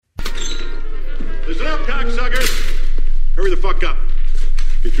cocksuckers. Hurry the fuck up.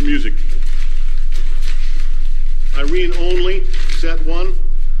 Get your music. Irene only, set 1.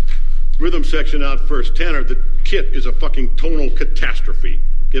 Rhythm section out first. Tanner, the kit is a fucking tonal catastrophe.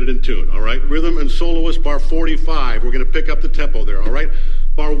 Get it in tune, all right? Rhythm and soloist, bar 45. We're going to pick up the tempo there, all right?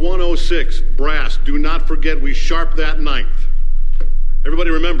 Bar 106, brass. Do not forget we sharp that 9th.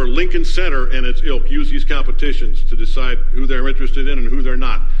 Everybody remember, Lincoln Center and its ilk use these competitions to decide who they're interested in and who they're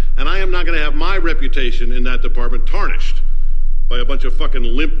not. And I am not going to have my reputation in that department tarnished by a bunch of fucking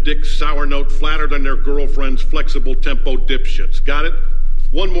limp dick, sour note, flattered on their girlfriends, flexible tempo dipshits. Got it?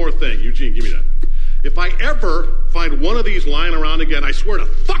 One more thing. Eugene, give me that. If I ever find one of these lying around again, I swear to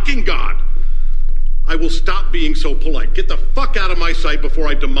fucking God, I will stop being so polite. Get the fuck out of my sight before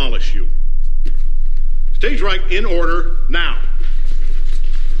I demolish you. Stage right in order now.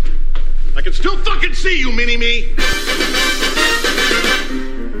 I can still fucking see you, mini-me.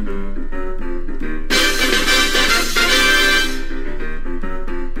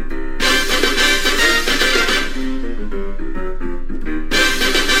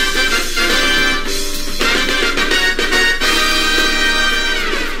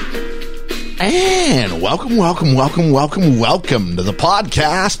 And welcome to the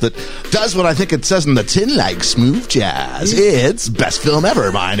podcast that does what I think it says in the tin like smooth jazz. It's Best Film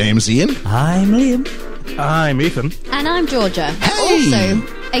Ever. My name's Ian. I'm Liam. I'm Ethan. And I'm Georgia. Hey! Also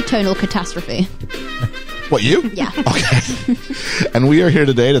a tonal catastrophe. What, you? Yeah. Okay. And we are here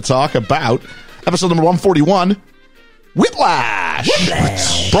today to talk about episode number 141,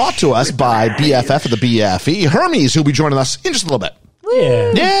 Whiplash. Brought to us by BFF of the BFE, Hermes, who'll be joining us in just a little bit.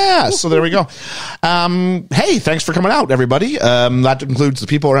 Yeah, so there we go. Hey, thanks for coming out, everybody. That includes the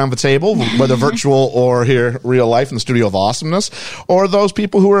people around the table, whether virtual or here real life in the studio of awesomeness, or those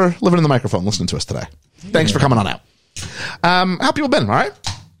people who are living in the microphone listening to us today. Thanks for coming on out. How people been, all right?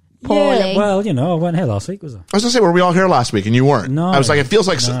 Poorly. Yeah, well, you know, I wasn't here last week, was I? I was going to say, were we all here last week and you weren't? No. I was like, it feels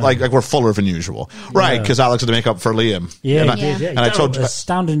like we're fuller than usual. Right, because Alex had to make up for Liam. Yeah, and he did. and I told an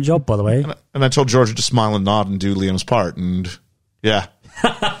astounding job, by the way. And I told Georgia to smile and nod and do Liam's part, and yeah.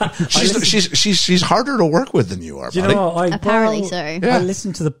 she's harder to work with than you are. Do you know what? Apparently so. Yeah. I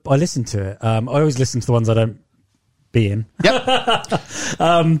listen to it. I always listen to the ones I don't be in.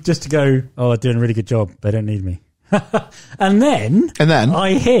 Yep. Just to go, they're doing a really good job. They don't need me. and then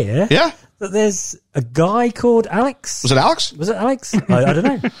I hear yeah. that there's a guy called Alex. Was it Alex? Was it Alex? I don't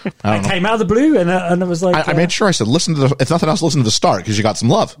know. It came out of the blue, and it was like I made sure I said, listen to if nothing else, listen to the start because you got some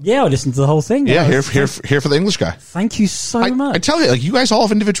love. Yeah, I listened to the whole thing. Yeah, here for the English guy. Thank you so much. I tell you, like, you guys all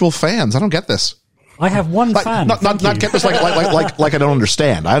have individual fans. I don't get this. I have one fan. Not get this like I don't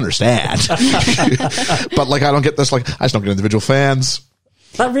understand. I understand, but like I don't get this. Like I just don't get individual fans.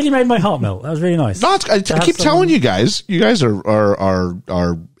 That really made my heart melt. That was really nice. No, I keep telling you guys. You guys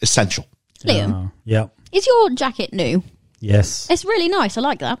are essential. Liam, yeah. is your jacket new? Yes. It's really nice. I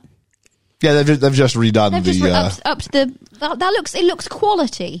like that. Yeah, they've just redone They've just upped the. It looks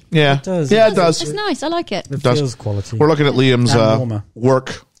quality. Yeah, It does. Yeah, it does. It's nice. I like it. It does. feels quality. We're looking at Liam's warmer.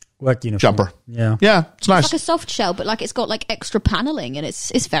 work Work uniform. jumper. Yeah. Yeah, it's nice. It's like a soft shell, but like it's got like extra paneling, and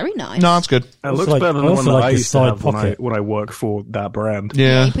it's very nice. No, it's good. It looks like- better than I the also one that like I the used to side have pocket. when I work for that brand.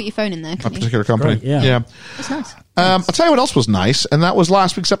 Yeah, You put your phone in there. a Can you? particular company. Great, yeah. It's nice. I'll tell you what else was nice, and that was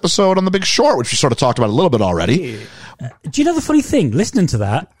last week's episode on The Big Short, which we sort of talked about a little bit already. Do you know the funny thing? Listening to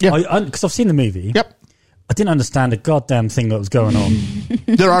that, Yeah. because I've seen the movie. Yep. I didn't understand a goddamn thing that was going on.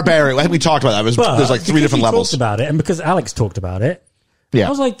 There are barriers. We talked about that. But There's like 3 because different he levels. talked about it, and because Alex talked about it, Yeah. I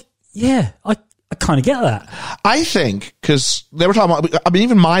was like, yeah, I kind of get that. I think because they were talking about, I mean,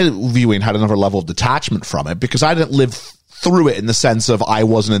 even my viewing had another level of detachment from it because I didn't live through it in the sense of I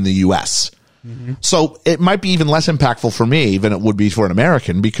wasn't in the US. Mm-hmm. So it might be even less impactful for me than it would be for an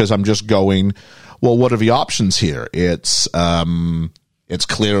American because I'm just going, well, what are the options here? It's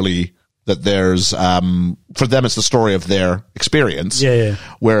clearly that there's, for them, it's the story of their experience. Yeah.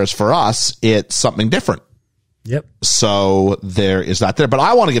 Whereas for us, it's something different. Yep. So there is that there. But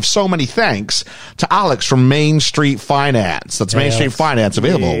I want to give so many thanks to Alex from Main Street Finance. That's Main Street Finance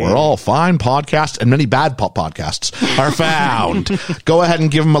available where all fine podcasts and many bad podcasts are found. Go ahead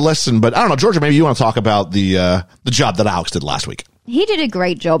and give them a listen. But I don't know, Georgia, maybe you want to talk about the job that Alex did last week. He did a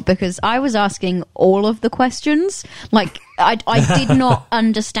great job because I was asking all of the questions. Like I did not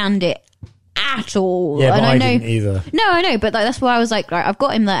understand it at all. Yeah, and but I know, didn't either. No, I know, but that's why I was like, right, I've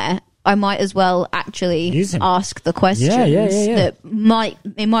got him there. I might as well actually Use him. ask the questions Yeah. that might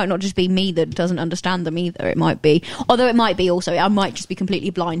not just be me that doesn't understand them either. It might be, although it might be also, I might just be completely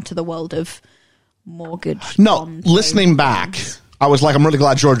blind to the world of mortgage. No, bond listening back, I was like, I'm really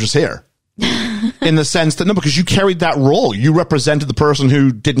glad George is here. In the sense that, no, because you carried that role. You represented the person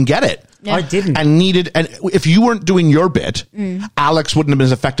who didn't get it. Yeah. I didn't. And if you weren't doing your bit, Alex wouldn't have been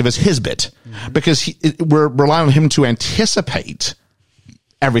as effective as his bit because we're relying on him to anticipate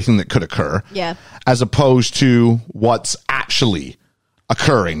everything that could occur, as opposed to what's actually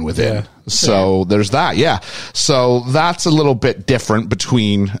occurring within. Yeah. So there's that. Yeah. So that's a little bit different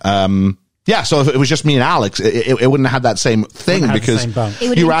between, so if it was just me and Alex, it wouldn't have had that same thing because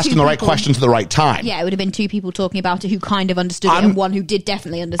you were asking the right questions at the right time. Yeah, it would have been two people talking about it who kind of understood it and one who did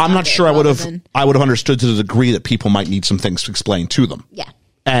definitely understand it. I'm not sure I would have understood to the degree that people might need some things to explain to them. Yeah.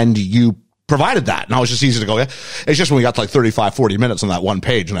 And you provided that. And I was just easy to go, it's just when we got to like 35, 40 minutes on that one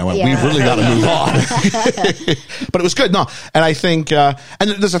page and I went, we really got to move on. But it was good. No. And I think, and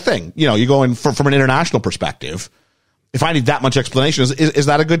there's a thing, you go in from an international perspective. If I need that much explanation, is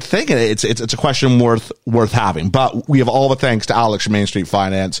that a good thing? And it's a question worth having. But we have all the thanks to Alex from Main Street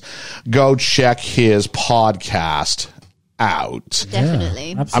Finance. Go check his podcast out.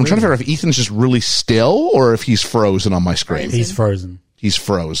 Definitely. I'm trying to figure out if Ethan's just really still or if he's frozen on my screen. He's frozen. He's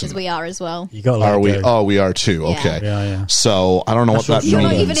frozen. Because we are as well. You got are we? Go. Oh, we are too. Yeah. Okay. Yeah. So I don't know what that means. You're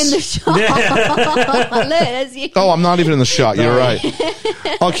not even in the shot. Oh, I'm not even in the shot. You're right.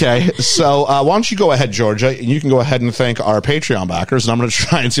 Okay. So why don't you go ahead, Georgia, and you can go ahead and thank our Patreon backers, and I'm going to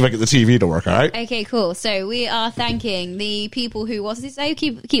try and see if I get the TV to work. All right. Okay. Cool. So we are thanking the people who, what does he say?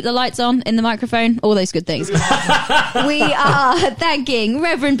 Keep the lights on in the microphone. All those good things. We are thanking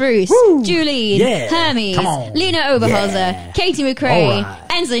Reverend Bruce, Julie, Hermes, Lena Oberhauser, Katie McRae.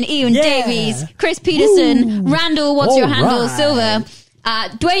 Ensign Ian Davies, Chris Peterson, Randall, what's your handle, Silver,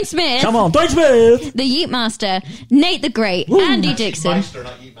 Dwayne Smith. Come on, Dwayne Smith. The Yeet Master, Nate the Great, Andy Dixon. Yeetmeister,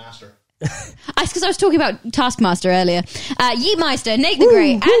 not Yeet Master. Because I was talking about Taskmaster earlier. Yeet Meister, Nate the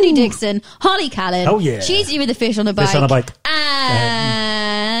Great, Andy Dixon, Holly Callan, Cheesy with the Fish on a Bike,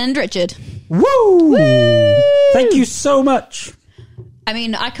 and Richard. Woo! Thank you so much. I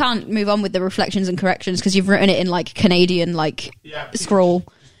mean, I can't move on with the reflections and corrections because you've written it in Canadian scroll.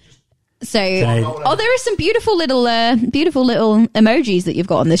 So, there are some beautiful little emojis that you've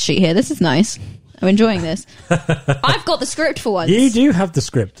got on this sheet here. This is nice. I'm enjoying this. I've got the script for once. You do have the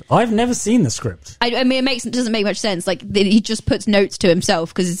script. I've never seen the script. I mean, it doesn't make much sense. He just puts notes to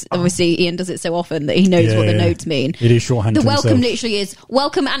himself because obviously Ian does it so often that he knows what the notes mean. It is shorthand. The welcome literally is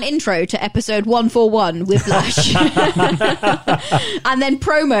welcome and intro to episode 141 with Flash, and then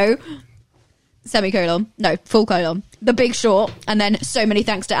promo. Semicolon. No, full colon. The Big Short, and then so many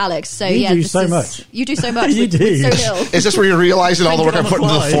thanks to Alex. So you do so much. You do so much. You do. With so little. Is this where you're realizing all the work I put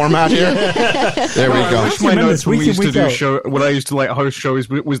into the format here? There we go. My notes when when I used to host shows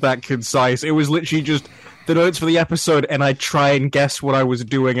was that concise. It was literally just the notes for the episode, and I try and guess what I was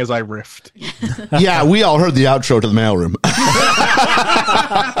doing as I riffed. Yeah, we all heard the outro to the mailroom.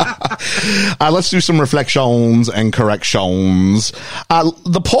 Let's do some reflections and corrections.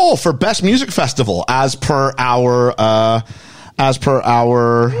 The poll for Best Music Festival, as per our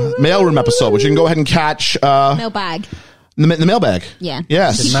mailroom episode, which you can go ahead and catch. Mailbag. The mailbag. Yeah.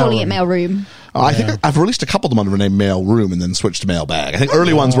 Yes. Keep calling it mailroom. I think I've released a couple of them under the name Mailroom and then switched to Mailbag. I think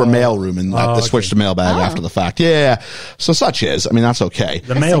early ones were Mailroom and I switched to Mailbag after the fact. Yeah. So such is. I mean, that's okay.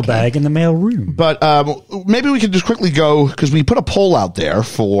 The Mailbag and the Mailroom. But maybe we could just quickly go, because we put a poll out there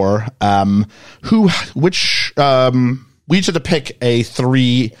for we each had to pick a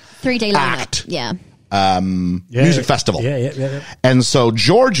 3-day act. Yeah. Music festival. Yeah. And so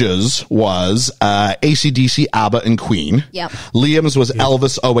George's was AC/DC, ABBA, and Queen. Yep. Liam's was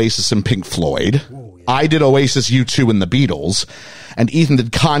Elvis, Oasis, and Pink Floyd. Ooh, yeah. I did Oasis, U2, and the Beatles. And Ethan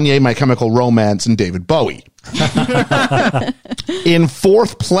did Kanye, My Chemical Romance, and David Bowie. In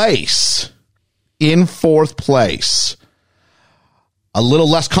fourth place, a little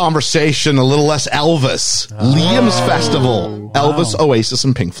less conversation, a little less Elvis. Liam's festival. Wow. Elvis, Oasis,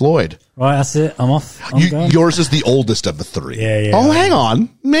 and Pink Floyd. Right, that's it. I'm off. Yours is the oldest of the three. Yeah. Oh, hang on.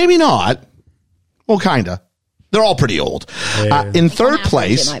 Maybe not. Well, kind of. They're all pretty old. Yeah. In third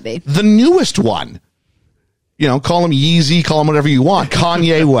place, the newest one. Call him Yeezy, call him whatever you want.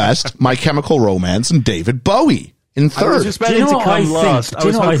 Kanye West, My Chemical Romance, and David Bowie. In third. I was expecting to come last. I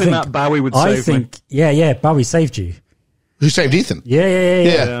was hoping that Bowie would save me. Yeah, Bowie saved you. Who saved Ethan?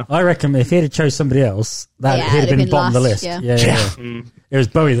 Yeah. I reckon if he'd have chose somebody else, he'd have been bottom of the list. Yeah. It was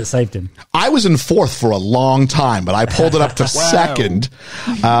Bowie that saved him. I was in fourth for a long time, but I pulled it up to second.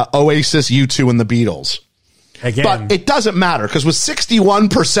 Oasis, U2, and the Beatles. Again. But it doesn't matter because with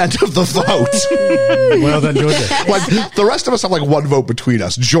 61% of the vote. Well done, Georgia. The rest of us have one vote between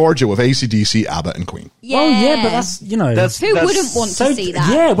us. Georgia with AC/DC, ABBA, and Queen. Yeah. Well, yeah, but that's, who wouldn't want to see that?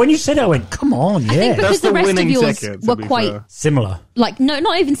 Yeah, when you said it, I went, come on, yeah. I think because the rest of yours were quite similar. No,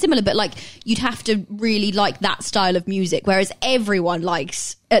 not even similar, but you'd have to really like that style of music, whereas everyone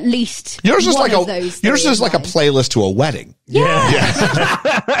likes at least yours is like a a playlist to a wedding. Yeah.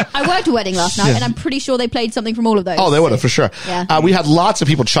 I worked a wedding last night, and I'm pretty sure they played something from all of those. Oh, they would have, for sure. Yeah. We had lots of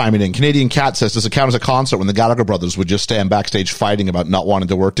people chiming in. Canadian Cat says, does it count as a concert when the Gallagher brothers would just stand backstage fighting about not wanting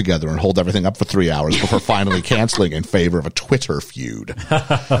to work together and hold everything up for 3 hours before finally canceling in favor of a Twitter feud?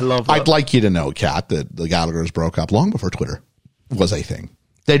 I love that. I'd like you to know, Cat, that the Gallaghers broke up long before Twitter was a thing.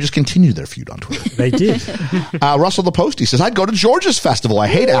 They just continued their feud on Twitter. They did. Russell the Postie says, I'd go to George's Festival. I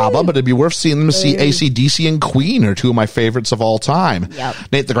hate ABBA, but it'd be worth seeing them to see AC/DC and Queen are two of my favorites of all time. Yep.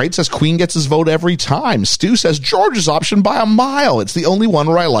 Nate the Great says, Queen gets his vote every time. Stu says, George's option by a mile. It's the only one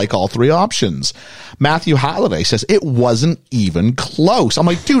where I like all three options. Matthew Halliday says, it wasn't even close. I'm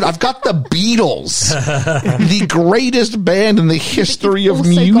like, dude, I've got the Beatles, the greatest band in the history of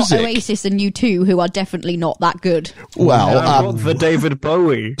music. Also got Oasis and U2, who are definitely not that good. Well, the David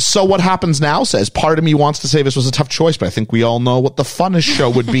Bowie. So what happens now says, part of me wants to say this was a tough choice, but I think we all know what the funnest show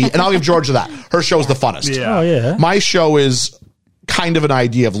would be. And I'll give Georgia that. Her show's the funnest. Yeah. Oh, yeah. My show is kind of an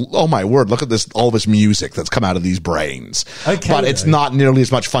idea of, oh my word, look at this, all this music that's come out of these brains. Okay, but it's not nearly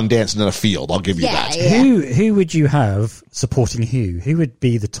as much fun dancing in a field. I'll give you that. Yeah. Who would you have supporting who? Who would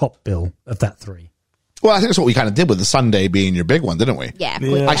be the top bill of that three? Well, I think that's what we kind of did with the Sunday being your big one, didn't we? Yeah.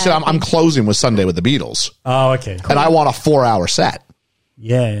 I said I'm closing with Sunday with the Beatles. Oh, okay. And I want a 4-hour set.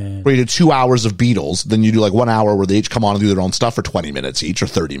 Yeah. Where you do 2 hours of Beatles, then you do like 1 hour where they each come on and do their own stuff for 20 minutes each or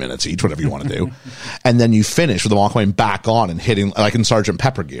 30 minutes each, whatever you want to do. And then you finish with them all coming back on and hitting like in Sgt.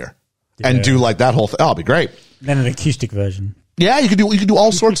 Pepper gear and do like that whole thing. Oh, it'll be great. Then an acoustic version. Yeah, you could do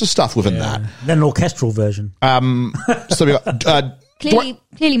all sorts of stuff within that. Then an orchestral version. So we got,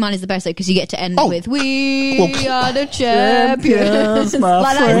 Clearly mine is the best though, because you get to end with "We are the champions."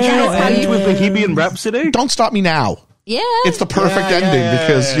 My friend. End with Bohemian Rhapsody. Don't stop me now. Yeah. It's the perfect ending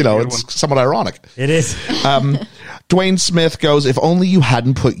because, you know, it's somewhat ironic. It is. Dwayne Smith goes, if only you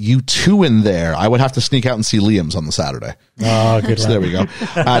hadn't put U2 in there, I would have to sneak out and see Liam's on the Saturday. Oh, good. So there we go.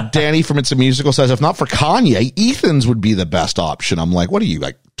 Danny from It's a Musical says, if not for Kanye, Ethan's would be the best option. I'm like, what are you,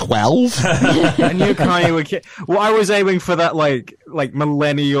 like 12? I knew Kanye would. Well, I was aiming for that like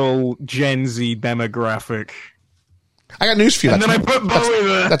millennial Gen Z demographic. I got news for you. And then I put Bowie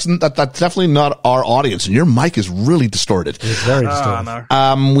there. That's definitely not our audience, and your mic is really distorted. It's very distorted.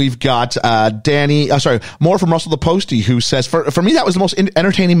 No. We've got more from Russell the Postie, who says, for me, that was the most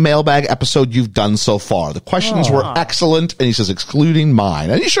entertaining mailbag episode you've done so far. The questions were excellent, and he says, excluding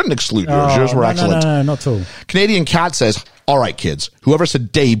mine. And you shouldn't exclude yours. Yours were excellent. No, not at all. Canadian Cat says, all right, kids, whoever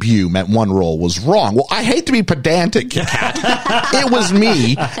said debut meant one role was wrong. Well, I hate to be pedantic, Cat. It was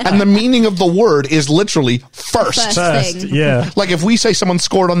me, and the meaning of the word is literally first. Yeah. Like if we say someone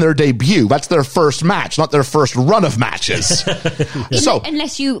scored on their debut, that's their first match, not their first run of matches. So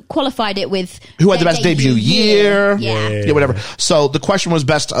unless you qualified it with who had the best debut year, yeah, whatever. So the question was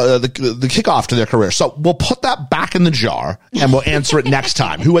best the kickoff to their career. So we'll put that back in the jar and we'll answer it next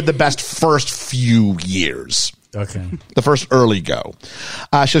time. Who had the best first few years? Okay. The first early go.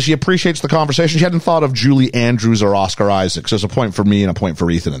 She says she appreciates the conversation. She hadn't thought of Julie Andrews or Oscar Isaac. So there's a point for me and a point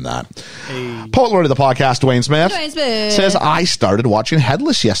for Ethan in that. Hey. Poet Lord of the podcast, Dwayne Smith, says, I started watching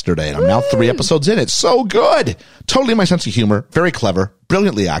Headless yesterday and I'm now 3 episodes in. It's so good. Totally my sense of humor. Very clever.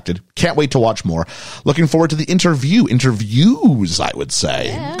 Brilliantly acted. Can't wait to watch more. Looking forward to the interviews, I would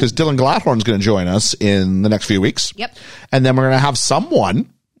say. Because Dylan Gladhorn's going to join us in the next few weeks. Yep. And then we're going to have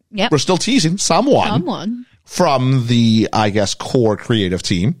someone. Yep. We're still teasing someone. From the, I guess, core creative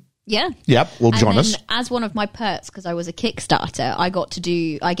team. Yeah. Yep. Will join us. As one of my perks, because I was a Kickstarter, I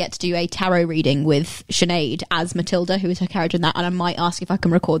get to do a tarot reading with Sinead as Matilda, who is her character in that, and I might ask if I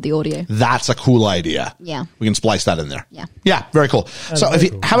can record the audio. That's a cool idea. Yeah. We can splice that in there. Yeah. Yeah. Very cool. So if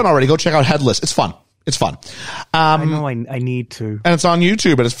you haven't already, go check out Headless. It's fun. It's fun. I know I need to. And it's on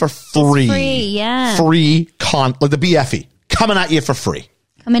YouTube, and it's for free. It's free, yeah. Like the BFE. Coming at you for free.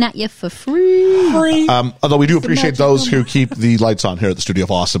 Coming at you for free. Although we do appreciate those who keep the lights on here at the Studio of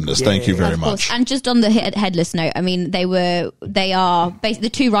Awesomeness. Yeah, Thank you very much. And just on the Headless note, I mean, they are basically,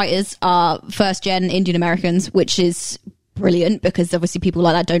 the 2 writers are first gen Indian Americans, which is brilliant because obviously people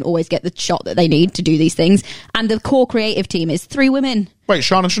like that don't always get the shot that they need to do these things. And the core creative team is 3 women. Wait,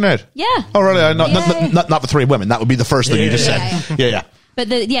 Sean and Sinead? Yeah. Oh, really? Not the 3 women. That would be the first thing you just said. Yeah. But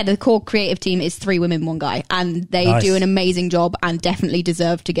the core creative team is 3 women, 1 guy, and they do an amazing job and definitely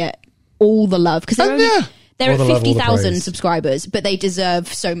deserve to get all the love because they're at 50,000 subscribers, but they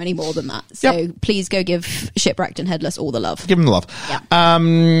deserve so many more than that. So please go give Shipwrecked and Headless all the love. Give them the love.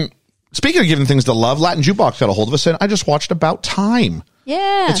 Yeah. Speaking of giving things the love, Latin Jukebox got a hold of us and I just watched About Time.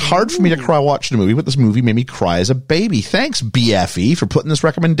 Yeah. It's hard for me to cry watching a movie, but this movie made me cry as a baby. Thanks, BFE, for putting this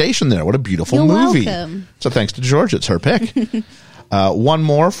recommendation there. What a beautiful movie. Welcome. So thanks to Georgia. It's her pick. One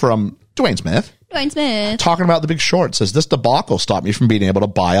more from Dwayne Smith. Dwayne Smith. Talking about The Big Short, says, this debacle stopped me from being able to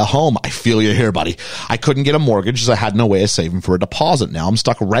buy a home. I feel you here, buddy. I couldn't get a mortgage as I had no way of saving for a deposit. Now I'm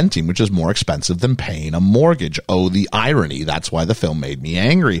stuck renting, which is more expensive than paying a mortgage. Oh, the irony. That's why the film made me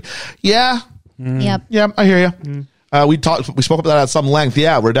angry. Yeah. Yep. Yeah, I hear you. We spoke about that at some length.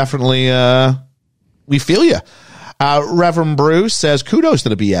 Yeah, we're definitely, we feel you. Reverend Bruce says, kudos to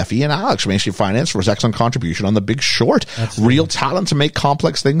the BFE and Alex from Mainstream Finance for his excellent contribution on The Big Short. Real talent to make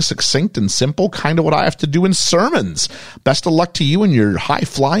complex things succinct and simple, kind of what I have to do in sermons. Best of luck to you in your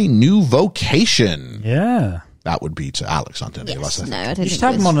high-flying new vocation. Yeah. That would be to Alex, not to any of us. No, I don't you should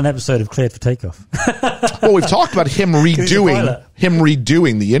have him on an episode of Cleared for Takeoff. Well, we've talked about him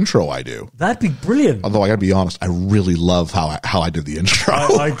redoing the intro I do. That'd be brilliant. Although I gotta be honest, I really love how I did the intro.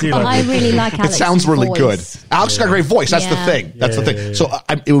 I do. I really like Alex. It sounds really voice. good. Alex got a great voice. That's the thing. That's the thing. Yeah. So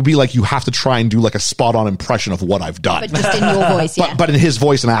it would be like you have to try and do like a spot on impression of what I've done. But just in your voice, yeah. But in his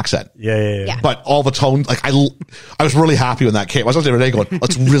voice and accent. Yeah. But all the tone, like I was really happy when that came. I was the other day going,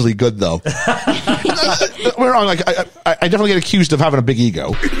 that's really good though. We're wrong. Like I definitely get accused of having a big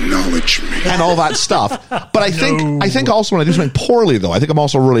ego. Acknowledge me. And all that stuff. But I think also when I do something poorly though, I think I'm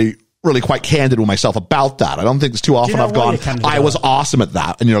also really quite candid with myself about that. I don't think it's too often I've gone, I was awesome at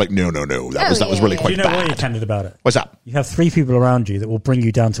that. And you're like, no. That was really quite bad. Do you know why you're candid about it? What's that? You have 3 people around you that will bring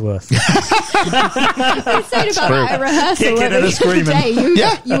you down to earth. I said about that at rehearsal the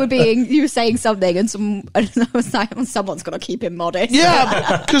other day. You were saying something and someone's got to keep him modest.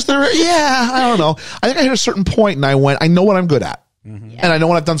 Yeah, because I don't know. I think I hit a certain point and I went, I know what I'm good at. Mm-hmm. And I know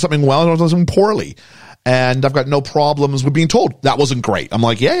when I've done something well and I've done something poorly. And I've got no problems with being told that wasn't great. I'm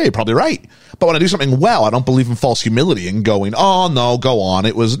like, yeah, you're probably right. But when I do something well, I don't believe in false humility and going, oh, no, go on.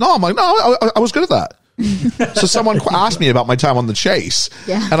 I'm like, no, I was good at that. So someone asked me about my time on The Chase.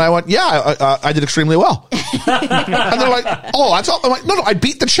 Yeah. And I went, yeah, I did extremely well. And they're like, oh, that's all. I'm like, no, I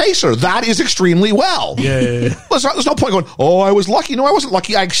beat The Chaser. That is extremely well. Yeah. There's no point going, oh, I was lucky. No, I wasn't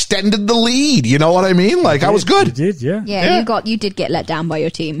lucky. I extended the lead. You know what I mean? Like, I was good. You did, yeah. Yeah, you did get let down by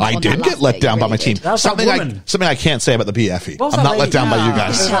your team. I did get let down by my team. Something I can't say about the BFE. I'm not let down by you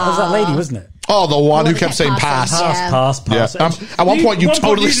guys. That was that lady, wasn't it? Oh, the one who kept saying pass. Pass. Yeah. At one point, you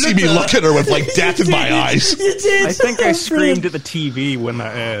totally see me look at her with like death in my eyes. You did. I think I screamed at the TV when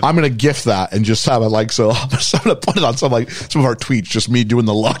that aired. I'm going to gift that and just have it like, so I'm going to put it on some of our tweets, just me doing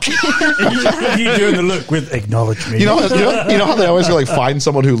the look. you doing the look with acknowledge me. You know how they always go like, find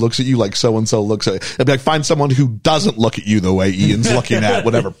someone who looks at you like so-and-so looks at you. They'd be like, find someone who doesn't look at you the way Ian's looking at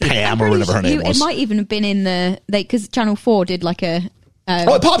whatever Pam or whatever her name was. It might even have been in because Channel 4 did like a...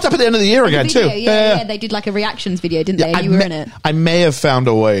 it popped up at the end of the year again, video, too. Yeah, they did like a reactions video, didn't they? You were in it. I may have found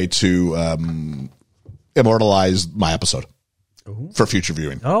a way to immortalize my episode for future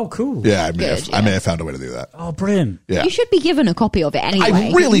viewing. Oh, cool. Yeah, I may have found a way to do that. Oh, brilliant. Yeah. You should be given a copy of it anyway.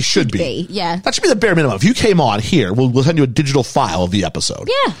 I really should be. Yeah. That should be the bare minimum. If you came on here, we'll send you a digital file of the episode.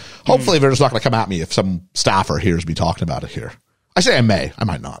 Yeah. Hopefully they're just not going to come at me if some staffer hears me talking about it here. I say I may. I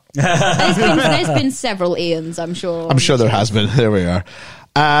might not. There's been several Ians, I'm sure. I'm sure there has been. There we are.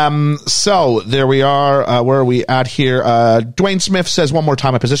 So there we are. Where are we at here? Dwayne Smith says one more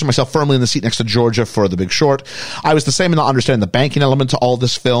time, I positioned myself firmly in the seat next to Georgia for The Big Short. I was the same in not understanding the banking element to all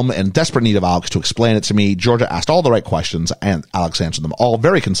this film and desperate need of Alex to explain it to me. Georgia asked all the right questions and Alex answered them all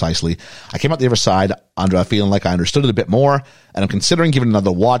very concisely. I came out the other side under feeling like I understood it a bit more, and I'm considering giving it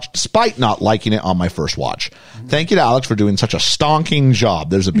another watch despite not liking it on my first watch. Thank you to Alex for doing such a stonking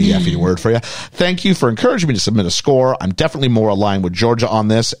job. There's a BFE word for you. Thank you for encouraging me to submit a score. I'm definitely more aligned with Georgia on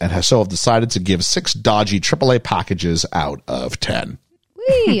this and have decided to give 6 dodgy AAA packages out of 10.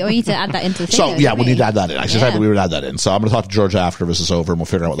 We need to add that into the thing. So, we need to add that in. I decided we would add that in. So I'm going to talk to Georgia after this is over and we'll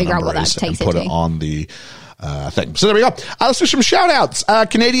figure out what the number is and put it on the thing. So there we go. Let's do some shout outs.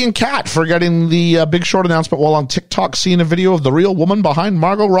 Canadian Cat for getting the Big Short announcement while on TikTok seeing a video of the real woman behind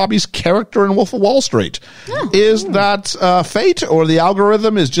Margot Robbie's character in Wolf of Wall Street. Is that fate or the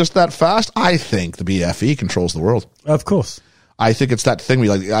algorithm is just that fast? I think the BFE controls the world. Of course. I think it's that thing we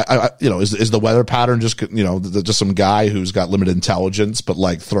like, is the weather pattern just, just some guy who's got limited intelligence, but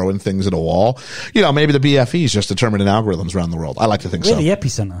like throwing things at a wall? Maybe the BFE is just determining algorithms around the world. I like to think We're the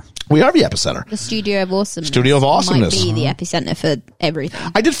epicenter. We are the epicenter. The Studio of Awesomeness. Studio of Awesomeness. Might be the epicenter for everything.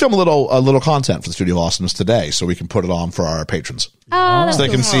 I did film a little content for the Studio of Awesomeness today, so we can put it on for our patrons. Oh, so they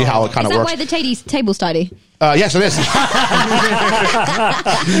can see how it kind of works. Is that why the table's tidy? Yes, it is.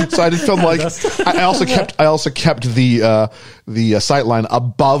 So I did film like I also kept the sightline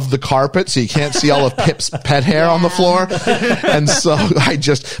above the carpet, so you can't see all of Pip's pet hair on the floor. And so I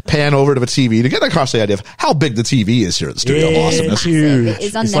just pan over to the TV to get across the idea of how big the TV is here at the studio. Awesomeness.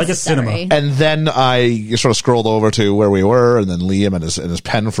 It's like a cinema. And then I sort of scrolled over to where we were, and then Liam and his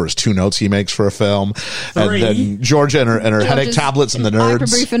pen for his 2 notes he makes for a film, and then Georgia and her headache tablets and the nerds,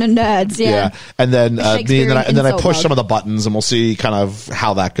 ibuprofen and nerds, yeah. And then me and then I push some of the buttons, and we'll see kind of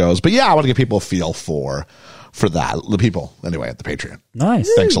how that goes. But yeah, I want to give people a feel for that, the people anyway at the Patreon.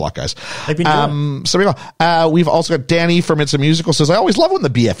 Nice. Thanks a lot, guys. So there we go. We've also got Danny from It's a Musical says, I always love when the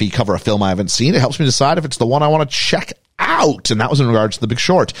BFE cover a film I haven't seen. It helps me decide if it's the one I want to check out. And that was in regards to The Big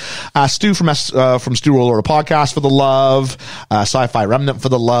Short. Stu from Stu World Order Podcast for the love. Sci-Fi Remnant for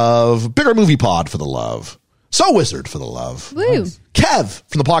the love. Bigger Movie Pod for the love. So Wizard for the love. Woo. Kev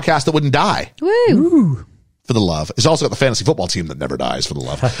from the podcast that wouldn't die. Woo. For the love. He's also got the fantasy football team that never dies for the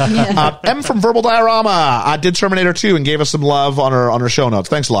love. M from Verbal Diorama did Terminator 2 and gave us some love on her show notes.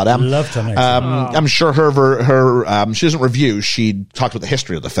 Thanks a lot, M. Love Terminator. I'm sure her she doesn't review. She talked about the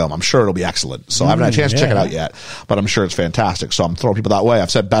history of the film. I'm sure it'll be excellent. So I haven't had a chance to check it out yet, but I'm sure it's fantastic. So I'm throwing people that way.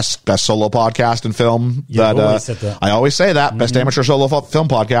 I've said best solo podcast and film. That. I always say that. Best amateur solo film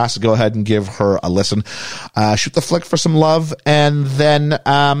podcast. Go ahead and give her a listen. Shoot the flick for some love. And then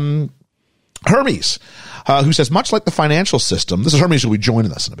Hermes, who says, much like the financial system, this is Hermes who will be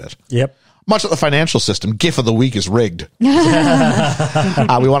joining us in a bit. Yep. Much like the financial system, GIF of the Week is rigged. We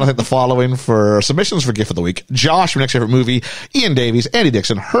want to thank the following for submissions for GIF of the Week. Josh from Next Favorite Movie, Ian Davies, Andy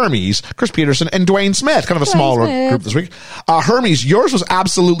Dixon, Hermes, Chris Peterson, and Dwayne Smith. Kind of a smaller group this week. Hermes, yours was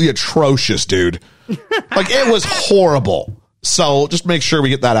absolutely atrocious, dude. Like, it was horrible. So just make sure we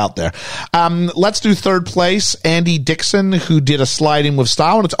get that out there. Let's do third place. Andy Dixon, who did a sliding with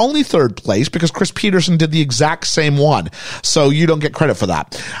style, and it's only third place because Chris Peterson did the exact same one. So you don't get credit for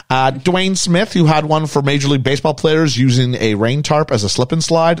that. Dwayne Smith, who had one for Major League Baseball players using a rain tarp as a slip and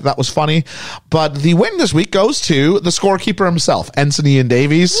slide. That was funny. But the win this week goes to the scorekeeper himself, Ensign Ian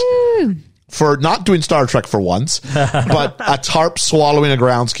Davies. Woo. For not doing Star Trek for once, but a tarp swallowing a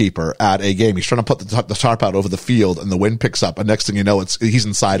groundskeeper at a game. He's trying to put the tarp out over the field, and the wind picks up, and next thing you know, he's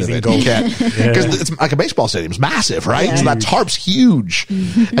inside of it. Because it's like a baseball stadium. It's massive, right? Yeah. So that tarp's huge.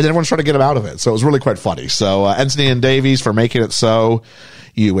 And then everyone's trying to get him out of it. So it was really quite funny. So Ensign Ian Davies for making it so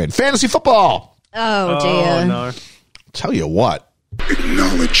you win. Fantasy football. Oh, dear. Oh, no. Tell you what.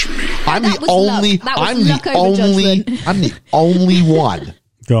 Acknowledge me. I'm the only one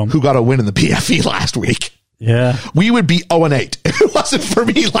who got a win in the BFE last week. Yeah. We would be 0-8 if it wasn't for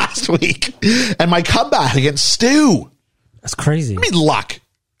me last week. And my comeback against Stu. That's crazy. I mean, luck.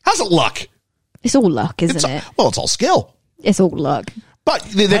 How's it luck? It's all luck, isn't it? Well, it's all skill. It's all luck. But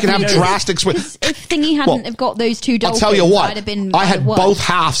they can have drastic swings. If Thingy hadn't have got those 2 dolphins, I'll tell you what. I had won. both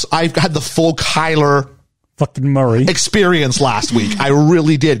halves. I had the full Kyler fucking Murray experience last week. I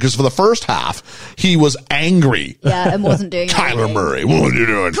really did, because for the first half he was angry. Yeah, and wasn't doing Kyler Murray. What are you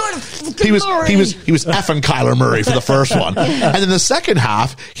doing? He was effing Kyler Murray for the first one, and then the second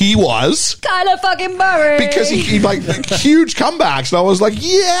half he was Kyler fucking Murray, because he like huge comebacks. And I was like,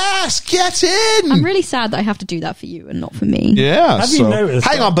 yes, get in. I'm really sad that I have to do that for you and not for me. Yeah. Have you noticed?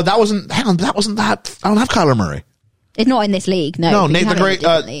 Hang on, that wasn't that. I don't have Kyler Murray. It's not in this league, no. Nate the Great.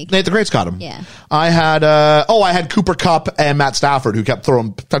 Nate the Great's got him. Yeah. I had Cooper Kupp and Matt Stafford, who kept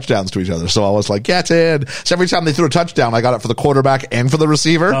throwing touchdowns to each other. So I was like, get in. So every time they threw a touchdown, I got it for the quarterback and for the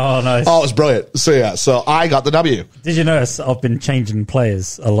receiver. Oh, nice. Oh, it was brilliant. So yeah, so I got the W. Did you notice I've been changing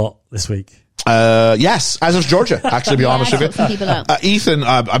players a lot this week? Yes, as is Georgia, actually, to be honest with you. Ethan,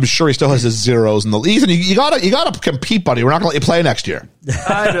 I'm sure he still has his zeros in the Ethan, you gotta compete, buddy. We're not gonna let you play next year.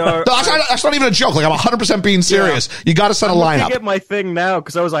 I know. That's not even a joke. Like, I'm 100% being serious. Yeah. You gotta set a lineup. I'm looking at my thing now,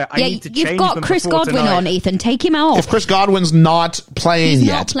 because I was like, I need to change them. You've got Chris Godwin tonight. on, Ethan. Take him out. If Chris Godwin's not playing He's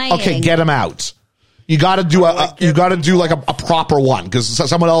yet, not playing. Okay, get him out. You got to do a proper one, because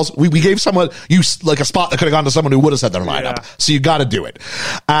someone else we gave someone like a spot that could have gone to someone who would have said their lineup. Yeah. So you got to do it.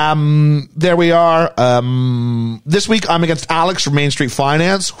 There we are. This week I'm against Alex from Main Street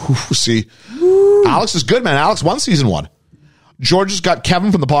Finance. Alex is good, man. Alex won season 1. George's got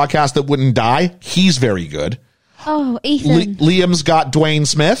Kevin from the podcast that wouldn't die. He's very good. Oh, Ethan. Liam's got Dwayne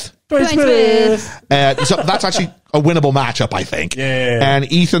Smith. Dwayne Smith. So that's actually a winnable matchup, I think. Yeah. And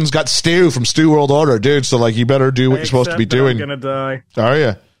Ethan's got Stu from Stu World Order, dude. So like, you better do what you're supposed to be doing. I'm gonna die. Are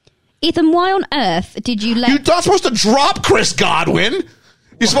you? Ethan, why on earth did you let... You're not supposed to drop Chris Godwin.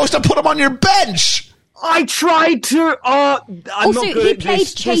 You're supposed to put him on your bench. I tried to. I'm also, not good he at played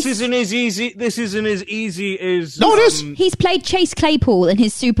this. Chase. This isn't as easy. This isn't as easy as. No, it is. He's played Chase Claypool in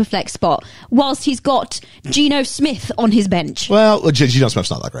his Superflex spot, whilst he's got Geno Smith on his bench. Well, Geno Smith's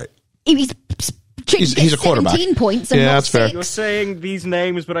not that great. He's a quarterback. 17 points. And that's fair. You're saying these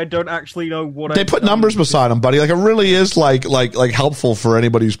names, but I don't actually know what they put numbers beside them, buddy. Like it really is like helpful for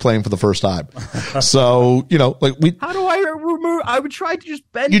anybody who's playing for the first time. So How do I remove? I would try to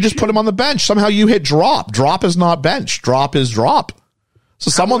just bench. You just put him on the bench. Somehow you hit drop. Drop is not bench. Drop is drop.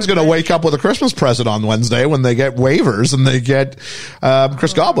 So someone's going to wake up with a Christmas present on Wednesday when they get waivers and they get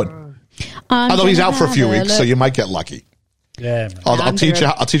Chris Godwin. Although he's out for a few weeks, so you might get lucky. Yeah, I'll teach you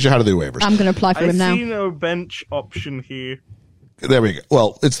how to do waivers. I'm going to apply for him now. I see no bench option here. There we go.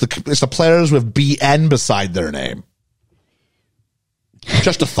 Well, it's the players with BN beside their name.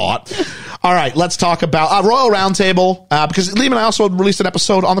 Just a thought. All right, let's talk about Royal Roundtable because Liam and I also released an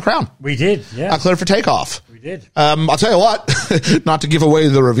episode on The Crown. We did, yeah. Cleared for takeoff. We did. I'll tell you what, not to give away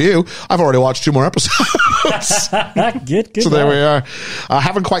the review, I've already watched 2 more episodes. Good. So there we are. I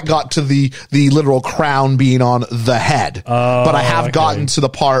haven't quite got to the literal crown being on the head, but I have gotten to the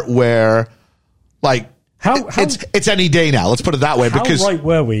part where, like, it's any day now. Let's put it that way. How because right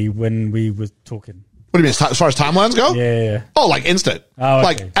were we when we were talking? What do you mean, as far as timelines go? Yeah. Oh, like instant. Oh, okay.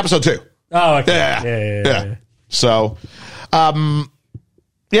 Like episode 2. Oh, okay. Yeah. So,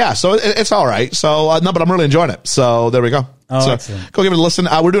 so it's all right. So, no, but I'm really enjoying it. So there we go. Oh, so excellent. Go give it a listen.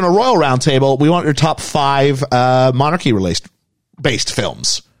 We're doing a Royal Roundtable. We want your top 5 monarchy-based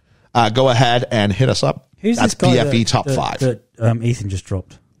films. Go ahead and hit us up. That's BFE top 5. That Ethan just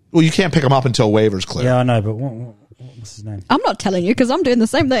dropped. Well, you can't pick them up until waivers clear. Yeah, I know, but what's his name? I'm not telling you because I'm doing the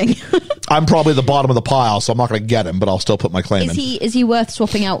same thing. I'm probably the bottom of the pile, so I'm not going to get him, but I'll still put my claim in. Is he worth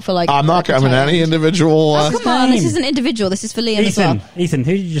swapping out for, like... I'm not going to any individual... come on, this isn't individual. This is for Liam as well. Ethan,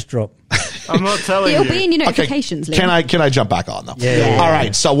 who did you just drop? I'm not telling you. It'll be in your notifications, Liam. Can I jump back on, though? Yeah. All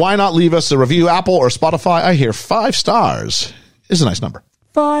right, so why not leave us a review, Apple or Spotify? I hear 5 stars is a nice number.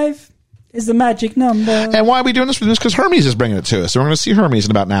 5 is the magic number. And why are we doing this? Because Hermes is bringing it to us. And we're going to see Hermes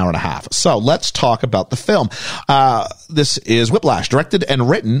in about an hour and a half. So let's talk about the film. This is Whiplash, directed and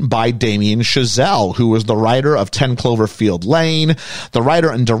written by Damien Chazelle, who was the writer of 10 Cloverfield Lane, the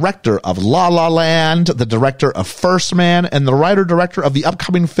writer and director of La La Land, the director of First Man, and the writer-director of the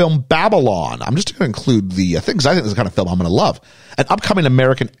upcoming film Babylon. I'm just going to include the things I think this is the kind of film I'm going to love. An upcoming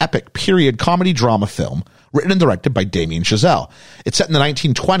American epic period comedy drama film written and directed by Damien Chazelle. It's set in the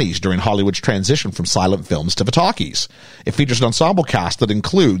 1920s during Hollywood's transition from silent films to the talkies. It features an ensemble cast that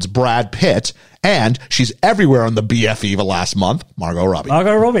includes Brad Pitt and she's everywhere on the BFE the last month, Margot Robbie.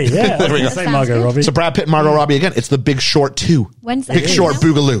 Margot Robbie, yeah. There we go. Say Margot Robbie. So Brad Pitt and Margot Robbie again. It's The Big Short 2. When's that? Big Short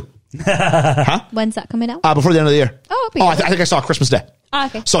Boogaloo. Huh? When's that coming out? Before the end of the year. I think I saw Christmas Day.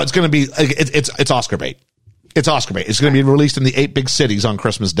 Okay. So it's going to be, it's Oscar bait. It's Oscar bait. It's going to be released in the 8 big cities on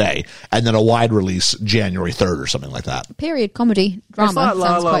Christmas Day, and then a wide release January 3rd or something like that. Period comedy drama. It's like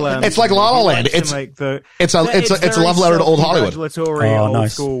La La Land. It's like La La Land. It's a love letter to old Hollywood.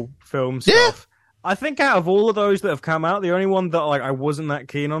 Old school film stuff. Yeah. I think out of all of those that have come out, the only one that I wasn't that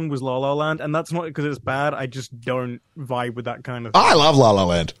keen on was La La Land, and that's not because it's bad. I just don't vibe with that kind of thing. I love La La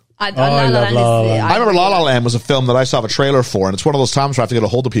Land. I remember La La Land was a film that I saw a trailer for, and it's one of those times where I have to get a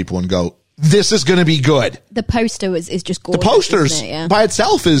hold of people and go, this is going to be good. The poster is just gorgeous. The posters by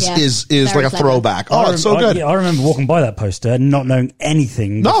itself is like a throwback. Oh, it's so good. I remember walking by that poster and not knowing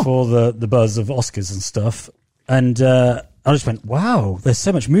anything before the buzz of Oscars and stuff. And I just went, wow, there's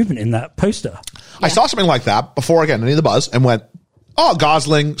so much movement in that poster. I saw something like that before, again, any of the buzz, and went, oh,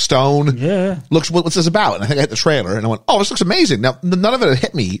 Gosling, Stone. Yeah. What's this about? And I think I hit the trailer, and I went, oh, this looks amazing. Now, none of it had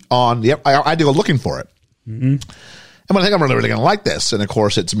hit me on I had to go looking for it. Mm-hmm. And I think I'm really going to like this. And of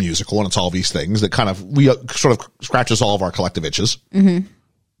course, it's a musical and it's all these things that kind of, we sort of scratches all of our collective itches. Mm-hmm.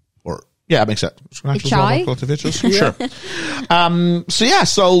 It makes sense. Scratches all of our collective itches. Sure.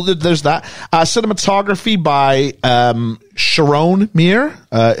 So there's that. Cinematography by Sharon Mir.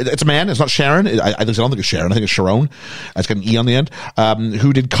 It's a man. It's not Sharon. I don't think it's Sharon. I think it's Sharon. It's got an E on the end.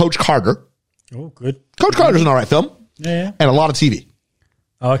 Who did Coach Carter. Oh, good. Coach Carter's an all right film. Yeah. And a lot of TV.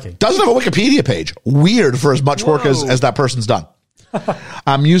 Oh, okay. Doesn't have a Wikipedia page. Weird for as much work as that person's done.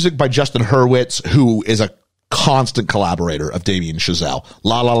 Music by Justin Hurwitz, who is a constant collaborator of Damien Chazelle.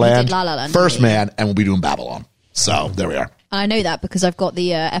 La La Land, First Man, and we'll be doing Babylon. So there we are. I know that because I've got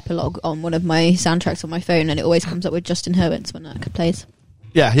the epilogue on one of my soundtracks on my phone, and it always comes up with Justin Hurwitz when it plays.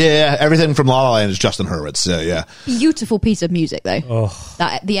 Yeah. Everything from La La Land is Justin Hurwitz. Yeah. Beautiful piece of music, though.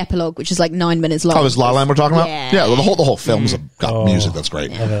 Oh. The epilogue, which is like 9 minutes long. Oh, is La La Land we're talking about? Yeah. Yeah. Well, the whole film's got music that's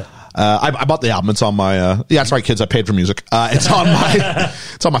great. Yeah. I bought the album. It's on my, yeah, that's right, kids. I paid for music. It's on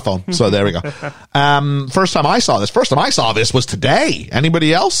my phone. So there we go. First time I saw this was today.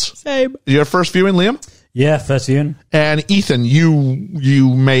 Anybody else? Same. Your first viewing, Liam? Yeah, first viewing. And Ethan,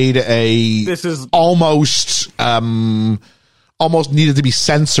 you made almost needed to be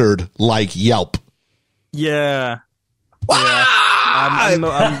censored like Yelp. Yeah.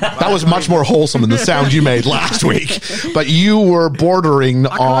 That was much more wholesome than the sound you made last week. But you were bordering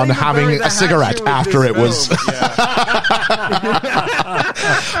on having a cigarette after it was.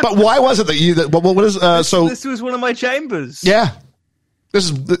 But why was it that what is so? This was one of my chambers. Yeah. This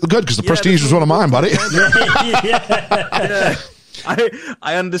is good because the Prestige was one of mine, buddy. Yeah.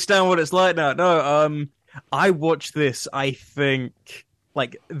 I understand what it's like now. No, I watched this, I think,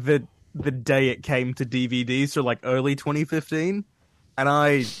 like the day it came to DVD, so like early 2015. And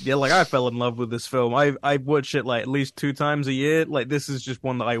I fell in love with this film. I watch it like at least 2 times a year. Like, this is just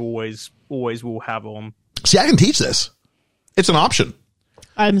one that I always will have on. See, I can teach this. It's an option.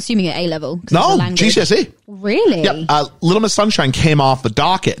 I'm assuming at A-level. No, GCSE. Really? Yeah. Little Miss Sunshine came off the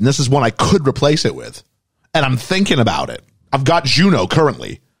docket, and this is one I could replace it with. And I'm thinking about it. I've got Juno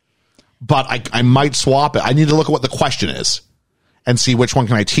currently, but I might swap it. I need to look at what the question is and see which one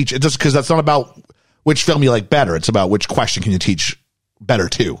can I teach. It just because that's not about which film you like better. It's about which question can you teach better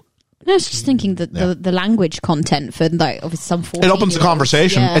too. I was just thinking that the language content for like obviously some 14 it opens the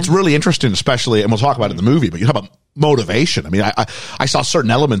conversation. Yeah. It's really interesting, especially, and we'll talk about it in the movie, but you talk about motivation. I mean, I saw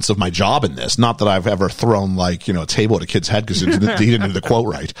certain elements of my job in this. Not that I've ever thrown like, a table at a kid's head because he didn't do the quote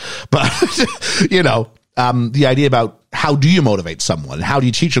right. But, the idea about how do you motivate someone and how do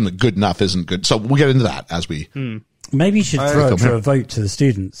you teach them that good enough isn't good. So we'll get into that as we... Maybe you should throw it to a vote to the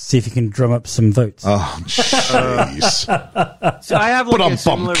students. See if you can drum up some votes. Oh, jeez. So I have like a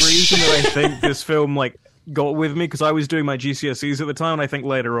similar reason that I think this film like got with me because I was doing my GCSEs at the time, and I think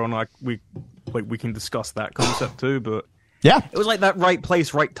later on we can discuss that concept too. But yeah, it was like that right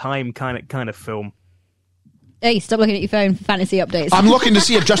place, right time kind of film. Hey, stop looking at your phone for fantasy updates. I'm looking to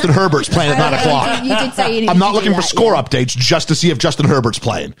see if Justin Herbert's playing at 9 o'clock. You did say you I'm not looking for score updates just to see if Justin Herbert's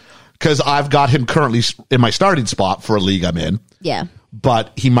playing. Because I've got him currently in my starting spot for a league I'm in. Yeah.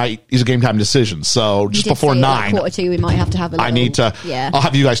 But he's a game time decision. So just before 9. Quarter 2, we might have to have a little. I need to. Yeah. I'll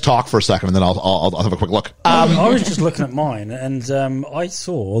have you guys talk for a second and then I'll have a quick look. I was just looking at mine and I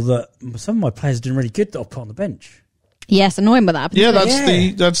saw that some of my players are doing really good that I've put on the bench. Yes, annoying with that. Yeah,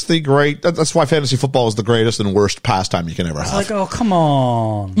 that's the great. That's why fantasy football is the greatest and worst pastime you can ever have. It's like, oh, come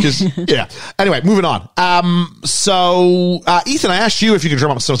on. Yeah. Anyway, moving on. So Ethan, I asked you if you could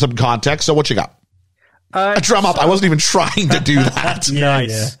drum up some context. So what you got? A drum up. I wasn't even trying to do that.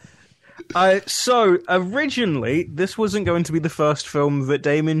 Nice. So originally, this wasn't going to be the first film that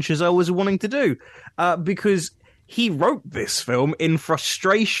Damien Chazelle was wanting to do, because he wrote this film in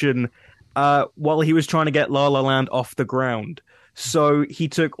frustration. While he was trying to get La La Land off the ground. So he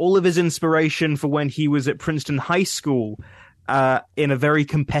took all of his inspiration for when he was at Princeton High School in a very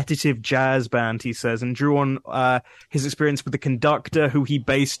competitive jazz band, he says, and drew on his experience with the conductor, who he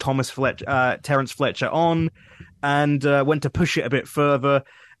based Terrence Fletcher on, and went to push it a bit further.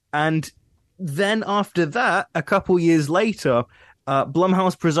 And then after that, a couple years later,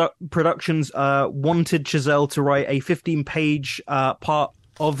 Blumhouse Productions wanted Chazelle to write a 15-page part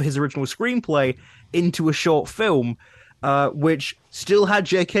of his original screenplay into a short film, which still had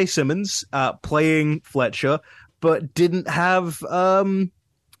J.K. Simmons playing Fletcher, but didn't have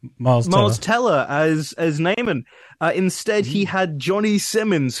Miles Teller as Naaman. Instead, he had Johnny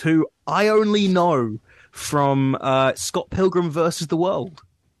Simmons, who I only know from Scott Pilgrim versus the World.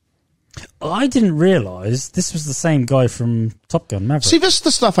 I didn't realise this was the same guy from Top Gun Maverick. See, this is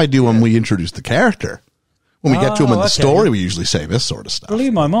the stuff I do when we introduce the character. When we get to him in the story, we usually say this sort of stuff.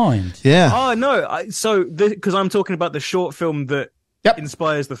 Blew my mind. Yeah. Oh, no. Because I'm talking about the short film that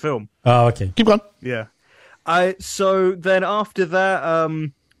inspires the film. Oh, okay. Keep going. Yeah. So then after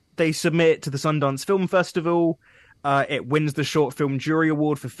that, they submit it to the Sundance Film Festival. It wins the Short Film Jury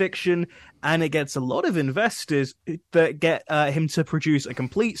Award for Fiction, and it gets a lot of investors that get him to produce a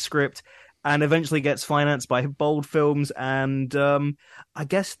complete script, and eventually gets financed by Bold Films, and I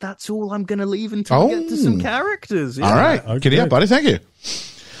guess that's all I'm going to leave until we get to some characters. Yeah. All right. Okay, yeah, buddy. Thank you.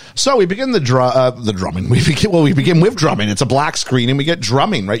 So we begin the drumming. We begin with drumming. It's a black screen, and we get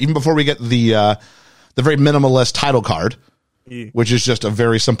drumming, right? Even before we get the very minimalist title card, which is just a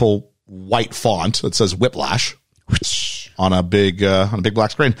very simple white font that says Whiplash on a big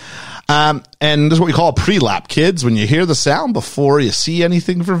black screen. And this is what we call a pre-lap, kids. When you hear the sound before you see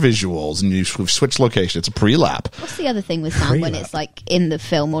anything for visuals and you switch location, it's a pre-lap. What's the other thing with sound when it's like in the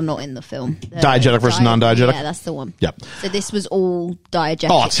film or not in the film? Diegetic versus non-diegetic? Yeah, that's the one. Yep. So this was all diegetic.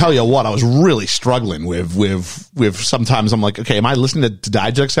 Oh, I'll tell you what, I was really struggling with sometimes I'm like, okay, am I listening to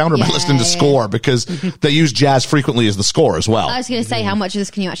diegetic sound or am I listening to score? Because they use jazz frequently as the score as well. I was going to say, how much of this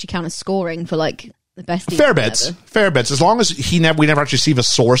can you actually count as scoring for like the best? Fair bits. As long as we never actually see the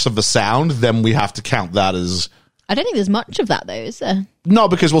source of the sound, then we have to count that as. I don't think there's much of that though, is there? No,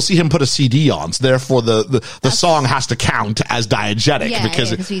 because we'll see him put a CD on, so therefore the song has to count as diegetic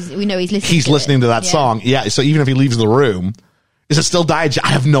because we know he's listening to that song. Yeah, so even if he leaves the room, is it still diegetic? I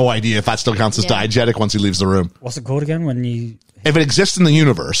have no idea if that still counts as diegetic once he leaves the room. What's it called again? If it exists in the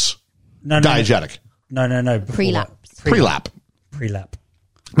universe, diegetic. No. Pre-lap. Pre-lap.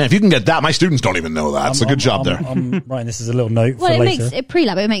 Man, if you can get that, my students don't even know that. So good job there. I'm writing this as a little note for later. later. It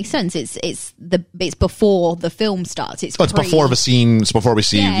pre-lap. It makes sense. It's before the film starts. It's before the scene. It's before we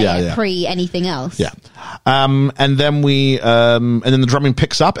see. Yeah. Pre anything else. Yeah. And then and then the drumming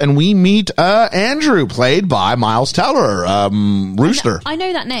picks up, and we meet Andrew, played by Miles Teller, Rooster. I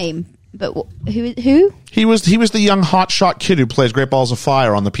know that name, but who? He was the young hotshot kid who plays Great Balls of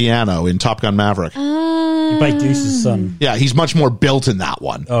Fire on the piano in Top Gun Maverick. He played Goose's son. Yeah, he's much more built in that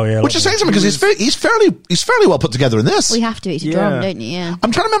one. Oh yeah, which is saying something because he's fairly well put together in this. We have to. He's a drum, don't you? Yeah.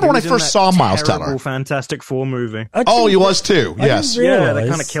 I'm trying to remember when I first saw Miles Teller. Fantastic Four movie. He was too. Yes. Yeah, they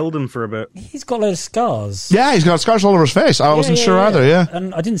kind of killed him for a bit. He's got a load of scars. Yeah, he's got scars all over his face. I wasn't sure either. Yeah,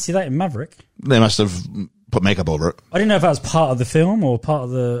 and I didn't see that in Maverick. They must have put makeup over it. I didn't know if that was part of the film or part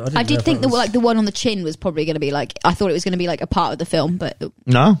of the. I did think that like the one on the chin was probably going to be like. I thought it was going to be like a part of the film, but it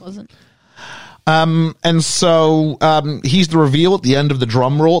wasn't. And so he's the reveal at the end of the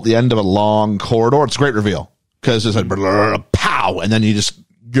drum roll, at the end of a long corridor. It's a great reveal because it's like pow, and then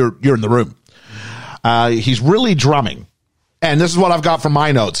you're in the room. He's really drumming, and this is what I've got from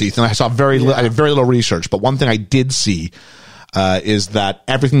my notes, Ethan. I saw I did very little research, but one thing I did see is that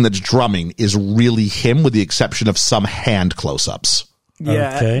everything that's drumming is really him, with the exception of some hand close-ups.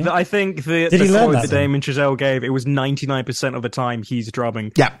 Yeah, okay. I think the quote that Damien Chazelle gave, it was 99% of the time he's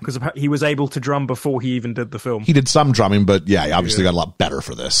drumming. Yeah. Because he was able to drum before he even did the film. He did some drumming, but he obviously got a lot better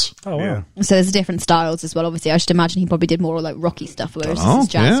for this. Oh, wow. Yeah. So there's different styles as well, obviously. I should imagine he probably did more like rocky stuff, whereas this is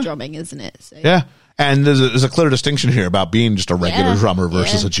jazz drumming, isn't it? So, yeah. And there's a clear distinction here about being just a regular drummer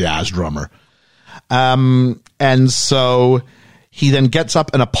versus a jazz drummer. And so he then gets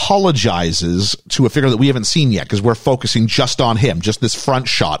up and apologizes to a figure that we haven't seen yet because we're focusing just on him, just this front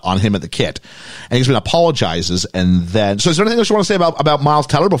shot on him at the kit. And he's going to apologizes, and then... So is there anything else you want to say about Miles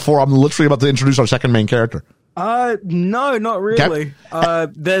Teller before I'm literally about to introduce our second main character? No, not really.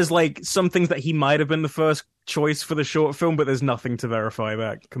 Okay. There's like some things that he might have been the first choice for the short film, but there's nothing to verify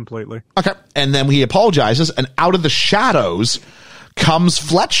that completely. Okay. And then he apologizes, and out of the shadows comes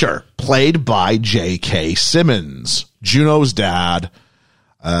Fletcher, played by J.K. Simmons, Juno's dad,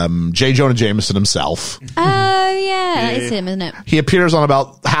 J. Jonah Jameson himself. Oh, yeah. It's him, isn't it? He appears on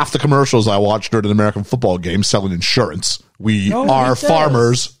about half the commercials I watched during an American football game selling insurance. We are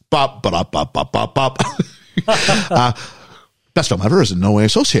farmers. Bop, bop, bop, bop, bop, bop. Best film ever is in no way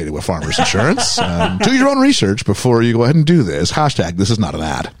associated with Farmers Insurance. Do your own research before you go ahead and do this. #, this is not an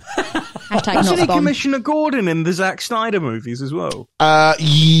ad. Wasn't he Commissioner Gordon in the Zack Snyder movies as well?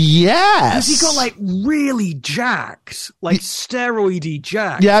 Yes. He got like really jacked, like steroidy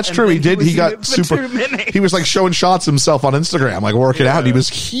jacked. Yeah, that's true. He did. He got super. He was like showing shots of himself on Instagram, like working out. He was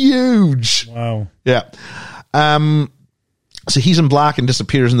huge. Wow. Yeah. So he's in black and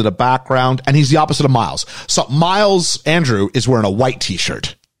disappears into the background, and he's the opposite of Miles. So Miles, Andrew, is wearing a white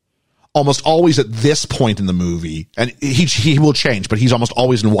t-shirt. Almost always at this point in the movie, and he will change, but he's almost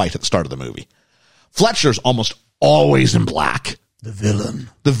always in white at the start of the movie. Fletcher's almost always in black. The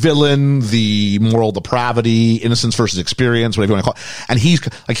villain, the moral depravity, innocence versus experience, whatever you want to call it.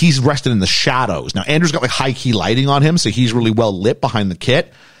 And he's rested in the shadows. Now, Andrew's got like high key lighting on him, so he's really well lit behind the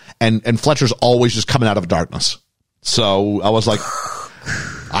kit, and Fletcher's always just coming out of darkness. So I was like,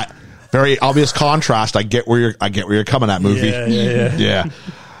 very obvious contrast. I get where you're coming at, movie. Yeah.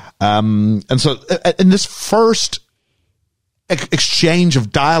 And so in this first exchange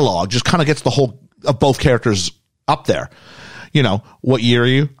of dialogue just kind of gets the whole of both characters up there. You know, what year are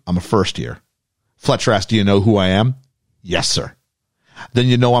you? I'm a first year. Fletcher asks, do you know who I am? Yes, sir. Then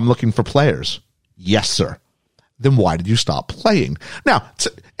you know I'm looking for players. Yes, sir. Then why did you stop playing? Now,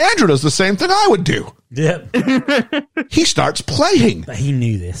 Andrew does the same thing I would do. Yep. He starts playing. But he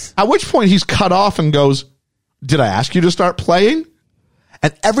knew this. At which point he's cut off and goes, did I ask you to start playing?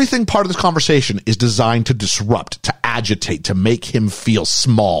 And everything part of this conversation is designed to disrupt, to agitate, to make him feel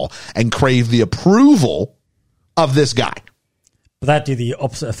small and crave the approval of this guy. But that did the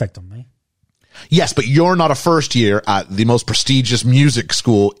opposite effect on me. Yes, but you're not a first year at the most prestigious music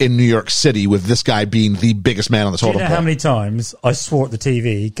school in New York City with this guy being the biggest man on the totem pole. Do you know how many times I swore at the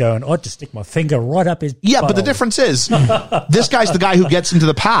TV going, I'd just stick my finger right up his Yeah, but the difference is, this guy's the guy who gets into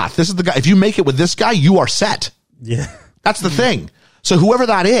the path. This is the guy. If you make it with this guy, you are set. Yeah. That's the thing. So whoever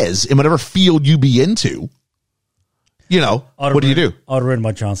that is, in whatever field you be into, you know, what do you do? I'd ruin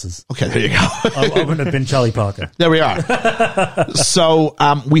my chances. Okay, there you go. I wouldn't have been Charlie Parker. There we are. So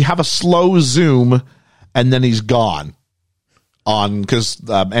we have a slow zoom, and then he's gone. Because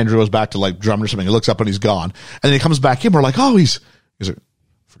Andrew goes back to like drumming or something. He looks up and he's gone, and then he comes back in. We're like, oh, he's like,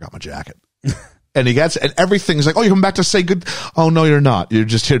 forgot my jacket. And he gets, and everything's like, oh, you're coming back to say good. Oh no, you're not. You're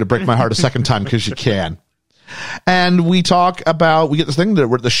just here to break my heart a second time because you can. And we talk about, we get this thing that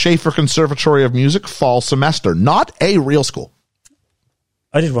we're at the Schaefer Conservatory of Music fall semester, not a real school.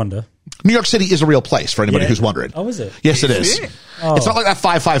 I did wonder. New York City is a real place for anybody who's wondering. Oh, is it? Yes, it is. Oh. It's not like that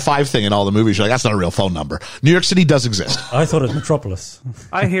 555 thing in all the movies. You're like, that's not a real phone number. New York City does exist. I thought it was Metropolis.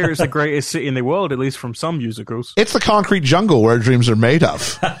 I hear it's the greatest city in the world, at least from some musicals. It's the concrete jungle where dreams are made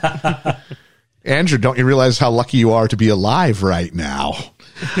of. Andrew, don't you realize how lucky you are to be alive right now?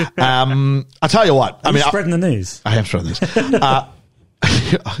 I'll tell you what. Are you spreading the news? I am spreading the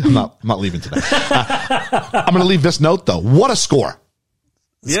news. I'm not leaving today. I'm going to leave this note though. What a score!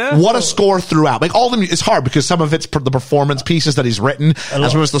 Yeah, what a score throughout. Like all the, it's hard because some of it's the performance pieces that he's written,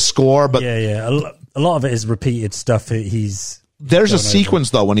 as well as the score. But yeah, a lot of it is repeated stuff. There's a sequence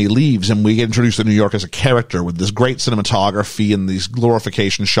though when he leaves and we get introduced to New York as a character with this great cinematography and these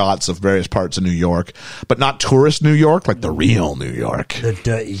glorification shots of various parts of New York, but not tourist New York, like the real New York, the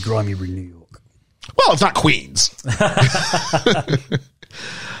dirty, grimy New York. Well, it's not Queens.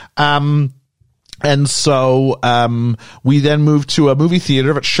 And so we then move to a movie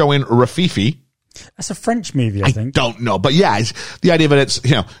theater that's showing Rafifi. That's a French movie, I think. I don't know, but yeah, the idea of it's,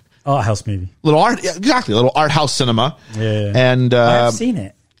 you know, art house movie. Little art, yeah, exactly, a little art house cinema. Yeah. And I've seen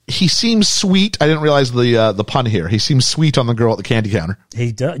it. He seems sweet. I didn't realize the pun here. He seems sweet on the girl at the candy counter.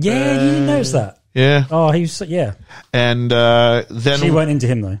 He does. Yeah, you noticed that. Yeah. Oh, he was. Yeah. And then she went into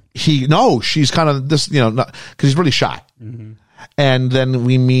him though. She's kind of this, you know, because he's really shy. Mm-hmm. And then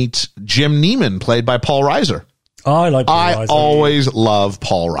we meet Jim Neiman, played by Paul Reiser. Oh, I like Paul Reiser. I always love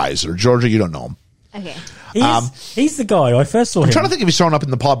Paul Reiser. Georgia, you don't know him. Okay. He's the guy I first saw. I'm trying to think if he's shown up in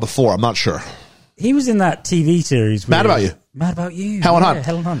the pod before. I'm not sure. He was in that TV series. Mad About You. Mad About You. Helen Hunt.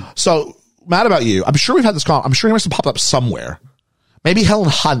 Helen Hunt. So, Mad About You. I'm sure we've had this call. I'm sure he must have popped up somewhere. Maybe Helen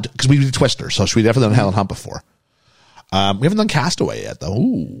Hunt, because we did Twister, so we definitely done Helen Hunt before. We haven't done Castaway yet, though.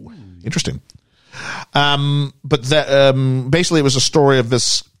 Ooh, interesting. But basically it was a story of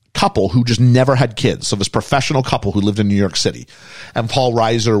this couple who just never had kids. So this professional couple who lived in New York City. And Paul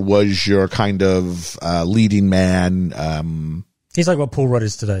Reiser was your kind of leading man. He's like what Paul Rudd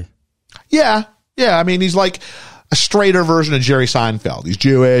is today. Yeah. Yeah. I mean, he's like a straighter version of Jerry Seinfeld. He's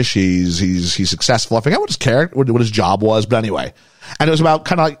Jewish. He's successful. I forget what his character, what his job was, but anyway. And it was about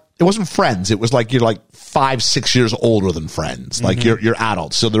kind of like, it wasn't Friends. It was like you're like 5-6 years older than Friends. Like you're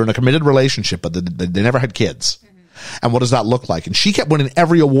adults. So they're in a committed relationship, but they never had kids. And what does that look like? And she kept winning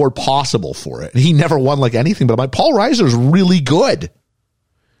every award possible for it. And he never won like anything, but I'm like, Paul Reiser's really good.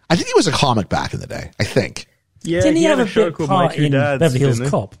 I think he was a comic back in the day. I think. Yeah, Didn't he have a show bit called part in Beverly Hills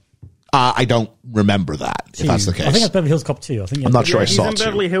Cop? I don't remember that, if that's the case. I think it's Beverly Hills Cop 2. I think I'm not sure I saw it. He's in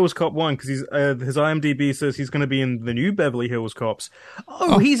Beverly Hills Cop 1 because his IMDb says he's going to be in the new Beverly Hills Cops.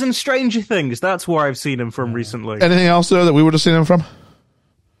 Oh, he's in Stranger Things. That's where I've seen him from recently. Anything else there that we would have seen him from?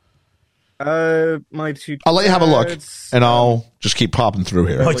 My two. I'll let you have a look, and I'll just keep popping through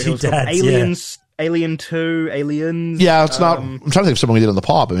here. My two dads, Aliens, Alien 2, Aliens. Yeah, it's not. I'm trying to think of someone we did on the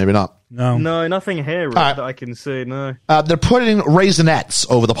pod, but maybe not. No, nothing here that I can see. No, they're putting Raisinets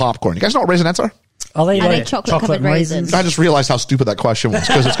over the popcorn. You guys know what Raisinets are? Are they like chocolate-covered raisins? I just realized how stupid that question was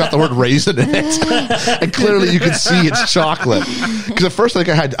because it's got the word raisin in it, and clearly you can see it's chocolate. Because at first, I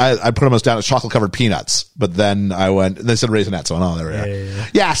think I put them down as chocolate-covered peanuts, but then they said Raisinets. So there we are.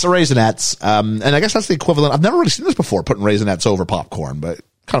 Yeah, so Raisinets, and I guess that's the equivalent. I've never really seen this before, putting Raisinets over popcorn, but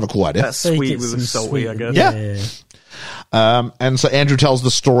kind of a cool idea. That's sweet with a salty, I guess. Yeah. And so Andrew tells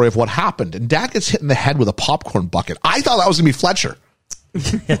the story of what happened, and Dad gets hit in the head with a popcorn bucket. I thought that was going to be Fletcher.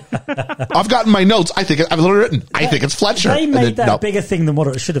 I've gotten my notes. I've literally written, I think it's Fletcher. They made that a bigger thing than what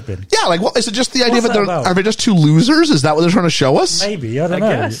it should have been. Yeah, like, what is it? Just the idea that are they just two losers? Is that what they're trying to show us? Maybe, I don't know.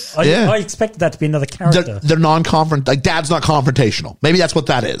 Guess. I expected that to be another character. They're non-confront. Like, Dad's not confrontational. Maybe that's what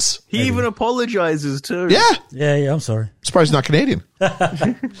that is. He even apologizes too. Yeah. Yeah. I'm sorry. Surprised he's not Canadian. What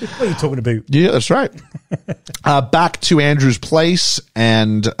are you talking about? Yeah, that's right. Back to Andrew's place,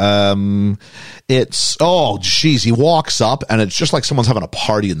 and it's he walks up, and it's just like someone's having a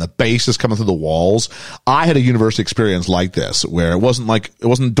party, and the bass is coming through the walls. I had a university experience like this, where it wasn't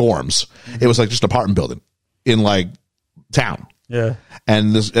dorms; it was like just an apartment building in like town. Yeah.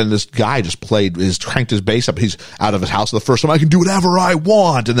 And this guy just cranked his bass up. He's out of his house for the first time. I can do whatever I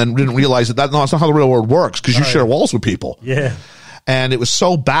want, and then didn't realize that's not how the real world works, because you share walls with people. Yeah. And it was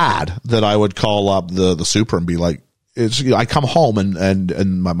so bad that I would call up the super and be like, I come home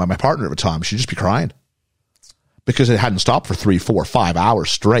and my partner at the time, she'd just be crying because it hadn't stopped for 3, 4, 5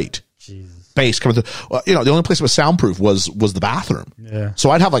 hours straight. Jesus. Bass coming through. The only place that was soundproof was the bathroom. Yeah. So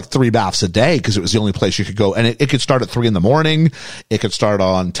I'd have like 3 baths a day because it was the only place you could go. And it could start at 3 a.m. It could start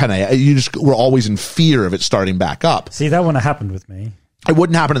on 10 a.m. You just were always in fear of it starting back up. See, that wouldn't have happened with me. It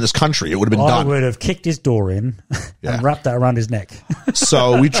wouldn't happen in this country. It would have been done. I would have kicked his door in and wrapped that around his neck.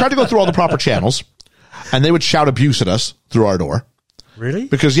 So we tried to go through all the proper channels, and they would shout abuse at us through our door. Really?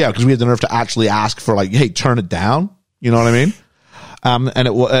 Because we had the nerve to actually ask for, like, hey, turn it down. You know what I mean? And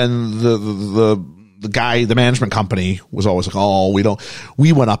the guy, the management company was always like,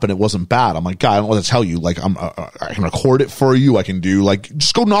 we went up and it wasn't bad. I'm like, God, I don't know what to tell you. Like, I can record it for you. I can do, like,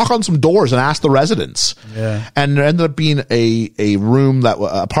 just go knock on some doors and ask the residents. Yeah. And there ended up being a room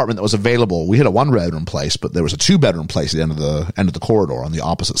apartment that was available. We had a 1-bedroom place, but there was a 2-bedroom place at the end of the corridor on the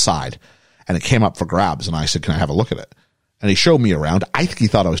opposite side. And it came up for grabs. And I said, can I have a look at it? And he showed me around. I think he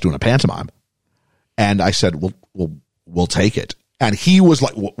thought I was doing a pantomime. And I said, we'll take it. And he was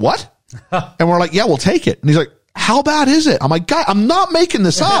like, what? And we're like, yeah, we'll take it. And he's like, how bad is it? I'm like, God, I'm not making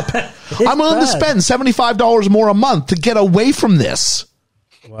this up. I'm willing to spend $75 more a month to get away from this.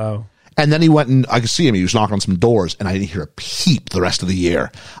 Wow. And then he went, and I could see him. He was knocking on some doors, and I didn't hear a peep the rest of the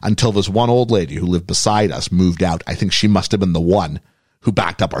year until this one old lady who lived beside us moved out. I think she must have been the one who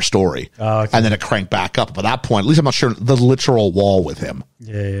backed up our story. Oh, okay. And then it cranked back up. By that point, at least I'm not sure, the literal wall with him.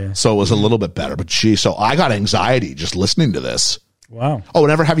 Yeah. So it was a little bit better. But so I got anxiety just listening to this. Wow. Oh,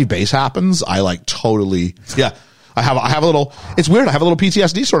 whenever heavy bass happens, I like totally, I have a little, it's weird. I have a little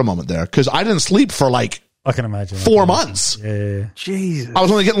PTSD sort of moment there because I didn't sleep for like, I can imagine 4 months. Yeah. Jesus. I was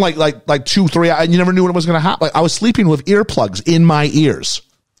only getting like 2, 3, and you never knew when it was going to happen. Like I was sleeping with earplugs in my ears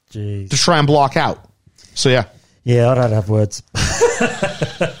to try and block out. So yeah. Yeah, I'd have words.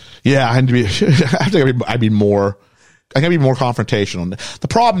 Yeah, I think I'd be more confrontational. The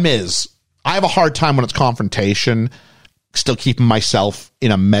problem is I have a hard time when it's confrontation, still keeping myself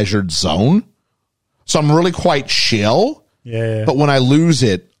in a measured zone. So I'm really quite chill. Yeah. But when I lose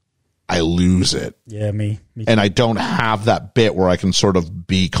it, I lose it. Yeah, me too. And I don't have that bit where I can sort of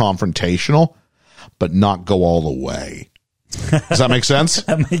be confrontational, but not go all the way. Does that make sense?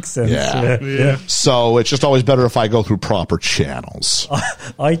 That makes sense. Yeah. So it's just always better if I go through proper channels.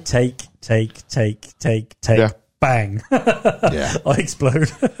 I take, yeah. Bang. Yeah. I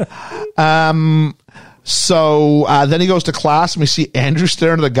explode. So then he goes to class and we see Andrew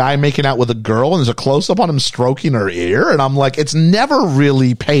staring at the guy making out with a girl, and there's a close up on him stroking her ear, and I'm like, it's never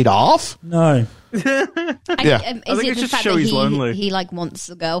really paid off. No. Is I think it it's the just fact show that he's lonely. he like wants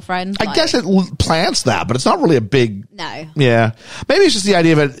a girlfriend? I guess it plants that, but it's not really a big. No. Yeah, maybe it's just the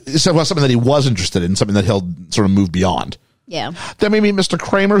idea of it. It's something that he was interested in, something that he'll sort of move beyond. Yeah. Then we meet Mr.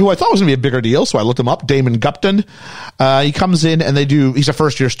 Kramer, who I thought was going to be a bigger deal, so I looked him up. Damon Gupton. He comes in and he's a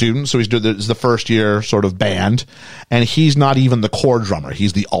first year student, so he's the first year sort of band, and he's not even the core drummer.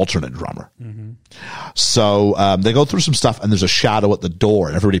 He's the alternate drummer. Mm-hmm. So they go through some stuff, and there's a shadow at the door,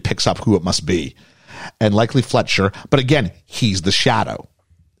 and everybody picks up who it must be. And likely Fletcher, but again, he's the shadow.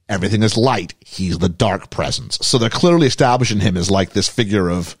 Everything is light. He's the dark presence. So they're clearly establishing him as like this figure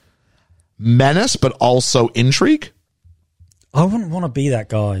of menace, but also intrigue. I wouldn't want to be that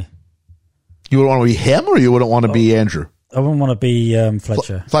guy. You would want to be him, or you wouldn't want to be Andrew? I wouldn't want to be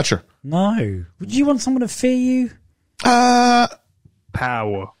Fletcher. Fletcher. No. Would you want someone to fear you?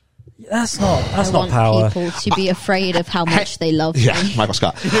 Power. That's not power. I want people to be afraid of how much they love me. Yeah, Michael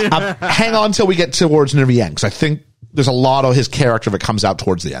Scott. Hang on till we get towards near the end, because I think there's a lot of his character that comes out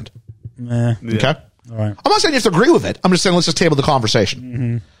towards the end. Yeah. Okay? All right. I'm not saying you have to agree with it. I'm just saying let's just table the conversation.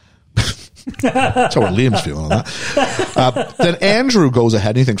 Mm-hmm. That's how Liam's feeling on that. Then Andrew goes ahead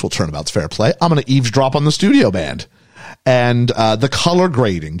and he thinks, well, turnabout's fair play. I'm going to eavesdrop on the studio band. And the color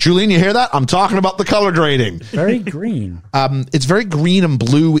grading. Julian, you hear that? I'm talking about the color grading. Very green. It's very green and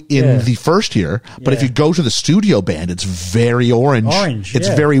blue in the first year, but if you go to the studio band, it's very orange. It's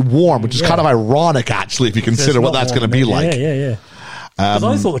very warm, which is kind of ironic, actually, if you consider what that's going to be like. Yeah. Because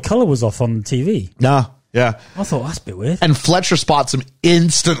I thought the color was off on the TV. No, yeah. I thought that's a bit weird. And Fletcher spots him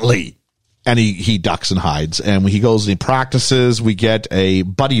instantly. And he ducks and hides. And when he goes and he practices, we get a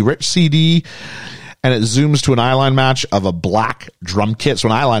Buddy Rich CD. And it zooms to an eyeline match of a black drum kit. So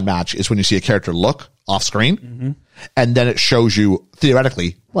an eyeline match is when you see a character look off screen. And then it shows you,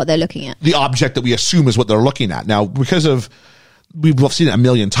 theoretically, what they're looking at. The object that we assume is what they're looking at. Now, because of, we've seen it a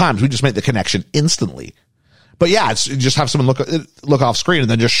million times, we just make the connection instantly. But yeah, it's just have someone look off screen and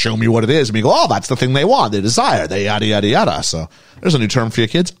then just show me what it is. And we go, oh, that's the thing they want, they desire, they yada, yada, yada. So there's a new term for you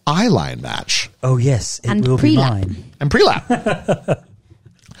kids, eyeline match. Oh, yes. It will be mine. And pre-lap.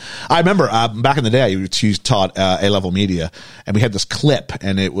 I remember back in the day, I taught A-level media, and we had this clip,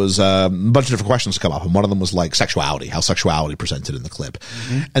 and it was a bunch of different questions come up. And one of them was like sexuality, how sexuality presented in the clip.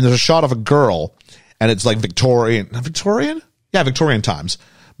 And there's a shot of a girl, and it's like Victorian? Yeah, Victorian times,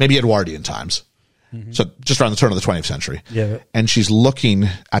 maybe Edwardian times. So just around the turn of the 20th century. Yeah. And she's looking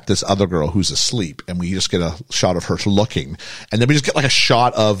at this other girl who's asleep, and we just get a shot of her looking. And then we just get like a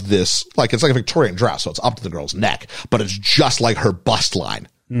shot of this, like it's like a Victorian dress, so it's up to the girl's neck, but it's just like her bust line.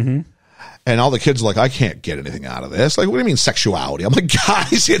 And all the kids are like, I can't get anything out of this. Like, what do you mean sexuality? I'm like,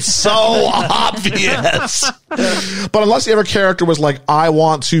 guys, it's so obvious. But unless the other character was like, I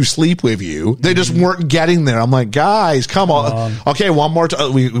want to sleep with you, they just weren't getting there. I'm like, guys, come on. Okay, one more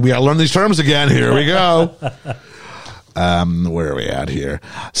time. We gotta learn these terms again. Here we go. Where are we at here?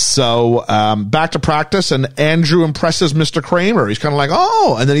 So, back to practice, and Andrew impresses Mr. Kramer. He's kind of like,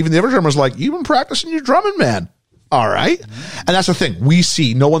 oh, and then even the other drummer's like, you've been practicing your drumming, man. All right. And that's the thing. We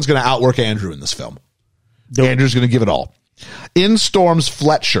see no one's going to outwork Andrew in this film. Nope. Andrew's going to give it all. In storms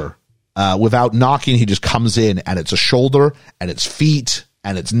Fletcher. Without knocking, he just comes in, and it's a shoulder, and it's feet,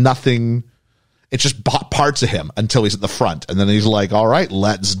 and it's nothing. It's just parts of him until he's at the front. And then he's like, all right,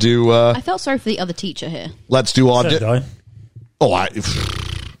 let's do... I felt sorry for the other teacher here. Let's do audition.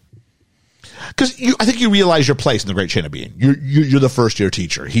 Because I think you realize your place in the Great Chain of Being. You're the first-year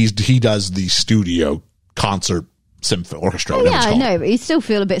teacher. He does the studio concert symphony orchestra. Oh, yeah, I know, but you still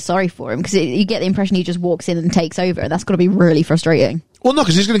feel a bit sorry for him because you get the impression he just walks in and takes over. That's got to be really frustrating. Well, no,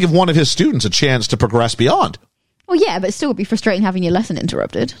 because he's going to give one of his students a chance to progress beyond. Well, yeah, but it still would be frustrating having your lesson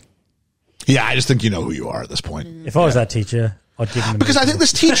interrupted. Yeah, I just think you know who you are at this point. If I was that teacher, I'd give him because I think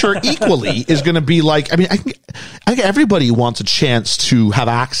this teacher equally is going to be like, I mean, I think everybody wants a chance to have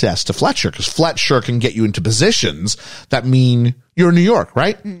access to Fletcher because Fletcher can get you into positions that mean you're in New York,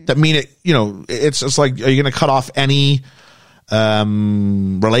 right? That mean it, it's like, are you going to cut off any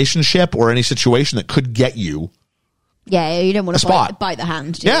relationship or any situation that could get you? Yeah, you don't want to bite the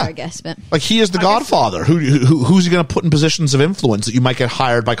hand, do you, I guess. But like he is the Godfather. Who's he going to put in positions of influence that you might get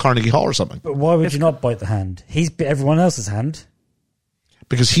hired by Carnegie Hall or something? But why would you not bite the hand? He's bit everyone else's hand.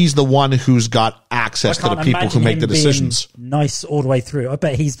 Because he's the one who's got access to the people who make the decisions. Nice all the way through. I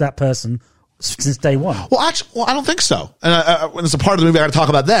bet he's that person since day one. Well, actually, I don't think so. And when it's a part of the movie I got to talk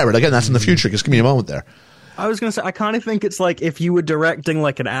about there, but again, that's in the future. Just give me a moment there. I was going to say, I kind of think it's like if you were directing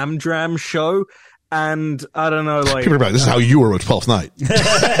like an Amdram show. And I don't know, like people are like, this is how you were with 12th Night.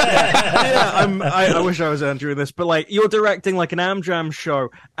 I wish I was Andrew in this, but like you're directing like an Amdram show,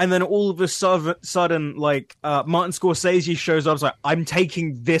 and then all of a sudden, like Martin Scorsese shows up. It's like, I'm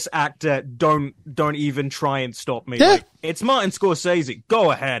taking this actor. Don't even try and stop me. Yeah. Like, it's Martin Scorsese.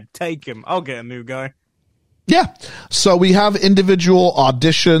 Go ahead, take him. I'll get a new guy. Yeah. So we have individual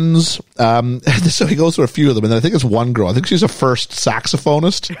auditions. So he goes through a few of them, and I think it's one girl. I think she's a first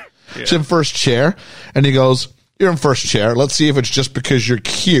saxophonist. Yeah. She's in first chair, and he goes, you're in first chair. Let's see if it's just because you're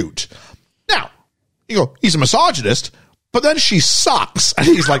cute. Now, you go, he's a misogynist, but then she sucks. And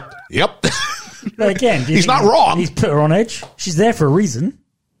he's like, yep. But again, he's not wrong. He's put her on edge. She's there for a reason.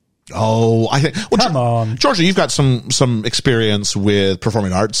 Oh, I think. Well, come on, Georgia, you've got some experience with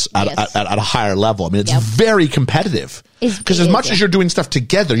performing arts at a higher level. I mean, it's very competitive because as much as you're doing stuff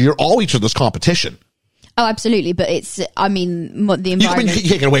together, you're all each other's competition. Oh, absolutely. But the environment. You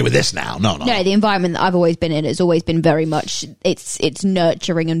can't get away with this now. No. The environment that I've always been in has always been very much, it's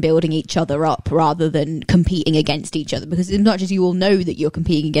nurturing and building each other up rather than competing against each other. Because as much as you all know that you're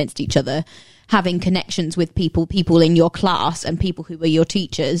competing against each other, having connections with people in your class and people who are your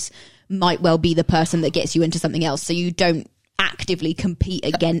teachers might well be the person that gets you into something else. So you don't actively compete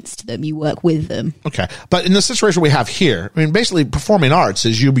against them, you work with them. Okay. But in the situation we have here, I mean, basically performing arts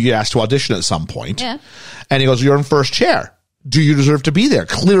is you be asked to audition at some point. Yeah. And he goes, you're in first chair. Do you deserve to be there?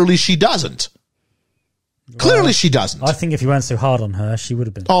 Clearly she doesn't. Clearly, she doesn't. I think if you weren't so hard on her, she would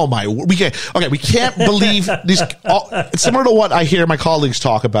have been. Oh my! We can't believe these. It's similar to what I hear my colleagues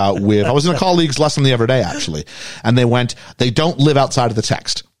talk about. I was in a colleague's lesson the other day actually, and they don't live outside of the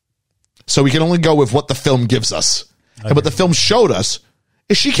text, so we can only go with what the film gives us. Okay. And what the film showed us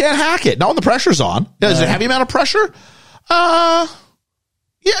is she can't hack it. Not when the pressure's on. Is it a heavy amount of pressure? Yeah,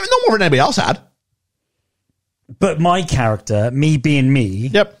 no more than anybody else had. But my character, me being me,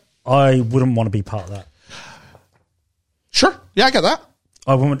 yep, I wouldn't want to be part of that. Sure. Yeah, I get that.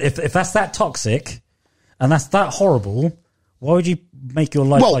 I wouldn't, if that's that toxic and that's that horrible, why would you make your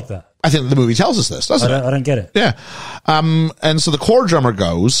life like that? I think the movie tells us this, doesn't it? I don't get it. Yeah. And so the core drummer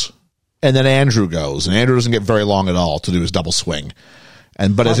goes, and then Andrew goes, and Andrew doesn't get very long at all to do his double swing.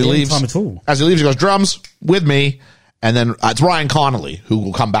 But as he leaves, he goes, drums with me. And then it's Ryan Connolly, who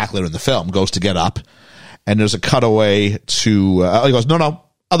will come back later in the film, goes to get up. And there's a cutaway to, he goes, no,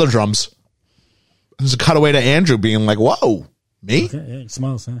 other drums. There's a cutaway to Andrew being like, whoa, me? Okay, yeah, he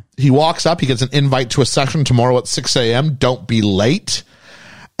smiles, yeah. He walks up. He gets an invite to a session tomorrow at 6 a.m. Don't be late.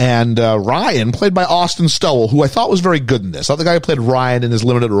 And Ryan, played by Austin Stowell, who I thought was very good in this. I thought the guy who played Ryan in his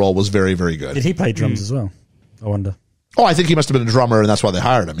limited role was very, very good. Did he play drums as well? I wonder. Oh, I think he must have been a drummer, and that's why they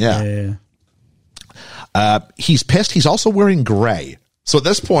hired him, yeah. He's pissed. He's also wearing gray. So at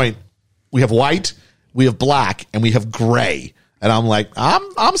this point, we have white, we have black, and we have gray. And I'm like,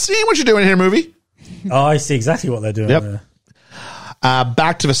 I'm seeing what you're doing here, movie. Oh, I see exactly what they're doing there.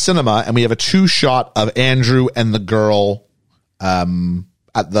 Back to the cinema, and we have a 2-shot of Andrew and the girl at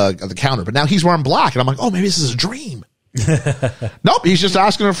the counter. But now he's wearing black, and I'm like, oh, maybe this is a dream. Nope, he's just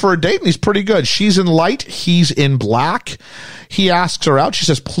asking her for a date, and he's pretty good. She's in light, he's in black. He asks her out. She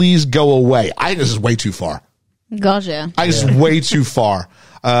says, please go away. I think this is way too far. Gotcha. I think this is way too far.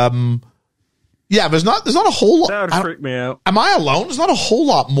 Yeah, there's not a whole lot. That would freak me out. Am I alone? There's not a whole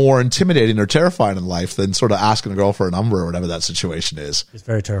lot more intimidating or terrifying in life than sort of asking a girl for a number or whatever that situation is. It's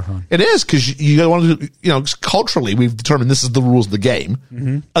very terrifying. It is, because you want to, culturally, we've determined this is the rules of the game.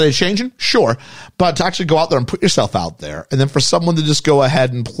 Mm-hmm. Are they changing? Sure. But to actually go out there and put yourself out there, and then for someone to just go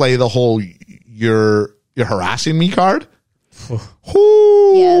ahead and play the whole you're harassing me card. Yeah,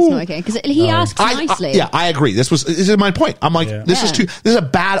 it's not okay because he asked nicely. I agree. This is my point. I'm like, this is a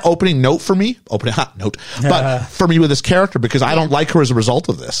bad opening note for me. But for me with this character, because I don't like her as a result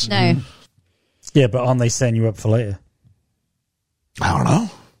of this. No. Yeah, but aren't they setting you up for later? I don't know.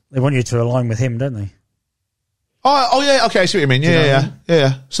 They want you to align with him, don't they? Oh yeah. Okay, I see what you mean.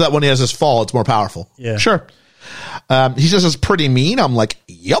 Yeah. So that when he has his fall, it's more powerful. Yeah, sure. He says it's pretty mean. I'm like,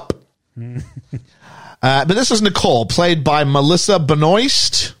 yup. But this is Nicole, played by Melissa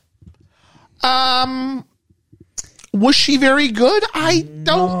Benoist. Was she very good? I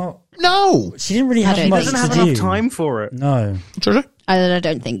don't know. She didn't really have much to do. She doesn't have enough time for it. No. I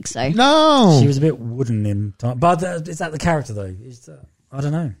don't think so. No. She was a bit wooden in time. But is that the character, though? I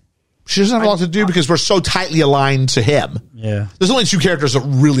don't know. She doesn't have a lot to do because we're so tightly aligned to him. Yeah. There's only 2 characters that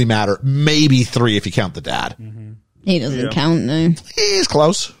really matter. Maybe 3 if you count the dad. Mm-hmm. He doesn't count, no. He's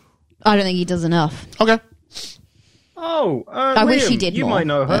close. I don't think he does enough. Okay. Oh, I Liam, wish he did You more, might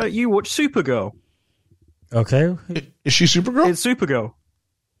know her. You watch Supergirl. Okay. Is she Supergirl? It's Supergirl.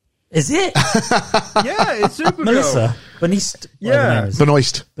 Is it? Yeah, it's Supergirl. Melissa Benoist. Yeah.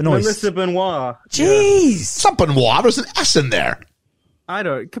 Benoist. Melissa Benoist. Jeez. It's not Benoist. There's an S in there. I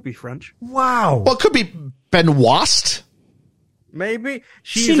don't. It could be French. Wow. Well, it could be Benoist. Maybe.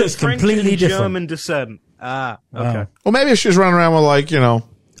 She looks French completely and different. German descent. Ah, okay. Wow. Well, maybe if she was running around with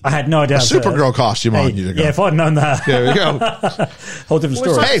I had no idea. a Supergirl costume on. Yeah, if I'd known that. There we go. Whole different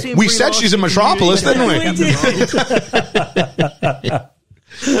story. Hey, we said she's in Metropolis, didn't we?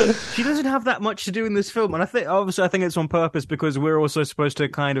 She doesn't have that much to do in this film, and I think it's on purpose because we're also supposed to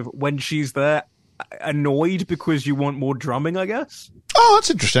kind of, when she's there, annoyed because you want more drumming, I guess. Oh, that's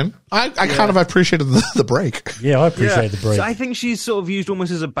interesting. I kind of appreciated the break. Yeah, I appreciate the break. So I think she's sort of used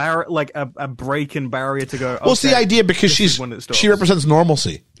almost as a a break and barrier to go. Well, it's the idea because she represents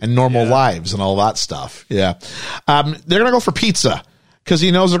normalcy and normal lives and all that stuff. Yeah. They're gonna go for pizza because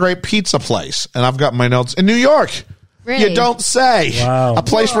he knows a great pizza place, and I've got my notes in New York. Really? You don't say. Wow. A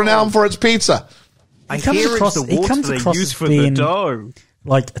place renowned for its pizza. I hear it's the water they use for the dough.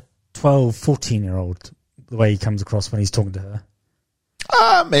 Like a 12, 14-year-old, the way he comes across when he's talking to her.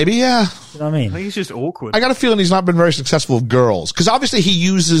 Maybe, yeah. You know what I mean? I think he's just awkward. I got a feeling he's not been very successful with girls because obviously he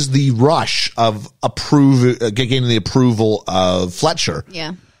uses the rush of getting the approval of Fletcher.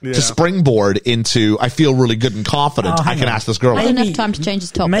 Yeah. To springboard into, I feel really good and confident. I can ask this girl. I didn't have time to change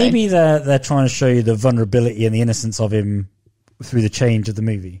his top. Maybe they're trying to show you the vulnerability and the innocence of him through the change of the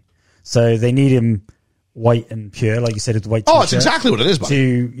movie. So they need him white and pure, like you said, with the white t-shirt. Oh, it's exactly what it is,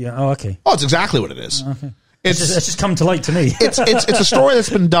 buddy. Okay. Oh, it's exactly what it is. Okay. It's just come to light to me. it's a story that's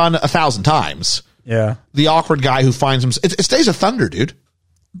been done 1,000 times. Yeah. The awkward guy who finds him. It's Days of Thunder, dude.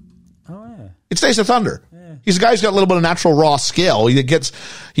 Oh yeah. It's Days of Thunder. Yeah. He's a guy who's got a little bit of natural raw skill. He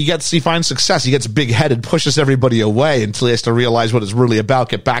finds success. He gets big-headed, pushes everybody away until he has to realize what it's really about,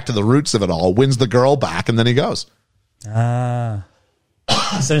 get back to the roots of it all, wins the girl back, and then he goes. Ah.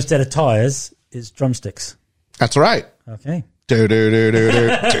 So instead of tires, it's drumsticks. That's right. Okay. Give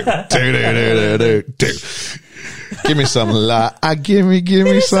me some love. Give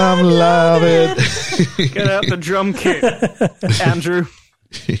me some love. Get out the drum kit, Andrew.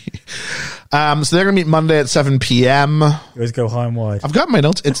 So they're going to meet Monday at 7 p.m. You always go high and wide. I've got my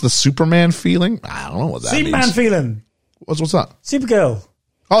notes. It's the Superman feeling. I don't know what that means. Superman feeling. What's that? Supergirl.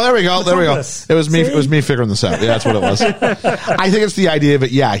 Oh, there we go. There we go. It was me. See? It was me figuring this out. Yeah, that's what it was. I think it's the idea of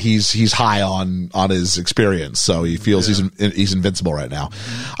it. Yeah, he's high on his experience, so he feels he's invincible right now.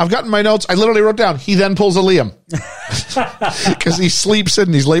 I've gotten my notes. I literally wrote down. He then pulls a Liam because he sleeps in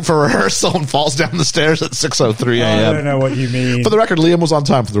and he's late for rehearsal and falls down the stairs at 6:03 a.m. I don't know what you mean. For the record, Liam was on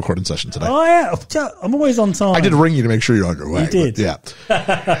time for the recording session today. Oh yeah, I'm always on time. I did ring you to make sure you're on your way. You did. Yeah.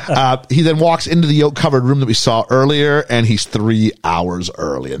 He then walks into the oak-covered room that we saw earlier, and he's 3 hours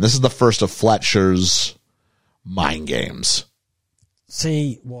early. And this is the first of Fletcher's mind games.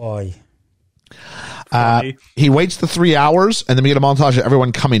 See, why? He waits the 3 hours, and then we get a montage of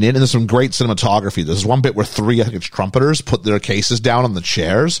everyone coming in, and there's some great cinematography. There's one bit where I think it's trumpeters, put their cases down on the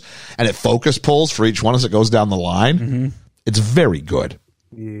chairs, and it focus pulls for each one as it goes down the line. Mm-hmm. It's very good.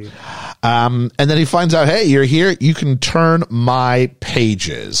 Yeah. And then he finds out, hey, you're here. You can turn my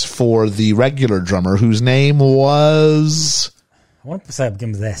pages for the regular drummer whose name was... I want to say it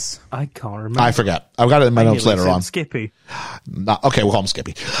begins with S. I can't remember. I forget. I've got it in my notes later on. Skippy. Okay, we'll call him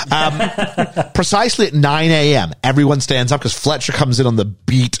Skippy. Precisely at 9 a.m., everyone stands up because Fletcher comes in on the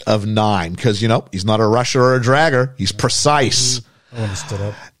beat of 9 because, he's not a rusher or a dragger. He's precise. I want to stood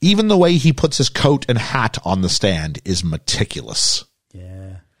up. Even the way he puts his coat and hat on the stand is meticulous.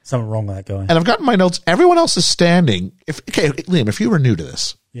 Yeah. Something wrong with that guy. And I've got in my notes, everyone else is standing. Liam, if you were new to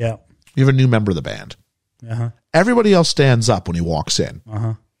this, yeah, you're a new member of the band. Uh-huh. Everybody else stands up when he walks in.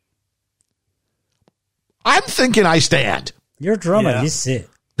 Uh-huh. I'm thinking I stand. You're a drummer. Yeah. You sit.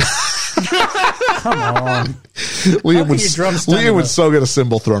 Come on. Liam would so get a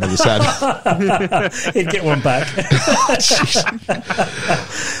cymbal thrown at his head. He'd get one back. Do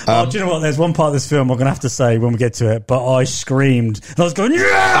you know what? There's one part of this film I'm going to have to say when we get to it, but I screamed. And I was going,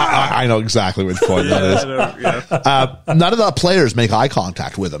 yeah! I know exactly which point that is. None of the players make eye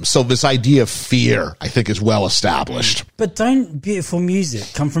contact with him, so this idea of fear, I think, is well established. But don't beautiful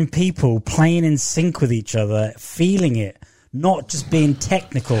music come from people playing in sync with each other, feeling it? Not just being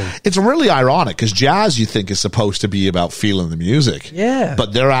technical. It's really ironic because jazz, you think, is supposed to be about feeling the music. Yeah.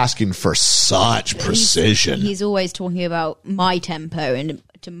 But they're asking for such precision. He's always talking about my tempo and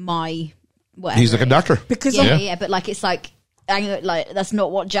to my whatever. He's the conductor. Because but it's like that's not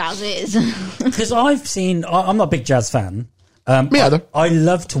what jazz is. Because I'm not a big jazz fan. Me either. I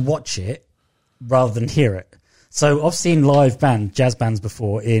love to watch it rather than hear it. So I've seen live jazz bands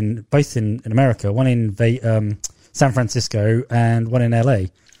before both in America, one in San Francisco and one in LA.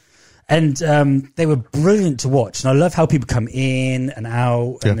 And they were brilliant to watch. And I love how people come in and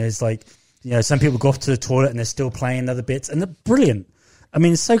out. And there's some people go off to the toilet and they're still playing other bits. And they're brilliant. I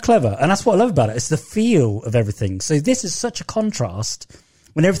mean, it's so clever. And that's what I love about it. It's the feel of everything. So this is such a contrast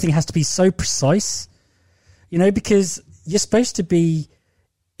when everything has to be so precise, because you're supposed to be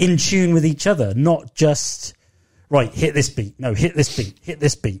in tune with each other, not just, right, hit this beat. No, hit this beat. Hit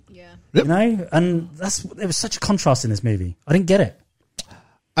this beat. Yeah. Yep. And there was such a contrast in this movie. I didn't get it.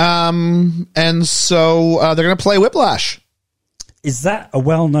 And so they're going to play Whiplash. Is that a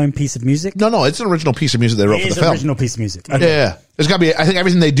well-known piece of music? No, it's an original piece of music they wrote for the film. It's an original piece of music. Okay. Yeah. There's got to be, I think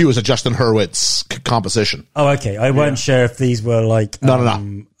everything they do is a Justin Hurwitz composition. Oh, okay. I weren't sure if these were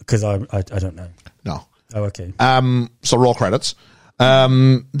No. Because I don't know. No. Oh, okay. So roll credits.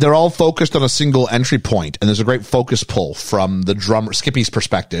 They're all focused on a single entry point, and there's a great focus pull from the drummer, Skippy's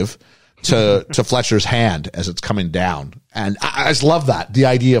perspective, to Fletcher's hand as it's coming down. And I just love that, the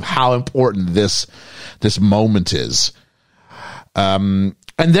idea of how important this moment is. And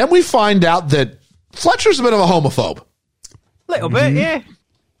then we find out that Fletcher's a bit of a homophobe. Little bit, yeah.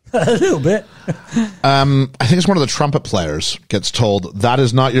 A little bit. I think it's one of the trumpet players gets told, that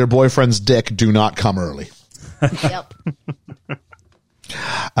is not your boyfriend's dick, do not come early. Yep.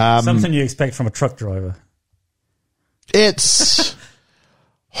 Something you expect from a truck driver. It's...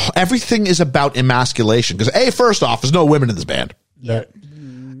 Everything is about emasculation. Because, first off, there's no women in this band. No,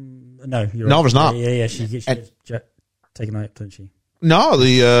 you're right. No, there's not. Yeah, she gets taken out, doesn't she? No,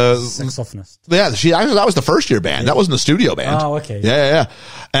 the saxophonist. Yeah, that was the first year band. That wasn't the studio band. Oh, okay. Yeah.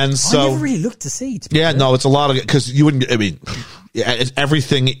 And so I never really looked to see. Yeah, no, it's a lot of it because you wouldn't. I mean,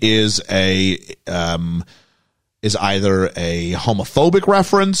 everything is is either a homophobic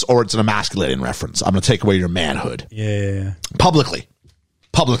reference or it's an emasculating reference. I'm going to take away your manhood. Yeah. Publicly.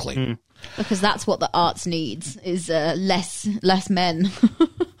 Because that's what the arts needs is less men.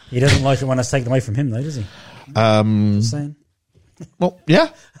 He doesn't like it when I take them away from him, though, does he? Just saying. Well,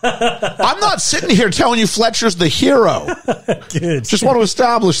 yeah. I'm not sitting here telling you Fletcher's the hero. Good. Just want to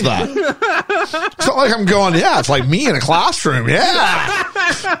establish that. It's not like I'm going, it's like me in a classroom.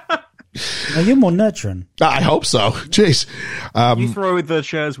 Yeah. No, you're more nurturing. I hope so. Jeez. You throw the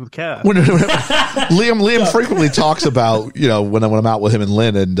chairs with care. Liam frequently talks about, when I'm out with him and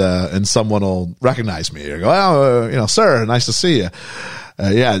Lynn and someone will recognize me or go, sir, nice to see you.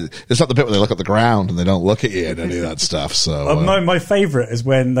 It's not the bit where they look at the ground and they don't look at you and any of that stuff. So my favourite is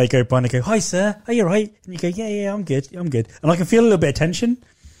when they go by and they go, "Hi, sir, are you right?" And you go, "Yeah, I'm good, and I can feel a little bit of tension.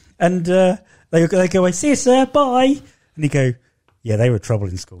 And they go, "I see you, sir, bye." And you go, "Yeah, they were trouble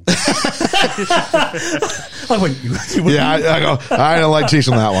in school." I went, I go, I don't like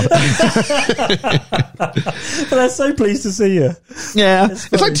teaching that one. But they're so pleased to see you. Yeah,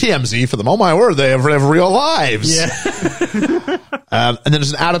 it's like TMZ for them. Oh my word, they have real lives. Yeah. And then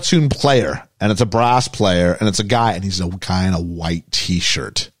there's an out-of-tune player, and it's a brass player, and it's a guy, and he's a guy in a white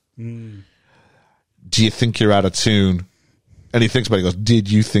T-shirt. Do you think you're out of tune? And he thinks about it. He goes, "Did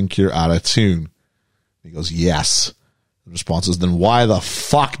you think you're out of tune?" He goes, "Yes." The response is, "Then why the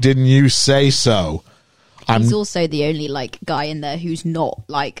fuck didn't you say so?" He's also the only guy in there who's not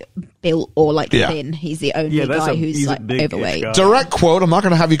built or thin. He's the only guy who's overweight. Guy. Direct quote: "I'm not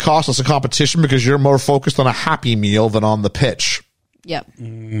going to have you cost us a competition because you're more focused on a Happy Meal than on the pitch." Yep.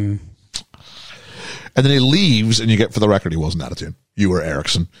 And then he leaves, and you get, for the record, he wasn't out of tune. You were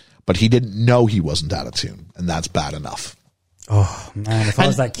Erickson, but he didn't know he wasn't out of tune, and that's bad enough. Oh man, if I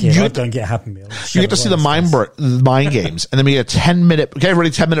was that kid, I'd go and get a Happy Meal. You get to see the mind games, and then we get a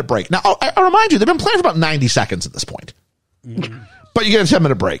 10-minute break. Now, I remind you, they've been playing for about 90 seconds at this point. But you get a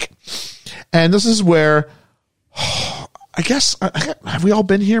 10-minute break. And this is where, I guess, have we all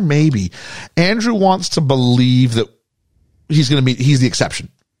been here? Maybe. Andrew wants to believe that he's the exception.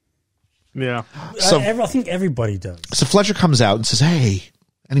 Yeah. So I think everybody does. So Fletcher comes out and says, "Hey,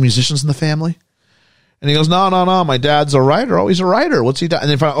 any musicians in the family?" And he goes, no, my dad's a writer. Oh, he's a writer. What's he done? And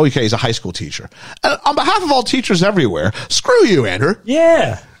then find out, okay, he's a high school teacher. And on behalf of all teachers everywhere, screw you, Andrew.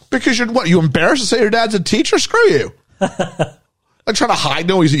 Yeah. Because you embarrassed to say your dad's a teacher? Screw you. I'm trying to hide.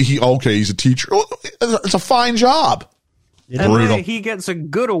 No, he's a teacher. It's a fine job. And he gets a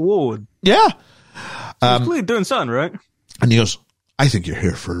good award. Yeah. He's clearly doing something, right? And he goes, "I think you're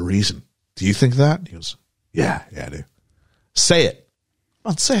here for a reason. Do you think that?" And he goes, Yeah, I do. Say it.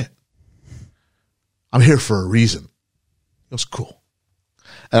 Come on, say it. "I'm here for a reason." He goes, "Cool."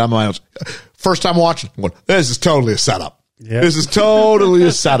 And I'm like, first time watching, I'm going, "This is totally a setup. Yep. This is totally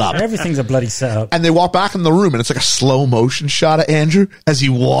a setup." Everything's a bloody setup. And they walk back in the room, and it's like a slow motion shot of Andrew as he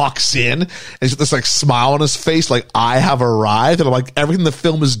walks in, and he's got this smile on his face, like, I have arrived. And I'm like, everything the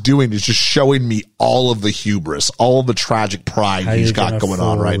film is doing is just showing me all of the hubris, all of the tragic pride he's got going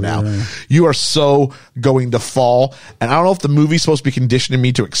on right now. Yeah. You are so going to fall. And I don't know if the movie's supposed to be conditioning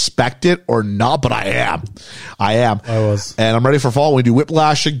me to expect it or not, but I am. I was. And I'm ready for fall. We do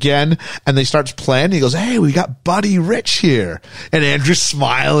Whiplash again, and they start playing. He goes, "Hey, we got Buddy Rich here." And Andrew's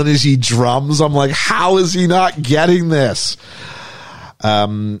smiling as he drums. I'm like, how is he not getting this?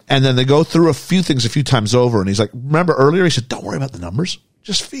 And then they go through a few things a few times over, and he's like, remember earlier he said, "Don't worry about the numbers,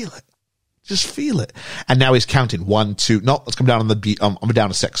 just feel it, just feel it." And now he's counting 1, 2. No, let's come down on the beat. I'm down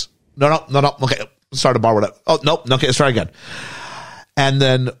to 6. No. Okay, start a bar with it. Oh no. Okay, let's try again. And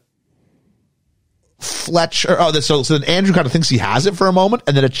then Fletcher. So then Andrew kind of thinks he has it for a moment,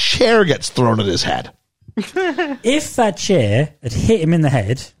 and then a chair gets thrown at his head. If that chair had hit him in the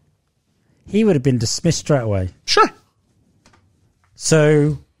head, he would have been dismissed straight away. Sure.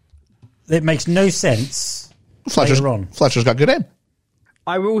 So it makes no sense. Fletcher's got good aim.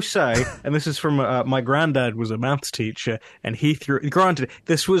 I will say, and this is from my granddad was a maths teacher, and he threw. Granted,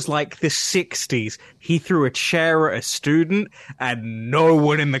 this was like the 60s. He threw a chair at a student, and no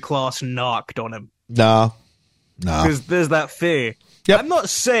one in the class knocked on him. No. Because there's that fear. Yep. I'm not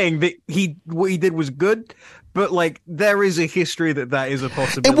saying that what he did was good, but there is a history that is a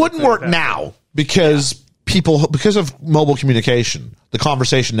possibility. It wouldn't work now because because of mobile communication, the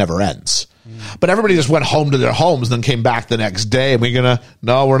conversation never ends. But everybody just went home to their homes and then came back the next day. And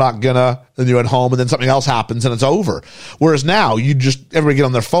no, we're not gonna. Then you went home and then something else happens and it's over. Whereas now everybody get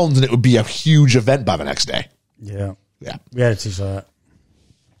on their phones and it would be a huge event by the next day. Yeah. Yeah. We had to teach that.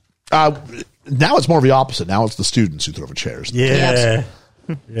 Now it's more of the opposite. Now it's the students who throw for chairs. Yeah.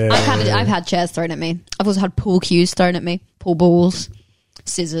 I've had chairs thrown at me. I've also had pool cues thrown at me. Pool balls,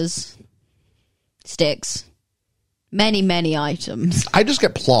 scissors, sticks. Many, many items. I just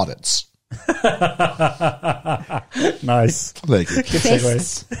get plaudits. Nice. Thank you.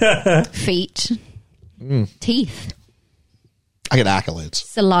 Fists, feet, teeth. I get accolades.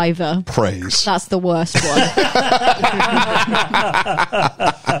 Saliva. Praise. That's the worst one.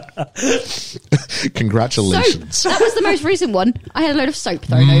 Congratulations. Soap. That was the most recent one. I had a load of soap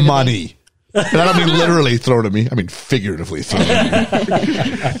thrown over me. Money. And I don't mean literally thrown at me. I mean figuratively thrown at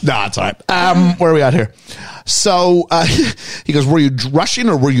me. Nah, it's all right. Where are we at here? So he goes, were you rushing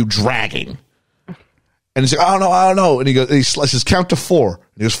or were you dragging? And he's like, I don't know. And he says, count to 4. And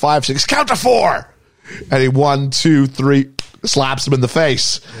he goes, 5, 6, count to 4. And he 1, 2, 3, slaps him in the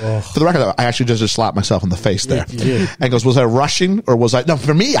face. Oh. For the record, I actually just slapped myself in the face there. And he goes, was I rushing or was I? No,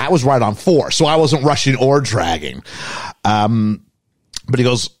 for me, I was right on 4. So I wasn't rushing or dragging. But he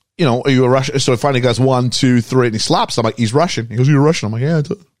goes, you know, are you a rush? So he finally goes 1, 2, 3, and he slaps. I'm like, he's rushing. He goes, you're rushing. I'm like, yeah,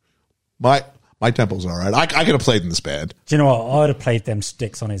 my tempo's all right. I could have played in this band. Do you know what? I would have played them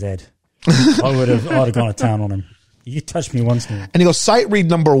sticks on his head. I'd have gone to town on him. You touched me once more. And he goes, sight read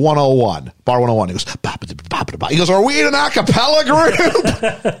number 101, bar 101. He goes, ba-ba-da-ba-ba-da-ba. He goes, are we in an a cappella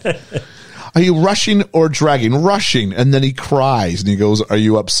group? Are you rushing or dragging? Rushing. And then he cries and he goes, are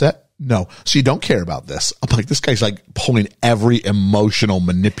you upset? No. So you don't care about this. I'm like, this guy's like pulling every emotional,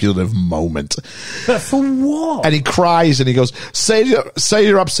 manipulative moment. But for what? And he cries and he goes, say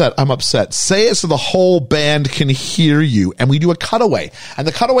you're upset. I'm upset. Say it so the whole band can hear you. And we do a cutaway. And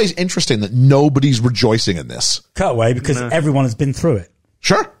the cutaway is interesting that nobody's rejoicing in this. Cutaway because everyone has been through it.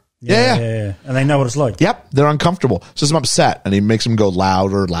 Sure. Yeah. And they know what it's like. Yep. They're uncomfortable. So I'm upset. And he makes them go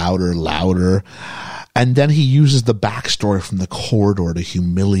louder, louder, louder. And then he uses the backstory from the corridor to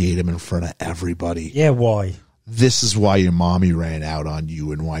humiliate him in front of everybody. Yeah, why? This is why your mommy ran out on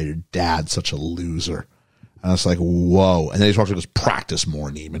you and why your dad's such a loser. And it's like, whoa. And then he talks about just practice more,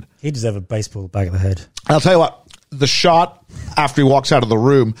 Neiman. He deserves a baseball back of the head. And I'll tell you what, the shot after he walks out of the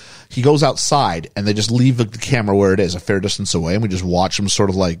room, he goes outside and they just leave the camera where it is, a fair distance away. And we just watch him sort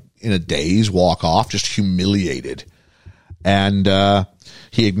of like in a daze walk off, just humiliated. And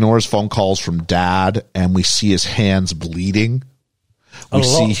he ignores phone calls from dad, and we see his hands bleeding. We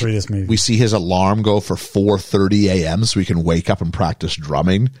see his alarm go for 4:30 a.m. so he can wake up and practice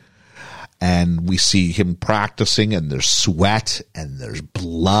drumming. And we see him practicing, and there's sweat, and there's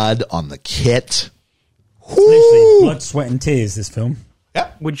blood on the kit. Literally blood, sweat, and tears, this film.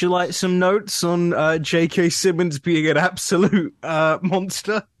 Yep. Would you like some notes on J.K. Simmons being an absolute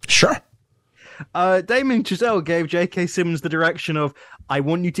monster? Sure. Damien Chazelle gave J.K. Simmons the direction of, I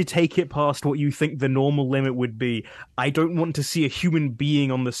want you to take it past what you think the normal limit would be. I don't want to see a human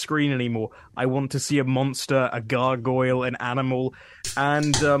being on the screen anymore. I want to see a monster, a gargoyle, an animal.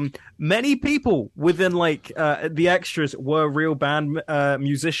 And many people within the extras were real band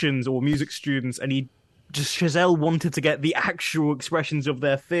musicians or music students, and Chazelle wanted to get the actual expressions of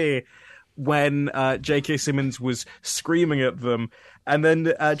their fear when J.K. Simmons was screaming at them. And then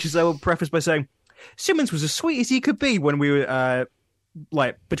Chazelle prefaced by saying, Simmons was as sweet as he could be when we were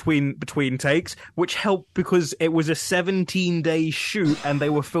between takes, which helped because it was a 17-day shoot and they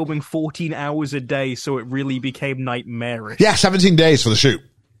were filming 14 hours a day, so it really became nightmarish. Yeah, 17 days for the shoot.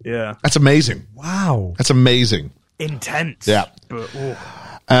 Yeah. That's amazing. Wow. That's amazing. Intense. Yeah. But,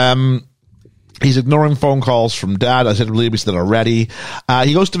 he's ignoring phone calls from dad. I said, believe that already.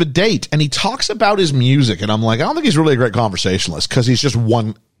 He goes to the date and he talks about his music. And I'm like, I don't think he's really a great conversationalist because he's just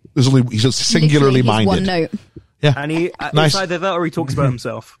he's just singularly minded. One note. Yeah. And it's either that or he talks about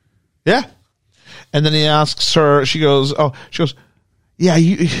himself. Yeah. And then he asks her, she goes, yeah,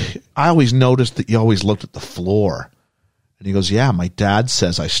 I always noticed that you always looked at the floor. And he goes, yeah, my dad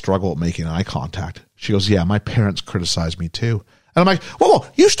says I struggle at making eye contact. She goes, yeah, my parents criticize me too. And I'm like, whoa,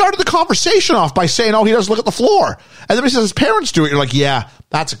 you started the conversation off by saying, he doesn't look at the floor. And then he says his parents do it. You're like, yeah,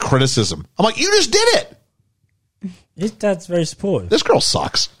 that's a criticism. I'm like, you just did it. His dad's very supportive. This girl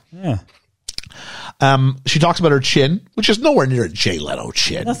sucks. Yeah. She talks about her chin, which is nowhere near a Jay Leno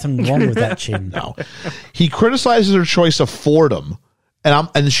chin. Nothing wrong with that chin. No. He criticizes her choice of Fordham. And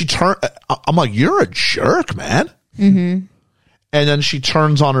I'm like, you're a jerk, man. Mm-hmm. And then she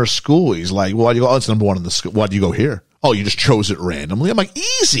turns on her school. He's like, why do you go? Oh, it's number 1 in the school. Why do you go here? Oh, you just chose it randomly. I'm like,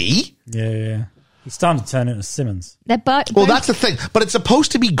 easy. Yeah. He's starting to turn into Simmons. They're both. Well, that's the thing. But it's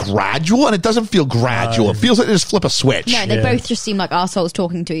supposed to be gradual, and it doesn't feel gradual. It feels like they just flip a switch. No, they both just seem like assholes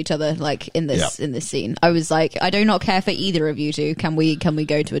talking to each other, like in this scene. I was like, I do not care for either of you two. Can we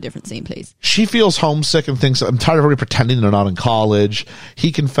go to a different scene, please? She feels homesick and thinks, I'm tired of everybody pretending they're not in college.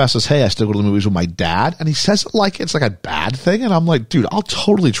 He confesses, hey, I still go to the movies with my dad. And he says it like it's like a bad thing. And I'm like, dude, I'll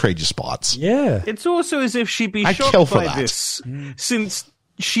totally trade you spots. Yeah. It's also as if she'd be I'd kill shocked for by that. this, since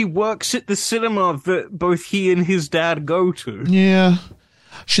she works at the cinema that both he and his dad go to. Yeah.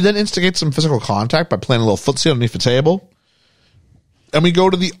 She then instigates some physical contact by playing a little footsie underneath the table. And we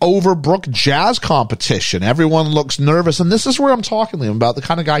go to the Overbrook jazz competition. Everyone looks nervous. And this is where I'm talking to him about the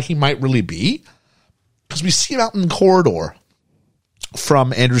kind of guy he might really be. Because we see him out in the corridor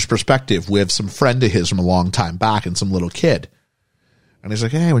from Andrew's perspective with some friend of his from a long time back and some little kid. And he's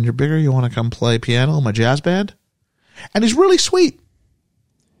like, hey, when you're bigger, you want to come play piano in my jazz band? And he's really sweet.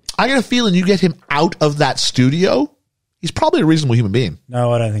 I get a feeling you get him out of that studio, he's probably a reasonable human being.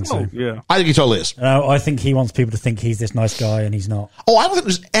 No, I don't think so. Oh, yeah. I think he totally is. No, I think he wants people to think he's this nice guy, and he's not. Oh, I don't think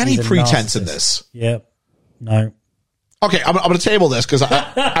there's any He's a pretense in narcissist. this. Yep. No. Okay, I'm going to table this because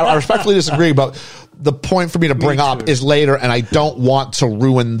I respectfully disagree, but the point for me to bring up is later, and I don't want to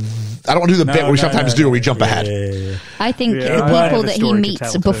ruin... I don't want to do the bit where we sometimes do where we jump ahead. Yeah. I think Yeah, the I have people a that he story to meets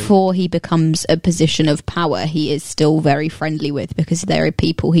tell, too. before he becomes a position of power, he is still very friendly with, because there are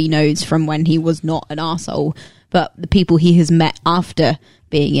people he knows from when he was not an arsehole, but the people he has met after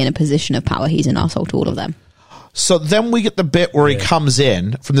being in a position of power, he's an arsehole to all of them. So then we get the bit where he comes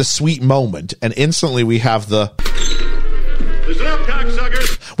in from the sweet moment, and instantly we have the... Listen up,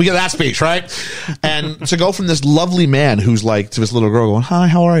 cocksuckers. We get that speech, right? And to go from this lovely man who's like to his little girl going, hi,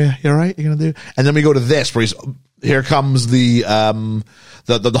 how are you? You all right? You gonna do? And then we go to this where here comes the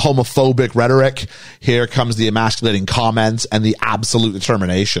homophobic rhetoric. Here comes the emasculating comments and the absolute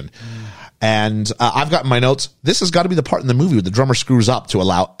determination. And I've got in my notes, this has got to be the part in the movie where the drummer screws up to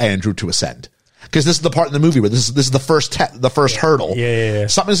allow Andrew to ascend. Because this is the part in the movie where this is the first hurdle. Yeah.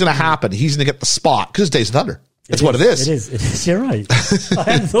 Something's going to happen. He's going to get the spot because it's Days of Thunder. It's what it is. It is. You're right. I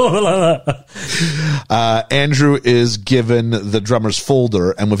hadn't thought of it like that. Andrew is given the drummer's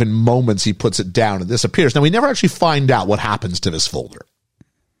folder, and within moments he puts it down and disappears. Now, we never actually find out what happens to this folder.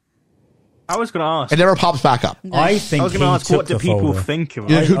 I was going to ask. It never pops back up. I think I was going to he ask, took what do the people folder. think of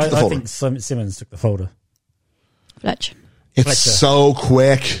it? Yeah, who took the I folder? think Simmons took the folder. Fletch. It's Fletcher. so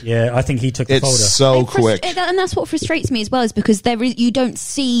quick. Yeah, I think he took the It's folder. so It quick. and that's what frustrates me as well, is because you don't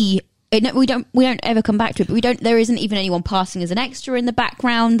see. We don't ever come back to it, but there isn't even anyone passing as an extra in the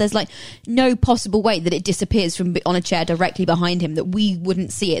background. There's like no possible way that it disappears from on a chair directly behind him, that we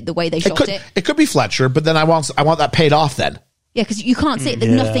wouldn't see it the way they shot it. It could be Fletcher, but then I want that paid off then. Yeah, because you can't see it.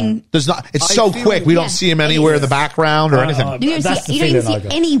 There's nothing. There's not. It's I so feel- quick. We yeah. don't see him anywhere in the background or anything. You don't That's the see, you don't feeling I even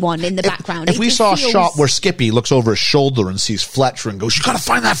got. see anyone in the background. If we saw a shot where Skippy looks over his shoulder and sees Fletcher and goes, "You got to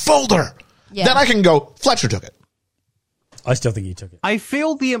find that folder," Yeah. then I can go, Fletcher took it. I still think he took it. I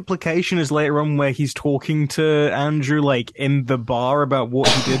feel the implication is later on where he's talking to Andrew, like, in the bar about what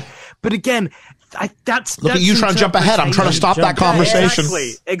he did. But again, that's Look at you trying to jump ahead. I'm trying to stop that Jump ahead.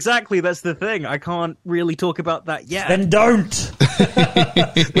 conversation. Exactly. That's the thing. I can't really talk about that yet. Then don't.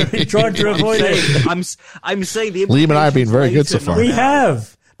 We've been trying to avoid it. I'm saying the Liam and I have been very good so implications far. We later, not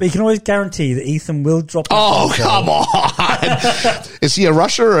have. But you can always guarantee that Ethan will drop the Oh, phone come on. Is he a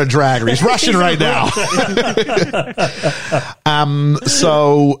rusher or a dragger? He's rushing right now.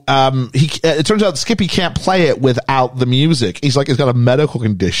 It turns out Skippy can't play it without the music. He's got a medical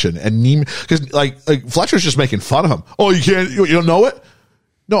condition, and because like Fletcher's just making fun of him. Oh, you don't know it?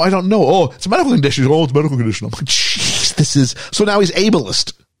 No, I don't know. Oh, it's a medical condition. Oh, it's a medical condition. I'm like, jeez, this is, so now he's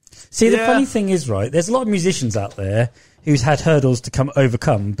ableist. See, the Yeah. funny thing is, right, there's a lot of musicians out there who's had hurdles to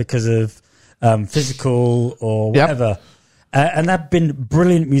overcome because of physical or Yep. whatever. And they've been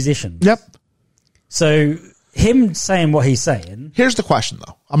brilliant musicians. Yep. So him saying what he's saying, Here's the question,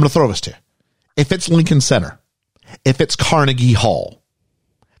 though. I'm going to throw this to you. If it's Lincoln Center, if it's Carnegie Hall,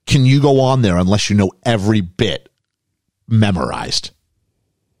 can you go on there unless you know every bit memorized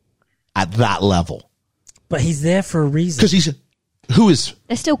at that level? but he's there for a reason. Because who is?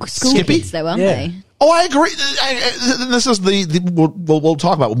 They're still school Skippy? kids, though, aren't Yeah. they? Oh, I agree. This is we'll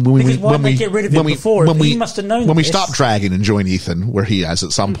talk about when Because why did they get rid of him before? He must have known when we this. stop dragging and join Ethan where he has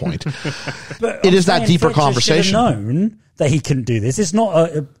at some point. But It I'm is that saying deeper Fletcher should have conversation. known that he couldn't do this. It's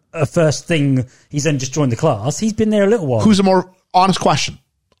not a first thing. He's then just joined the class. He's been there a little while. Who's a more honest question?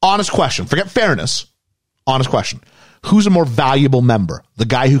 Honest question. Forget fairness. Honest question. Who's a more valuable member? The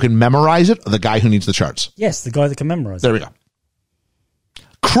guy who can memorize it or the guy who needs the charts? Yes, the guy that can memorize. There we go.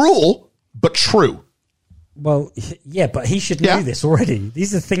 Cruel, but true. Well, yeah, but he should know this already.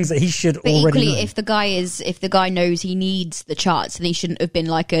 These are things that he should already equally, know. if the guy knows he needs the charts, then he shouldn't have been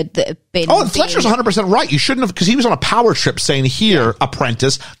like and Fletcher's 100% right. You shouldn't have, because he was on a power trip saying, "Here,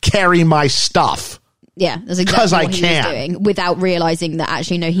 apprentice, carry my stuff." Yeah, that's exactly what he was doing, without realizing that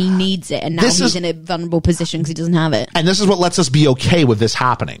actually no, he needs it, and now he's in a vulnerable position because he doesn't have it. And this is what lets us be okay with this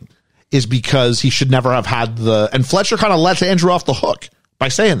happening, is because he should never have had and Fletcher kind of lets Andrew off the hook by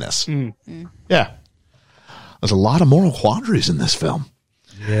saying this. Yeah. There's a lot of moral quandaries in this film.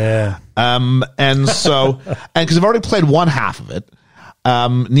 Yeah. And because I've already played one half of it,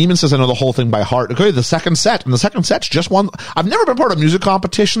 Neiman says I know the whole thing by heart. Okay, the second set's just one. I've never been part of a music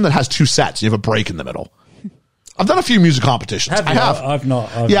competition that has two sets. You have a break in the middle. I've done a few music competitions. I have. I've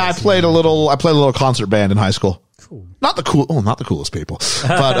not. I played a little concert band in high school. Cool. Not the coolest people,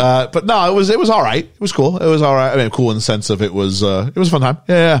 but no, it was all right. It was cool. It was all right. I mean, cool in the sense of it was a fun time.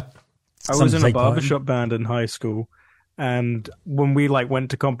 Yeah. I was in a barbershop band in high school, and when we went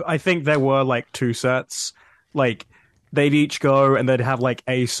to I think there were two sets. They'd each go and they'd have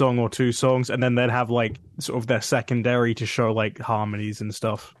a song or two songs, and then they'd have sort of their secondary to show harmonies and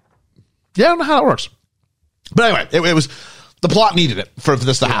stuff. Yeah, I don't know how it works, but anyway, it was the plot needed it for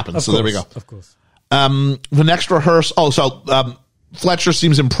this to happen. So there we go. Of course. The next rehearsal. Fletcher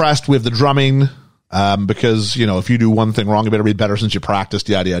seems impressed with the drumming. Because, if you do one thing wrong, you better be better since you practiced,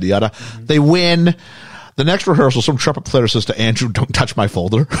 yada, yada, yada. Mm-hmm. They win. The next rehearsal, some trumpet player says to Andrew, "Don't touch my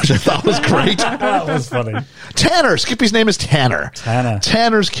folder," which I thought was great. That was funny. Tanner. Skippy's name is Tanner.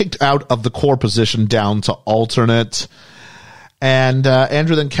 Tanner's kicked out of the core position down to alternate. And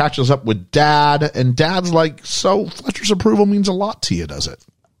Andrew then catches up with Dad. And Dad's like, "So Fletcher's approval means a lot to you, does it?"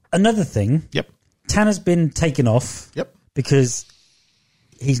 Another thing. Yep. Tanner's been taken off. Yep. Because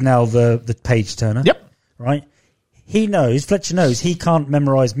he's now the page turner. Yep. Right? Fletcher knows he can't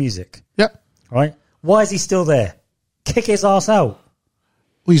memorize music. Yep. Right? Why is he still there? Kick his ass out.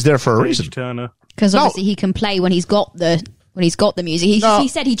 Well, he's there for a reason. Turner. Because obviously he can play when he's got the music. He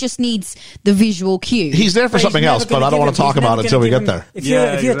said he just needs the visual cue. He's there for something else, but I don't want to talk about it until we get there. If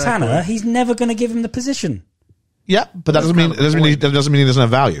you're Tanner, he's never going to give him the position. Yeah, but that doesn't mean he doesn't have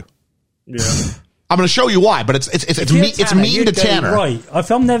value. Yeah. I'm going to show you why, but it's mean to Tanner. Right.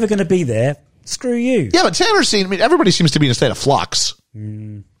 If I'm never going to be there, screw you. Yeah, but Tanner's everybody seems to be in a state of flux.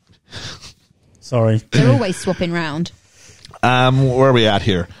 Sorry. They're always swapping round. Where are we at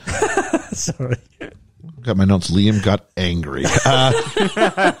here? Sorry. Got my notes. Liam got angry. I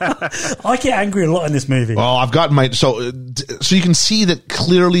get angry a lot in this movie. Oh, I've got so you can see that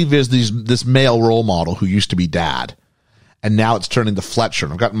clearly there's this male role model who used to be Dad. And now it's turning to Fletcher.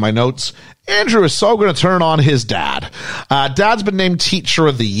 And I've got in my notes, Andrew is so going to turn on his dad. Dad's been named Teacher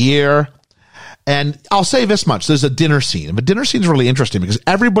of the Year. And I'll say this much. There's a dinner scene. And the dinner scene's really interesting because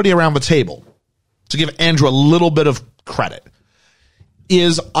everybody around the table, to give Andrew a little bit of credit,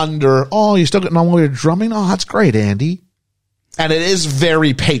 is under, "Oh, you're still getting on with your drumming? Oh, that's great, Andy." And it is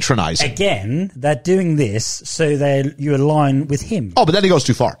very patronizing. Again, they're doing this so you align with him. Oh, but then he goes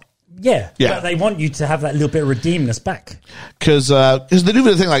too far. Yeah, but they want you to have that little bit of redeemness back. Because they do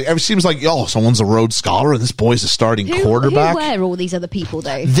the thing it seems like, someone's a Rhodes Scholar and this boy's a starting quarterback. Who were all these other people,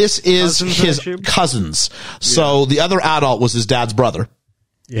 though? This is his cousins. So the other adult was his dad's brother.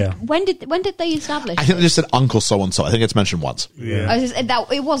 Yeah. When did they establish? I think they just said Uncle so and so. I think it's mentioned once. Yeah.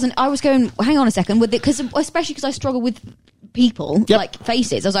 It wasn't. I was going. Hang on a second, with it, especially because I struggle with people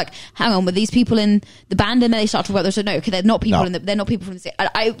faces. I was like, hang on, were these people in the band? And then they start talking about this. So no, because they're not people they're not people from the city.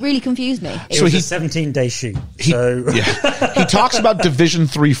 It really confused me. So it was a 17-day shoot. He talks about Division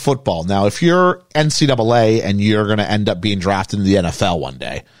III football. Now, if you're NCAA and you're going to end up being drafted in the NFL one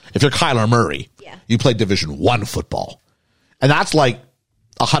day, if you're Kyler Murray, you play Division I football, and that's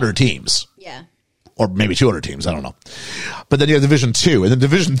 100 teams. Yeah. Or maybe 200 teams, I don't know. But then you have Division II, and then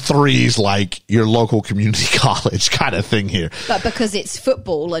Division III is your local community college kind of thing here. But because it's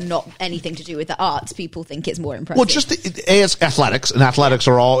football and not anything to do with the arts, people think it's more impressive. Well, it's athletics, and athletics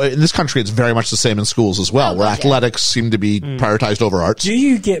are all, in this country, it's very much the same in schools as well, where athletics seem to be prioritized over arts. Do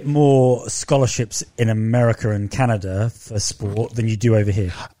you get more scholarships in America and Canada for sport than you do over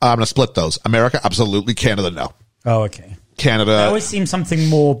here? I'm going to split those. America, absolutely. Canada, no. Oh, okay. Canada. It always seems something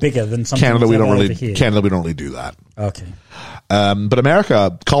more bigger than something Canada. We don't over here. Canada. We don't really do that. Okay. But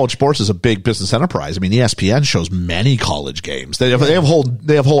America, college sports is a big business enterprise. I mean, ESPN shows many college games. They have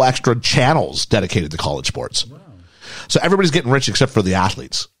whole extra channels dedicated to college sports. Wow. So everybody's getting rich except for the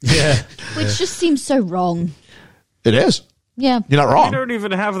athletes. Yeah. Which just seems so wrong. It is. Yeah. You're not wrong. We don't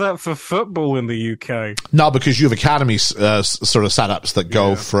even have that for football in the UK. No, because you have academies sort of setups that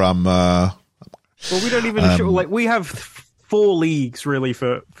go from. Well, we don't even we have 4 leagues really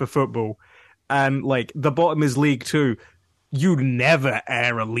for football, and like the bottom is League Two, you never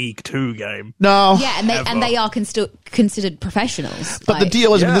air a League Two game. No. Yeah, and they are considered professionals. But the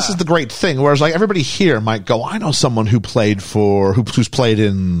deal is, I mean, this is the great thing. Whereas, like, everybody here might go, I know someone who played who's played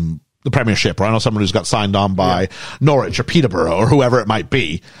in the Premiership, or I know someone who's got signed on by Norwich or Peterborough or whoever it might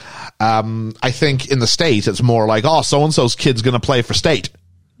be. I think in the States, it's more like, oh, so-and-so's kid's going to play for State.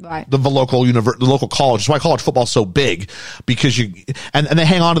 Right. The local college. That's why college football's so big, because and they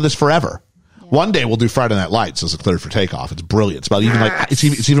hang on to this forever. One day we'll do Friday Night Lights as a cleared for takeoff. It's brilliant. It's about it's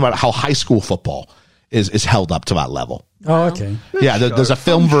even about how high school football is held up to that level. Oh, okay. Yeah, there's a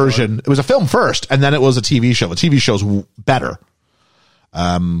film version. It was a film first, and then it was a TV show. The TV show's better.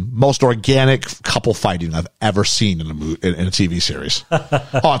 Most organic couple fighting I've ever seen in a TV series.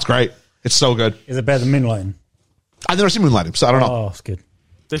 Oh, it's great. It's so good. Is it better than Moonlighting? I've never seen Moonlighting, so I don't know. Oh, it's good.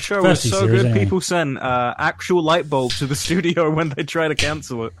 The show was so good, anyway. People sent actual light bulbs to the studio when they try to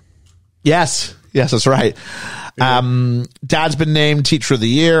cancel it. Yes, that's right. Dad's been named Teacher of the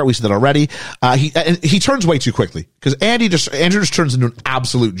Year. We said that already. He turns way too quickly, because Andrew just turns into an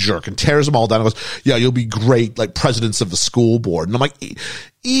absolute jerk and tears them all down and goes, yeah, you'll be great, like presidents of the school board. And I'm like,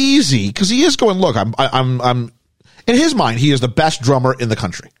 easy, because he is going, look, I'm in his mind, he is the best drummer in the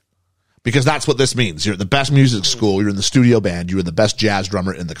country, because that's what this means. You're at the best music school. You're in the studio band. You're the best jazz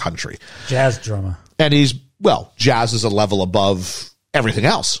drummer in the country. Jazz drummer. And jazz is a level above everything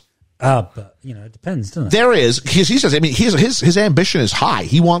else. But it depends, doesn't it? There is, he says, I mean, his ambition is high.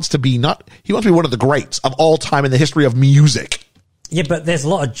 He wants to be one of the greats of all time in the history of music. Yeah, but there's a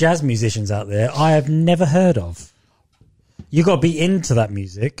lot of jazz musicians out there I have never heard of. You got to be into that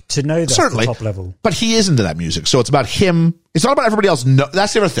music to know that's the top level. But he is into that music, so it's about him. It's not about everybody else. No,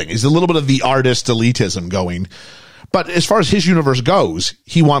 that's the other thing. Is a little bit of the artist elitism going. But as far as his universe goes,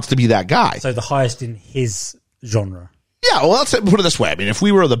 he wants to be that guy. So the highest in his genre. Yeah, well, let's put it this way. I mean, if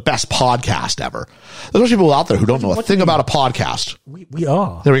we were the best podcast ever, there's a bunch of people out there who don't know a thing about a podcast. We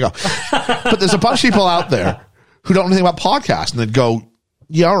are. There we go. But there's a bunch of people out there who don't know anything about podcasts, and they'd go,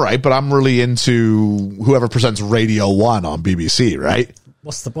 yeah, all right, but I'm really into whoever presents Radio 1 on BBC, right?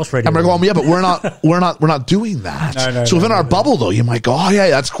 What's Radio? And we're going, yeah, but we're not doing that. No, so within our bubble, though, you might go, oh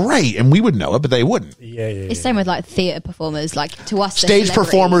yeah, that's great, and we would know it, but they wouldn't. Yeah. It's same with like theatre performers, like to us, stage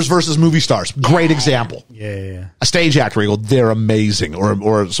performers versus movie stars. Great example. Yeah. A stage actor, you go, they're amazing, or on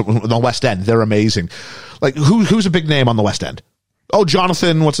the West End, they're amazing. Like who's a big name on the West End? Oh,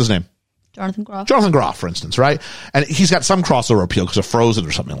 Jonathan, what's his name? Jonathan Groff. Jonathan Groff, for instance, right? And he's got some crossover appeal because of Frozen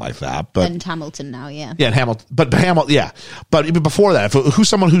or something like that. But and Hamilton now, yeah. Yeah, and Hamilton. But Hamilton, yeah. But before that, who's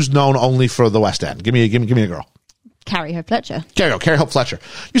someone who's known only for the West End? Give me a girl. Carrie Hope Fletcher. Carrie Hope Fletcher.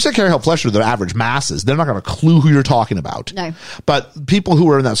 You said Carrie Hope Fletcher to the average masses. They're not going to clue who you're talking about. No. But people who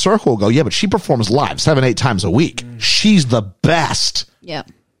are in that circle will go, yeah, but she performs live 7-8 times a week. She's the best. Yeah.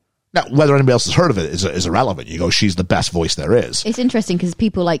 Now, whether anybody else has heard of it is irrelevant. You go, she's the best voice there is. It's interesting because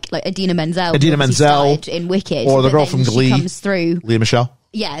people like Idina Menzel. In Wicked. Or the girl from Glee. Comes through. Leah Michelle.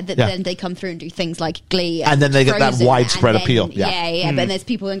 Yeah, then they come through and do things like Glee. And then they get that widespread appeal. Yeah. But there's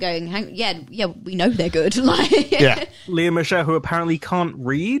people going, we know they're good. Yeah. Leah Michelle, who apparently can't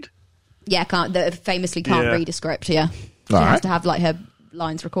read? Yeah, famously can't read a script, yeah. She All has right. to have like her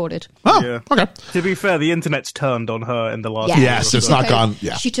lines recorded. Oh, yeah. Okay. To be fair, the internet's turned on her in the last year. Yes, it's not gone.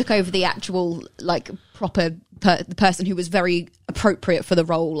 Yeah. She took over the actual, like, proper the person who was very appropriate for the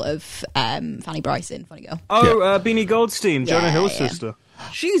role of Fanny Bryce in Funny Girl. Oh, Beanie Goldstein, Jonah Hill's sister.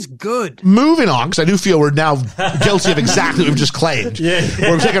 She's good. Moving on, because I do feel we're now guilty of exactly what we've just claimed. Yeah.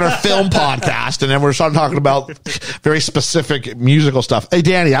 We're taking our film podcast, and then we're starting talking about very specific musical stuff. Hey,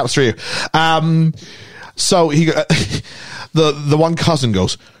 Danny, that was for you. So the one cousin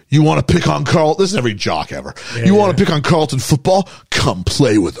goes, you want to pick on Carlton? This is every jock ever. You want to pick on Carlton football? Come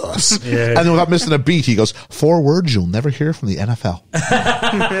play with us. Yeah. And then without missing a beat, he goes, 4 words you'll never hear from the NFL.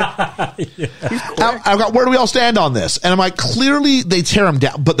 I've got, where do we all stand on this? And I'm like, clearly they tear him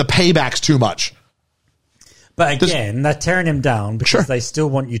down, but the payback's too much. But again, they're tearing him down because they still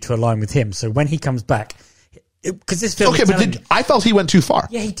want you to align with him. So when he comes back, because this film... Okay, but I felt he went too far.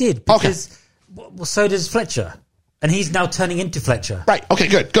 Yeah, he did. Because well, so does Fletcher. And he's now turning into Fletcher. Right. Okay,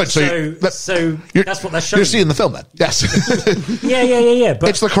 good. So that's what they're showing. You're seeing the film then. Yes. Yeah. But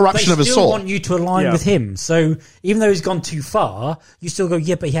it's the corruption of his soul. They still want you to align with him. So even though he's gone too far, you still go,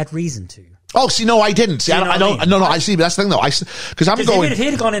 yeah, but he had reason to. Oh, see, no, I didn't. See, I don't. No, I see. But that's the thing, though. Because I'm going. If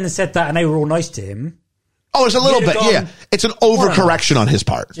he'd gone in and said that, and they were all nice to him. Oh, it's a little bit. Yeah, it's an overcorrection on his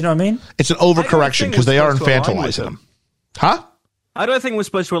part. Do you know what I mean? It's an overcorrection because they are infantilizing him. Huh? I don't think we're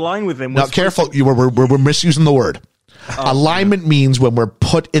supposed to align with him. Now, careful. We're misusing the word. Alignment means when we're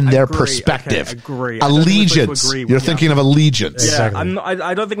put in their perspective. Okay, agree. Allegiance. You're thinking of allegiance. Yeah, Exactly.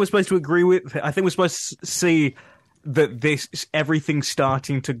 I don't think we're supposed to agree with. I think we're supposed to see that everything's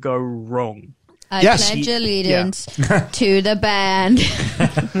starting to go wrong. I Yes. pledge allegiance to the band.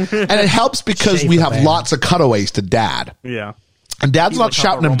 And it helps because we have lots of cutaways to Dad. Yeah. And Dad's not like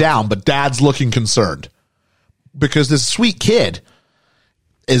shouting him down, but Dad's looking concerned. Because this sweet kid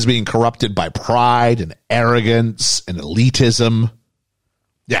is being corrupted by pride and arrogance and elitism.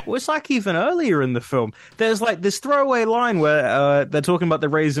 Yeah. Well, it's like even earlier in the film, there's like this throwaway line where they're talking about the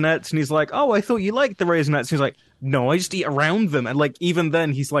Raisinets, and he's like, "Oh, I thought you liked the Raisinets." And he's like, "No, I just eat around them." And like even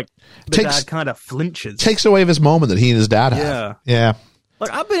then, he's like, dad kind of flinches. Takes away this moment that he and his dad have. Yeah. Yeah. Like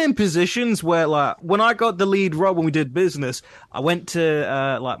I've been in positions where, like, when I got the lead role when we did business, I went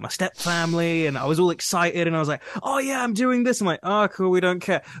to like my step family, and I was all excited, and I was like, "Oh yeah, I'm doing this." I'm like, "Oh cool, we don't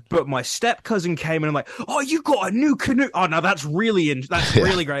care." But my step cousin came in, and I'm like, "Oh, you got a new canoe? Oh no, that's really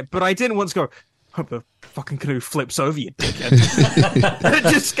really great." But I didn't want to go, "Hope the fucking canoe flips over, you dickhead." It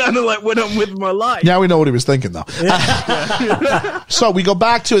just kind of like went on with my life. Now we know what he was thinking, though. So we go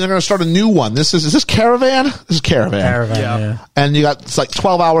back to, and they're going to start a new one. Is this Caravan? This is Caravan. Yeah. And you got, it's like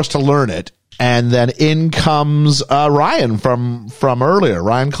 12 hours to learn it. And then in comes Ryan from earlier,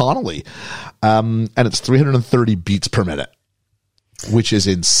 Ryan Connolly. And it's 330 beats per minute, which is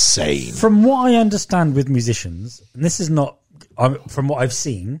insane. From what I understand with musicians, and this is not from what I've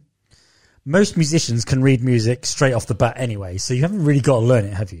seen, most musicians can read music straight off the bat anyway, so you haven't really got to learn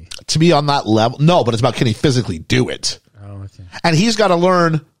it, have you? To be on that level, no, but it's about can he physically do it? Oh, okay. And he's got to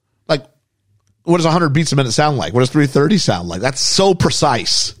learn, like, what does 100 beats a minute sound like? What does 330 sound like? That's so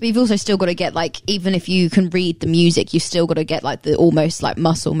precise. But you've also still got to get, like, even if you can read the music, you've still got to get, like, the almost, like,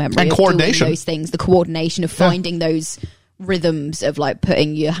 muscle memory And of coordination. doing those things, the coordination of finding those rhythms of, like,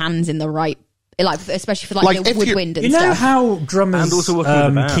 putting your hands in the right, like, especially for, like the woodwind and stuff. You know stuff. how drummers And also working with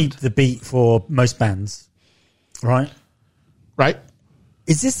the band. keep the beat for most bands, right? Right?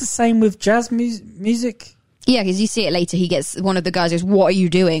 Is this the same with jazz music? Yeah, because you see it later. He gets, one of the guys goes, "What are you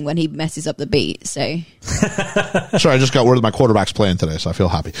doing?" when he messes up the beat. So Sorry, I just got word that my quarterback's playing today, so I feel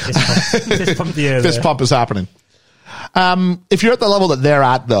happy. Fist pump the air Fist there. pump is happening. If you're at the level that they're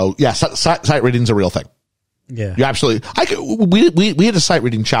at, though, yeah, sight reading's a real thing. Yeah. You absolutely. We had a sight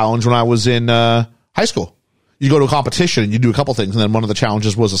reading challenge when I was in high school. You go to a competition and you do a couple things, and then one of the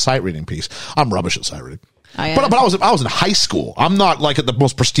challenges was a sight reading piece. I'm rubbish at sight reading. Oh, yeah. But I was in high school. I'm not like at the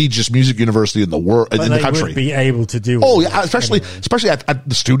most prestigious music university in the world, But in the they country. would be able to do. Oh all yeah, that especially anyway. at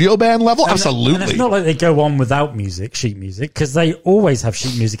the studio band level. And Absolutely. it's not like they go on without music, sheet music, because they always have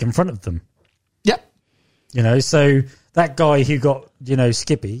sheet music in front of them. Yep. You know, so that guy who got,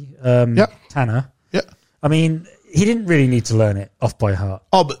 Skippy, Tanner, Yeah. I mean, he didn't really need to learn it off by heart.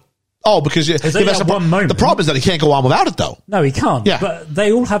 Because There's only that one moment. The problem is that he can't go on without it, though. No, he can't. Yeah. But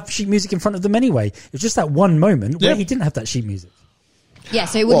they all have sheet music in front of them anyway. It's just that one moment where Yeah. he didn't have that sheet music. yeah,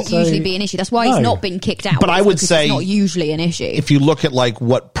 so it wouldn't usually be an issue. That's why he's No. not been kicked out. But I would because say it's not usually an issue. If you look at like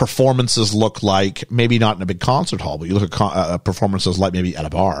what performances look like, maybe not in a big concert hall, but you look at performances like maybe at a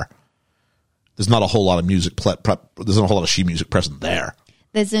bar. There's not a whole lot of music there's not a whole lot of sheet music present there.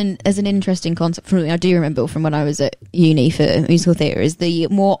 There's an interesting concept from me. I do remember from when I was at uni for musical theatre. Is the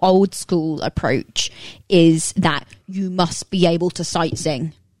more old school approach is that you must be able to sight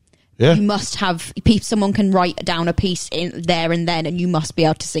sing. Yeah. You must have someone can write down a piece in there and then, and you must be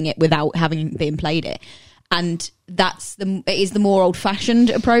able to sing it without having been played it. And it is the more old fashioned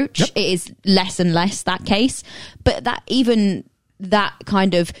approach. Yep. It is less and less that case, but that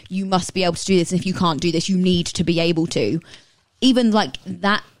kind of you must be able to do this. And if you can't do this, you need to be able to. Even like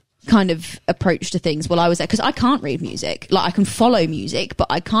that kind of approach to things while I was there, because I can't read music. Like I can follow music, but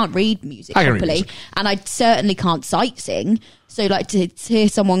I can't read music properly, and I certainly can't sight sing. So like to hear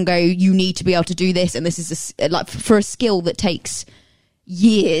someone go, "You need to be able to do this," and this is like for a skill that takes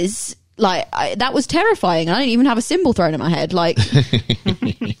years. Like that was terrifying. I didn't even have a cymbal thrown in my head. Like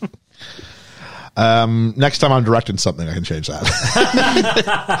Next time I'm directing something, I can change that.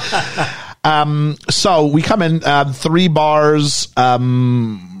 So we come in, 3 bars.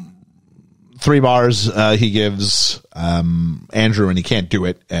 3 bars he gives Andrew, and he can't do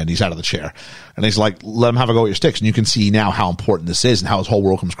it, and he's out of the chair. And he's like, let him have a go at your sticks. And you can see now how important this is and how his whole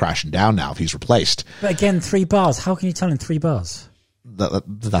world comes crashing down now if he's replaced. But again, 3 bars. How can you tell in 3 bars?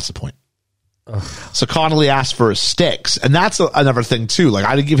 That's the point. Ugh. So Connolly asked for his sticks, and that's another thing too. Like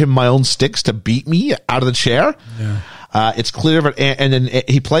I didn't give him my own sticks to beat me out of the chair. Yeah. It's clear, and then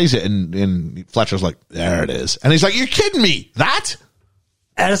he plays it, and Fletcher's like, there it is. And he's like, you're kidding me. That?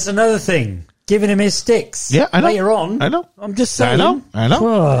 And that's another thing. giving him his sticks. Yeah, I know. Later on. I know. I'm just saying. I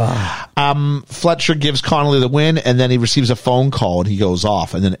know. Fletcher gives Connolly the win, and then he receives a phone call, and he goes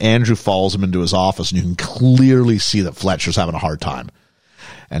off. And then Andrew follows him into his office, and you can clearly see that Fletcher's having a hard time.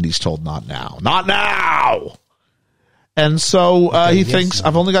 And he's told, not now. Not now! And so he thinks,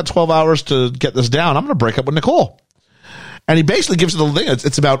 I've only got 12 hours to get this down. I'm going to break up with Nicole. And he basically gives it the thing.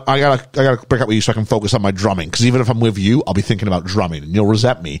 It's about, I gotta break up with you so I can focus on my drumming. Because even if I'm with you, I'll be thinking about drumming, and you'll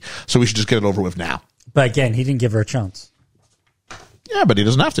resent me. So we should just get it over with now. But again, he didn't give her a chance. Yeah, but he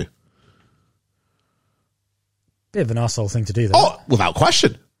doesn't have to. Bit of an asshole thing to do, though. Oh, without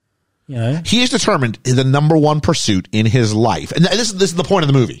question. You know? He is determined the number one pursuit in his life. And this is the point of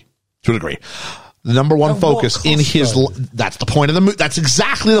the movie, to a degree. The number one focus in his that's the point of the movie. That's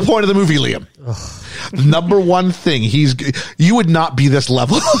exactly the point of the movie, Liam. The number one thing you would not be this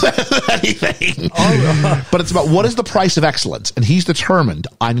level of anything. But it's about what is the price of excellence, and he's determined.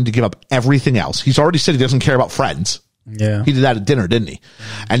 I need to give up everything else. He's already said he doesn't care about friends. Yeah, he did that at dinner, didn't he?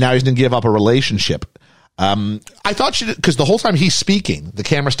 And now he's going to give up a relationship. I thought she did, because the whole time he's speaking, the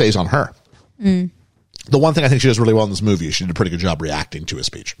camera stays on her. The one thing I think she does really well in this movie is she did a pretty good job reacting to his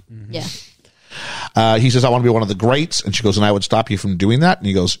speech. Yeah. He says, I want to be one of the greats. And she goes, and I would stop you from doing that. And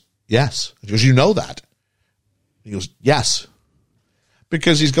he goes, yes. She goes, you know that. He goes, yes.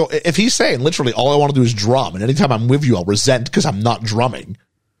 Because if he's saying literally all I want to do is drum, and anytime I'm with you, I'll resent because I'm not drumming.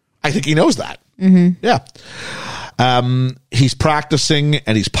 I think he knows that. Mm-hmm. Yeah. He's practicing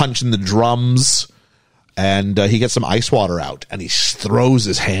and he's punching the drums, and he gets some ice water out and he throws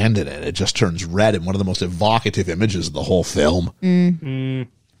his hand in it. It just turns red in one of the most evocative images of the whole film.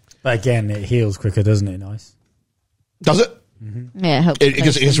 But again, it heals quicker, doesn't it? Nice. Does it? Mm-hmm. Yeah, it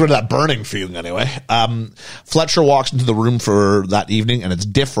gets rid of that burning feeling anyway. Fletcher walks into the room for that evening, and it's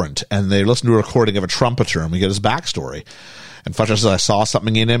different. And they listen to a recording of a trumpeter, and we get his backstory. And Fletcher says, I saw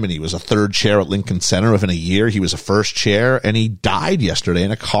something in him, and he was a third chair at Lincoln Center. Within a year, he was a first chair, and he died yesterday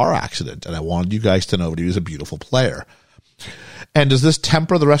in a car accident. And I wanted you guys to know that he was a beautiful player. And does this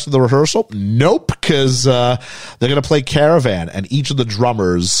temper the rest of the rehearsal? Nope, because they're going to play Caravan, and each of the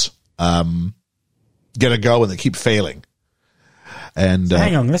drummers get a go, and they keep failing. And so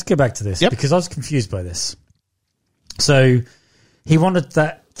hang on, let's go back to this, because I was confused by this. So he wanted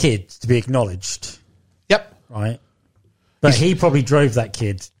that kid to be acknowledged. Yep. Right? But he probably drove that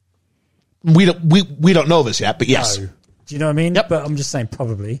kid. We don't know this yet, but yes. No. Do you know what I mean? Yep. But I'm just saying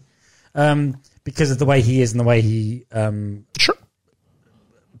probably. Because of the way he is and the way he sure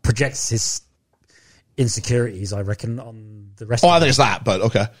projects his insecurities, I reckon, on the rest of I think it's that, but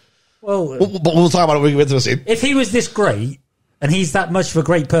okay. Well, we'll talk about it when we get to the scene. If he was this great, and he's that much of a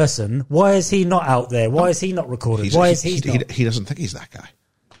great person, why is he not out there? Why is he not recorded? Why is he not? He doesn't think he's that guy.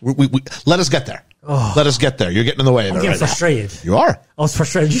 We let us get there. Oh. Let us get there. You're getting in the way of it. I'm getting frustrated. You are. I was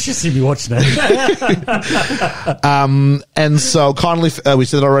frustrated. You should see me watching it. And so Connolly, we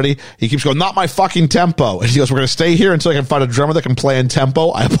said it already, he keeps going, not my fucking tempo. And he goes, we're going to stay here until I can find a drummer that can play in tempo.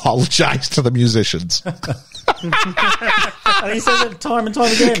 I apologize to the musicians. And he says it time and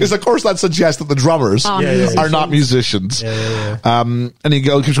time again. Because, of course, that suggests that the drummers are not musicians. Yeah. And he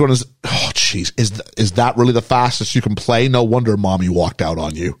keeps going, oh, jeez, is that really the fastest you can play? No wonder Mommy walked out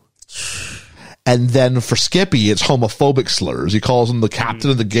on you. And then for Skippy, it's homophobic slurs. He calls him the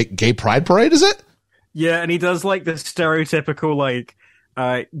captain of the gay pride parade, is it? Yeah, and he does like the stereotypical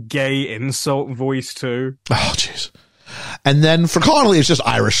gay insult voice too. Oh, jeez. And then for Connolly, it's just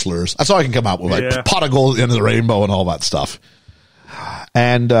Irish slurs. That's all I can come out with, pot of gold at the end of the rainbow and all that stuff.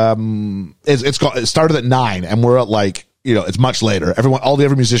 And it started at 9, and we're at it's much later. All the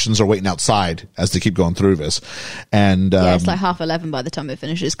other musicians are waiting outside as they keep going through this. And it's like 11:30 by the time it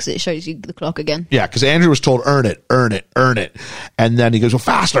finishes, because it shows you the clock again. Yeah, because Andrew was told, earn it. And then he goes, well,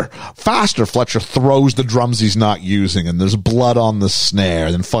 faster. Fletcher throws the drums he's not using, and there's blood on the snare.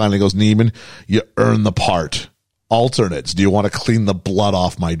 And then finally goes, Neiman, you earn the part. Alternates, do you want to clean the blood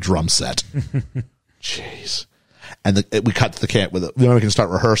off my drum set? Jeez. And we cut to the camp with it. Then we can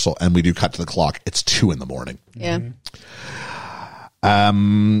start rehearsal, and we do cut to the clock. It's 2 a.m. Yeah.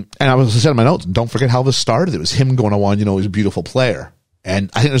 And I said in my notes, don't forget how this started. It was him going on, he's a beautiful player.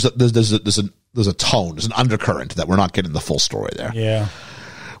 And I think there's a tone, there's an undercurrent that we're not getting the full story there. Yeah.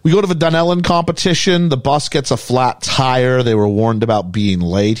 We go to the Dunellen competition. The bus gets a flat tire. They were warned about being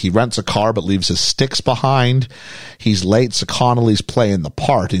late. He rents a car but leaves his sticks behind. He's late, so Connolly's playing the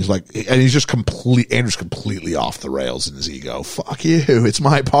part. Andrew's completely off the rails in his ego. Fuck you, it's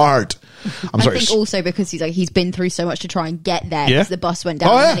my part. I think also because he's been through so much to try and get there. Because the bus went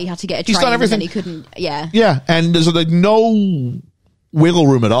down and he had to get a train. He's done everything. And then he couldn't. Yeah. Yeah, and there's no wiggle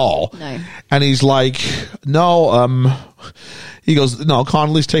room at all. No. And he's like, no, He goes, no,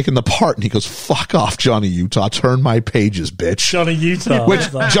 Connolly's taking the part. And he goes, fuck off, Johnny Utah. Turn my pages, bitch. Johnny Utah.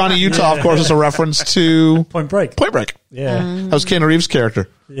 Which Johnny Utah, of course, is a reference to Point Break. Point Break. Yeah. That was Keanu Reeves' character.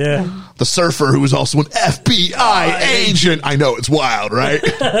 Yeah. The surfer who was also an FBI agent. I know, it's wild, right?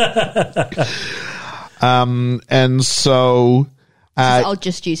 And so... I'll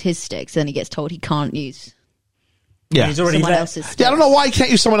just use his sticks. Then he gets told he can't use... Yeah. He's already someone there. else's sticks. Yeah, I don't know why he can't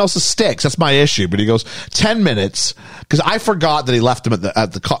use someone else's sticks. That's my issue. But he goes 10 minutes because I forgot that he left him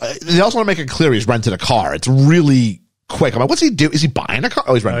at the car. They also want to make it clear he's rented a car. It's really quick. I'm like, what's he do? Is he buying a car?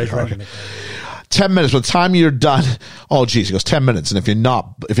 Oh, he's renting a car. Okay. 10 minutes. By the time you're done, oh geez, he goes 10 minutes. And if you're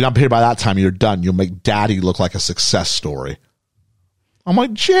not here by that time, you're done. You'll make Daddy look like a success story. I'm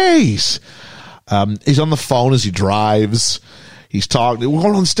like, jeez. He's on the phone as he drives. He's talking. We're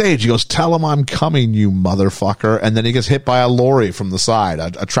going on stage. He goes, tell him I'm coming, you motherfucker. And then he gets hit by a lorry from the side,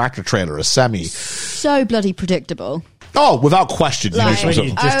 a tractor trailer, a semi. So bloody predictable. Oh, without question. Like,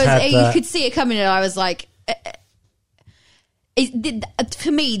 you could see it coming, and I was like,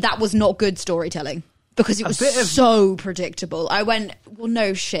 for me, that was not good storytelling because it was so predictable. I went, well,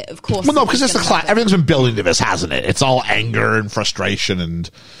 no shit, of course. Well, no, because it's the class. Everything's been building to this, hasn't it? It's all anger and frustration and.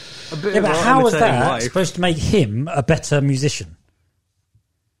 Yeah, but how is that supposed to make him a better musician?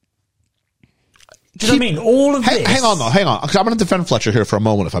 Do you know what I mean? All of this. Hang on, though. Hang on. Because I'm going to defend Fletcher here for a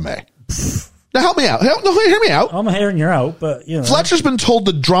moment, if I may. Now, help me out. Hear me out. I'm hearing you out, but, you know. Fletcher's been told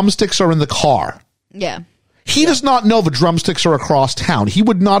the drumsticks are in the car. Yeah. He does not know the drumsticks are across town. He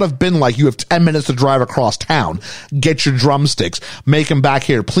would not have been like, you have 10 minutes to drive across town. Get your drumsticks. Make them back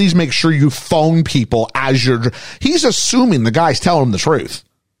here. Please make sure you phone people as you're... He's assuming the guy's telling him the truth.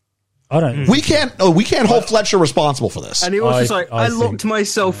 I don't. We can't hold Fletcher responsible for this. And he was just like, I locked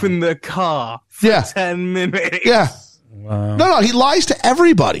myself in the car for 10 minutes. Yeah. Wow. No, he lies to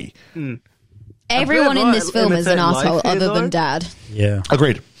everybody. Everyone in this film is an asshole other than Dad. Yeah.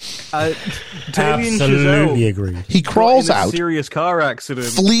 Agreed. Damien Absolutely agreed. He crawls out. Serious car accident.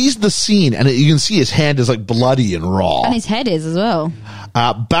 Flees the scene, and you can see his hand is like bloody and raw. And his head is as well.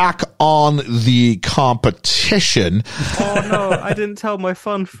 Back on the competition. Oh no, I didn't tell my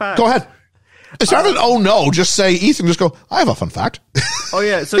fun fact. Go ahead. Instead of oh no, just say Ethan, just go, I have a fun fact. Oh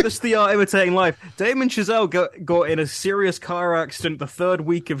yeah, so this is the art imitating life. Damien Chazelle got in a serious car accident the third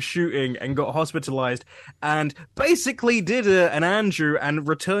week of shooting and got hospitalized and basically did an Andrew and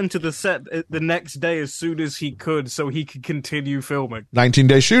returned to the set the next day as soon as he could so he could continue filming.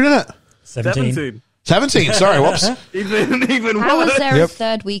 19-day shoot, isn't it? 17. 17, sorry, whoops. even How worse. was there a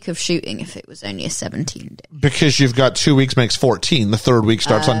third week of shooting if it was only a 17 day? Because you've got 2 weeks makes 14. The third week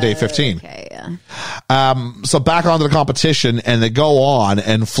starts on day 15. Okay, yeah. So back onto the competition, and they go on,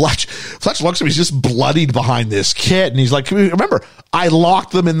 and Fletch looks at me, he's just bloodied behind this kid, and he's like, remember, I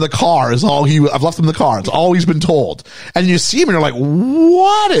locked them in the car, I've left them in the car, it's all he's been told. And you see him, and you're like,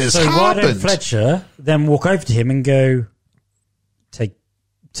 what has happened? Why don't Fletcher then walk over to him and go,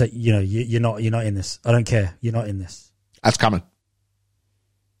 you're not in this. I don't care. You're not in this. That's coming.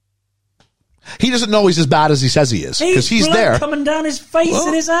 He doesn't know he's as bad as he says he is because he's blood there coming down his face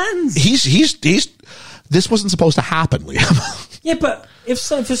and his hands. He's. This wasn't supposed to happen, Liam. Yeah, but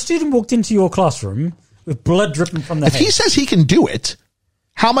if a student walked into your classroom with blood dripping from the head, he says he can do it,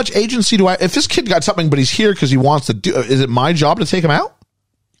 how much agency do I? If this kid got something, but he's here because he wants to do, is it my job to take him out?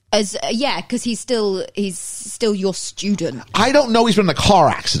 Because he's still your student. I don't know he's been in a car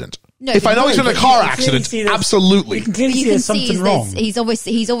accident. No, if I know he's been in a car accident, absolutely. You can clearly see there's something wrong. He's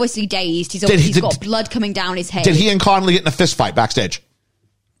obviously dazed. He's got blood coming down his head. Did he and Connolly get in a fist fight backstage?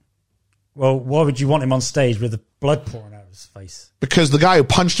 Well, why would you want him on stage with the blood pouring out of his face? Because the guy who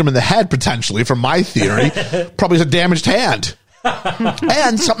punched him in the head, potentially, from my theory, probably has a damaged hand.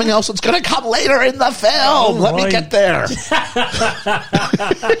 And something else that's going to come later in the film. Let me get there.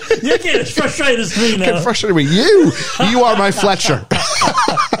 You're getting frustrated as me now. Getting frustrated with you. You are my Fletcher.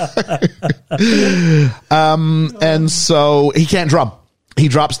 And so he can't drum. He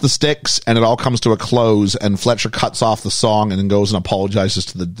drops the sticks, and it all comes to a close, and Fletcher cuts off the song and then goes and apologizes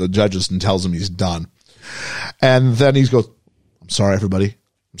to the judges and tells them he's done. And then he goes, I'm sorry, everybody.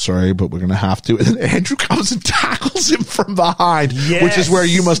 I'm sorry, but we're going to have to. And then Andrew comes and tackles him from behind, which is where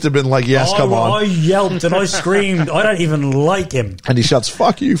you must have been like, yes, come on. I yelped and I screamed. I don't even like him. And he shouts,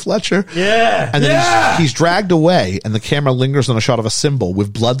 fuck you, Fletcher. Yeah. And then he's dragged away, and the camera lingers on a shot of a symbol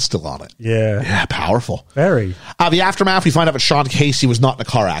with blood still on it. Yeah. Yeah, powerful. Very. The aftermath, we find out that Sean Casey was not in a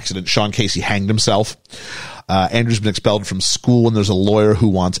car accident. Sean Casey hanged himself. Andrew's been expelled from school, and there's a lawyer who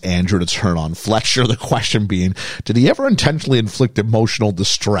wants Andrew to turn on Fletcher. The question being, did he ever intentionally inflict emotional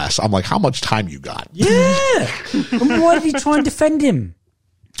distress? I'm like, how much time you got? Yeah. And why did he try and defend him?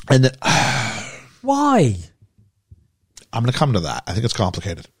 And then, why? I'm going to come to that. I think it's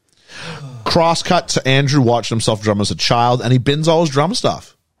complicated. Cross-cut to Andrew watching himself drum as a child, and he bins all his drum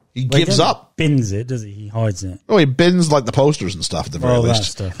stuff. He gives up. Bins it, does he? He hides it. Oh, he bins like the posters and stuff at the very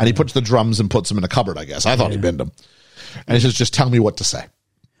least. Stuff, and he puts the drums and puts them in a cupboard, I guess. I thought he binned them. And he says, just tell me what to say.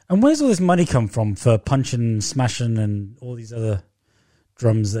 And where's all this money come from for punching, smashing, and all these other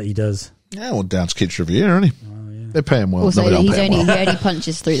drums that he does? Yeah, well, Dance Kid Trivia, isn't he? Oh, yeah. They pay him well. Also, no, he only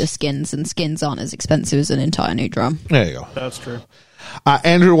punches through the skins, and skins aren't as expensive as an entire new drum. There you go. That's true.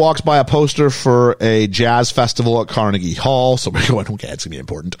 Andrew walks by a poster for a jazz festival at Carnegie Hall. So we're going, okay, it's going to be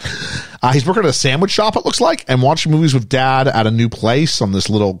important. He's working at a sandwich shop, it looks like, and watching movies with Dad at a new place on this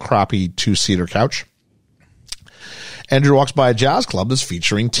little crappy 2-seater couch. Andrew walks by a jazz club that's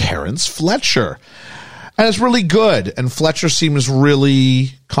featuring Terrence Fletcher. And it's really good. And Fletcher seems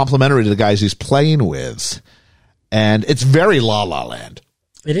really complimentary to the guys he's playing with. And it's very La La Land.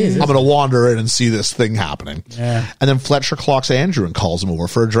 It is. I'm going to wander in and see this thing happening. Yeah. And then Fletcher clocks Andrew and calls him over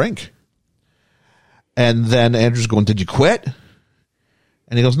for a drink. And then Andrew's going, did you quit?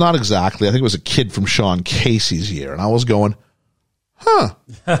 And he goes, not exactly. I think it was a kid from Sean Casey's year. And I was going, huh.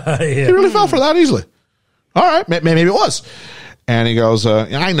 Yeah. He really fell for that easily. All right, maybe it was. And he goes,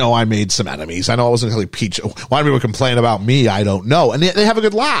 I know I made some enemies. I know I wasn't really peach. Why do people complain about me? I don't know. And they have a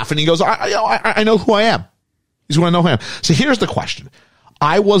good laugh. And he goes, I know who I am. He's going to know who I am. So here's the question.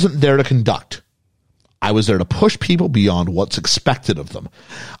 I wasn't there to conduct. I was there to push people beyond what's expected of them.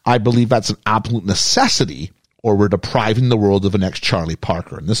 I believe that's an absolute necessity, or we're depriving the world of the next Charlie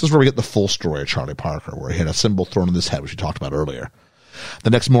Parker. And this is where we get the full story of Charlie Parker, where he had a symbol thrown in his head, which we talked about earlier. The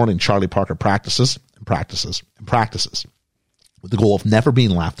next morning, Charlie Parker practices and practices and practices with the goal of never being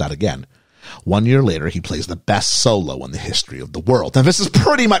laughed at again. 1 year later, he plays the best solo in the history of the world. Now, this is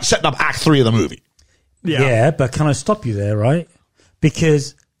pretty much setting up Act 3 of the movie. Yeah, but can I stop you there, right?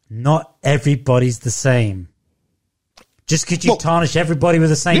 Because not everybody's the same. Just because you tarnish everybody with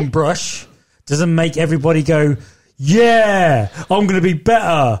the same brush doesn't make everybody go, yeah, I'm going to be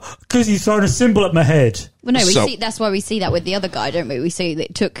better because he's throwing a symbol at my head. Well, no, see that's why we see that with the other guy, don't we? We see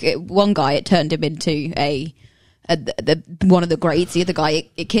that it took one guy, it turned him into one of the greats. The other guy,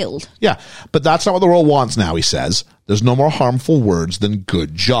 it killed. Yeah, but that's not what the world wants now, he says. There's no more harmful words than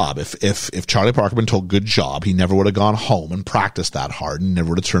good job. If Charlie Parker had been told good job, he never would have gone home and practiced that hard and never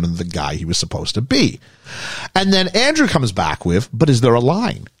would have turned into the guy he was supposed to be. And then Andrew comes back with, but is there a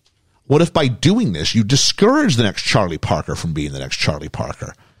line? What if by doing this, you discourage the next Charlie Parker from being the next Charlie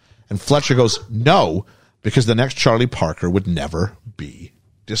Parker? And Fletcher goes, no, because the next Charlie Parker would never be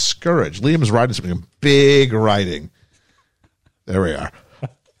discouraged. Liam is writing something in big writing. There we are.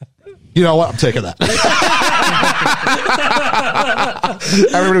 You know what? I'm taking that.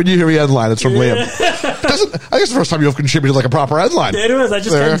 Everybody, when you hear me end line, it's from Liam. I think it's the first time you've contributed like a proper end line. Yeah, it was. That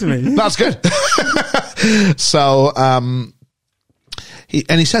just came to me. That's good. So,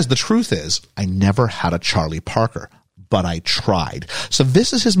 he says, the truth is, I never had a Charlie Parker, but I tried. So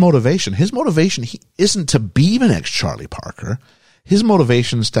this is his motivation. His motivation, he isn't to be the next Charlie Parker. His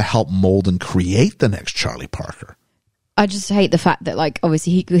motivation is to help mold and create the next Charlie Parker. I just hate the fact that, like,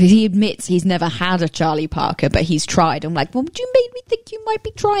 obviously he admits he's never had a Charlie Parker, but he's tried. I'm like, well, you made me think you might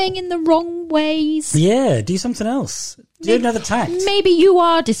be trying in the wrong ways. Yeah, do something else. Do another tact. Maybe you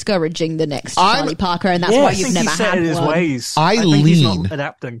are discouraging the next Charlie Parker, and that's why you've never had one. His ways. I think lean. He's not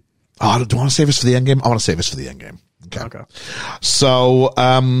adapting. Oh, do I want to save this for the end game? I want to save this for the end game. Okay. So,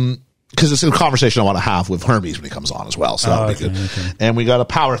 because it's a conversation I want to have with Hermes when he comes on as well. So that'll be good. Okay. And we got to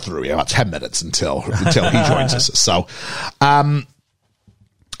power through. We have about 10 minutes until he joins us. So,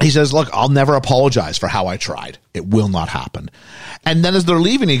 he says, look, I'll never apologize for how I tried. It will not happen. And then as they're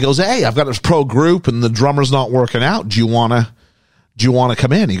leaving, he goes, hey, I've got this pro group and the drummer's not working out. Do you want to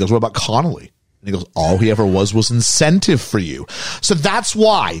come in? He goes, what about Connolly? And he goes, all he ever was incentive for you. So that's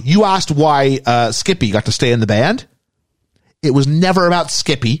why you asked why, Skippy got to stay in the band. It was never about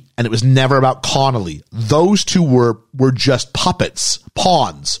Skippy, and it was never about Connolly. Those two were just puppets,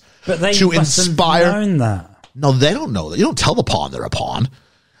 pawns, but they to inspire. Known that. No, they don't know that. You don't tell the pawn they're a pawn.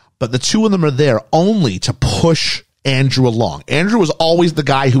 But the two of them are there only to push Andrew along. Andrew was always the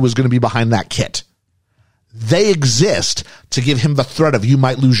guy who was going to be behind that kit. They exist to give him the threat of you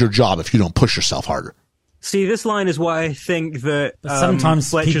might lose your job if you don't push yourself harder. See, this line is why I think that sometimes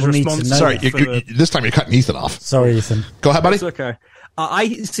Fletcher's people need to know. Sorry, this time you're cutting Ethan off. Sorry, Ethan. Go ahead, buddy. It's okay. I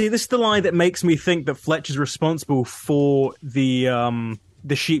see. This is the line that makes me think that Fletcher's responsible for the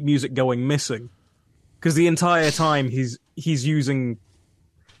sheet music going missing, because the entire time he's using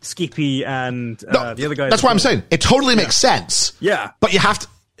Skippy and the other guy. That's what I'm saying. It totally makes sense. Yeah, but you have to.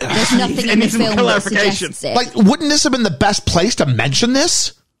 There's nothing in the film that suggests it. Like, wouldn't this have been the best place to mention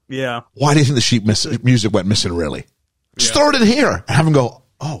this? Yeah. Why do you think the sheet music went missing, really? Just throw it in here and have him go,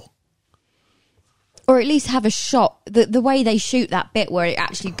 oh. Or at least have a shot. The way they shoot that bit where it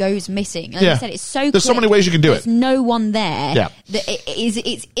actually goes missing. Like I said, it's so There's so many ways you can do There's no one there. Yeah. That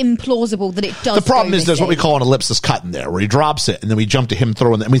it's implausible that it does. The problem is there's what we missing. call an ellipsis cut in there, where he drops it, and then we jump to him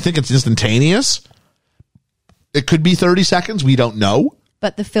throwing it, and we think it's instantaneous. It could be 30 seconds. We don't know.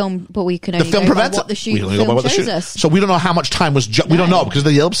 But we can only film go by prevents what it. the shoot We only go by film what the shows shoot. us. So we don't know how much time was. We don't know because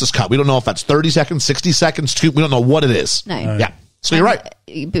of the ellipsis cut. We don't know if that's 30 seconds, 60 seconds, we don't know what it is. No. Yeah. So you're right.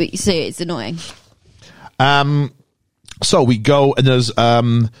 But you see, it's annoying. So we go and there's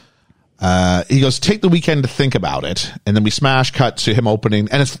he goes, take the weekend to think about it, and then we smash cut to him opening,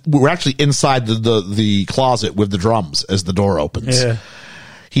 and we're actually inside the closet with the drums as the door opens. Yeah.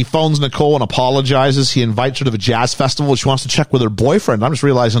 He phones Nicole and apologizes. He invites her to the jazz festival. She wants to check with her boyfriend. I'm just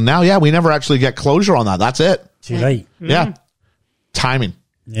realizing now, we never actually get closure on that. That's it. Too late. Yeah. Timing.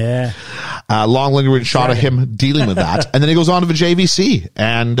 Yeah. Long lingering shot of him dealing with that. And then he goes on to the JVC.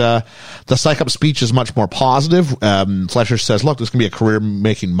 And the psych-up speech is much more positive. Fletcher says, look, this can be a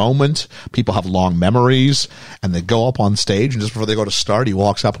career-making moment. People have long memories. And they go up on stage. And just before they go to start, he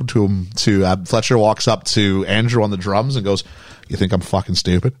walks up to him. Fletcher walks up to Andrew on the drums and goes, you think I'm fucking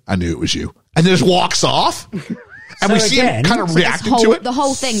stupid? I knew it was you. And then just walks off. And So we see again, him kind of reacting to it. The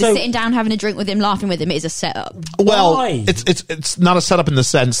whole thing, So- sitting down, having a drink with him, laughing with him, is a setup. Well, Why? it's not a setup in the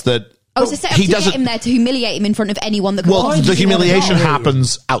sense that Oh, it's a setup he to doesn't. get him there to humiliate him in front of anyone that can Well, possibly the see what he's humiliation got.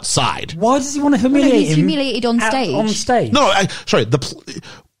 happens outside. Why does he want to humiliate he's him? humiliated on stage. On stage. No, sorry.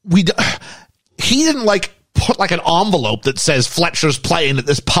 He didn't put an envelope that says Fletcher's playing at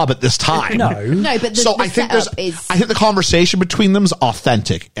this pub at this time. No, but the I think setup is... I think the conversation between them's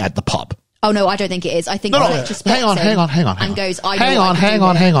authentic at the pub. Oh, no, I don't think it is. I think No, Fletcher spots hang on. and goes, I know what I can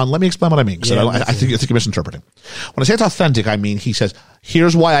do hang on. Let me explain what I mean. Because Yeah, I think you're misinterpreting. When I say it's authentic, I mean he says,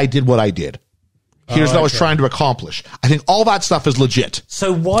 "Here's why I did what I did. Here's what I was trying to accomplish." I think all that stuff is legit.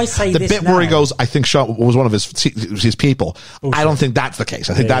 So why say The this bit now? where he goes, I think Sean was one of his people. I don't think that's the case.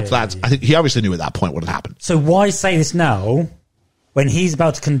 I think I think he obviously knew at that point what had happened. So why say this now when he's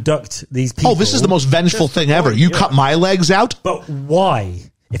about to conduct these people? Oh, this is the most vengeful thing ever. You cut my legs out. But why?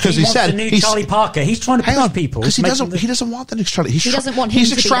 Because he wants said a new Charlie Parker. He's trying to hang push on, people. because he make doesn't. them- He doesn't want the next Charlie. He doesn't want him He's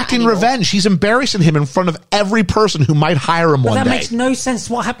to be that extracting anymore. revenge. He's embarrassing him in front of every person who might hire him But one that day. makes no sense.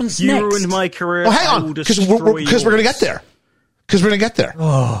 What happens You next? ruined my career. Well, hang I on, will because destroy we're going to yours. get there. Because we're going to get there.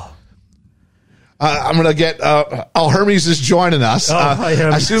 I'm going to get. Hermes is joining us. Hi,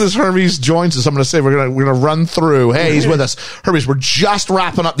 Hermes. As soon as Hermes joins us, I'm going to say we're going to run through. Hey, he's with us. Hermes, we're just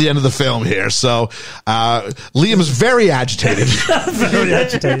wrapping up the end of the film here, so Liam's very agitated. Very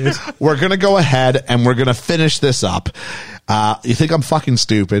agitated. We're going to go ahead and we're going to finish this up. You think I'm fucking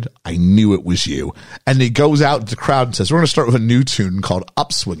stupid? I knew it was you. And he goes out into the crowd and says, we're going to start with a new tune called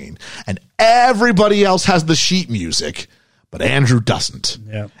Upswinging. And everybody else has the sheet music, but Andrew doesn't.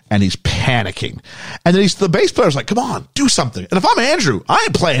 Yeah. And he's panicking. And then the bass player's like, come on, do something. And if I'm Andrew, I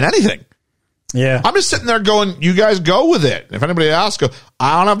ain't playing anything. Yeah. I'm just sitting there going, you guys go with it. If anybody asks,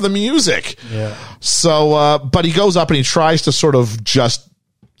 I don't have the music. Yeah. So, but he goes up and he tries to sort of just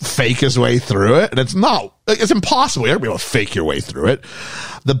fake his way through it. And it's impossible. You're not going to be able to fake your way through it.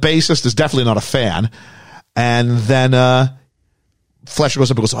 The bassist is definitely not a fan. And then, Fletcher goes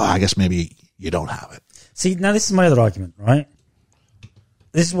up and goes, I guess maybe you don't have it. See, now this is my other argument, right?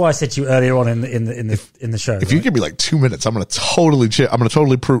 This is why I said to you earlier on in the show. If you give me 2 minutes, I'm going to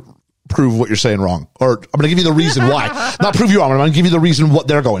totally prove what you're saying wrong. Or I'm going to give you the reason why. Not prove you wrong, I'm going to give you the reason what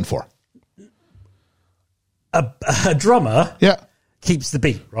they're going for. A drummer keeps the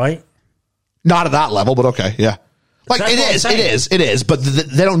beat, right? Not at that level, but okay, yeah. That's what I'm saying. It is, but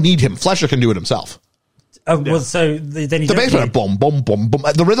they don't need him. Fletcher can do it himself. Well, so then you The don't bass player, need- boom, boom, boom, boom.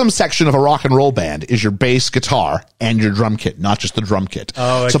 The rhythm section of a rock and roll band is your bass guitar and your drum kit, not just the drum kit.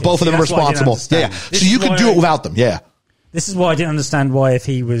 Oh, okay. So both of them are See, that's what I didn't responsible. Yeah. understand. So This you is could why do it without them. Yeah. This is why I didn't understand why if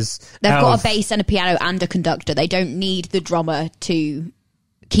he was They've out got of- a bass and a piano and a conductor. They don't need the drummer to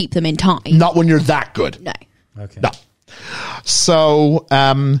keep them in time. Not when you're that good. No. Okay. No. So,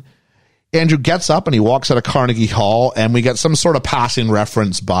 Andrew gets up and he walks out of Carnegie Hall, and we get some sort of passing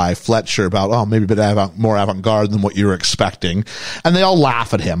reference by Fletcher about, maybe a bit more avant-garde than what you were expecting. And they all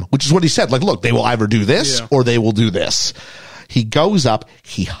laugh at him, which is what he said. Look, they will either do this or they will do this. He goes up,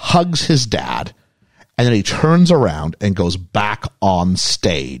 he hugs his dad, and then he turns around and goes back on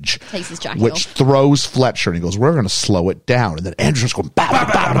stage. Takes his jacket which off. throws Fletcher, and he goes, we're going to slow it down. And then Andrew's going, bah, bah,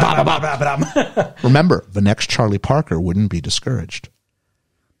 bah, bah, bah, bah, bah. Remember, the next Charlie Parker wouldn't be discouraged.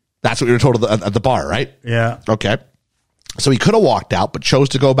 That's what we were told at the bar, right? Yeah. Okay. So he could have walked out, but chose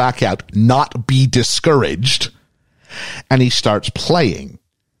to go back out, not be discouraged. And he starts playing.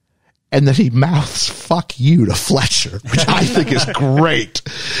 And then he mouths "fuck you" to Fletcher, which I think is great.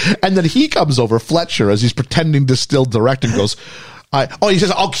 And then he comes over, Fletcher, as he's pretending to still direct, and goes, he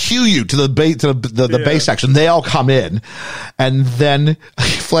says, "I'll cue you to the base section." They all come in, and then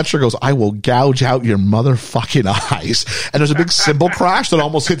Fletcher goes, "I will gouge out your motherfucking eyes." And there's a big cymbal crash that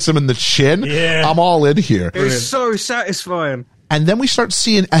almost hits him in the chin. Yeah. I'm all in here. It was so satisfying. And then we start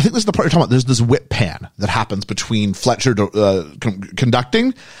seeing, I think this is the part you're talking about, there's this whip pan that happens between Fletcher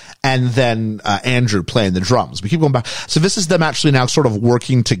conducting and then Andrew playing the drums. We keep going back. So this is them actually now sort of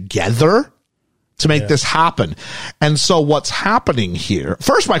working together to make this happen. And so what's happening here,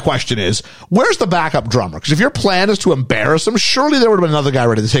 first my question is, where's the backup drummer? Because if your plan is to embarrass him, surely there would have been another guy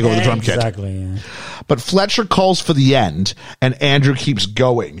ready to take over the drum kit. Exactly, yeah. But Fletcher calls for the end, and Andrew keeps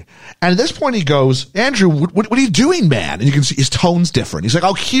going. And at this point he goes, "Andrew, what are you doing, man?" And you can see his tone's different. He's like,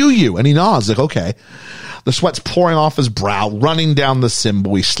 "I'll cue you." And he nods, like, okay. The sweat's pouring off his brow, running down the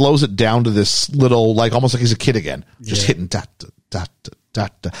cymbal. He slows it down to this little, like, almost like he's a kid again. Just hitting da, da, da, da.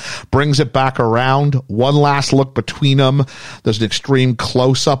 Brings it back around. One last look between them. There's an extreme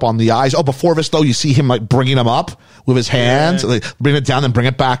close up on the eyes. Oh, before this though, you see him like bringing them up with his hands. Like, bring it down, then bring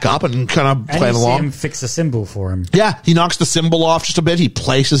it back up, and kind of playing along. See him fix the cymbal for him. Yeah, he knocks the cymbal off just a bit. He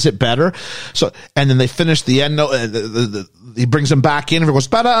places it better. So, and then they finish the end note. He brings him back in. And goes,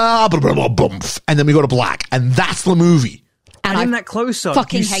 and then we go to black, and that's the movie. And in that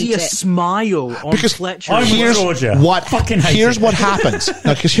close-up, you see a smile on Fletcher. Here's what happens.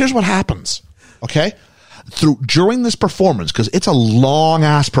 Now, because here's what happens. Okay? During this performance, because it's a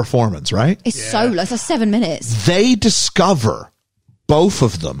long-ass performance, right? It's so long. It's like 7 minutes. They discover, both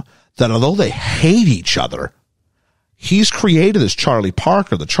of them, that although they hate each other, he's created as Charlie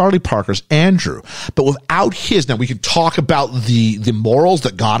Parker. The Charlie Parker's Andrew. But without his, now we can talk about the morals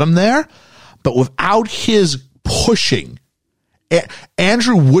that got him there, but without his pushing,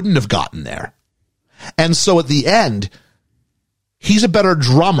 Andrew wouldn't have gotten there. And so at the end, he's a better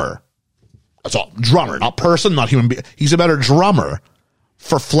drummer. That's all. Drummer, not person, not human being. He's a better drummer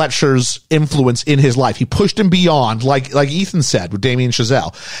for Fletcher's influence in his life. He pushed him beyond, like Ethan said with Damien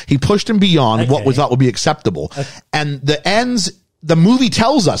Chazelle. He pushed him beyond what we thought would be acceptable. And the movie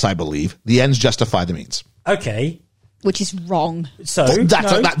tells us, I believe, the ends justify the means. Okay. Which is wrong. So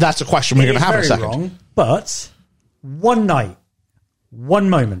that's a question we're going to have in a second. Wrong, but one night. One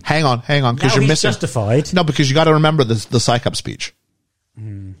moment. Hang on, because you're missing. Justified. No, because you got to remember the psych up speech.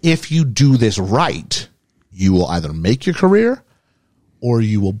 If you do this right, you will either make your career or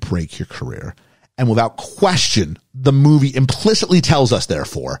you will break your career. And without question, the movie implicitly tells us,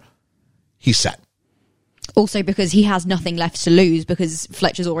 therefore, he's set. Also because he has nothing left to lose because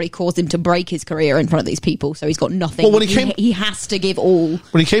Fletcher's already caused him to break his career in front of these people. So he's got nothing. Well, when he has to give all.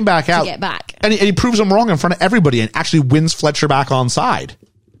 When he came back out. To get back. And he proves him wrong in front of everybody and actually wins Fletcher back on side.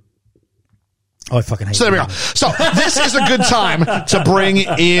 Oh, I fucking hate So there we go. So this is a good time to bring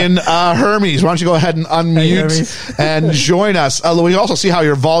in Hermes. Why don't you go ahead and unmute and join us. We also see how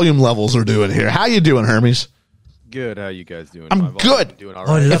your volume levels are doing here. How you doing, Hermes? Good. How you guys doing? I'm good. Doing all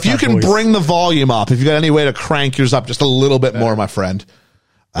right. If you can bring the volume up, if you got any way to crank yours up just a little bit more, my friend.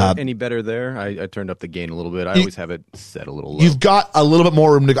 Any better there? I turned up the gain a little bit. I always have it set a little low. You've got a little bit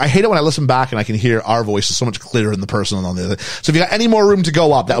more room to go. I hate it when I listen back and I can hear our voices so much clearer than the person on the other. So if you got any more room to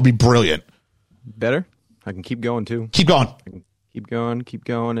go up, that would be brilliant. Better? I can keep going too. Keep going. I can keep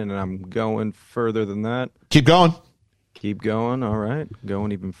going, and I'm going further than that. Keep going. Keep going. All right.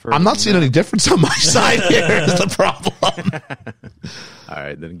 Going even further. I'm not seeing any difference on my side here is the problem. All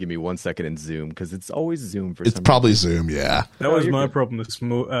right. Then give me 1 second and Zoom because it's always Zoom for It's some probably reason. Zoom, yeah. That was my problem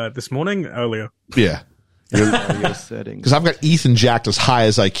this morning, earlier. Yeah. Audio settings. Because I've got Ethan jacked as high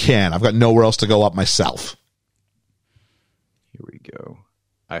as I can. I've got nowhere else to go up myself. Here we go.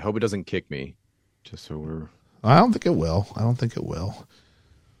 I hope it doesn't kick me. Just so we're... I don't think it will.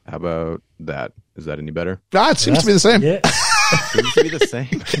 How about that? Is that any better? It seems to be the same. Yeah. Seems to be the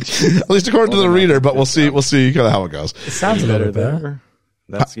same. At least according to the reader, but we'll see kind of how it goes. It sounds a little bit better.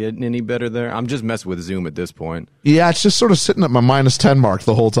 That's getting any better there? I'm just messing with Zoom at this point. Yeah, it's just sort of sitting at my -10 mark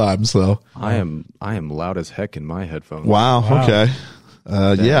the whole time, so. I am loud as heck in my headphones. Wow. Okay.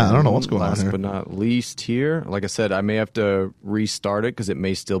 Yeah, I don't know what's going on Last here. but not least here, like I said, I may have to restart it because it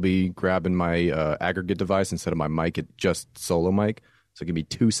may still be grabbing my aggregate device instead of my mic. It's just solo mic. So give me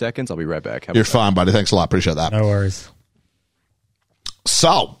 2 seconds. I'll be right back. You're fine, buddy. Thanks a lot. Appreciate that. No worries.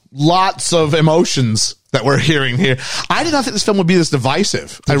 So, lots of emotions that we're hearing here. I did not think this film would be this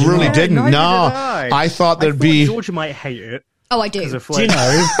divisive. I really didn't. Neither No. did I thought there'd be... Georgia might hate it. Oh, I do. Do you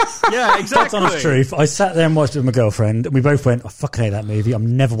know? Yeah, exactly. That's honest truth. I sat there and watched it with my girlfriend, and we both went, "I fucking hate that movie.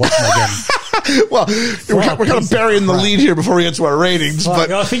 I'm never watching it again." Well, we're kind of burying the lead here before we get to our ratings.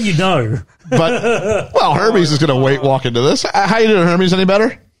 But I think you know. But, well, Hermes is going to walk into this. How you doing, Hermes? Any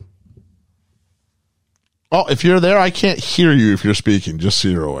better? Oh, if you're there, I can't hear you if you're speaking, just so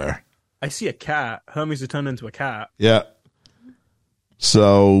you're aware. I see a cat. Hermes has turned into a cat. Yeah.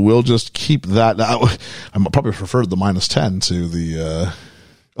 So we'll just keep that. I probably preferred the -10 to the...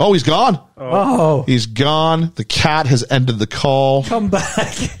 Oh, he's gone. Oh. He's gone. The cat has ended the call. Come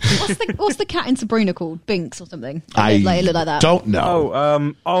back. What's the cat in Sabrina called? Binks or something? I Like that. don't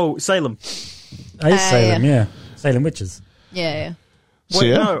know. Salem. Salem, yeah. Salem Witches. Yeah. So,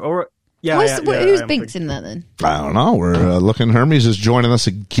 yeah. No, or... Who's Binks in that then? I don't know. We're looking. Hermes is joining us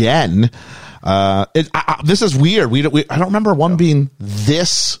again. This is weird. I don't remember one being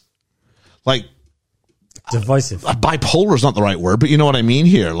this like divisive. Bipolar is not the right word, but you know what I mean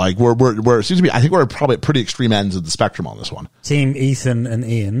here. Like we're it seems to be. I think we're probably at pretty extreme ends of the spectrum on this one. Team Ethan and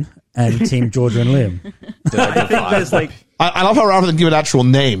Ian and Team Georgia and Liam. I think there's like. I love how rather than give it actual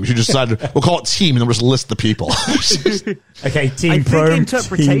names, you just decided we'll call it team and then we'll just list the people. Okay, Team I Pro. think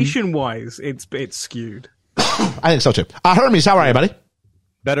interpretation-wise, it's skewed. I think so too. Hermes, how are you, buddy?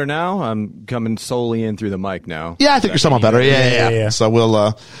 Better now? I'm coming solely in through the mic now. Yeah, I think you're somewhat better. Yeah. So we'll,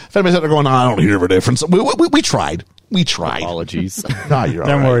 if anybody's out there going, I don't hear a difference. We tried. Apologies. No, you're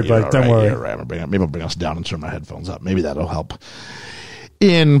Don't worry, bud. Don't worry. You're right. Maybe I'll bring us down and turn my headphones up. Maybe that'll help.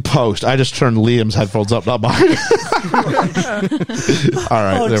 In post, I just turned Liam's headphones up, not mine. All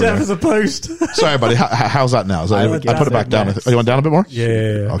right. Oh, Jeff is a post. Sorry, buddy. How's that now? I put it back down. Oh, you went down a bit more?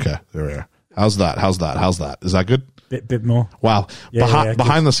 Yeah. Okay. There we are. How's that? Is that good? Bit more. Wow. Yeah,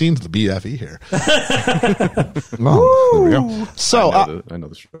 behind the scenes, the BFE here. Oh, there we go. So, I know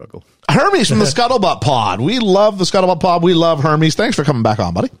the struggle. Hermes from the Scuttlebutt Pod. We love the Scuttlebutt Pod. We love Hermes. Thanks for coming back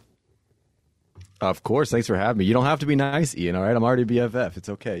on, buddy. Of course. Thanks for having me. You don't have to be nice, Ian, all right? I'm already BFF. It's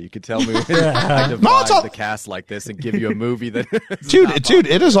okay. You could tell me I divide the cast like this and give you a movie that... Dude,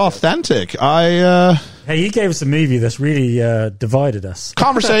 it is authentic. Hey, you gave us a movie that's really divided us.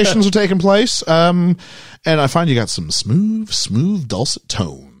 Conversations are taking place, and I find you got some smooth, dulcet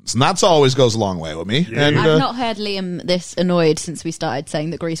tones. And that's always goes a long way with me. Yeah. And, I've not heard Liam this annoyed since we started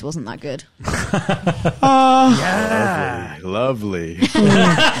saying that Grease wasn't that good. Yeah. Lovely.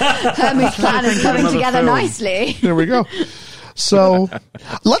 Hermes' plan is coming together nicely. There we go. So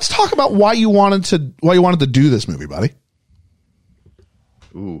let's talk about why you wanted to do this movie, buddy.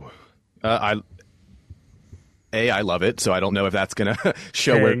 Ooh. I love it, so I don't know if that's going to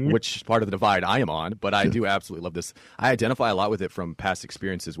show which part of the divide I am on, but I do absolutely love this. I identify a lot with it from past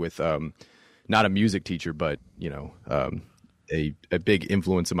experiences with not a music teacher, but, a big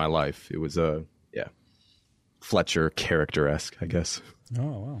influence in my life. It was, Fletcher character-esque, I guess. Oh,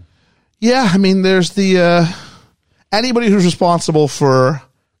 wow. Yeah, I mean, there's the anybody who's responsible for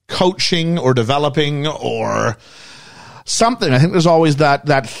coaching or developing or something. I think there's always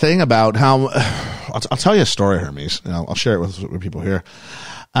that thing about how... I'll tell you a story, Hermes. I'll share it with people here.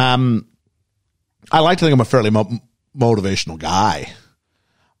 I like to think I'm a fairly motivational guy,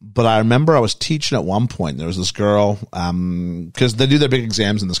 but I remember I was teaching at one point. There was this girl because they do their big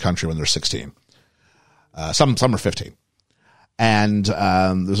exams in this country when they're 16. Some are 15, and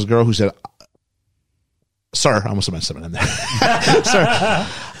there's a girl who said, "Sir," I almost mentioned something in there.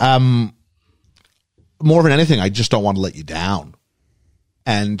 "Sir, more than anything, I just don't want to let you down."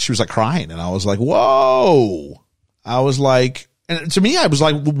 And she was like crying, and I was like, whoa. I was like, and to me, I was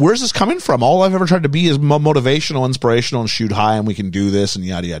like, where's this coming from? All I've ever tried to be is motivational, inspirational, and shoot high, and we can do this, and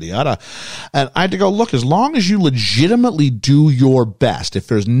yada, yada, yada. And I had to go, look, as long as you legitimately do your best, if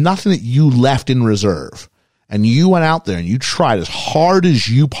there's nothing that you left in reserve, and you went out there and you tried as hard as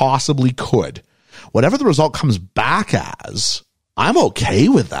you possibly could, whatever the result comes back as, I'm okay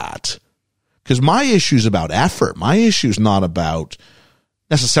with that. Because my issue is about effort. My issue is not about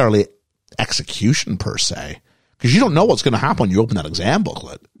necessarily execution per se, because you don't know what's going to happen when you open that exam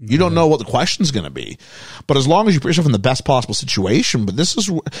booklet. You don't know what the question's going to be. But as long as you put yourself in the best possible situation, and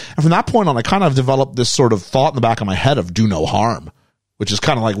from that point on, I kind of developed this sort of thought in the back of my head of do no harm, which is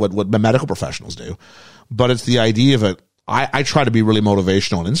kind of like what medical professionals do. But it's the idea of it. I try to be really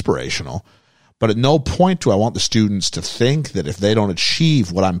motivational and inspirational, but at no point do I want the students to think that if they don't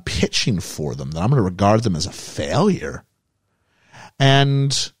achieve what I'm pitching for them, that I'm going to regard them as a failure.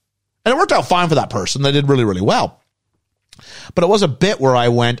 And it worked out fine for that person. They did really, really well. But it was a bit where I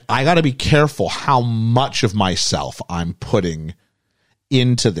went, I got to be careful how much of myself I'm putting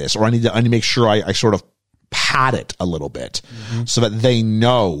into this, or I need to make sure I sort of pad it a little bit so that they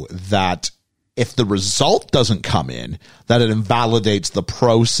know that if the result doesn't come in, that it invalidates the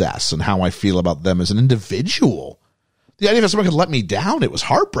process and how I feel about them as an individual. The idea that someone could let me down, it was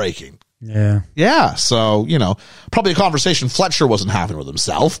heartbreaking. Yeah. So, probably a conversation Fletcher wasn't having with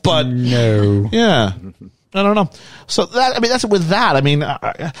himself, but no. Yeah. I don't know. So that's with that.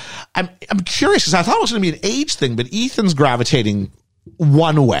 I'm curious because I thought it was going to be an age thing, but Ethan's gravitating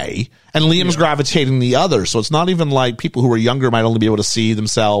one way and Liam's gravitating the other. So it's not even like people who are younger might only be able to see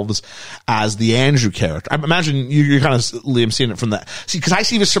themselves as the Andrew character. I imagine you're kind of, Liam, seeing it from that. See, because I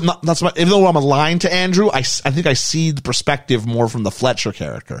see this from, even though I'm aligned to Andrew, I think I see the perspective more from the Fletcher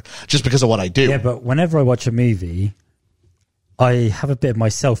character just because of what I do. Yeah, but whenever I watch a movie, I have a bit of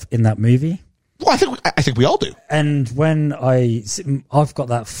myself in that movie. Well, I think we all do. And when I've got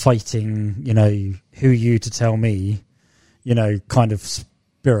that fighting, who are you to tell me, kind of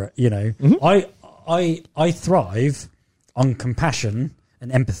spirit, Mm-hmm. I thrive on compassion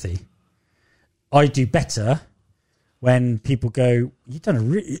and empathy. I do better when people go, you've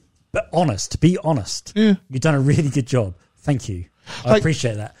done be honest. Yeah. You've done a really good job. Thank you. I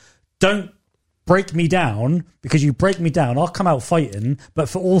appreciate that. Don't break me down, because you break me down, I'll come out fighting, but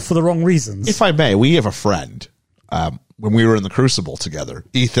for the wrong reasons. If I may, we have a friend, when we were in the Crucible together,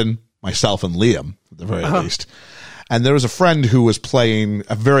 Ethan, myself, and Liam, at the very least. And there was a friend who was playing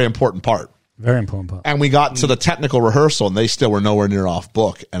a very important part. Very important part. And we got to the technical rehearsal, and they still were nowhere near off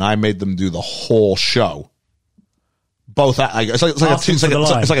book, and I made them do the whole show. Both, it's like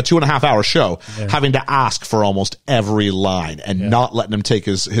a 2.5 hour show, having to ask for almost every line and not letting him take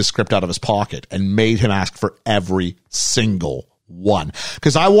his script out of his pocket, and made him ask for every single one.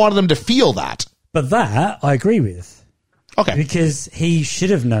 Because I wanted them to feel that. But that, I agree with. Okay. Because he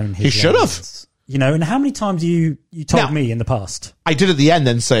should have known his He should have. And how many times you told me in the past? I did at the end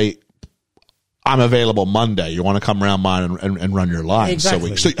then say, I'm available Monday. You want to come around mine and run your line.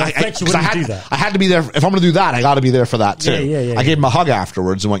 Exactly. I had to be there. If I'm going to do that, I got to be there for that too. I gave him a hug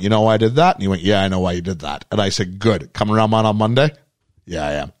afterwards and went, you know why I did that? And he went, yeah, I know why you did that. And I said, good. Coming around mine on Monday? Yeah,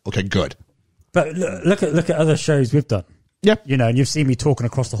 I am. Okay, good. But look at other shows we've done. Yeah. And you've seen me talking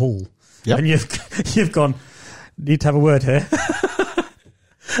across the hall. Yep. And you've gone, need to have a word here.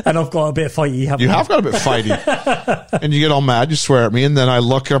 And I've got a bit of fighty. You have got a bit fighty. And you get all mad, you swear at me, and then I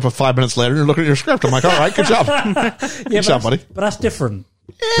look up 5 minutes later and you're looking at your script. I'm like, all right, good job. Good job, buddy. But that's different.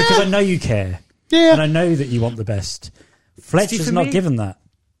 Yeah. Because I know you care. Yeah. And I know that you want the best. Fletcher's not given that.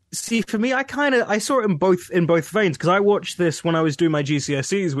 See, for me, I saw it in both veins, because I watched this when I was doing my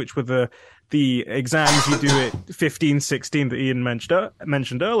GCSEs, which were the exams you do at 15, 16 that Ian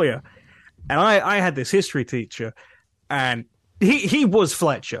mentioned earlier. And I had this history teacher, and he was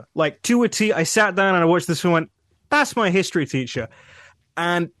Fletcher. Like, to a T. I sat down and I watched this film and went, that's my history teacher.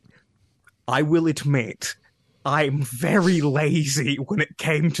 And I will admit, I'm very lazy when it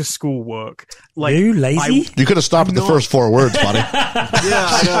came to schoolwork. Like, you lazy? You could have stopped at the first 4 words, buddy. Yeah,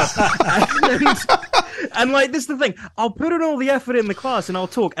 I know. And like, this is the thing. I'll put in all the effort in the class and I'll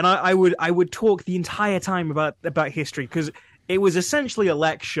talk. And I would talk the entire time about history, because it was essentially a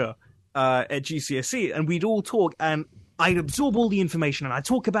lecture at GCSE, and we'd all talk, and I'd absorb all the information and I'd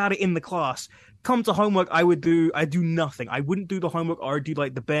talk about it in the class. Come to homework, I'd do nothing. I wouldn't do the homework, or I'd do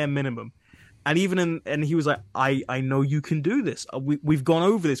like the bare minimum. And and he was like, I know you can do this. We've gone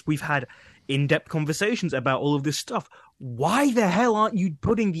over this. We've had in-depth conversations about all of this stuff. Why the hell aren't you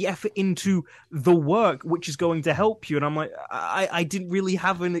putting the effort into the work which is going to help you? And I'm like, I didn't really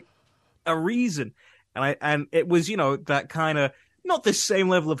have a reason. And it was, that kind of, not the same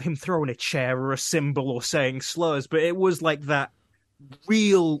level of him throwing a chair or a cymbal or saying slurs, but it was like that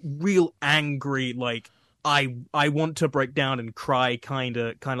real angry, like, I want to break down and cry kind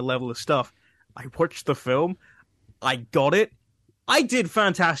of level of stuff. I watched the film. I got it. I did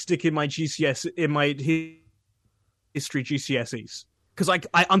fantastic in my history GCSEs, because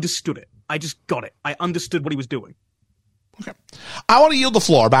I understood it. I just got it. I understood what he was doing. Okay. I want to yield the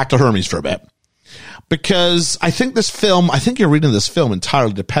floor back to Hermes for a bit, because I think your reading of this film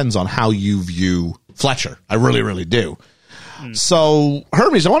entirely depends on how you view Fletcher. I really, really do. So,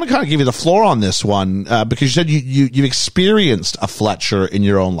 Hermes, I want to kind of give you the floor on this one, because you said you've experienced a Fletcher in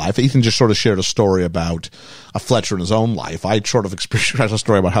your own life. Ethan just sort of shared a story about a Fletcher in his own life. I sort of experienced a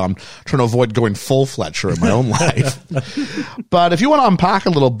story about how I'm trying to avoid going full Fletcher in my own life. But if you want to unpack a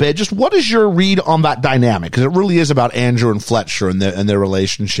little bit, just what is your read on that dynamic? Because it really is about Andrew and Fletcher and their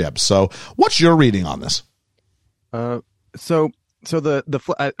relationship. So, what's your reading on this? So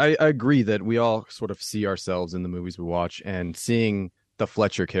I agree that we all sort of see ourselves in the movies we watch, and seeing the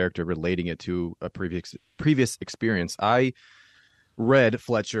Fletcher character, relating it to a previous experience. I read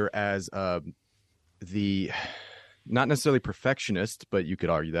Fletcher as the, not necessarily perfectionist, but you could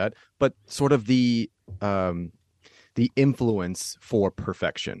argue that, but sort of the influence for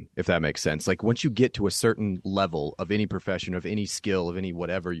perfection, if that makes sense. Like once you get to a certain level of any profession, of any skill, of any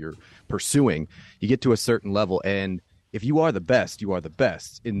whatever you're pursuing, you get to a certain level, and if you are the best, you are the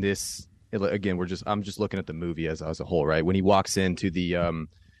best in this. Again, I'm just looking at the movie as a whole, right? When he walks into the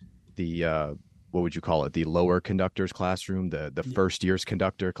what would you call it? The lower conductor's classroom, the first year's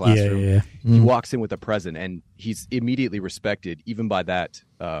conductor classroom. Yeah. He walks in with a present, and he's immediately respected, even by that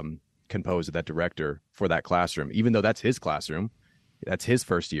composer, that director for that classroom, even though that's his classroom, that's his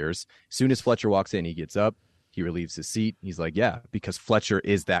first years. As soon as Fletcher walks in, he gets up, he relieves his seat. He's like, yeah, because Fletcher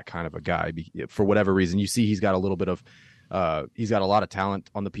is that kind of a guy. For whatever reason, you see, he's got a little bit of, he's got a lot of talent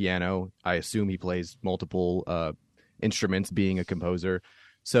on the piano. I assume he plays multiple instruments, being a composer.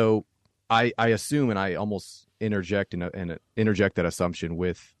 So I assume, and I almost interject interject that assumption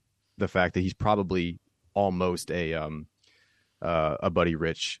with the fact that he's probably almost a Buddy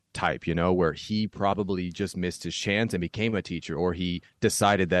Rich type, where he probably just missed his chance and became a teacher, or he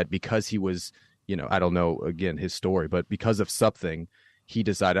decided that because he was, I don't know, again, his story, but because of something, he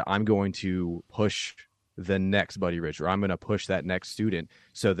decided, I'm going to push the next Buddy Rich, or I'm going to push that next student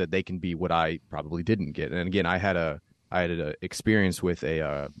so that they can be what I probably didn't get. And again, I had a experience with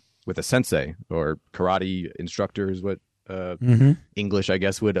a sensei, or karate instructor is what English, I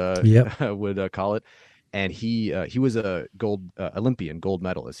guess, would call it. And he was a Olympian, gold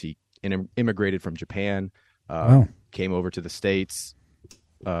medalist. He immigrated from Japan, came over to the States,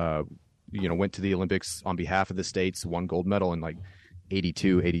 went to the Olympics on behalf of the States, won gold medal in like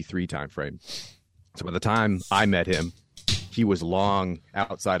 82, 83 timeframe. So by the time I met him, he was long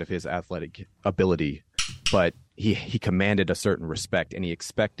outside of his athletic ability, but he commanded a certain respect, and he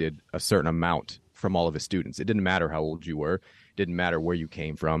expected a certain amount from all of his students. It didn't matter how old you were. It didn't matter where you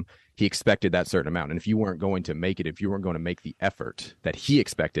came from. He expected that certain amount. And if you weren't going to make it, if you weren't going to make the effort that he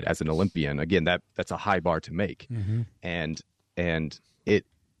expected as an Olympian, again, that's a high bar to make. Mm-hmm. And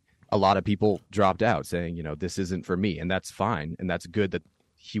a lot of people dropped out saying, this isn't for me. And that's fine. And that's good that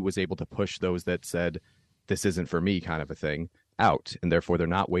he was able to push those that said, this isn't for me kind of a thing out. And therefore they're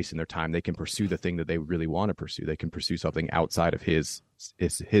not wasting their time. They can pursue the thing that they really want to pursue. They can pursue something outside of his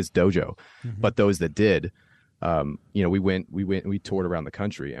dojo. Mm-hmm. But those that did, we toured around the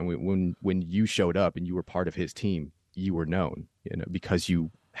country, and when you showed up and you were part of his team, you were known, because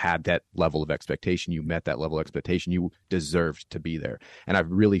you had that level of expectation. You met that level of expectation. You deserved to be there. And I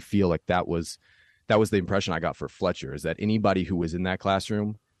really feel like that was the impression I got for Fletcher, is that anybody who was in that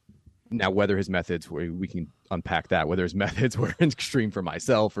classroom, now whether his methods were, we can unpack that, whether his methods were extreme for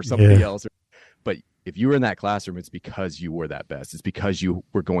myself or somebody else, but if you were in that classroom, it's because you were that best. It's because you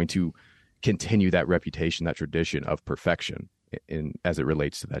were going to continue that reputation, that tradition of perfection as it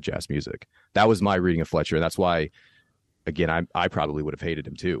relates to that jazz music. That was my reading of Fletcher. And that's why, again, I probably would have hated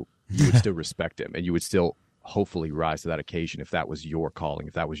him too. You would still respect him, and you would still hopefully rise to that occasion. If that was your calling,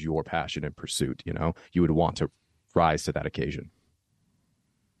 if that was your passion and pursuit, you would want to rise to that occasion.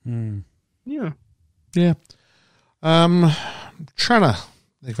 Yeah. Trying to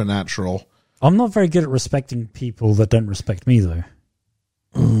think of a natural. I'm not very good at respecting people that don't respect me, though.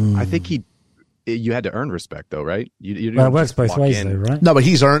 I think you had to earn respect, though, right? You well, it works both ways, though, right? No, but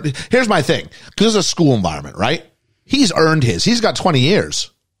he's earned. Here's my thing, because it's a school environment, right? He's earned his. He's got 20 years.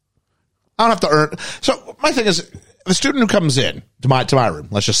 I don't have to earn. So my thing is, the student who comes in to my room,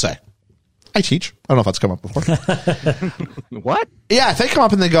 let's just say, I teach. I don't know if that's come up before. What? Yeah, if they come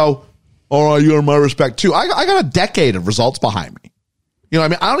up and they go, "Oh, you earn my respect too." I got a decade of results behind me. You know what I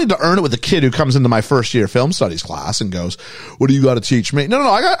mean? I don't need to earn it with a kid who comes into my first year film studies class and goes, "What do you got to teach me?" No.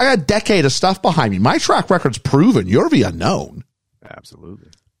 I got a decade of stuff behind me. My track record's proven. You're the unknown. Absolutely.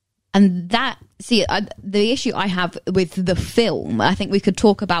 And the issue I have with the film, I think we could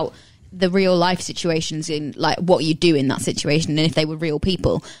talk about the real life situations in like what you do in that situation and if they were real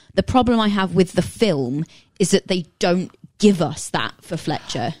people. The problem I have with the film is that they don't give us that for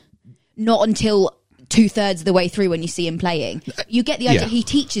Fletcher. Not until 2/3 of the way through when you see him playing. You get the idea he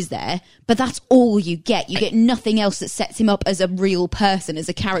teaches there, but that's all you get. You get nothing else that sets him up as a real person, as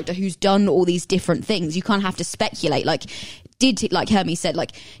a character who's done all these different things. You can't have to speculate. Like Hermie said,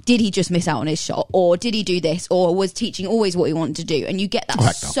 did he just miss out on his shot? Or did he do this? Or was teaching always what he wanted to do? And you get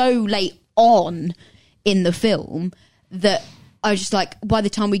that so late on in the film that I was just like, by the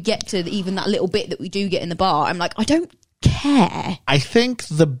time we get to even that little bit that we do get in the bar, I'm like, I don't care. I think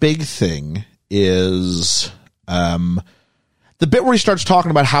the big thing is the bit where he starts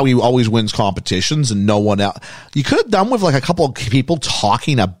talking about how he always wins competitions and no one else. You could have done with like a couple of people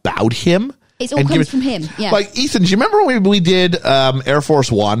talking about him. It all comes from him. Yeah. Like, Ethan, do you remember when we did Air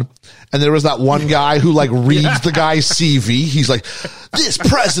Force One? And there was that one guy who like reads the guy's CV. He's like, this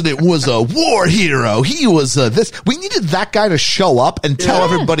president was a war hero. He was this. We needed that guy to show up and tell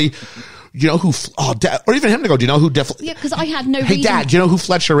everybody, you know, who, or even him to go, do you know who definitely? Yeah, because I had no Hey, reason. Dad, do you know who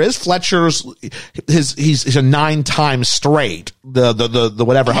Fletcher is? Fletcher's, he's a 9 times straight. The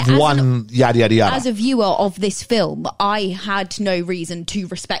whatever, have won, yada, yada, yada. As a viewer of this film, I had no reason to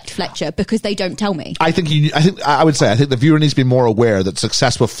respect Fletcher because they don't tell me. I think the viewer needs to be more aware that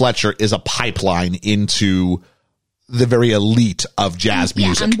success with Fletcher is a pipeline into the very elite of jazz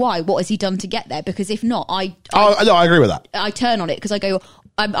music. Yeah, and why? What has he done to get there? Because if not, I agree with that. I turn on it because I go,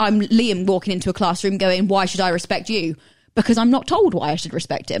 I'm Liam walking into a classroom going, why should I respect you? Because I'm not told why I should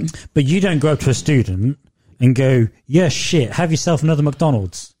respect him. But you don't go up to a student and go, yeah, shit, have yourself another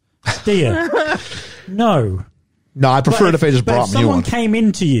McDonald's. Do you? No. No, I prefer it if they just brought me one. If someone came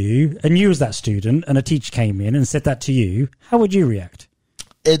into you and you was that student and a teacher came in and said that to you, how would you react?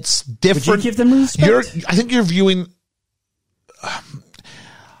 It's different. Would you give them respect? I think you're viewing...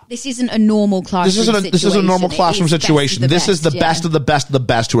 This isn't a normal classroom situation. This is a normal classroom situation. This is the best of the best of the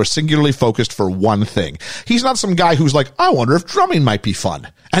best who are singularly focused for one thing. He's not some guy who's like, I wonder if drumming might be fun,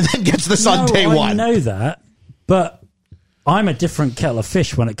 and then gets this on day one. I know that, but I'm a different kettle of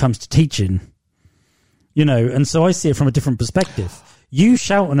fish when it comes to teaching. You know, and so I see it from a different perspective. You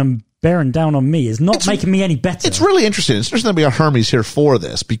shouting and bearing down on me is not making me any better. It's really interesting. It's interesting that we have Hermes here for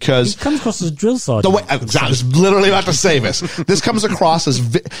this because... He comes across as a drill sergeant. I was literally about to say this. This comes across as...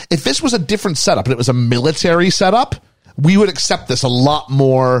 If this was a different setup and it was a military setup, we would accept this a lot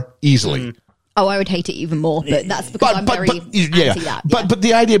more easily. Oh, I would hate it even more, but that's because I'm very anti that. Yeah. But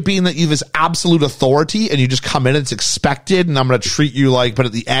the idea being that you have this absolute authority and you just come in and it's expected and I'm going to treat you like... But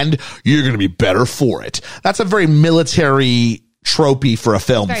at the end, you're going to be better for it. That's a very military... tropey for a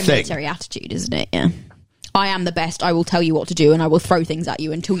film very thing. Military attitude, isn't it? Yeah. I am the best. I will tell you what to do, and I will throw things at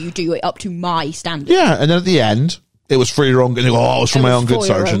you until you do it up to my standard. Yeah, and then at the end, it was for your own good. Oh, it was for my own good,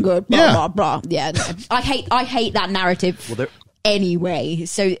 Sergeant. Blah, blah, blah. Yeah, no. I hate that narrative. Anyway,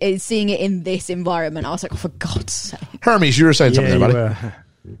 so seeing it in this environment, I was like, oh, for God's sake. Hermes, you were saying something about it.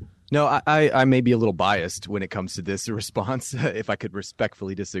 No, I may be a little biased when it comes to this response. If I could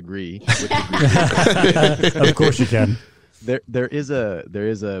respectfully disagree with the Of course you can. There is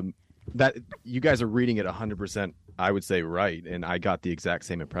a that you guys are reading it 100%, I would say, right, and I got the exact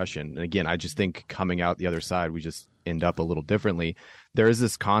same impression. And again, I just think coming out the other side, we just end up a little differently. There is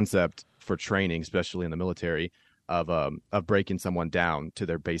this concept for training, especially in the military, of breaking someone down to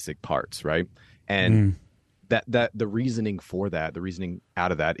their basic parts, right? And that the reasoning for that, the reasoning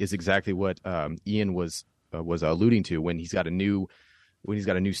out of that, is exactly what Ian was alluding to when he's got a new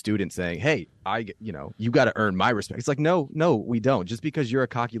student saying, hey, you got to earn my respect. It's like, no, we don't. Just because you're a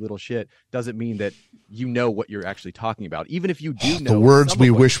cocky little shit doesn't mean that you know what you're actually talking about. Even if you do know the words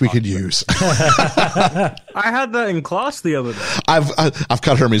we wish we could use. I had that in class the other day. I've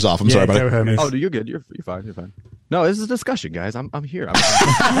cut Hermes off. I'm sorry, buddy. Hermes. Oh, you're good. You're fine. You're fine. No, this is a discussion, guys. I'm here. I'm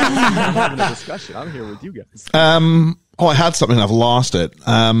having a discussion. I'm here with you guys. I had something. I've lost it.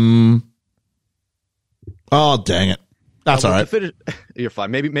 Oh, dang it. That's all right. You're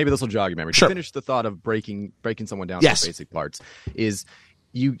fine. Maybe this will jog your memory. Sure. To finish the thought of breaking someone down to basic parts is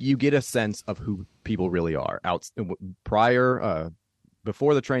you get a sense of who people really are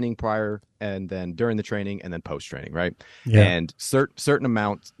before the training, prior, and then during the training, and then post training, right? Yeah. And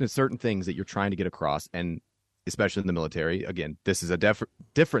certain things that you're trying to get across, and especially in the military. Again, this is a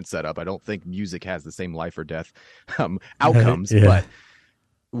different setup. I don't think music has the same life or death outcomes, but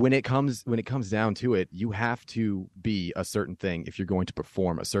when it comes down to it, you have to be a certain thing if you're going to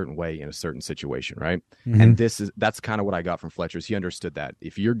perform a certain way in a certain situation, right? Mm-hmm. And that's kind of what I got from Fletcher's. He understood that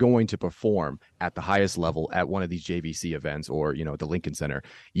if you're going to perform at the highest level at one of these JVC events or, the Lincoln Center,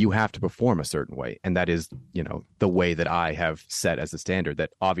 you have to perform a certain way. And that is, the way that I have set as the standard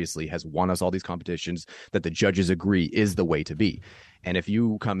that obviously has won us all these competitions, that the judges agree is the way to be. And if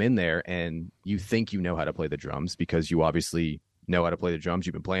you come in there and you think you know how to play the drums because you obviously know how to play the drums,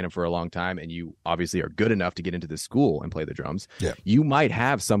 you've been playing them for a long time, and you obviously are good enough to get into the school and play the drums, you might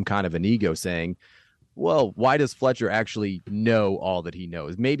have some kind of an ego saying, well, why does Fletcher actually know all that he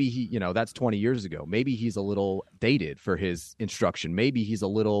knows? Maybe he, that's 20 years ago. Maybe he's a little dated for his instruction. Maybe he's a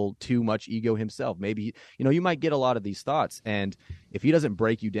little too much ego himself. Maybe, you might get a lot of these thoughts. And if he doesn't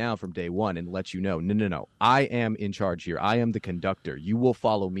break you down from day one and let you know, no, I am in charge here. I am the conductor. You will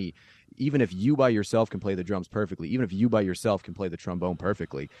follow me. Even if you by yourself can play the drums perfectly, even if you by yourself can play the trombone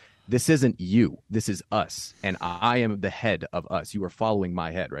perfectly, this isn't you. This is us. And I am the head of us. You are following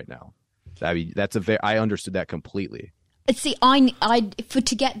my head right now. I mean, I understood that completely. See,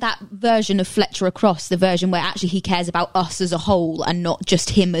 to get that version of Fletcher across, the version where actually he cares about us as a whole and not just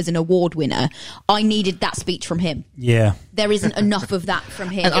him as an award winner, I needed that speech from him. Yeah. There isn't enough of that from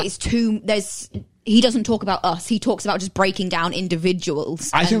him. He doesn't talk about us. He talks about just breaking down individuals.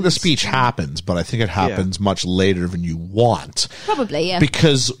 I think the speech happens, but I think it happens much later than you want. Probably, yeah.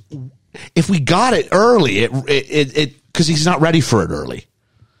 Because if we got it early, because he's not ready for it early.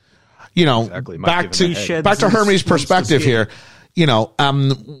 You know, exactly. back to Hermes' perspective here. You know,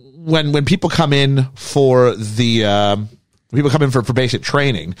 when people come in for for basic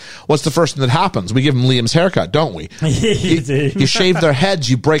training, what's the first thing that happens? We give them Liam's haircut, don't we? You shave their heads,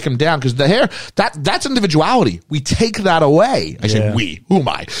 you break them down, because the hair, that's individuality. We take that away. I say we. Who am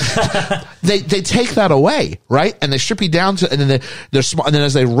I? They take that away, right? And they strip you down to, and then they're smart. And then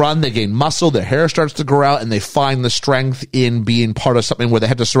as they run, they gain muscle. Their hair starts to grow out, and they find the strength in being part of something where they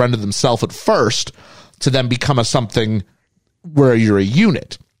had to surrender themselves at first to then become something where you're a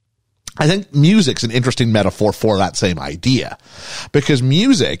unit. I think music's an interesting metaphor for that same idea, because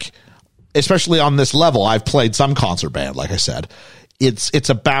music, especially on this level, I've played some concert band, like I said, it's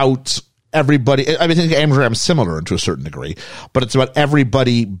about everybody. I mean, I think Amsterdam's similar to a certain degree, but it's about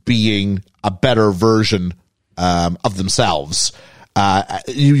everybody being a better version of themselves.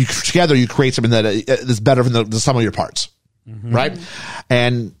 Together, you create something that is better than the sum of your parts. Mm-hmm. Right?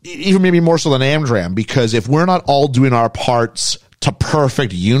 And even maybe more so than Amdram, because if we're not all doing our parts to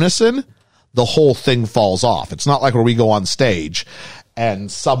perfect unison, the whole thing falls off. It's not like where we go on stage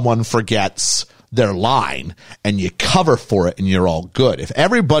and someone forgets their line and you cover for it and you're all good. If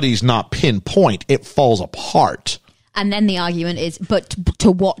everybody's not pinpoint, it falls apart. And then the argument is, but to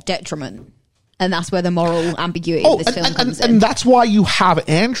what detriment? And that's where the moral ambiguity of this film comes in. And that's why you have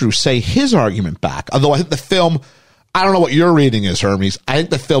Andrew say his argument back. Although I think the film, I don't know what your reading is, Hermes. I think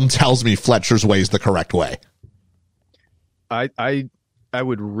the film tells me Fletcher's way is the correct way. I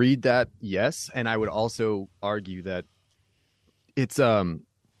would read that, yes, and I would also argue that it's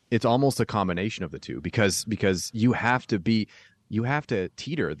almost a combination of the two, because you have to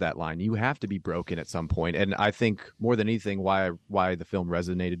teeter that line. You have to be broken at some point. And I think more than anything why the film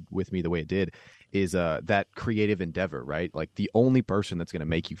resonated with me the way it did is that creative endeavor, right? Like the only person that's going to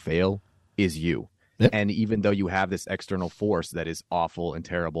make you fail is you. Yep. And even though you have this external force that is awful and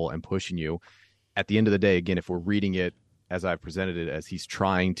terrible and pushing you, at the end of the day, again, if we're reading it as I've presented it, as he's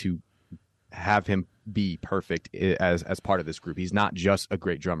trying to have him be perfect as part of this group. He's not just a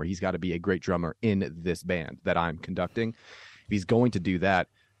great drummer. He's got to be a great drummer in this band that I'm conducting. If he's going to do that,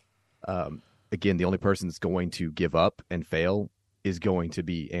 again, the only person that's going to give up and fail is going to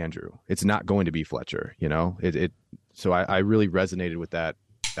be Andrew. It's not going to be Fletcher, you know? So I really resonated with that.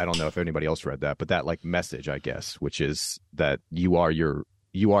 I don't know if anybody else read that, but that like message, I guess, which is that you are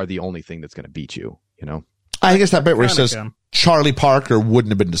the only thing that's going to beat you, you know? I think it's that bit where he says Charlie Parker wouldn't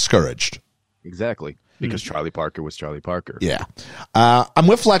have been discouraged. Exactly. Because Charlie Parker was Charlie Parker. Yeah. I'm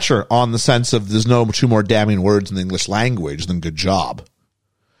with Fletcher on the sense of there's no two more damning words in the English language than good job.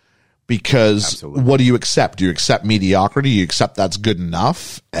 Because Absolutely. What do you accept? Do you accept mediocrity? You accept that's good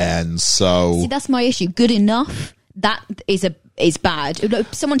enough? And so... See, that's my issue. Good enough, that is bad.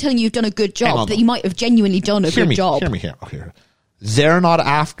 Someone telling you you've done a good job, that you might have genuinely done a good job. Hear me here. They're not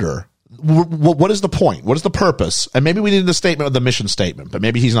after... What is the point? What is the purpose? And maybe we need the statement of the mission statement, but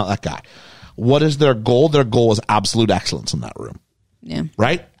maybe he's not that guy. What is their goal? Their goal is absolute excellence in that room. Yeah.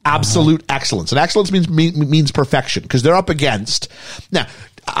 Right? Absolute excellence. And excellence means perfection, because they're up against... Now,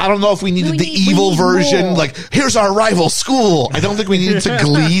 I don't know if we needed the evil version, more. Like, here's our rival school. I don't think we needed to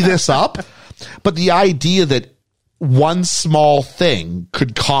glee this up. But the idea that one small thing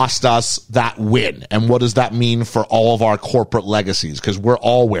could cost us that win. And what does that mean for all of our corporate legacies? Because we're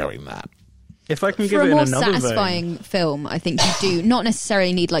all wearing that. If I can give it in another vein. For a more satisfying film, I think you do not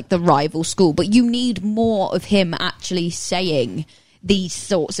necessarily need like the rival school, but you need more of him actually saying these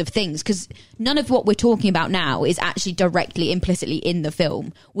sorts of things, because none of what we're talking about now is actually directly implicitly in the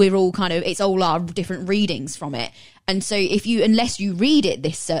film. We're all it's all our different readings from it. And so unless you read it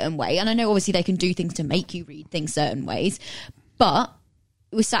this certain way, and I know obviously they can do things to make you read things certain ways, but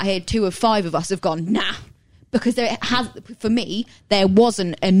we sat here, 2 of 5 of us have gone, nah, because for me, there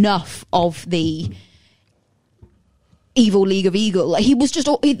wasn't enough of the evil League of Eagle. Like,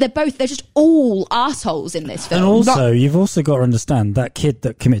 they're just all assholes in this film. And also, you've also got to understand that kid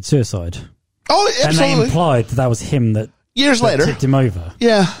that committed suicide. Oh, absolutely. And they implied that was him that years later tipped him over.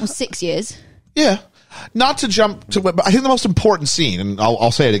 Yeah. Well, 6 years. Yeah. Not to jump to, but I think the most important scene, and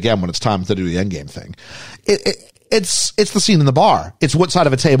I'll say it again when it's time to do the endgame thing. It's the scene in the bar. It's what side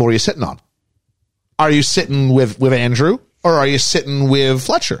of a table are you sitting on? Are you sitting with Andrew, or are you sitting with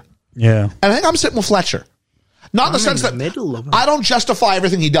Fletcher? Yeah. And I think I'm sitting with Fletcher. Not in the sense that I don't justify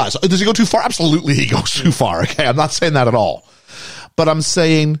everything he does. Does he go too far? Absolutely, he goes too far. Okay, I'm not saying that at all. But I'm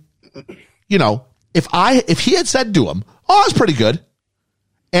saying, you know, if he had said to him, "Oh, that's pretty good,"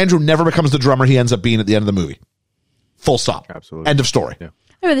 Andrew never becomes the drummer he ends up being at the end of the movie. Full stop. Absolutely. End of story. Yeah.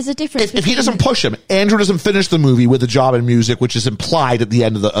 No, there's a difference. If he doesn't push him, Andrew doesn't finish the movie with a job in music, which is implied at the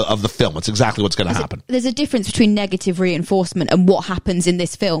end of the film. It's exactly what's going to happen. There's a difference between negative reinforcement and what happens in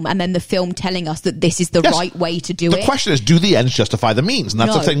this film, and then the film telling us that this is the right way to do it. The question is, do the ends justify the means? And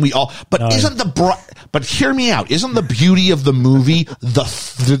that's the thing we all. But but hear me out. Isn't the beauty of the movie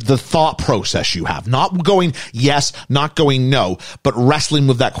the thought process you have? Not going yes, not going no, but wrestling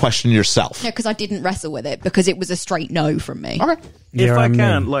with that question yourself. No, because I didn't wrestle with it because it was a straight no from me. Okay. If I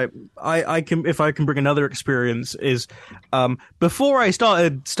can, like, I can, if I can bring another experience is, before I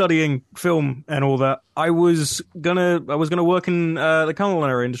started studying film and all that, I was gonna work in the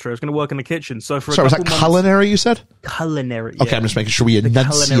culinary industry. I was gonna work in the kitchen. So for was that culinary? You said culinary. Okay, I'm just making sure we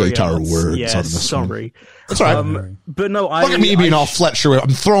enunciate our words. Yeah, on this sorry. That's all right. But no, look at me being all Fletcher.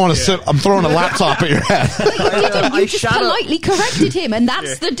 I'm throwing a laptop at your head You just politely corrected him, and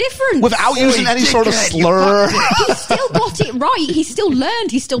that's the difference. without using any sort of slur. He still got it right. He still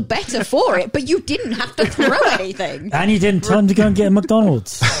learned. He's still better for it. But you didn't have to throw anything. And you didn't tell him to go and get a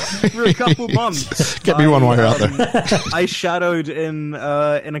McDonald's. For a couple months. Get me one while you're out there. I shadowed in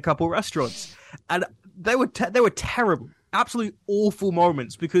a couple restaurants, and they were terrible. Absolutely awful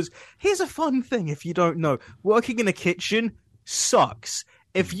moments, because here's a fun thing if you don't know. Working in a kitchen sucks.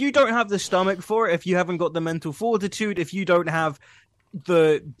 If you don't have the stomach for it, if you haven't got the mental fortitude, if you don't have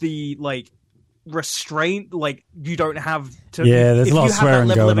the like restraint, like you don't have to. Yeah, there's a lot of swearing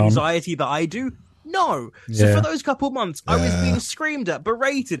if you have that level of going on. anxiety that I do, no. So for those couple months, I was being screamed at,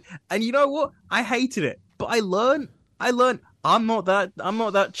 berated, and you know what? I hated it, but I learned. I'm not that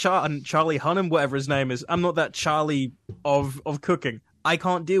Charlie Hunnam, whatever his name is. I'm not that Charlie of cooking. I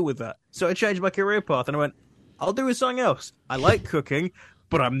can't deal with that. So I changed my career path, and I went, I'll do something else. I like cooking,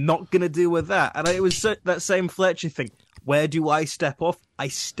 but I'm not going to deal with that. And it was that same Fletcher thing. Where do I step off? I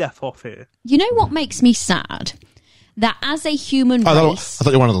step off here. You know what makes me sad? That as a human race... I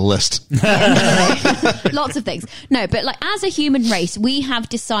thought you wanted the list. Lots of things. No, but like as a human race, we have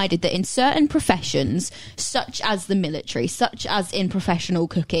decided that in certain professions, such as the military, such as in professional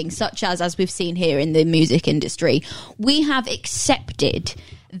cooking, such as we've seen here in the music industry, we have accepted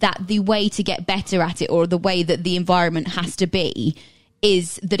that the way to get better at it, or the way that the environment has to be,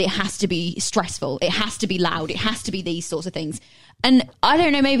 is that it has to be stressful, it has to be loud, it has to be these sorts of things. And I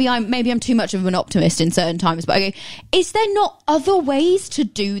don't know, maybe I'm too much of an optimist in certain times, but okay, is there not other ways to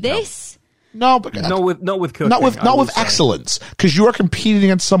do this? No, but not with cooking. Not with excellence, because you are competing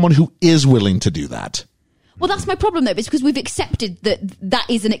against someone who is willing to do that. Well, that's my problem, though. It's because we've accepted that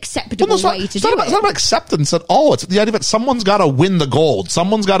is an acceptable way to do it. It's not about acceptance at all. It's the idea that someone's got to win the gold.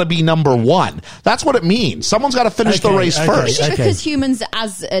 Someone's got to be number one. That's what it means. Someone's got to finish the race first. Is it because humans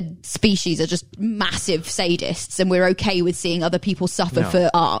as a species are just massive sadists, and we're okay with seeing other people suffer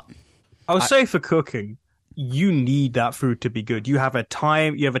for art? I would say for cooking, you need that food to be good. You have a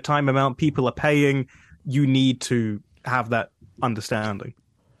time amount, people are paying. You need to have that understanding.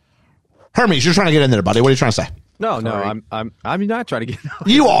 Hermes, you're trying to get in there, buddy. What are you trying to say? No, I'm not trying to get.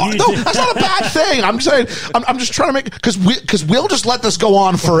 You are. No, that's not a bad thing. I'm saying I'm just trying to make because we'll just let this go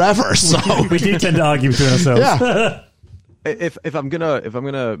on forever. So we do tend to argue between ourselves. Yeah. If I'm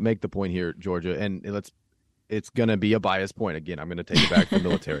gonna make the point here, Georgia, and it's gonna be a biased point again. I'm gonna take it back to the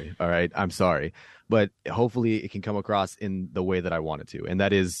military. All right, I'm sorry, but hopefully it can come across in the way that I want it to, and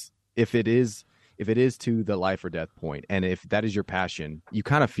that is if it is to the life or death point, and if that is your passion, you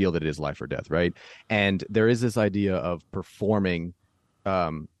kind of feel that it is life or death, right? And there is this idea of performing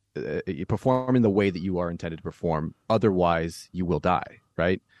the way that you are intended to perform. Otherwise, you will die,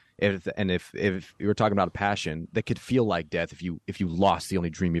 right? If you're talking about a passion that could feel like death if you lost the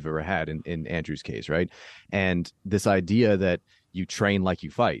only dream you've ever had, in Andrew's case, right? And this idea that you train like you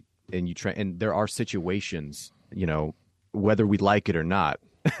fight, and and there are situations, whether we like it or not,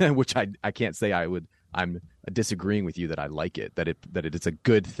 which I can't say I'm disagreeing with you that I like it, that it's a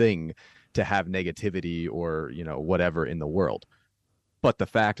good thing to have negativity or whatever in the world. But the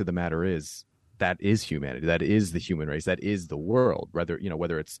fact of the matter is that is humanity, that is the human race, that is the world. Whether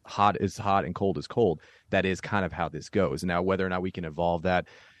it's hot is hot and cold is cold, that is kind of how this goes. Now, whether or not we can evolve that,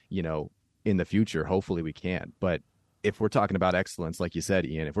 in the future, hopefully we can. But if we're talking about excellence, like you said,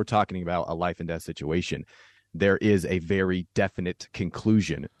 Ian, if we're talking about a life and death situation, there is a very definite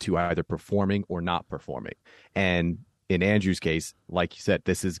conclusion to either performing or not performing. And in Andrew's case, like you said,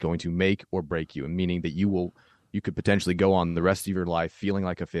 this is going to make or break you, meaning that you will you could potentially go on the rest of your life feeling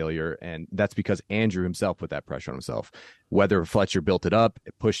like a failure. And that's because Andrew himself put that pressure on himself. Whether Fletcher built it up,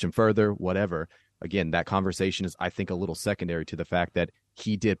 it pushed him further, whatever. Again, that conversation is, I think, a little secondary to the fact that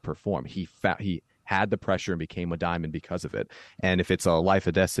he did perform. He had the pressure and became a diamond because of it. And if it's a life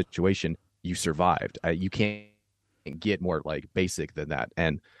or death situation, you survived. You can't get more like basic than that.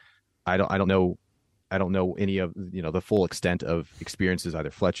 And I don't know any of the full extent of experiences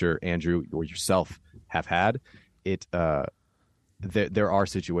either Fletcher, Andrew, or yourself have had. There are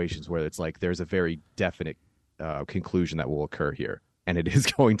situations where it's like there's a very definite conclusion that will occur here, and it is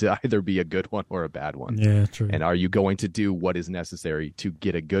going to either be a good one or a bad one. Yeah, true. And are you going to do what is necessary to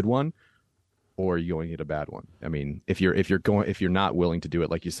get a good one, or are you going to get a bad one? I mean, if you're not willing to do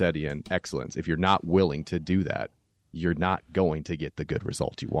it, like you said, Ian, excellence. If you're not willing to do that, you're not going to get the good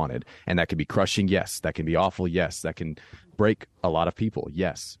result you wanted. And that can be crushing, yes. That can be awful, yes. That can break a lot of people,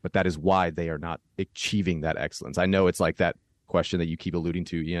 yes. But that is why they are not achieving that excellence. I know it's like that question that you keep alluding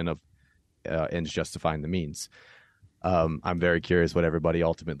to, Ian, of ends justifying the means. I'm very curious what everybody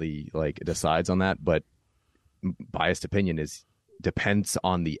ultimately decides on that, but biased opinion depends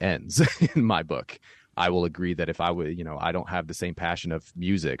on the ends in my book. I will agree that if I would, I don't have the same passion of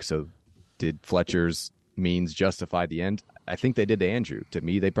music. So did Fletcher's means justify the end? I think they did to Andrew. To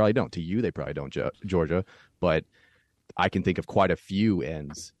me, they probably don't. To you, they probably don't, Georgia. But I can think of quite a few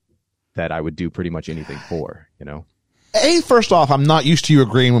ends that I would do pretty much anything for, First off, I'm not used to you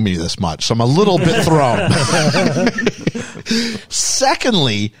agreeing with me this much, so I'm a little bit thrown.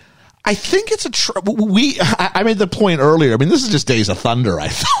 Secondly, I think it's I made the point earlier. I mean, this is just Days of Thunder, I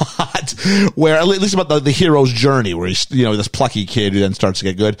thought, where at least about the hero's journey, where he's, this plucky kid who then starts to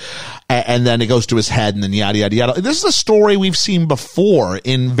get good, and then it goes to his head, and then yada, yada, yada. This is a story we've seen before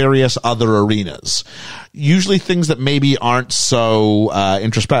in various other arenas. Usually things that maybe aren't so a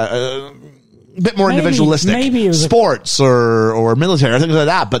bit more individualistic. Maybe it was sports or military or things like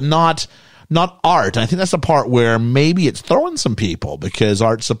that, but not art. And I think that's the part where maybe it's throwing some people, because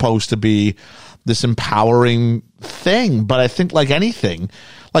art's supposed to be this empowering thing. But I think like anything,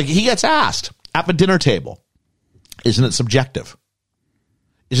 like he gets asked at the dinner table, isn't it subjective?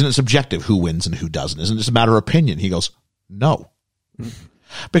 Isn't it subjective who wins and who doesn't? Isn't it just a matter of opinion? He goes, no.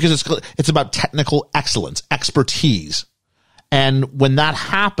 Because it's about technical excellence, expertise. And when that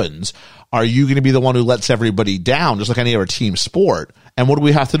happens, are you going to be the one who lets everybody down, just like any other team sport? And what do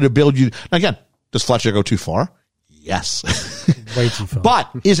we have to do to build you? Now again, does Fletcher go too far? Yes. Way too far. But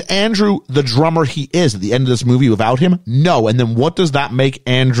is Andrew the drummer he is at the end of this movie without him? No. And then what does that make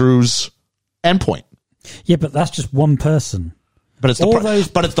Andrew's endpoint? Yeah, but that's just one person. But it's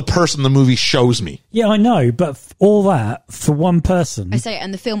the person the movie shows me. Yeah, I know, but all that for one person. I say,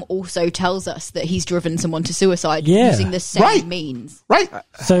 and the film also tells us that he's driven someone to suicide using the same means. Right.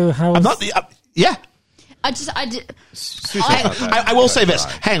 So how? I'm not. Yeah. I will say this.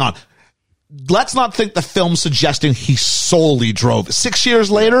 Hang on. Let's not think the film's suggesting he solely drove. 6 years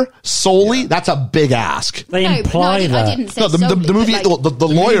later, solely, that's a big ask. They imply that. I didn't say the movie, the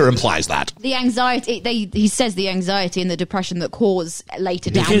lawyer implies that. The anxiety, he says the anxiety and the depression that cause later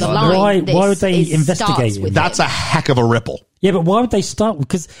down the line. Why would they investigate him? That's a heck of a ripple. Yeah, but why would they start?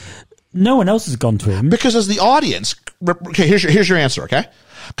 Because no one else has gone to him. Because as the audience, okay, here's your answer, okay?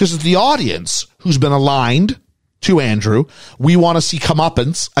 Because as the audience who's been aligned to Andrew, we want to see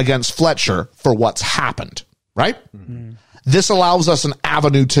comeuppance against Fletcher for what's happened, right? Mm-hmm. This allows us an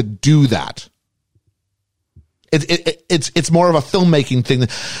avenue to do that. It's more of a filmmaking thing.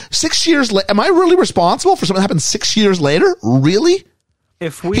 6 years later, am I really responsible for something that happened 6 years later? Really?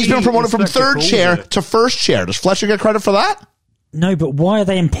 He's been promoted from third chair to first chair. Does Fletcher get credit for that? No, but why are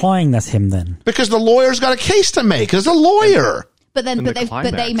they implying that's him then? Because the lawyer's got a case to make as a lawyer. But they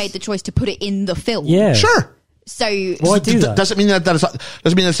made the choice to put it in the film. Yeah, sure. So why do that? Does it mean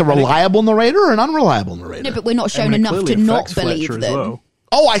it's a reliable narrator or an unreliable narrator? No, but we're not shown enough to not believe them. Well.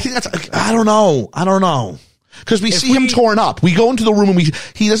 Oh, I think I don't know. Because we see him torn up. We go into the room and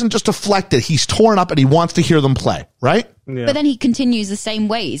he doesn't just deflect it. He's torn up and he wants to hear them play, right? Yeah. But then he continues the same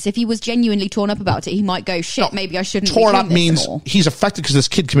ways. If he was genuinely torn up about it, he might go, shit, maybe I shouldn't torn be up means anymore. He's affected because this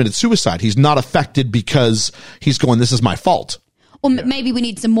kid committed suicide. He's not affected because he's going, this is my fault. Or maybe we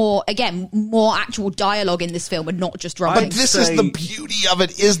need some more actual dialogue in this film and not just drumming. But this is the beauty of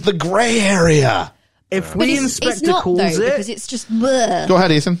it, is the gray area. If we Inspector calls it... because it's just... Bleh. Go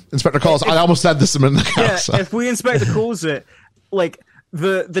ahead, Ethan. Inspector calls. I almost said this a minute ago. Yeah, so. If we Inspector calls it, like,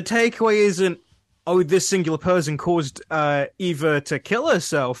 the takeaway isn't, oh, this singular person caused Eva to kill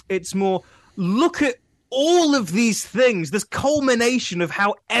herself. It's more, look at all of these things, this culmination of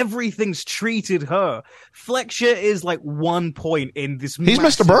how everything's treated her. Fletcher is like 1 point in this. He's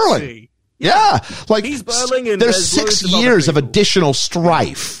Mr. Burling. Yeah, like he's burling, and there's 6 years of additional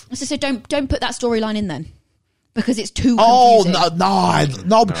strife. So don't put that storyline in then, because it's too confusing.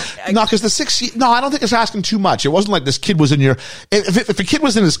 No, because the 6 years. No, I don't think it's asking too much. It wasn't like this kid was in your. If a kid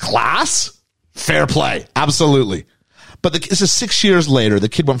was in his class, fair play, absolutely. But this is 6 years later. The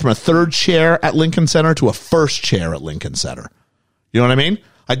kid went from a 3rd chair at Lincoln Center to a 1st chair at Lincoln Center. You know what I mean?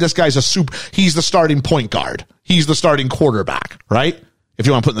 Like, this guy's he's the starting point guard. He's the starting quarterback, right? If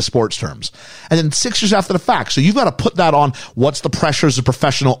you want to put it in the sports terms. And then 6 years after the fact. So you've got to put that on what's the pressures of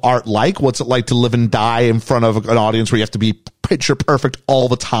professional art like? What's it like to live and die in front of an audience where you have to be picture perfect all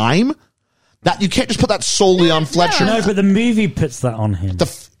the time? That you can't just put that solely on Fletcher. No, but the movie puts that on him.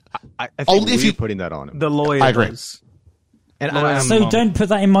 I think only if you're putting that on him. The lawyer I agree. does. And so don't put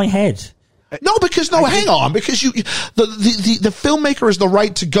that in my head. No, hang on, because the filmmaker has the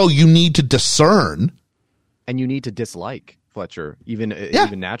right to go. You need to discern, and you need to dislike Fletcher, even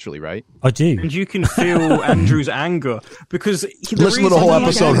naturally, right? I do, and you can feel Andrew's anger because listen to the whole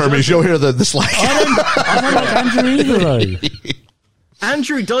episode, Hermes. You'll hear the dislike. I don't like Andrew either, though.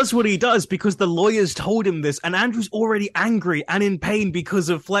 Andrew does what he does because the lawyers told him this, and Andrew's already angry and in pain because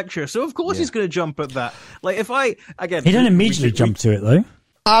of Fletcher. So of course he's going to jump at that. Like he don't immediately jump to it though.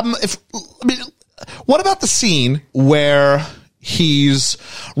 What about the scene where he's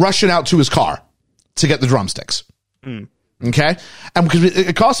rushing out to his car to get the drumsticks? Okay, and because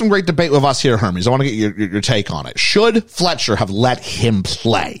it caused some great debate with us here, Hermes. I want to get your take on it. Should Fletcher have let him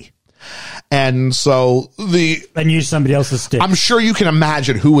play? And so and use somebody else's stick. I'm sure you can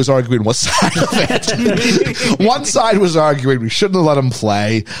imagine who was arguing what side of it. One side was arguing we shouldn't have let him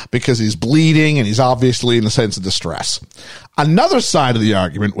play because he's bleeding and he's obviously in a sense of distress. Another side of the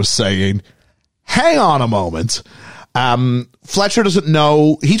argument was saying, hang on a moment. Fletcher doesn't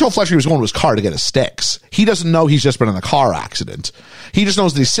know. He told Fletcher he was going to his car to get his sticks. He doesn't know he's just been in a car accident. He just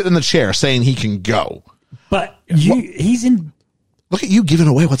knows that he's sitting in the chair saying he can go. But he's in. Look at you giving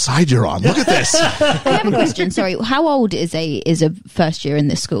away what side you're on. Look at this. I have a question. Sorry, how old is a first year in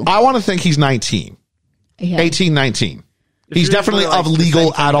this school? I want to think he's 19. Yeah. 18, 19. He's definitely of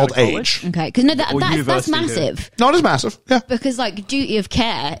legal adult age. Okay, because that's massive. No, it is massive. Yeah, because like duty of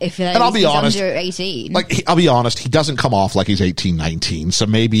care if and I'll be honest, under 18. I'll be honest, he doesn't come off like he's 18, 19. So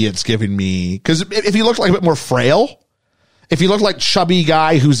maybe it's giving me because if he looked like a bit more frail. If he looked like chubby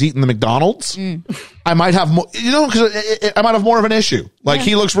guy who's eating the McDonald's, I might have more, because I might have more of an issue. Like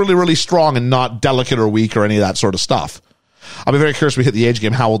he looks really, really strong and not delicate or weak or any of that sort of stuff. I'll be very curious when we hit the age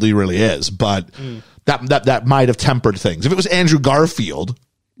game how old he really is, but that might have tempered things. If it was Andrew Garfield,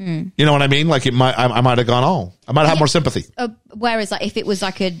 you know what I mean? Like I might have gone, I might have more sympathy. Whereas like if it was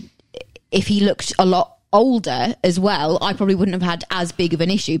if he looked a lot older as well, I probably wouldn't have had as big of an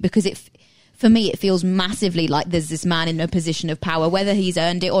issue because for me, it feels massively like there's this man in a position of power, whether he's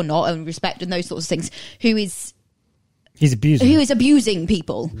earned it or not, and respect and those sorts of things, who is abusing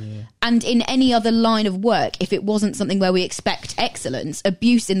people. Yeah. And in any other line of work, if it wasn't something where we expect excellence,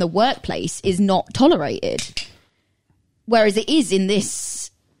 abuse in the workplace is not tolerated. Whereas it is in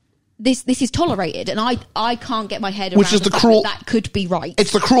this is tolerated, and I can't get my head around which is the cruel that could be right.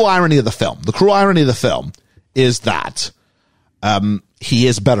 It's the cruel irony of the film. The cruel irony of the film is that he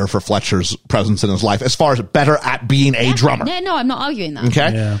is better for Fletcher's presence in his life as far as better at being a drummer. No, I'm not arguing that.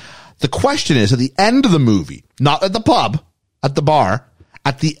 Okay. Yeah. The question is at the end of the movie, not at the pub, at the bar,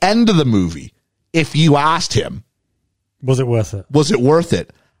 at the end of the movie, if you asked him, was it worth it? Was it worth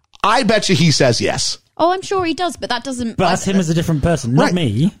it? I bet you he says yes. Oh, I'm sure he does, but that doesn't. But that's him as a different person, not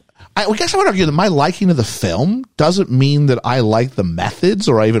me. I guess I would argue that my liking of the film doesn't mean that I like the methods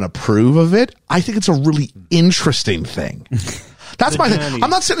or I even approve of it. I think it's a really interesting thing. That's my thing. I'm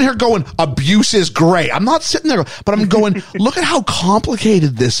not sitting here going, abuse is great. I'm not sitting there, but I'm going, look at how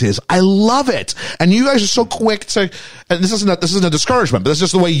complicated this is. I love it. And you guys are so quick to, and this isn't a discouragement, but this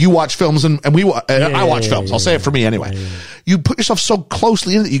is just the way you watch films and I watch films. I'll say it for me anyway. You put yourself so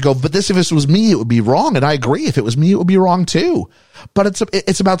closely in it, you go, but if this was me, it would be wrong. And I agree. If it was me, it would be wrong too. But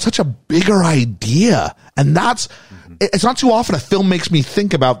it's about such a bigger idea. And it's not too often a film makes me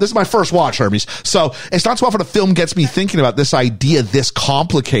think about, this is my first watch, Hermes. So it's not too often a film gets me thinking about this idea this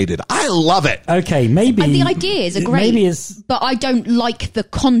complicated. I love it. Okay, maybe. The ideas are great, but I don't like the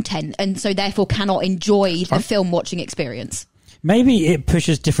content and so therefore cannot enjoy the film watching experience. Maybe it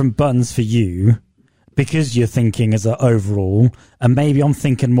pushes different buttons for you because you're thinking as an overall, and maybe I'm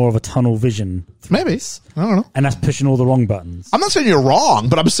thinking more of a tunnel vision. Maybe. I don't know. And that's pushing all the wrong buttons. I'm not saying you're wrong,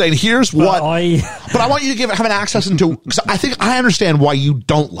 but I'm saying here's what. But I want you to have an access into, because I think I understand why you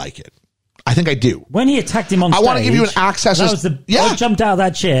don't like it. I think I do. When he attacked him on stage, I want to give you an access. I jumped out of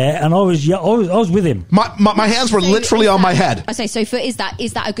that chair and I was with him. My hands were literally on my head. I say, so for is that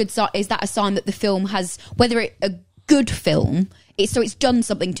a good sign? Is that a sign that the film has, whether it a good film, it's done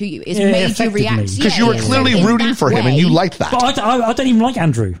something to you? It's made you react because you were clearly rooting for him and you liked that. But I don't even like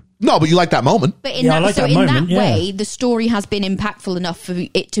Andrew. No, but you like that moment. But in that way, the story has been impactful enough for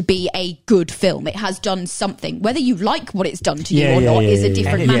it to be a good film. It has done something. Whether you like what it's done to you or not is a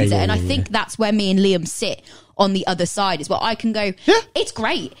different matter. And I think that's where me and Liam sit on the other side, is where I can go, it's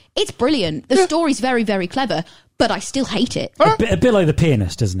great, it's brilliant, the story's very, very clever, but I still hate it. A bit like The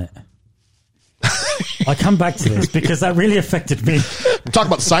Pianist, isn't it? I come back to this because that really affected me. Talk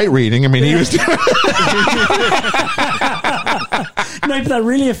about sight reading. I mean, he was. No, but that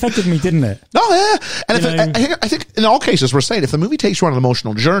really affected me, didn't it? Oh, yeah. And I think in all cases, we're saying if the movie takes you on an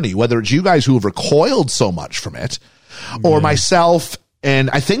emotional journey, whether it's you guys who have recoiled so much from it, or myself and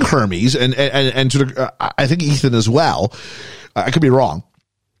I think Hermes and I think Ethan as well. I could be wrong,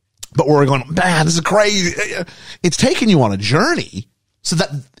 but we're going, man, this is crazy. It's taking you on a journey, so that,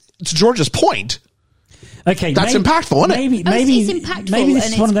 to George's point, okay, that's impactful, isn't it? Maybe it's impactful. Maybe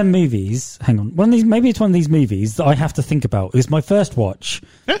this is one of them movies. Hang on, maybe it's one of these movies that I have to think about. It's my first watch.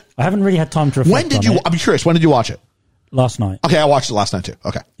 I haven't really had time to reflect. I'm curious. When did you watch it? Last night. Okay, I watched it last night too.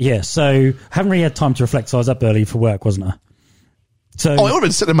 Okay. Yeah, so I haven't really had time to reflect. So I was up early for work, wasn't I? So, it would have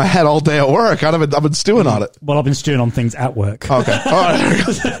been sitting in my head all day at work. I've been stewing on it. Well, I've been stewing on things at work. Okay. All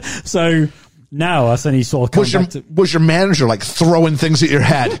right. So now I suddenly sort of was your manager like throwing things at your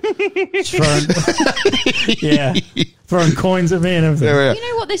head? throwing coins at me and everything.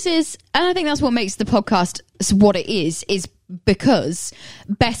 You know what this is? And I think that's what makes the podcast what it is because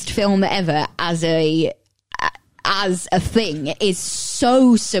best film ever as a thing is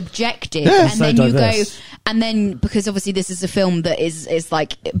so subjective, and so then diverse. you go, and then because obviously this is a film that is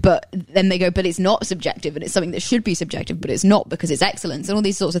like, but then they go, but it's not subjective, and it's something that should be subjective, but it's not because it's excellence and all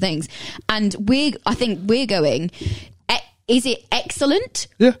these sorts of things. And I think we're going, is it excellent?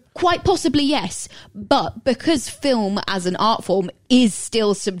 Yeah, quite possibly yes, but because film as an art form is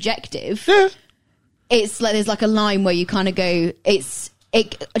still subjective, it's like there's like a line where you kind of go,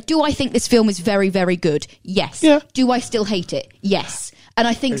 do I think this film is very, very good? Yes. Yeah. Do I still hate it? Yes. And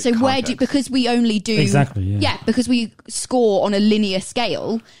I think because we only do because we score on a linear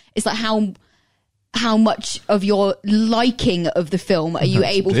scale, it's like how much of your liking of the film are you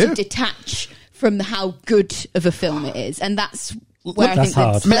able to detach from how good of a film it is? And that's where I think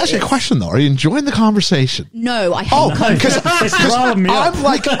hard. Let me ask you a question though. Are you enjoying the conversation? No, I hate because I'm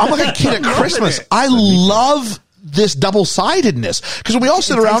like a kid at Christmas. I love this double-sidedness, because when we all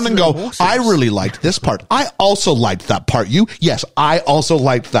sit around and go, I really liked this part, I also liked that part. I also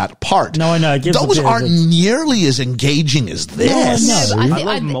liked that part. No, I know. Those aren't nearly as engaging as this. No, I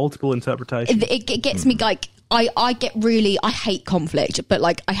love multiple interpretations. It gets me like, I hate conflict, but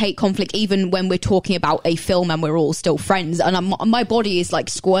like I hate conflict even when we're talking about a film and we're all still friends, and my body is like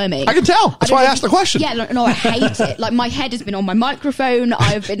squirming. I can tell. That's why I asked the question. Yeah, no, I hate it. Like my head has been on my microphone.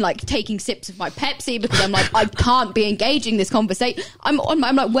 I've been like taking sips of my Pepsi because I'm like, I can't be engaging this conversation. I'm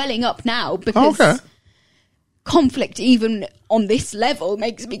like welling up now because conflict even on this level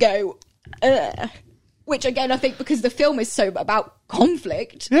makes me go, ugh. Which again, I think because the film is so about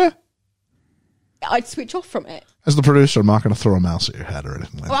conflict. Yeah. I'd switch off from it. As the producer, I'm not going to throw a mouse at your head or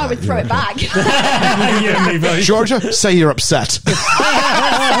anything like that. I would throw it back. Georgia, say you're upset. Say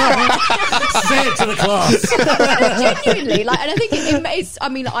it to the class. Genuinely, like, and I think it's. I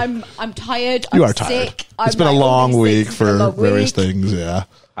mean, I'm tired. You are sick. tired. It's been a long week for various things. Yeah.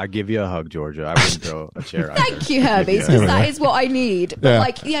 I give you a hug, Georgia. I wouldn't throw a chair. Thank you, Herbie, because that is what I need.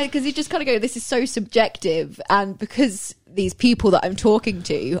 But because you just kind of go, this is so subjective, and because these people that I'm talking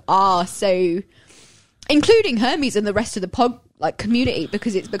to are so, including Hermes and the rest of the pod community,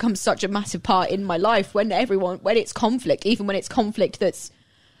 because it's become such a massive part in my life. When it's conflict, even when it's conflict that's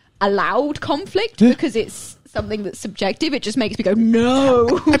allowed conflict, because it's something that's subjective, it just makes me go, no.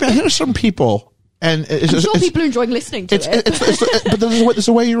 I mean, I think there's some people. And I'm sure people are enjoying listening to it. But there's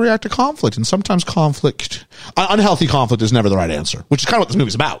a way you react to conflict, and sometimes unhealthy conflict is never the right answer, which is kind of what this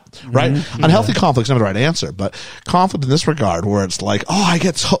movie's about, right? Mm-hmm. Unhealthy conflict is never the right answer, but conflict in this regard, where it's like, I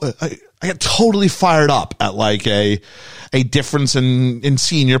get totally fired up at like a difference in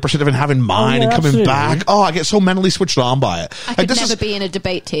seeing your perspective and having mine and coming absolutely. back. I get so mentally switched on by it. I could never be in a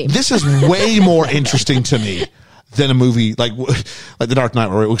debate team. This is way more interesting to me than a movie like The Dark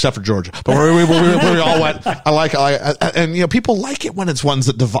Knight, except for Georgia, but where we all went. And people like it when it's ones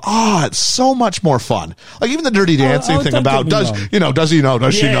that it's so much more fun. Like even the Dirty Dancing thing about does she know?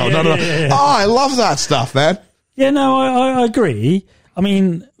 No. I love that stuff, man. Yeah, no, I agree. I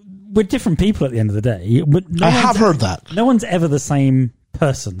mean, we're different people at the end of the day. I have heard that. No one's ever the same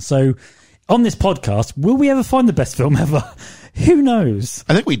person. So on this podcast, will we ever find the best film ever? Who knows?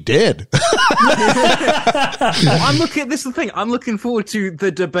 I think we did. This is the thing. I'm looking forward to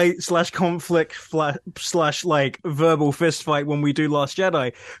the debate / conflict / like verbal fist fight when we do Last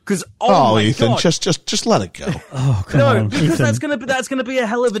Jedi. Because my Ethan, God. just let it go. Oh, come on, because Ethan. that's gonna be a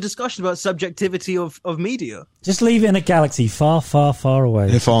hell of a discussion about subjectivity of media. Just leave it in a galaxy far, far, far away.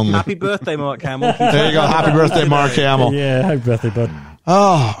 If only. Happy birthday, Mark Hamill. There you go. Happy birthday, Mark Hamill. Yeah, happy birthday, bud.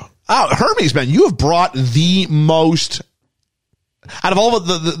 Oh, Hermes, man, you have brought the most. Out of all of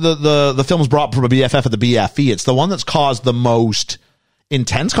the films brought from a BFF at the BFE, it's the one that's caused the most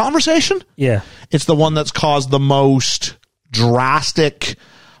intense conversation. Yeah. It's the one that's caused the most drastic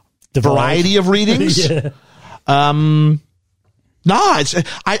variety of readings. Yeah. I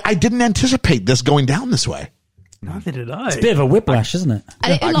didn't anticipate this going down this way. Neither did I. It's a bit of a whiplash, isn't it?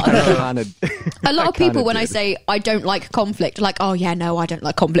 And a lot of people, when did. I say I don't like conflict, are like, oh yeah, no, I don't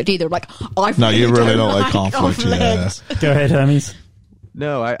like conflict either. I'm like, You really don't like conflict. Yeah. Go ahead, Hermes.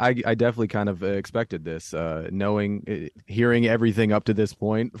 No, I definitely kind of expected this, hearing everything up to this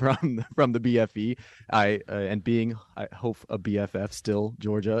point from the BFE, and being, I hope, a BFF still,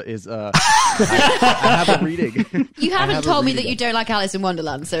 Georgia, is, I have a reading. You haven't told me that you don't like Alice in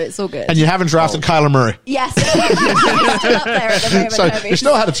Wonderland, so it's all good. And you haven't drafted Kyler Murray. Yes. You're still up there at the moment, So Hermes. you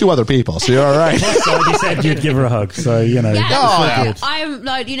still had 2 other people, so you're all right. So you said you'd give her a hug, so, you know. Yeah, yeah. I'm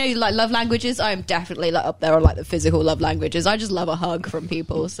like, like love languages. I'm definitely like up there on like the physical love languages. I just love a hug from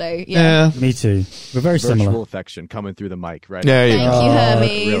people. So yeah. Me too. We're very Virtual similar. affection coming through the mic, right? Yeah, Thank you,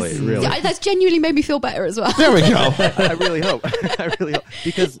 Hermes. Really. Yeah, that's genuinely made me feel better as well. There we go. I really hope.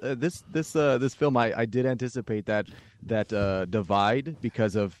 Because this film, I did anticipate that divide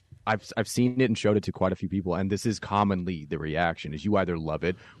because of I've seen it and showed it to quite a few people, and this is commonly the reaction: is you either love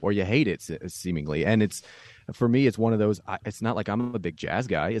it or you hate it, seemingly. And it's, for me, it's one of those. It's not like I'm a big jazz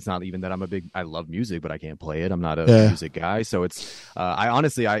guy. It's not even that I love music, but I can't play it. I'm not a music guy. So it's I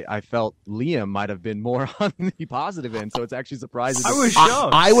honestly felt Liam might have been more on the positive end. So it's actually surprising. I was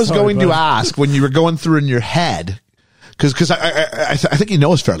shocked. I was going to ask when you were going through in your head, because I think you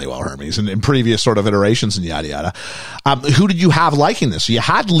know us fairly well, Hermes, and in previous sort of iterations and yada yada. Who did you have liking this? So you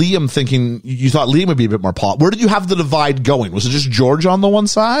had Liam thinking you thought Liam would be a bit more pop. Where did you have the divide going? Was it just Georgia on the one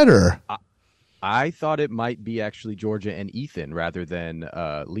side, or? I thought it might be actually Georgia and Ethan rather than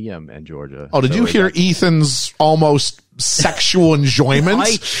Liam and Georgia. Oh, did you hear Ethan's almost sexual enjoyment?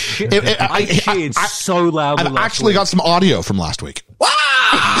 I cheered so loud. I've actually got some audio from last week.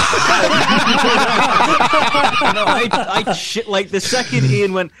 I shit, like the second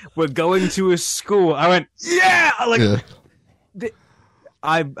Ian went, "We're going to a school," I went, "Yeah!"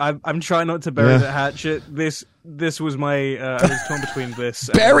 I'm trying not to bury the hatchet. This was my. I was torn between this.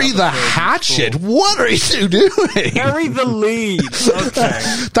 Bury the hatchet? What are you doing? Bury the lead. Okay.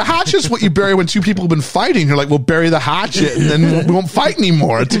 The hatchet's what you bury when 2 people have been fighting. You're like, we'll bury the hatchet and then we won't fight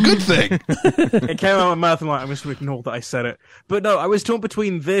anymore. It's a good thing. It came out of my mouth. I'm like, I'm just going to ignore that I said it. But no, I was torn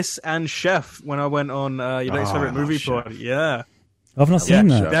between this and Chef when I went on your next favorite movie pod. Yeah. I've not seen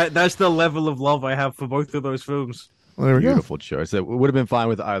that. Chef. That's the level of love I have for both of those films. Well, there we Beautiful choice. It would have been fine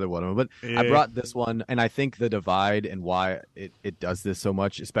with either one of them. But I brought this one, and I think the divide and why it does this so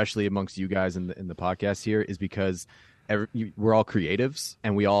much, especially amongst you guys in the podcast here, is because we're all creatives,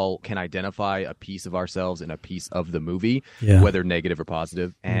 and we all can identify a piece of ourselves in a piece of the movie, whether negative or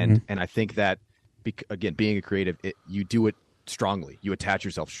positive. And I think that, again, being a creative, you do it strongly. You attach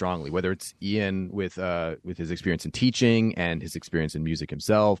yourself strongly, whether it's Ian with his experience in teaching and his experience in music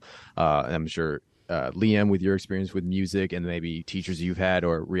himself. I'm sure Liam with your experience with music and maybe teachers you've had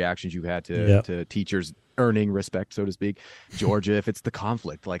or reactions you've had to teachers earning respect, so to speak. Georgia, if it's the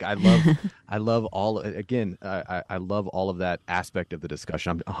conflict, like I love all, again, I love all of that aspect of the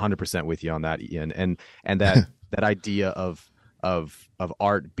discussion. I'm 100% with you on that, Ian. And that idea of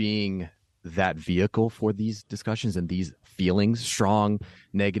art being that vehicle for these discussions and these feelings, strong,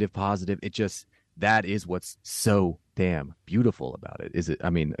 negative, positive, that is what's so damn beautiful about it. Is it? I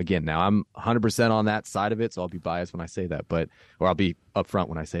mean, again, now I'm 100% on that side of it, so I'll be biased when I say that, or I'll be upfront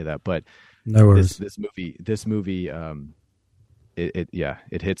when I say that. But no worries. This movie,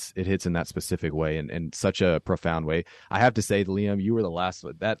 it hits in that specific way and in such a profound way. I have to say, Liam, you were the last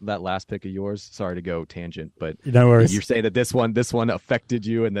that last pick of yours. Sorry to go tangent, but no worries. You're saying that this one affected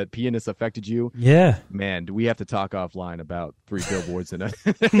you and that Pianist affected you. Yeah, man, do we have to talk offline about 3 billboards in a?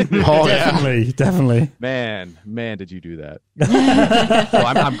 Definitely. Man, did you do that? Well,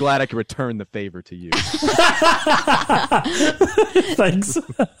 I'm glad I can return the favor to you. Thanks.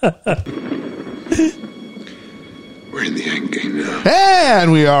 We're in the end game now.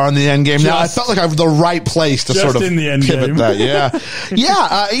 And we are on the end game now. I felt like I was the right place to sort of in the end pivot game. that.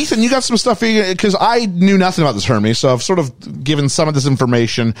 Yeah. Ethan, you got some stuff because I knew nothing about this Hermes, so I've sort of given some of this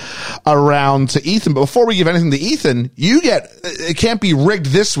information around to Ethan. But before we give anything to Ethan, it can't be rigged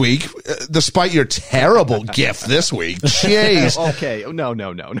this week, despite your terrible gift this week. Jeez. Okay. No.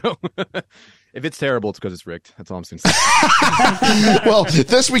 If it's terrible, it's because it's rigged. That's all I'm saying. Well,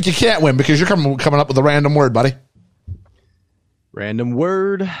 this week you can't win because you're coming up with a random word, buddy. Random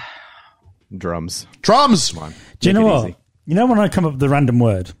word. Drums. Drums. Come on. Do you know what? Easy. You know when I come up with the random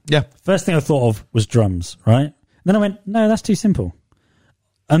word? Yeah. First thing I thought of was drums, right? Then I went, no, that's too simple.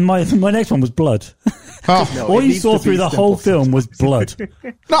 And my next one was blood. Oh. No, All it you needs saw to be through the whole film was blood.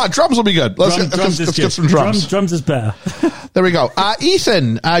 No, drums will be good. Let's get some drums. Drums is better. There we go.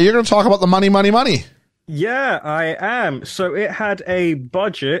 Ethan, you're going to talk about the money. Yeah, I am. So it had a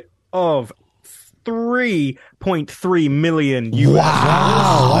budget of 3.3 million US.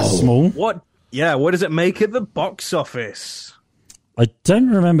 Wow. That's small. What does it make at the box office? I don't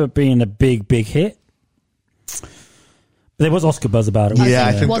remember it being a big hit. But there was Oscar buzz about it. Yeah,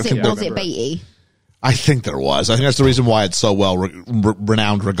 I think Was it there- Beatty? I think there was. I think that's the reason why it's so well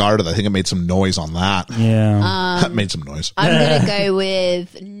renowned, regarded. I think it made some noise on that. Yeah. That made some noise. I'm going to go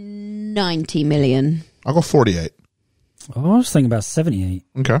with 90 million. I'll go 48. Oh, I was thinking about 78.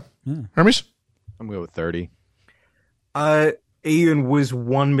 Okay. Hermes? I'm going to go with 30. Ian was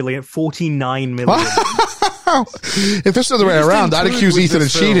 1 million, 49 million. If this was the way around, I'd accuse Ethan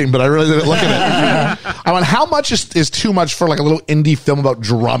of cheating, but I really didn't look at it. I went, how much is too much for like a little indie film about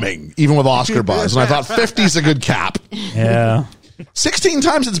drumming, even with Oscar buzz? And I thought 50 is a good cap. Yeah. 16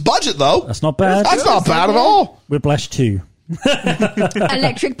 times its budget, though. That's not bad. That's not bad at all. Whiplash 2.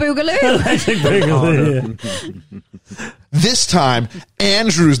 Electric Boogaloo. Electric Boogaloo. This time,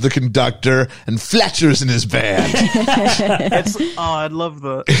 Andrew's the conductor and Fletcher's in his band. I love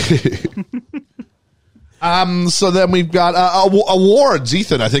that. So then we've got awards.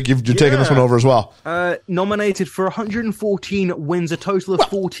 Ethan, I think you're taking this one over as well. Nominated for 114, wins a total of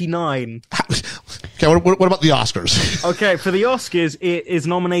 49. Okay, what about the Oscars? Okay, for the Oscars, it is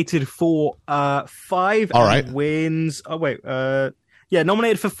nominated for 5 All and right. wins... Oh, wait.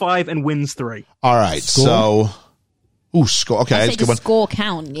 Nominated for 5 and wins 3. All right, Score? so... Ooh, score. Okay, I'd that's say a good the one. score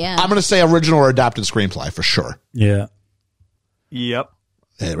count, yeah. I'm going to say original or adapted screenplay for sure. Yeah. Yep.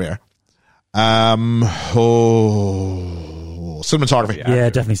 There we are. Cinematography. Yeah,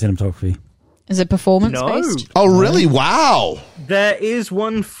 definitely cinematography. Is it performance-based? Oh, really? Wow. There is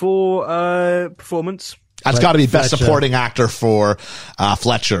one for performance. That's got to be best Fletcher. supporting actor for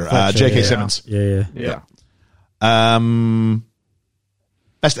Fletcher, J.K. yeah. Simmons. Yeah.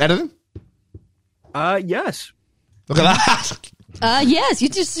 Best editing? Yes. Look at that. Yes, you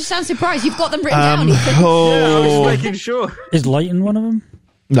just sound surprised. You've got them written down. Yeah, I was just making sure. Is Lighton one of them?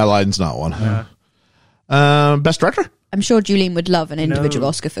 No, Lighton's not one. Best director? I'm sure Julian would love an individual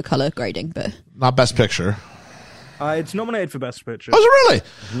Oscar for colour grading, but Not best picture. It's nominated for Best Picture. Oh, is it really?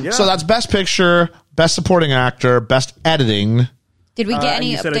 Yeah. So that's best picture, best supporting actor, best editing, did we get And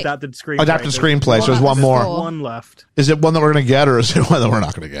any you said update? adapted screenplay. adapted screenplay. So there's about one the more. score? One left. Is it one that we're going to get, or is it one that we're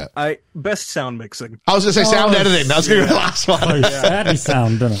not going to get? Best sound mixing. I was going to say sound editing. That was going to be the last one. Oh, sadly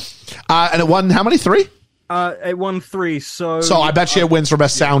sound, doesn't it? And it won how many? 3? It won 3, so... So I bet you it wins for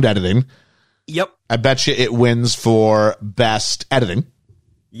best sound editing. Yep. I bet you it wins for best editing.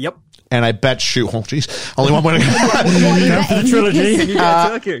 Yep. And I bet you, oh geez, only one winning. Going for the trilogy. Can you get a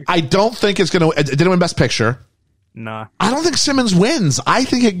turkey? I don't think it's going to, it didn't win best picture. Nah. I don't think Simmons wins. I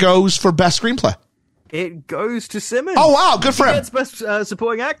think it goes for best screenplay. It goes to Simmons. Oh wow, good for him. It's Best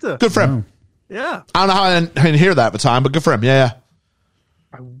Supporting Actor. Good for him. Yeah. I don't know how I didn't hear that at the time, but good for him. Yeah.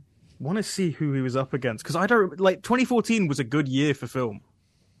 Want to see who he was up against, because I don't... 2014 was a good year for film.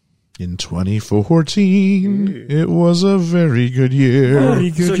 In 2014, it was a very good year.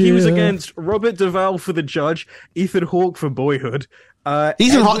 Very good So he was year. against Robert Duvall for The Judge, Ethan Hawke for Boyhood.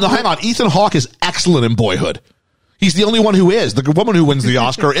 Ethan Hawke, no, hang on. Ethan Hawke is excellent in Boyhood. He's the only one who is. The woman who wins the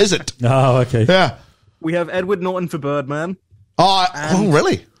Oscar isn't. Oh, okay. Yeah. We have Edward Norton for Birdman. Oh,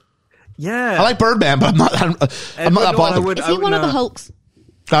 really? Yeah. I like Birdman, but I'm not that bothered. Is he one of the Hulks?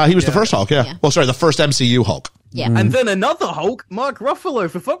 He was the first Hulk, yeah. Well, sorry, the first MCU Hulk. Yeah. And then another Hulk, Mark Ruffalo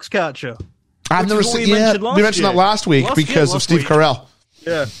for Foxcatcher. I've Which never is what seen. we Yeah, mentioned last we mentioned year. that last week because of last Steve week. Carell.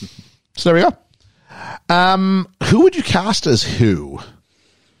 Yeah. So there we go. Who would you cast as who?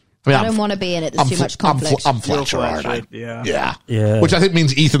 I mean, I don't want to be in it. There's too much conflict. I'm Fletcher, aren't I? Yeah. Yeah. Which I think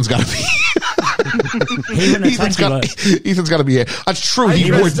means Ethan's got to be. He wouldn't attack Ethan's got to be it. That's true. I He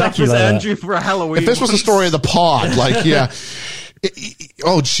dressed would. up as Andrew for Halloween. If this was the story of the pod, like, yeah.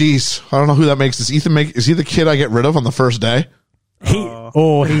 Oh, jeez. I don't know who that makes. Is he the kid I get rid of on the first day?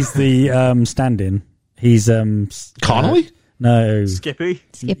 He's the stand-in. He's Connolly? No. Skippy.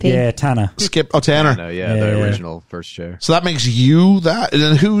 Yeah, Tanner. Tanner. No, the original first chair. So that makes you that. And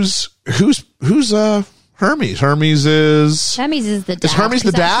then who's Hermes? Hermes is the dad. Is Hermes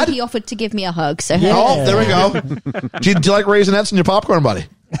the dad? He offered to give me a hug. So Oh, there we go. Do you like Raisinets in your popcorn, buddy?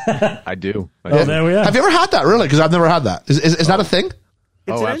 I do. There we are. Have you ever had that? Really? Because I've never had that. Is that a thing?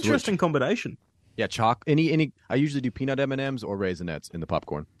 It's an interesting combination. Yeah, any. I usually do peanut M&Ms or Raisinets in the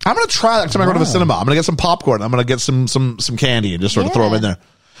popcorn. I'm gonna try that next time I go to the cinema. I'm gonna get some popcorn. I'm gonna get some candy and just sort of throw them in there.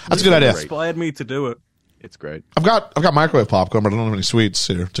 That's a good idea. Inspired me to do it. It's great. I've got microwave popcorn, but I don't have any sweets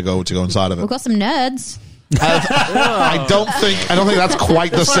here to go inside of it. we've got some nerds. I don't think that's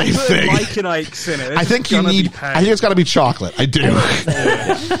quite the same thing. Mike and Ike's in it. I think it's got to be chocolate. I do.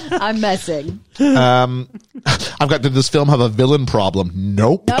 I'm messing. Did this film have a villain problem?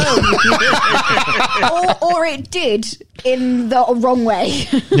 Nope. No. or it did in the wrong way.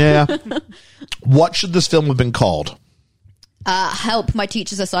 Yeah. What should this film have been called? Help, my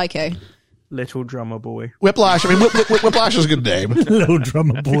teacher's a psycho. Little Drummer Boy. Whiplash. I mean, Whiplash is a good name. Little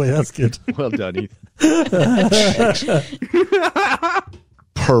Drummer Boy. That's good. Well done, Ethan.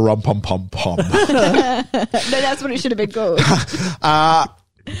 Pum-pum-pum-pum. No, that's what it should have been called.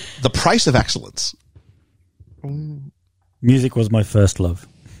 The Price of Excellence. Music was my first love.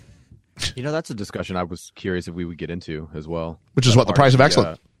 That's a discussion I was curious if we would get into as well. Which is what, the Price of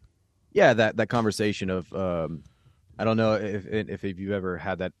Excellence? That conversation of I don't know if you've ever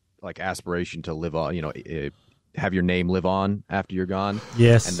had that like aspiration to live on, have your name live on after you're gone.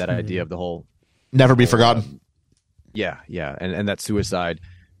 Yes. And that idea of the whole never be forgotten. Yeah. And that suicide,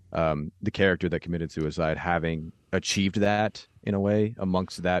 the character that committed suicide having achieved that in a way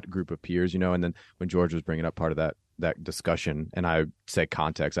amongst that group of peers, and then when George was bringing up part of that discussion, and I say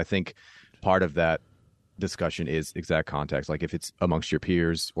context, I think part of that discussion is exact context. Like if it's amongst your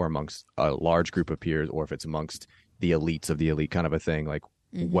peers or amongst a large group of peers, or if it's amongst the elites of the elite kind of a thing, like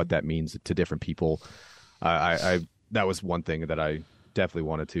what that means to different people. I that was one thing that I definitely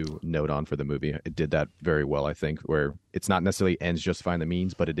wanted to note on for the movie. It did that very well, I think, where it's not necessarily ends justifying the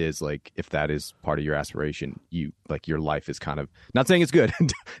means, but it is like, if that is part of your aspiration, you like your life is kind of, not saying it's good.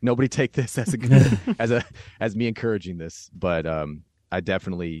 Nobody take this as as me encouraging this, but I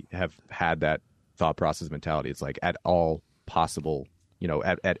definitely have had that thought process mentality. It's like at all possible,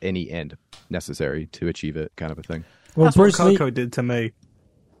 at any end necessary to achieve it, kind of a thing. Well, that's what Coco did to me.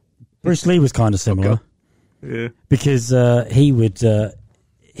 Bruce Lee was kind of similar. Okay. Yeah. Because he was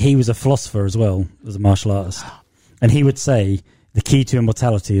a philosopher as well as a martial artist. And he would say the key to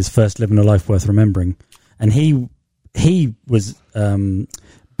immortality is first living a life worth remembering. And he was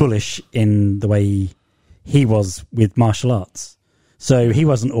bullish in the way he was with martial arts. So he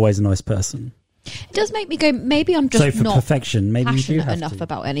wasn't always a nice person. It does make me go, maybe I'm just for not perfection, maybe passionate you do have enough to.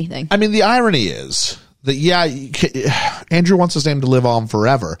 about anything. I mean, the irony is that, Andrew wants his name to live on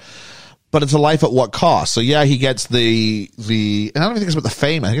forever, but it's a life at what cost? So he gets the, and I don't even think it's about the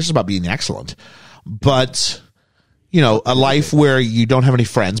fame. I think it's just about being excellent. But, a life where you don't have any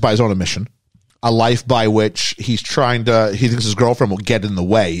friends by his own admission, a life by which he thinks his girlfriend will get in the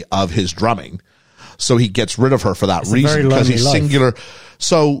way of his drumming. So he gets rid of her for that reason because he's singular.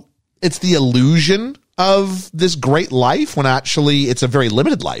 So it's the illusion of this great life when actually it's a very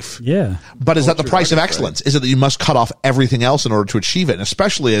limited life. Yeah. But is that the price of excellence? Right? Is it that you must cut off everything else in order to achieve it? And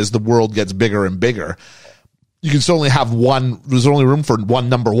especially as the world gets bigger and bigger, you can still only have there's only room for one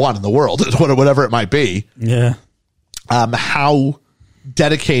number one in the world, whatever it might be. Yeah. How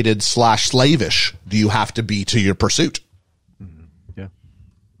dedicated / slavish do you have to be to your pursuit? Yeah.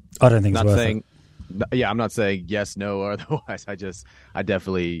 I don't think it's worth it. Yeah, I'm not saying yes, no, or otherwise. I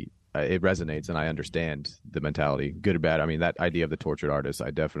definitely, it resonates, and I understand the mentality, good or bad. I mean, that idea of the tortured artist, I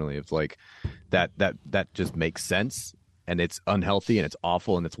definitely, it's like that just makes sense, and it's unhealthy, and it's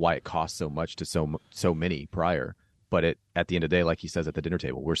awful, and it's why it costs so much to so many prior. But at the end of the day, like he says at the dinner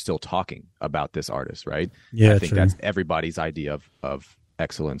table, we're still talking about this artist, right? Yeah, I think that's everybody's idea of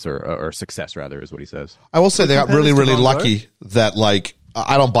excellence or success, rather, is what he says. I will say they got really, really lucky that, like,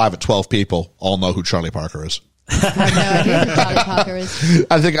 I don't buy that 12 people all know who Charlie Parker is. I have no idea who Charlie Parker is.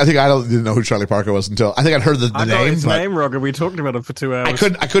 I think didn't know who Charlie Parker was until I think I'd heard the I name. got his name, Roger. We talked about him for 2 hours.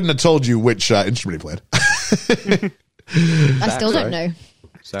 I couldn't have told you which instrument he played. I still don't know.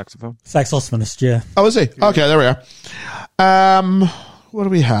 Saxophone? Saxophonist, yeah. Oh, is he? Okay, there we are. What do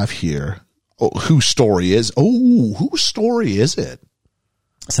we have here? Oh, whose story is? Oh, whose story is it?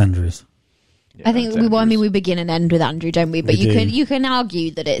 It's Andrew's. Yeah, I think we begin and end with Andrew, don't we? But you can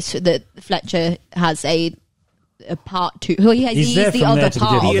argue that it's that Fletcher has a a part two. Well, he's the other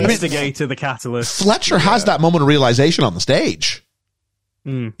part. The instigator, the catalyst. Fletcher has that moment of realization on the stage.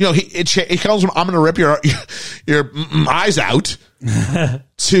 You know, he tells him, "I'm going to rip your eyes out."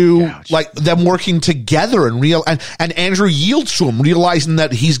 to like them working together and Andrew yields to him, realizing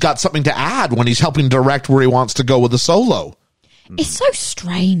that he's got something to add when he's helping direct where he wants to go with the Solo. It's so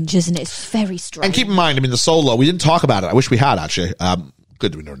strange, isn't it? It's very strange. And keep in mind, I mean, the Solo, we didn't talk about it. I wish we had, actually.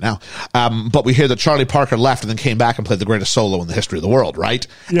 Good that we know it now. But we hear that Charlie Parker left and then came back and played the greatest solo in the history of the world, right?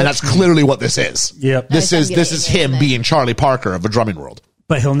 Yep. And that's clearly what this is. Yep. This is him being Charlie Parker of a drumming world.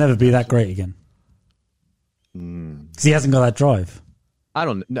 But he'll never be that great again. Because he hasn't got that drive. I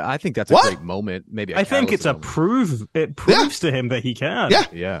don't know. I think that's a great moment. Maybe I think it's it proves to him that he can.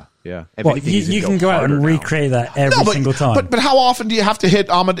 Yeah. Well, you can go out and recreate that every single time. But how often do you have to hit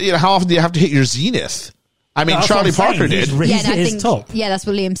how often do you have to hit your zenith? I mean, Charlie Parker did. He's at his top. Yeah, that's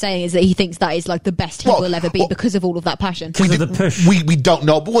what Liam's saying, is that he thinks that is like the best he will ever be because of all of that passion. Because of the push. We don't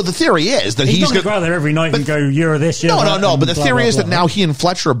know. But the theory is that he's going to go out there every night and go, you're this, you're that. No. But the theory is that now he and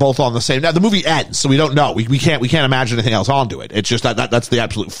Fletcher are both on the same. Now, the movie ends, so we don't know. We can't imagine anything else onto it. It's just that's the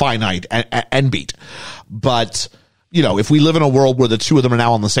absolute finite end beat. But, you know, if we live in a world where the two of them are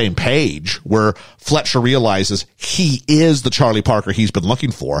now on the same page, where Fletcher realizes he is the Charlie Parker he's been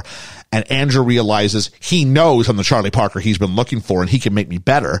looking for, and Andrew realizes he knows I'm the Charlie Parker he's been looking for and he can make me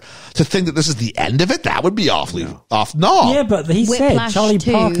better, to think that this is the end of it, that would be awfully off. No. Yeah, but he Whiplash said Charlie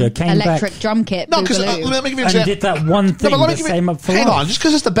Parker came electric back. Drum kit. No, because let me give you an and did that one thing that same up for hang on, just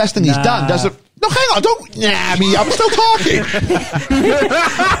because it's the best thing he's done doesn't... No, hang on, don't... Nah, I'm still talking.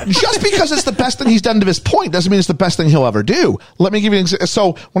 Just because it's the best thing he's done to this point doesn't mean it's the best thing he'll ever do. Let me give you an example.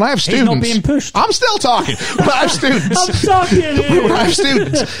 So, when I have students... He's not being pushed. I'm still talking. When I have students... I'm talking. When I have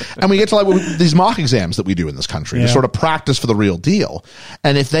students, and we get to like these mock exams that we do in this country to sort of practice for the real deal.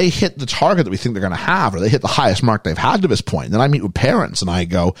 And if they hit the target that we think they're going to have, or they hit the highest mark they've had to this point, then I meet with parents and I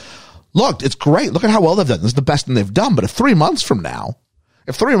go, look, it's great. Look at how well they've done. This is the best thing they've done. But if 3 months from now,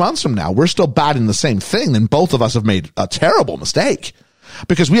 we're still batting the same thing, then both of us have made a terrible mistake.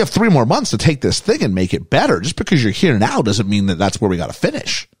 Because we have 3 more months to take this thing and make it better. Just because you're here now doesn't mean that that's where we got to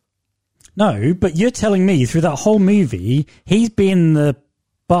finish. No, but you're telling me through that whole movie, he's been the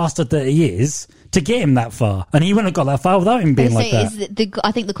bastard that he is to get him that far. And he wouldn't have got that far without him being like that.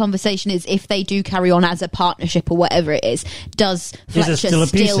 I think the conversation is, if they do carry on as a partnership or whatever it is, does Fletcher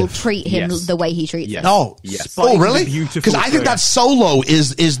still treat him the way he treats him? No. Yes. Oh, really? Because I think that Solo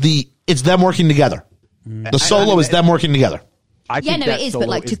is it's them working together. The Solo is them working together. I think that it is, Solo but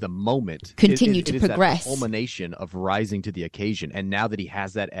like is the moment. Continue to progress. That culmination of rising to the occasion. And now that he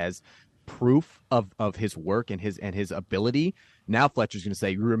has that as proof of his work and his ability, now Fletcher's going to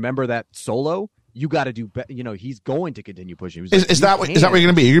say, you remember that Solo? You got to do better. You know, he's going to continue pushing. Is that where you're going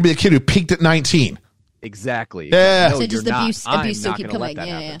to be? You're going to be a kid who peaked at 19. Exactly. Yeah. No, so does the abuse still keep coming?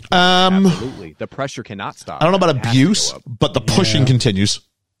 Yeah. Absolutely. The pressure cannot stop. I don't know about abuse, but the pushing continues.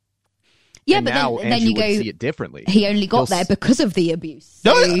 Yeah, and but then you go see it differently. He only got there because of the abuse.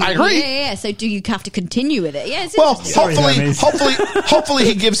 So, no, I agree. Yeah. So do you have to continue with it? Yeah. Well, hopefully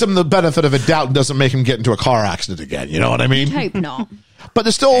he gives him the benefit of a doubt and doesn't make him get into a car accident again. You know what I mean? Hope not. But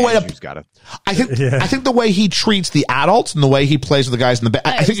there's still a way to. I think the way he treats the adults and the way he plays with the guys in the back,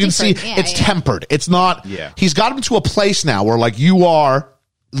 I think you can see it's tempered. It's not. Yeah. He's got him to a place now where like you are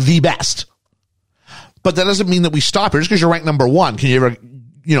the best, but that doesn't mean that we stop here just because you're ranked number one. Can you ever?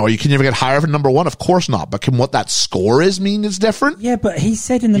 You know, you can never get higher than number one? Of course not. But can what that score is mean is different? Yeah, but he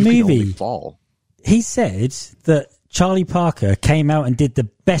said in the movie, he said that Charlie Parker came out and did the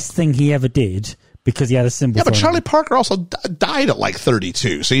best thing he ever did because he had a symbol. Yeah, but Charlie Parker also died at like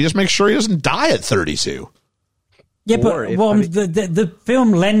 32. So you just make sure he doesn't die at 32. Yeah, but the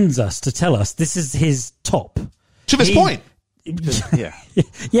film lends us to tell us this is his top. To this point. Yeah,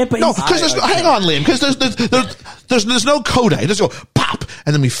 but no, because hang on, Liam, because there's no coda. It just go pop,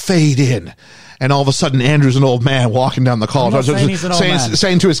 and then we fade in, and all of a sudden Andrew's an old man walking down the corridor,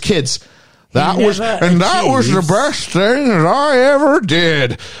 saying to his kids, "That was the best thing that I ever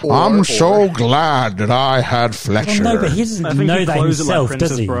did. I'm so glad that I had Fletcher." Well, no, but he doesn't know that himself,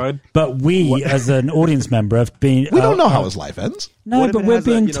 does he? But we, as an audience member, have been. We don't know how his life ends. No, but we're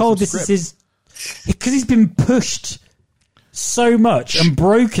being told this is his because he's been pushed so much and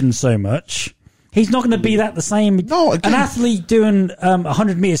broken so much. He's not going to be that the same. No, again, an athlete doing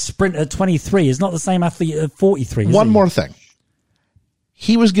 100 meter sprint at 23 is not the same athlete at 43. One more thing.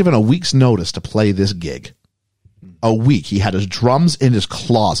 He was given a week's notice to play this gig. A week. He had his drums in his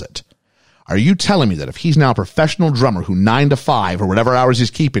closet. Are you telling me that if he's now a professional drummer who 9 to 5 or whatever hours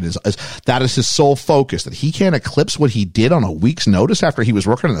he's keeping that is his sole focus, that he can't eclipse what he did on a week's notice after he was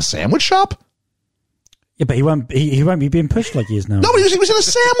working in a sandwich shop? Yeah, but he won't be being pushed like he is now. No, he was in a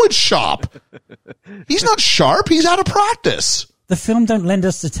sandwich shop. He's not sharp. He's out of practice. The film don't lend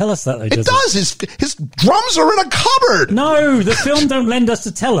us to tell us that, though, It does. His drums are in a cupboard. No, the film don't lend us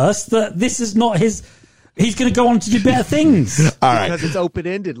to tell us that this is not his... He's going to go on to do better things. All right. Because it's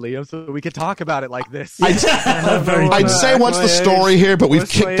open-ended, Liam, so we can talk about it like this. I'd say what's the story here, but we've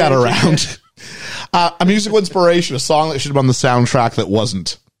kicked that around. A musical inspiration, a song that should have been on the soundtrack that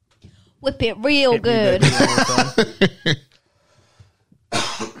wasn't. Whip it real good.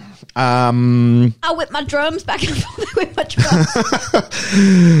 I'll whip my drums back and forth. Whip my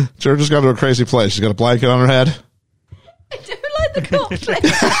drums. Georgia's gone to a crazy place. She's got a blanket on her head. I don't like the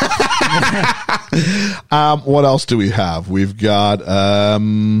conflict. What else do we have? We've got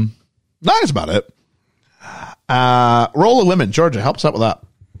no, that's about it. Role of women. Georgia, help us out with that.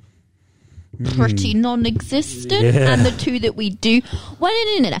 Pretty non-existent, and the two that we do, well,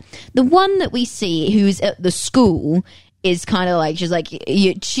 no. The one that we see who's at the school is kind of like, she's like,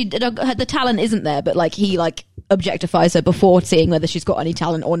 the talent isn't there, but like he like objectifies her before seeing whether she's got any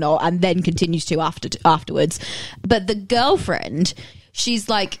talent or not, and then continues to afterwards. But the girlfriend, she's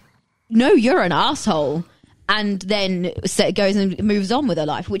like, no, you're an asshole. And then goes and moves on with her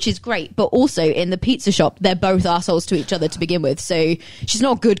life, which is great. But also in the pizza shop, they're both assholes to each other to begin with. So she's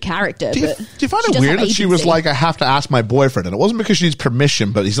not a good character. Do you find it weird that she was like, I have to ask my boyfriend? And it wasn't because she needs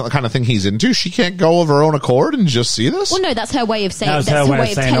permission, but he's not the kind of thing he's into. She can't go of her own accord and just see this? Well, no, that's her way of saying, That's that's her her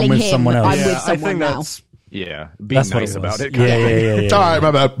way of saying, telling I'm with him someone else. I'm with I someone think now. that's being That's nice what about it it. was. Yeah. All right,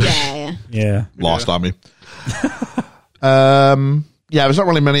 my bad. Yeah. Lost on me. There's not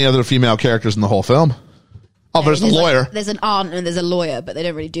really many other female characters in the whole film. Oh, there's a lawyer. There's an aunt and there's a lawyer, but they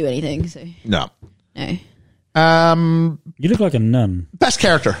don't really do anything. So No. no. You look like a nun. Best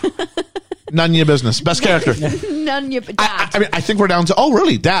character. None of your business. Best character. None your dad. I mean, I think we're down to, oh,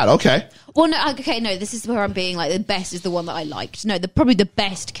 really? Dad, okay. Well, no, okay, no. This is where I'm being like, the best is the one that I liked. No, probably the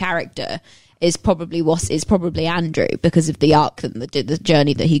best character is probably Andrew, because of the arc and the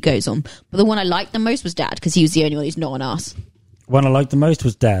journey that he goes on. But the one I liked the most was Dad, because he was the only one who's not an ass. One I liked the most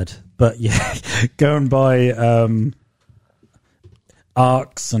was Dad, but yeah, going by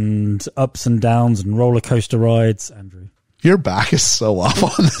arcs and ups and downs and roller coaster rides, Andrew. Your back is so up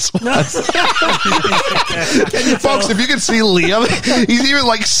on this one. And you folks, if you can see Liam, he's even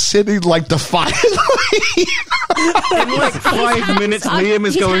like sitting like defiantly. in like 5 minutes. Liam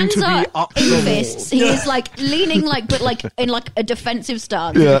is His going hands to are be up in the wall. fists. He is like leaning, but like in like a defensive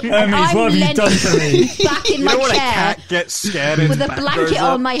stance. Yeah. And Hermes, what have you leaning done to me? back in You my know when a chair cat gets scared and with a its back blanket goes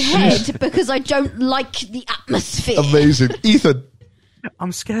on up? my head because I don't like the atmosphere. Amazing. Ethan.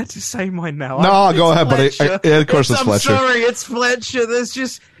 I'm scared to say mine now. No, go ahead, buddy. Fletcher. Yeah, of course it's I'm Fletcher. sorry, it's Fletcher. There's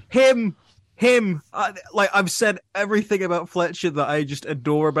just him. I've said everything about Fletcher that I just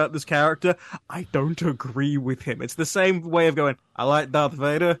adore about this character. I don't agree with him. It's the same way of going, I like Darth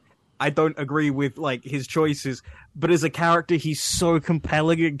Vader. I don't agree with like his choices, but as a character, he's so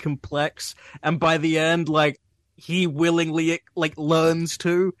compelling and complex. And by the end, like, he willingly like learns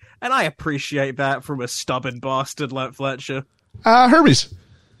to, and I appreciate that from a stubborn bastard like Fletcher. Hermes.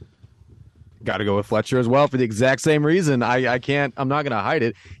 Got to go with Fletcher as well for the exact same reason. I'm not going to hide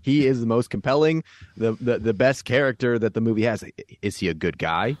it. He is the most compelling, the best character that the movie has. Is he a good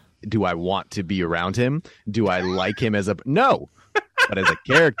guy? Do I want to be around him? Do I like him no. But as a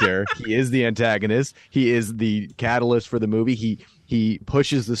character, he is the antagonist. He is the catalyst for the movie. He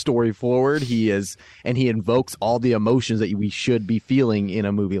pushes the story forward. He invokes all the emotions that we should be feeling in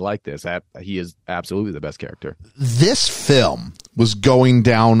a movie like this. He is absolutely the best character. This film was going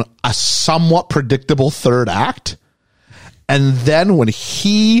down a somewhat predictable third act. And then when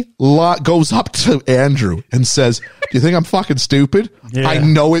he goes up to Andrew and says, do you think I'm fucking stupid? Yeah. I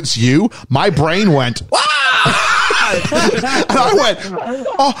know it's you. My brain went, and I went,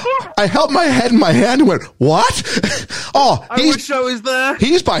 oh, I held my head in my hand and went, what? Oh, I wish I was there.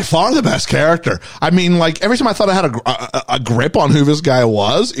 He's by far the best character. I mean, like, every time I thought I had a grip on who this guy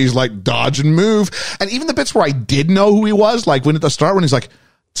was, he's like dodge and move. And even the bits where I did know who he was, like when at the start when he's like,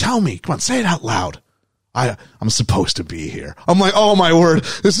 tell me, come on, say it out loud. I'm supposed to be here. I'm like, oh my word,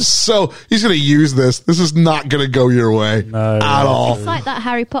 this is he's going to use this. This is not going to go your way at all. It's like that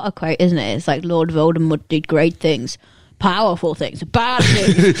Harry Potter quote, isn't it? It's like Lord Voldemort did great things, powerful things, bad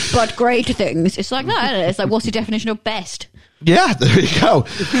things, but great things. It's like that, isn't it? It's like, what's the definition of best? Yeah, there you go.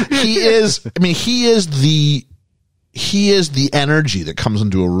 He is the energy that comes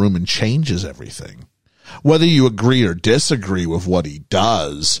into a room and changes everything. Whether you agree or disagree with what he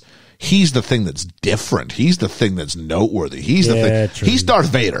does, he's the thing that's different. He's the thing that's noteworthy. He's the thing. True. He's Darth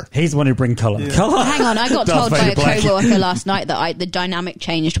Vader. He's the one who brings color. Hang on, I got Darth told by Vader a Black. co-worker last night that the dynamic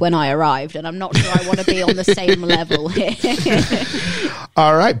changed when I arrived, and I'm not sure I want to be on the same level here.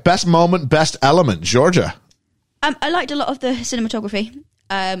 All right, best moment, best element, Georgia. I liked a lot of the cinematography.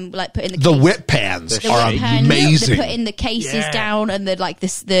 Like putting The case- whip pans the are whip pans, amazing. the putting the cases down, and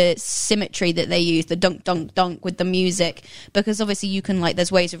the symmetry that they use, the dunk dunk dunk with the music, because obviously you can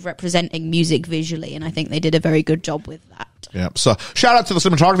there's ways of representing music visually, and I think they did a very good job with that. Yeah. So shout out to the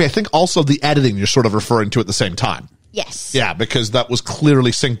cinematography. I think also the editing you're sort of referring to at the same time. Yes. Yeah, because that was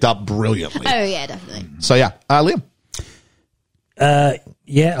clearly synced up brilliantly. Oh yeah, definitely. So yeah, Liam.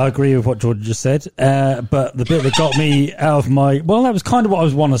 Yeah, I agree with what George just said. But the bit that got me out of my that was kind of what I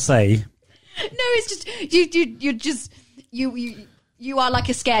was want to say. No, it's just you are like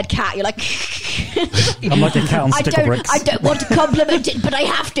a scared cat. You're like I'm like a cat on stickle bricks. I don't want to compliment it, but I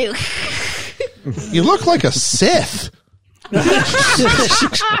have to. You look like a Sith.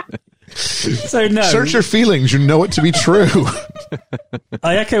 So no, Search your feelings. You know it to be true.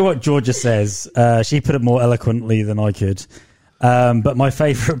 I echo what Georgia says. She put it more eloquently than I could. But my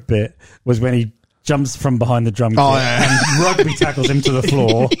favourite bit was when he jumps from behind the drum kit and rugby tackles him to the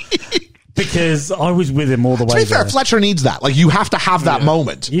floor. Because I was with him all the way. To be fair, there. Fletcher needs that. You have to have that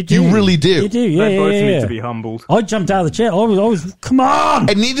moment. You do. You really do. You do. Yeah, They both yeah. need to be humbled. I jumped out of the chair. I was. Come on.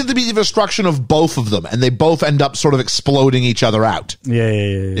 It needed to be the destruction of both of them, and they both end up sort of exploding each other out.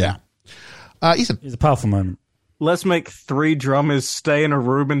 Yeah. Ethan. It's a powerful moment. Let's make 3 drummers stay in a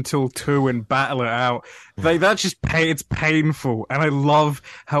room until 2 and battle it out. That's just it's painful, and I love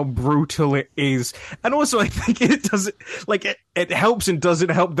how brutal it is. And also, I think it doesn't it helps and doesn't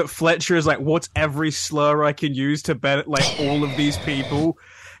help that Fletcher is what's every slur I can use to bet all of these people,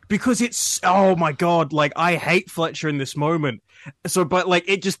 because it's oh my god, I hate Fletcher in this moment. So, but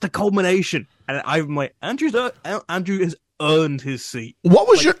it just the culmination, and I'm like Andrew has earned his seat. What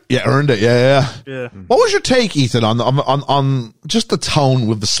was your earned it? Yeah. Yeah. What was your take, Ethan, on just the tone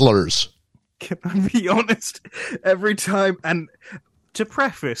with the slurs? Can I be honest? Every time, and to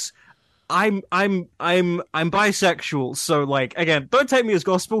preface, I'm bisexual, so again, don't take me as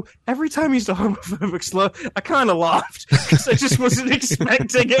gospel. Every time he's the homophobic slur, I kind of laughed because I just wasn't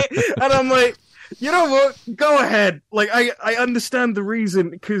expecting it, and I'm like, you know what? Go ahead. I understand the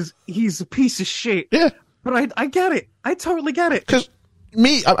reason because he's a piece of shit. Yeah. But I get it. I totally get it. Because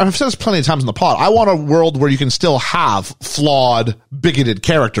I've said this plenty of times in the pod, I want a world where you can still have flawed, bigoted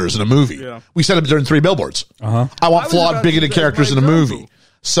characters in a movie. Yeah. We said it during 3 Billboards. Uh-huh. I want flawed, bigoted characters in a movie.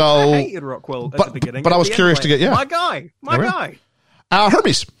 So, I hated Rockwell at the beginning. But I was curious to get, My guy.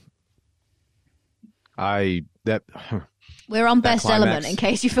 Hermes. We're on best element, in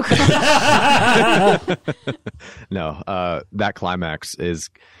case you forgot. No, that climax is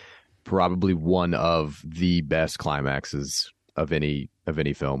probably one of the best climaxes of any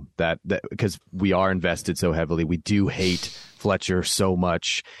film. That because we are invested so heavily. We do hate Fletcher so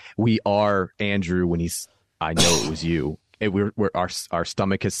much. We are Andrew when he's. I know it was you. Our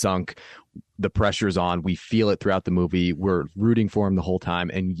stomach has sunk. The pressure's on. We feel it throughout the movie. We're rooting for him the whole time,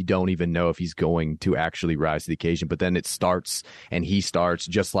 and you don't even know if he's going to actually rise to the occasion. But then it starts, and he starts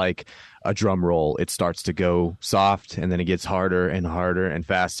just like a drum roll. It starts to go soft, and then it gets harder and harder and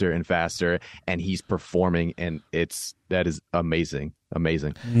faster, and he's performing, and that is amazing.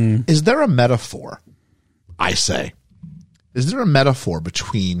 Is there a metaphor? I say, is there a metaphor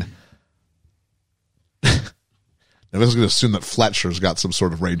between? I was going to assume that Fletcher's got some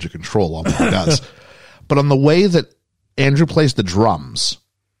sort of range of control on what he does. But on the way that Andrew plays the drums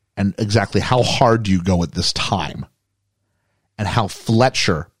and exactly how hard do you go at this time and how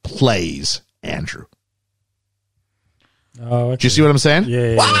Fletcher plays Andrew. Oh, okay. Do you see what I'm saying?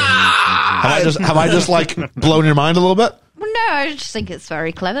 Yeah. Wow! Have I just blown your mind a little bit? Well, no, I just think it's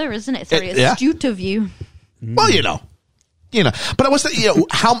very clever, isn't it? It's very astute of you. Well, but I was thinking,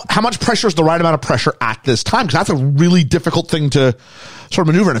 how much pressure is the right amount of pressure at this time? Because that's a really difficult thing to sort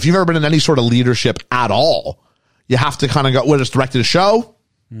of maneuver. And if you've ever been in any sort of leadership at all, you have to kind of go, it's directed a show.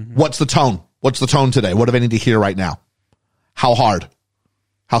 Mm-hmm. What's the tone? What's the tone today? What do I need to hear right now? How hard?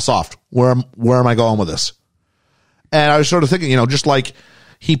 How soft? Where am I going with this? And I was sort of thinking, just like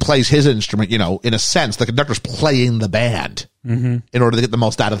he plays his instrument, in a sense, the conductor's playing the band in order to get the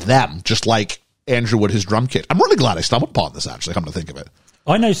most out of them, just like Andrew would his drum kit. I'm really glad I stumbled upon this, actually, come to think of it.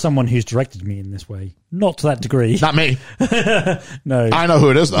 I know someone who's directed me in this way. Not to that degree. Not me. No. I know who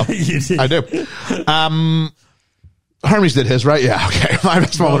it is, though. You do. I do. Hermes did his, right? Yeah, okay. My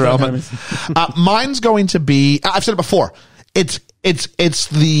best moment or element. Mine's going to be, I've said it before, it's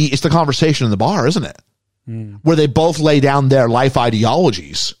the conversation in the bar, isn't it? Where they both lay down their life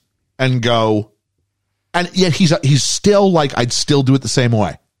ideologies and go, and yet he's still like, I'd still do it the same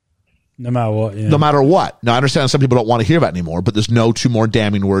way. No matter what, yeah. No matter what. Now, I understand some people don't want to hear that anymore, but there's no two more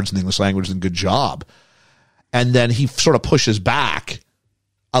damning words in the English language than good job. And then he sort of pushes back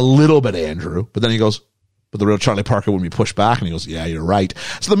a little bit, Andrew, but then he goes, but the real Charlie Parker wouldn't be pushed back. And he goes, yeah, you're right.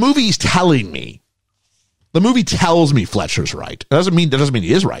 So the movie tells me Fletcher's right. That doesn't mean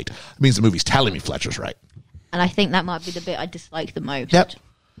he is right. It means the movie's telling me Fletcher's right. And I think that might be the bit I dislike the most. Yep.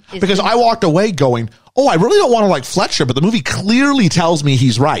 Because I walked away going, oh, I really don't want to like Fletcher, but the movie clearly tells me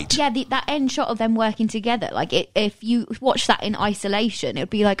he's right. Yeah, that end shot of them working together, like if you watch that in isolation, it would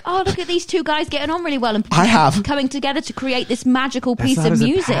be like, oh, look at these two guys getting on really well and coming together to create this magical piece of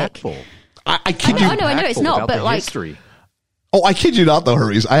music. I kid you. I know it's not, but like... history. Oh, I kid you not, though,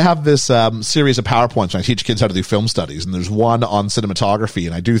 Hermes. I have this series of PowerPoints when I teach kids how to do film studies, and there's one on cinematography,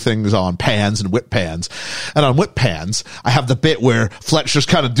 and I do things on pans and whip pans. And on whip pans, I have the bit where Fletcher's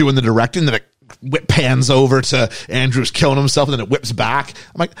kind of doing the directing, then it whip pans over to Andrew's killing himself, and then it whips back.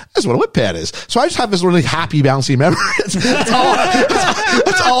 I'm like, that's what a whip pan is. So I just have this really happy, bouncy memory. It's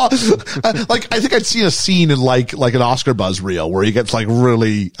all like, I think I'd seen a scene in like an Oscar buzz reel where he gets like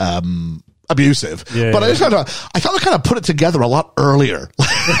really abusive, but I thought I kind of put it together a lot earlier,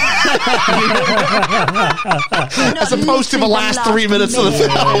 as opposed to the last 3 minutes of the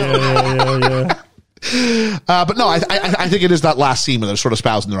film. But no, I think it is that last scene where they're sort of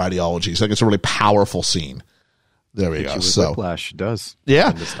espousing their ideologies. I think it's a really powerful scene. There we go. So Whiplash does,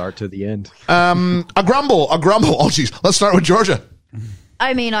 from the start to the end. A grumble. Oh, geez, let's start with Georgia.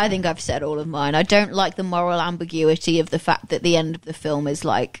 I mean, I think I've said all of mine. I don't like the moral ambiguity of the fact that the end of the film is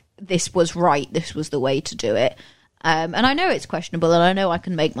like, this was right, this was the way to do it. And I know it's questionable, and I know I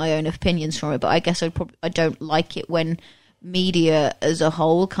can make my own opinions from it, but I guess I don't like it when media as a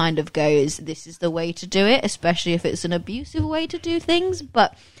whole kind of goes, this is the way to do it, especially if it's an abusive way to do things,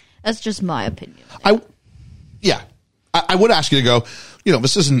 but that's just my opinion. I would ask you to go,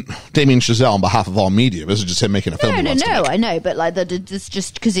 this isn't Damien Chazelle on behalf of all media. This is just him making a film. No, I know, but like it's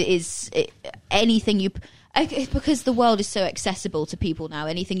just because anything you... because the world is so accessible to people now,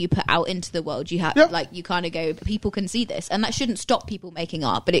 anything you put out into the world, you have you kind of go, people can see this, and that shouldn't stop people making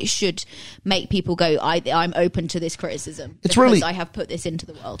art, but it should make people go, I'm open to this criticism because I have put this into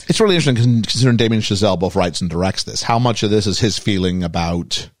the world. It's really interesting considering Damien Chazelle both writes and directs this. How much of this is his feeling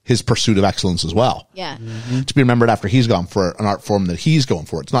about his pursuit of excellence as well? Yeah, to be remembered after he's gone for an art form that he's going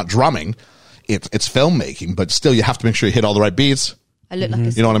for. It's not drumming, it's filmmaking, but still you have to make sure you hit all the right beats. I look like a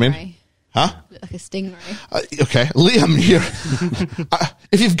you know what I mean? Huh? Like a stingray. Okay. Liam, here.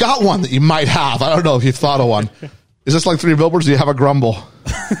 If you've got one that you might have, I don't know if you've thought of one. Is this like 3 Billboards? Do you have a grumble?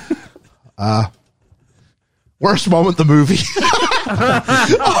 Worst moment in the movie.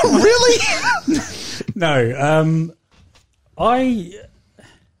 Oh, really? No. I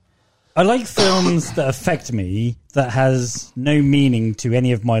like films that affect me that has no meaning to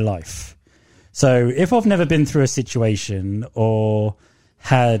any of my life. So if I've never been through a situation or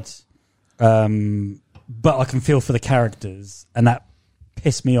had... but I can feel for the characters, and that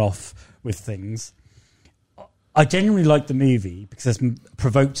pissed me off with things. I genuinely like the movie because it's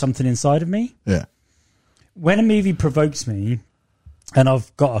provoked something inside of me. Yeah. When a movie provokes me, and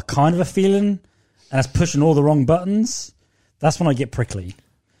I've got a kind of a feeling, and it's pushing all the wrong buttons, that's when I get prickly.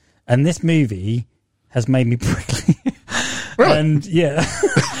 And this movie has made me prickly. Really? And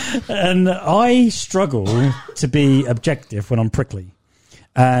and I struggle to be objective when I'm prickly.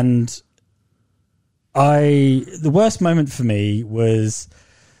 And the worst moment for me was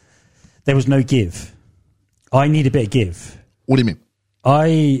there was no give. I need a bit of give. What do you mean?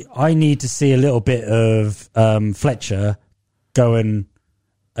 I need to see a little bit of Fletcher going,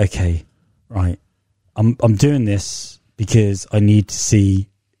 okay, right, I'm doing this because I need to see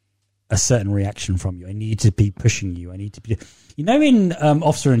a certain reaction from you. I need to be pushing you. I need to be, in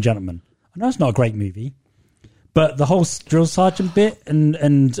Officer and Gentleman. I know it's not a great movie, but the whole drill sergeant bit and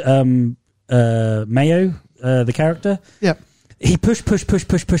Mayo, the character, he push,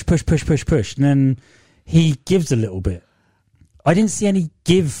 and then he gives a little bit. I didn't see any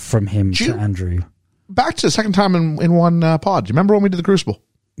give from him to Andrew. Back to the second time in one pod. Do you remember when we did the Crucible?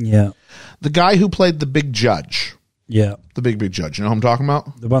 Yeah. The guy who played the big judge. Yeah. The big judge. You know who I'm talking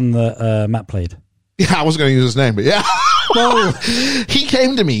about? The one that Matt played. Yeah, I wasn't going to use his name, but yeah. Well, he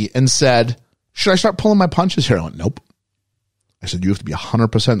came to me and said, should I start pulling my punches here? I went, nope. I said, you have to be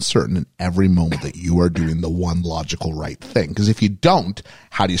 100% certain in every moment that you are doing the one logical right thing. Because if you don't,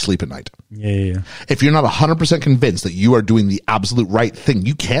 how do you sleep at night? Yeah. If you're not 100% convinced that you are doing the absolute right thing,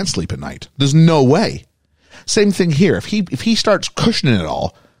 you can't sleep at night. There's no way. Same thing here. If he starts cushioning it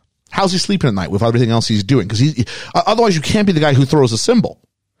all, how's he sleeping at night with everything else he's doing? Because otherwise you can't be the guy who throws a symbol.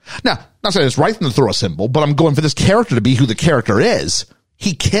 Now, not saying it's right to throw a symbol, but I'm going for this character to be who the character is.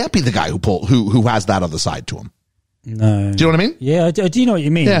 He can't be the guy who has that other side to him. No. Do you know what I mean? Yeah, I do know what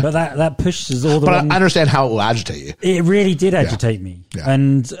you mean, Yeah. but that pushes all the But I understand how it will agitate you. It really did agitate me. Yeah.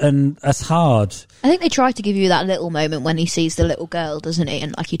 And that's hard. I think they try to give you that little moment when he sees the little girl, doesn't he?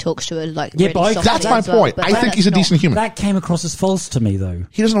 And like he talks to her like Yeah, really but softly That's my as well, point. but I think he's a that's decent human. That came across as false to me, though.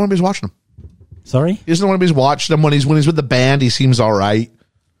 He doesn't know anybody's watching him. Sorry? He doesn't know anybody's watching him. When he's with the band, he seems all right.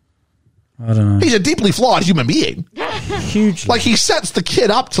 I don't know. He's a deeply flawed human being. Hugely. Like, he sets the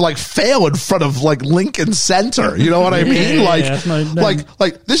kid up to like fail in front of like Lincoln Center. You know what I mean? Yeah, like, yeah, no.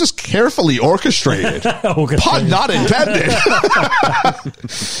 like this is carefully orchestrated. Pun not intended.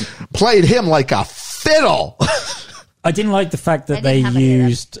 Played him like a fiddle. I didn't like the fact that I they didn't have any of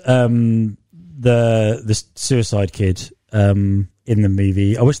used the suicide kid in the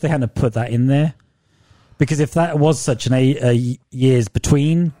movie. I wish they hadn't put that in there. Because if that was such a years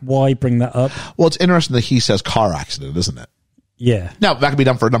between, why bring that up? Well, it's interesting that he says car accident, isn't it? Yeah. Now, that can be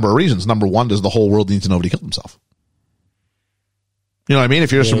done for a number of reasons. Number one, does the whole world need to know that he killed himself? You know what I mean?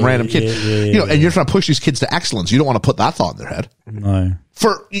 If you're just some random kid, and you're trying to push these kids to excellence, you don't want to put that thought in their head. No.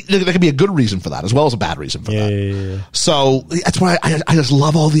 There could be a good reason for that as well as a bad reason for that. Yeah. So that's why I just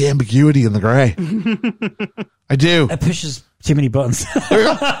love all the ambiguity in the gray. I do. It pushes too many buttons. There you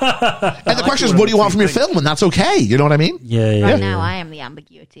go. And the question is, what do you want from your film? And that's okay. You know what I mean? Yeah. Right now, I am the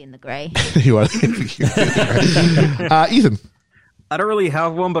ambiguity in the grey. You are the ambiguity. Ethan. I don't really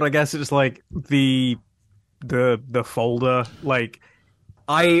have one, but I guess it's like the folder. Like,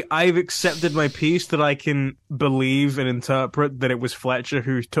 I've accepted my piece that I can believe and interpret that it was Fletcher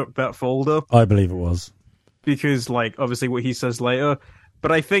who took that folder. I believe it was. Because, like, obviously what he says later.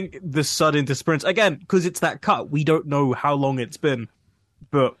 But I think the sudden disappearance, again, because it's that cut, we don't know how long it's been.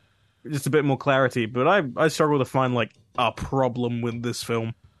 But just a bit more clarity. But I struggle to find, like, a problem with this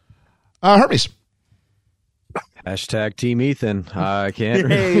film. Hermes. Hashtag Team Ethan. I can't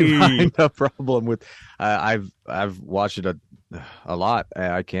really find a problem with. I've watched it a lot.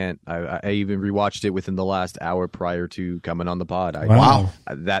 I can't. I even rewatched it within the last hour prior to coming on the pod. Wow.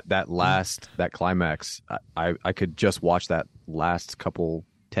 That climax. I could just watch that last couple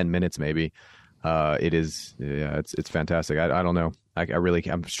 10 minutes maybe. It is. Yeah. It's fantastic. I don't know.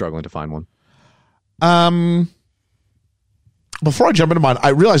 I'm struggling to find one. Before I jump into mine, I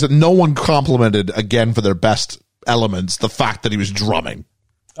realized that no one complimented again for their best elements the fact that he was drumming.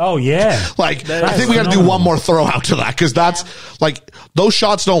 Oh, yeah. Like, I think we got to do one more throw out to that because that's like those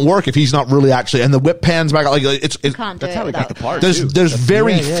shots don't work if he's not really actually. And the whip pans back, like it's Can't do That's it how he got without the part. there's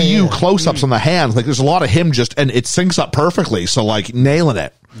very few close ups on the hands. Like, there's a lot of him and it syncs up perfectly. So, like, nailing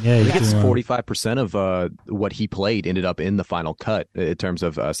it. Yeah, I think it's 45% of what he played ended up in the final cut in terms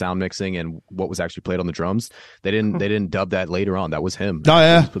of sound mixing and what was actually played on the drums. They didn't dub that later on. That was him. Oh,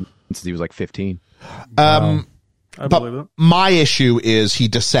 yeah. Since he was like 15. I believe it. My issue is he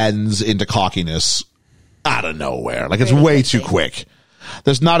descends into cockiness out of nowhere. Like, it's way too quick.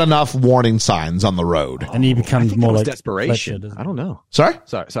 There's not enough warning signs on the road. And he becomes more like desperation. Fletcher, I don't know. Sorry,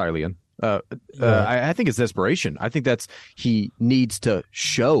 Leon. I think it's desperation. I think he needs to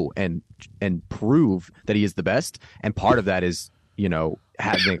show and prove that he is the best, and part of that is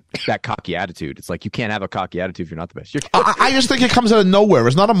having that cocky attitude. It's like you can't have a cocky attitude if you're not the best. I just think it comes out of nowhere.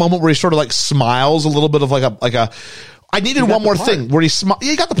 It's not a moment where he sort of like smiles a little bit of like a. I needed one more thing where he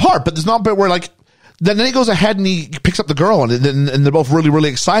he got the part, but there's not a bit where like. Then he goes ahead and he picks up the girl, and they're both really,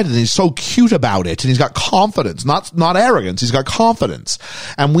 really excited, and he's so cute about it, and he's got confidence, not arrogance. He's got confidence,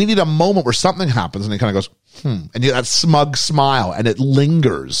 and we need a moment where something happens, and he kind of goes, and you get that smug smile, and it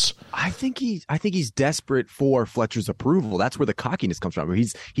lingers. I think he's desperate for Fletcher's approval. That's where the cockiness comes from.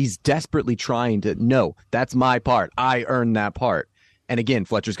 He's desperately trying to. No, that's my part. I earned that part. And again,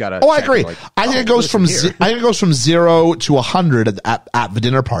 Fletcher's got to. Oh, I agree. I think it goes from 0 to 100 at the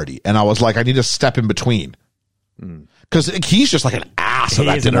dinner party, and I was like, I need to step in between because he's just like an ass at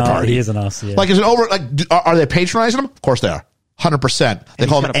that dinner party. He is an ass. Yeah. Like, is it over? Like, are they patronizing him? Of course they are. 100%. They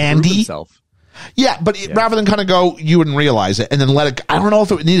call him Andy. Yeah, but rather than kind of go, you wouldn't realize it, and then let it. I don't know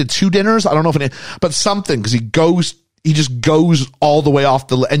if it needed 2 dinners. I don't know if it needed, but something because he just goes all the way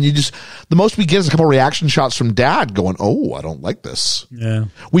off and the most we get is a couple of reaction shots from Dad going, oh, I don't like this. Yeah.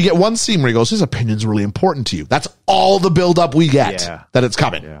 We get one scene where he goes, his opinion's really important to you. That's all the build up we get that it's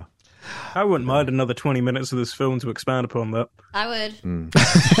coming. Yeah. I wouldn't mind another 20 minutes of this film to expand upon that. I would. Me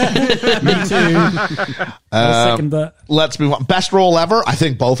too. Second that. Let's move on. Best role ever? I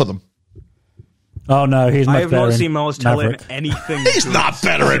think both of them. Oh no, he's much I have better not in seen Miles Teller in Maverick. anything. He's not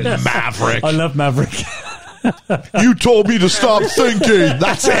better in Maverick. I love Maverick. You told me to stop thinking.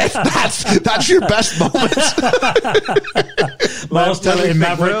 That's it. That's your best moment. Miles Teller in What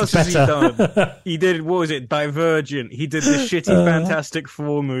Maverick else has he better. done? He did, what was it, Divergent. He did the shitty Fantastic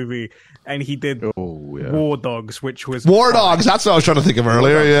Four movie. And he did War Dogs, which was... War Dogs, that's what I was trying to think of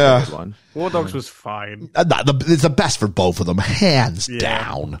earlier, yeah. War Dogs was fine. It's the best for both of them, hands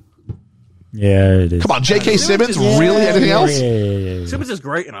down. Yeah, it is. Come on, J.K. Simmons, really? Anything else? Yeah. Simmons is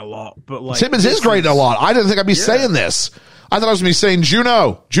great in a lot, but like... Simmons is great in a lot. I didn't think I'd be saying this. I thought I was going to be saying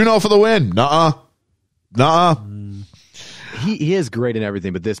Juno for the win. Nuh-uh. He is great in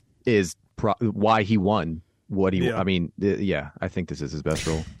everything, but this is why he won. I mean, I think this is his best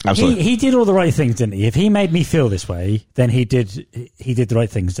role. Absolutely. He did all the right things, didn't he? If he made me feel this way, then he did the right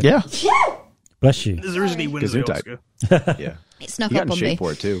things. Didn't he? Bless you. There's a reason he wins the Oscar. Yeah. It snuck He got up in on shape me.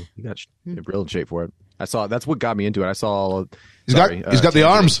 for it, too. He got real in shape for it. That's what got me into it. I saw... He's got the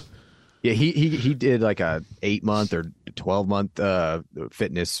arms. Yeah, he did like a 8-month or 12-month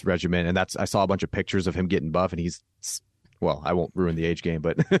fitness regimen, and I saw a bunch of pictures of him getting buff, and he's... Well, I won't ruin the age game,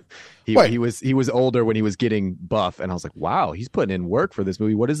 but he was older when he was getting buff, and I was like, wow, he's putting in work for this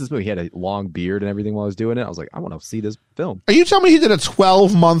movie. What is this movie? He had a long beard and everything while I was doing it. I was like, I want to see this film. Are you telling me he did a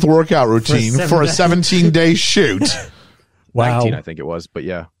 12-month workout routine for a 17-day shoot? Wow. 19, I think it was, but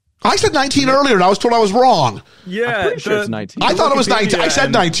yeah. I said 19 earlier, and I was told I was wrong. Yeah. I'm pretty sure it's 19. I thought it was 19. I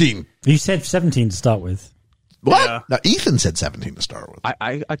said 19. You said 17 to start with. What? Yeah. Now, Ethan said 17 to start with.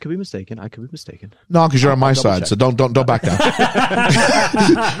 I could be mistaken. No, because you're on my side, so don't back down.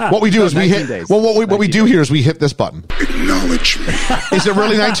 What we do is we hit. days. Well, what we do here is we hit this button. Acknowledge me. Is it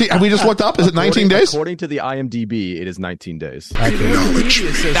really 19? Have we just looked up? Is it 19 days? According to the IMDb, it is 19 days. Acknowledge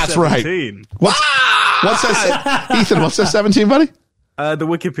me. That's 17. right. What says Ethan? What says 17, buddy? The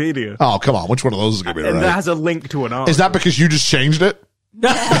Wikipedia. Oh, come on. Which one of those is going to be And that right? has a link to an article. Is that because you just changed it? I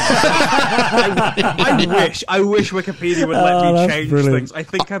wish Wikipedia would let me that's change brilliant. things. I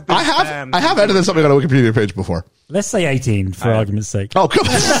think I've been banned. I have edited something on a Wikipedia page before. Let's say 18 for argument's sake. Oh, come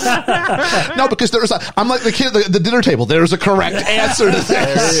on. No, because I'm like the kid at the dinner table. There's a correct answer to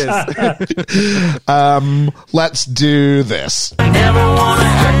this. Let's do this. Never wanna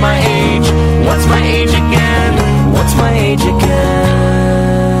act my age. What's my age again? What's my age again?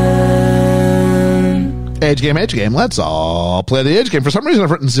 Age game. Let's all play the age game. For some reason,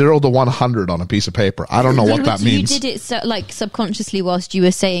 I've written 0 to 100 on a piece of paper. I don't know what that means. You did it subconsciously whilst you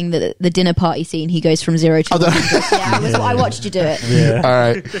were saying that the dinner party scene, he goes from 0 to 100. I watched you do it. Yeah. All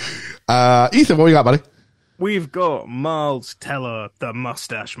right. Ethan, what we got, buddy? We've got Miles Teller, the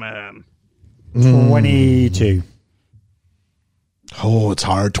Mustache Man. 22. Oh, it's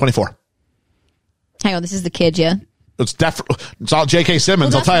hard. 24. Hang on, this is the kid, yeah? It's all J.K.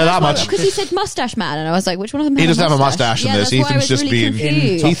 Simmons, I'll tell you that much. Because he said Mustache Man, and I was like, which one of them He has doesn't have a mustache in this. That's why I Ethan's was just really being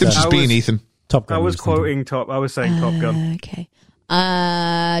confused. Ethan's just being Ethan. Top Gun. I was quoting Top. I was saying Top Gun. Okay.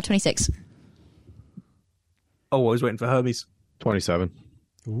 26. Oh, I was waiting for Hermes. 27.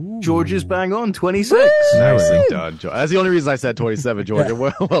 George is bang on. 26. Nicely done, George. That's the only reason I said 27, Georgia.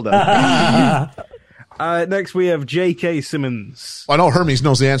 Well done. Next, we have J.K. Simmons. I know Hermes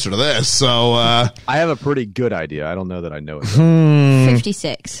knows the answer to this, so I have a pretty good idea. I don't know that I know it.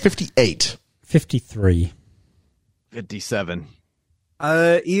 56. 58. 53. 57.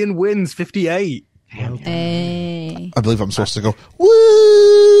 Ian wins 58. Hey. I believe I'm supposed to go, woo!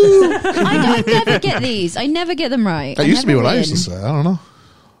 I never get these. I never get them right. That used to be what I used to win. say. I don't know.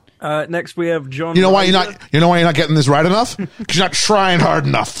 Next, we have John. You know why you're Riser. not? You know why you're not getting this right enough? Because you're not trying hard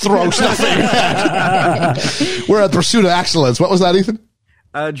enough. Throw stuff in your head. We're at pursuit of excellence. What was that, Ethan?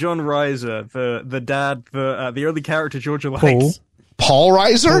 John Reiser, the dad, the early character Georgia likes. Paul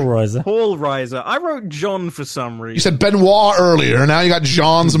Reiser? Paul Reiser. Paul Reiser. I wrote John for some reason. You said Benoit earlier. Now you got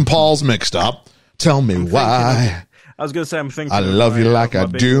Johns and Pauls mixed up. Tell me why. I was going to say I'm thinking. I love you like I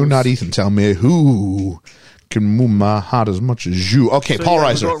do. Not Ethan. Tell me who can move my heart as much as you. Okay, So, Paul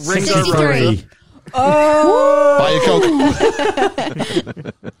yeah, Reiser. we've got Ringo 63. Reiser. Buy a Coke.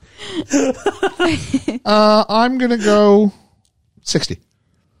 I'm going to go 60.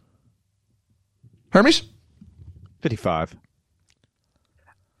 Hermes? 55.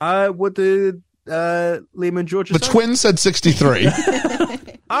 What did Liam and George The say? twins said 63.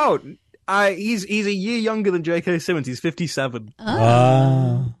 Oh, he's a year younger than J.K. Simmons. He's 57. Is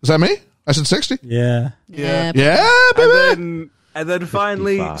that me? I said 60? Yeah. Yeah. Yeah, baby. And then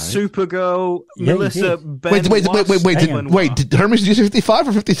finally, 55. Supergirl, Yeah, Melissa you Wait. Benoist. Did Hermes, did you say 55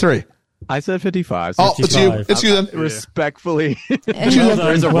 or 53? I said 55. Oh, it's you. 55. It's you then. Respectfully, Well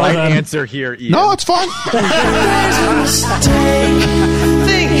there's a done, well right done. answer here, Ian. No, it's fine.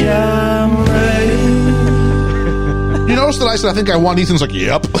 You notice that I said I think I won. Ethan's like,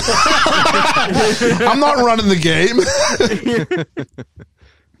 yep. I'm not running the game.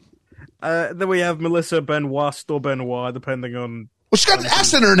 Then we have Melissa Benoist or Benoit, depending on. Well, she's got an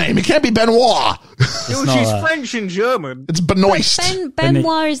S in her name. It can't be Benoit. She's French and German. It's Benoist.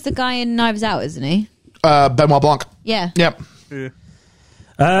 Benoit is the guy in Knives Out, isn't he? Benoit Blanc. Yeah. Yep. Yeah.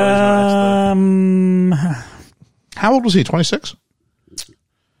 How old was he? 26?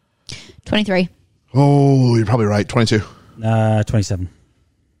 23. Oh, you're probably right. 22. 27.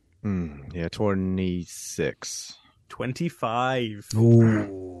 Yeah, 26. 25.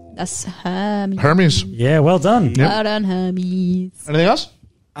 Ooh. That's Hermes. Hermes. Yeah, well done. Well done, Hermes. Anything else?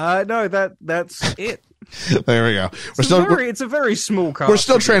 No, that's it. There we go. It's a very small cast. We're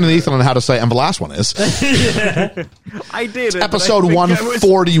still training Ethan on how to say, and the last one is. I did it. Episode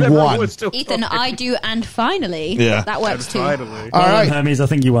 141. Ethan, I do, and finally. Yeah. That works too. Finally. All right. Hermes, I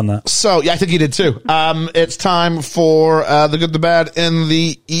think you won that. So, yeah, I think you did too. It's time for the good, the bad, and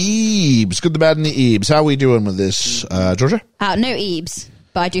the Ebes. Good, the bad, and the Ebes. How are we doing with this, Georgia? No Ebes,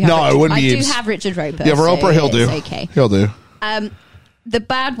 but I do have. No, it wouldn't be I Ebes. do have Richard Roper. Yeah, Roper, so he'll do. it's okay. He'll do. The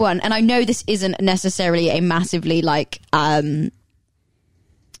bad one, and I know this isn't necessarily a massively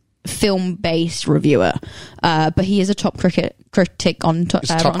film-based reviewer, but he is a top critic on He's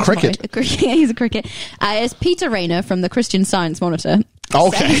top cricket. He's a cricket. It's Peter Rayner from the Christian Science Monitor.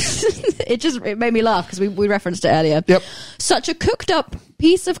 Okay. It made me laugh because we referenced it earlier. Yep. Such a cooked-up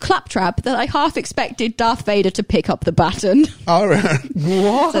piece of claptrap that I half expected Darth Vader to pick up the baton. All right.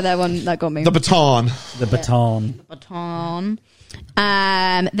 What? So that got me. The baton. The baton.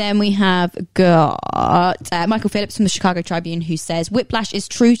 Then we have got Michael Phillips from the Chicago Tribune, who says Whiplash is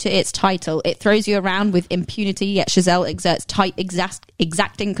true to its title. It throws you around with impunity, yet Chazelle exerts tight,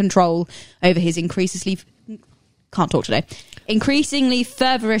 exacting control over his increasingly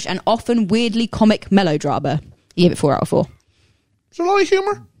fervorish and often weirdly comic melodrama. He gave it 4 out of 4. Is there a lot of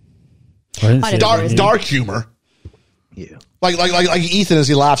humor? I Dark humor. Yeah. Like Ethan as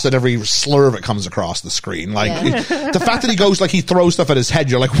he laughs at every slur that comes across the screen. The fact that he goes he throws stuff at his head,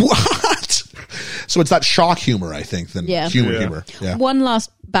 you're like, what? So it's that shock humor, I think, than humor. Yeah. One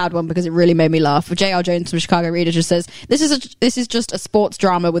last bad one because it really made me laugh. J.R. Jones from Chicago Reader just says, this is just a sports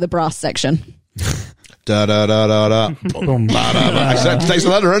drama with a brass section. Da da da da da. Takes a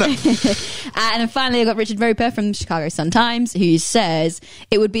letter, innit? And then finally, I got Richard Roper from Chicago Sun-Times, who says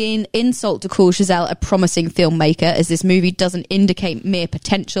it would be an insult to call Chazelle a promising filmmaker, as this movie doesn't indicate mere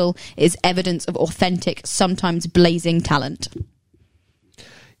potential; it is evidence of authentic, sometimes blazing talent.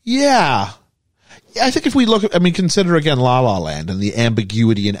 Yeah. I think if we consider again La La Land and the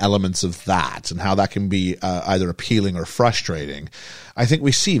ambiguity and elements of that and how that can be either appealing or frustrating, I think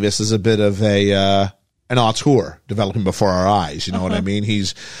we see this as a bit of an auteur developing before our eyes. You know what I mean?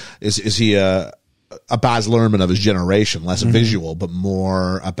 Is he a Baz Luhrmann of his generation, less visual, but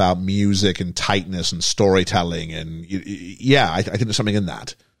more about music and tightness and storytelling. And I think there's something in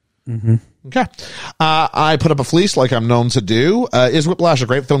that. Mm-hmm. Okay. I put up a fleece like I'm known to do. Is Whiplash a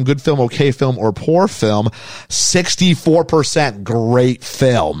great film, good film, okay film, or poor film? 64% great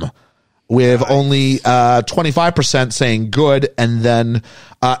film, with only 25% saying good, and then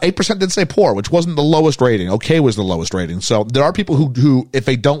 8% did say poor, which wasn't the lowest rating. Okay was the lowest rating. So there are people who if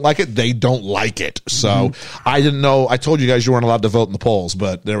they don't like it, they don't like it. So I didn't know. I told you guys you weren't allowed to vote in the polls,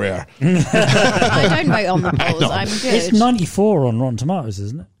 but there we are. I don't vote on the polls. I'm good. It's 94 on Rotten Tomatoes,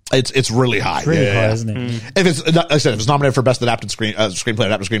 isn't it? It's really high. It's really high, isn't it? If it's, like I said, if it's nominated for best adapted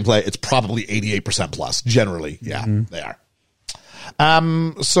screenplay, it's probably 88% plus. Generally, they are.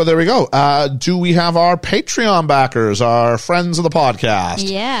 So there we go. Do we have our Patreon backers, our friends of the podcast?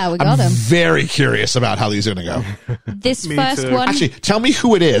 Yeah, we got them. Very curious about how these are going to go. This first one. Actually, tell me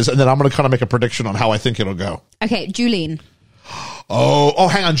who it is, and then I'm going to kind of make a prediction on how I think it'll go. Okay, Julene. Oh,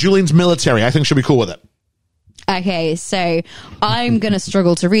 hang on. Julien's military. I think she'll be cool with it. Okay, so I'm going to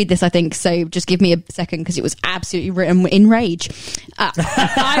struggle to read this, I think, so just give me a second because it was absolutely written in rage.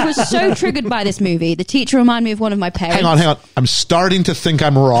 I was so triggered by this movie. The teacher reminded me of one of my parents. Hang on. I'm starting to think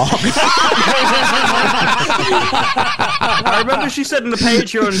I'm wrong. I remember she said in the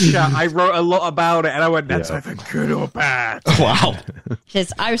Patreon chat, I wrote a lot about it, and I went, that's either good or bad. Wow.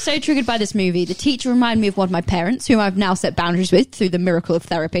 Says, I was so triggered by this movie. The teacher reminded me of one of my parents, whom I've now set boundaries with through the miracle of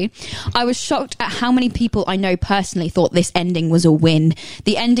therapy. I was shocked at how many people I know personally thought this ending was a win.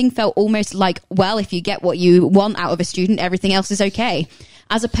 The ending felt almost like, well, if you get what you want out of a student, everything else is okay.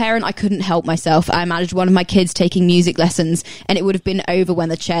 As a parent, I couldn't help myself. I imagined one of my kids taking music lessons, and it would have been over when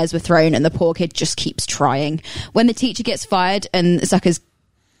the chairs were thrown and the poor kid just keeps trying. When the teacher gets fired and suckers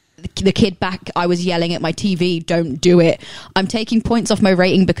the kid back, I was yelling at my TV, don't do it. I'm taking points off my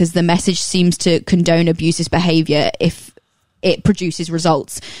rating because the message seems to condone abusive behaviour. If it produces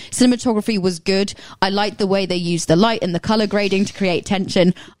results. Cinematography was good. I liked the way they used the light and the color grading to create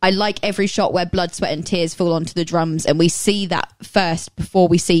tension. I like every shot where blood, sweat and tears fall onto the drums, and we see that first before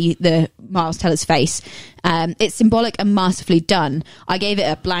we see the Miles Teller's face. It's symbolic and masterfully done. I gave it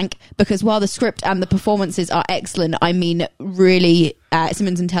a blank because while the script and the performances are excellent, I mean, really,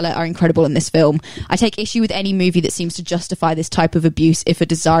 Simmons and Teller are incredible in this film. I take issue with any movie that seems to justify this type of abuse if a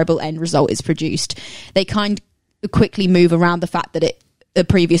desirable end result is produced. They kind of quickly move around the fact that a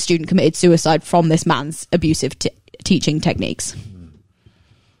previous student committed suicide from this man's abusive teaching techniques.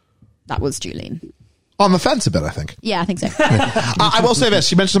 That was Julian. On the fence a bit, I think. Yeah, I think so. I will say this.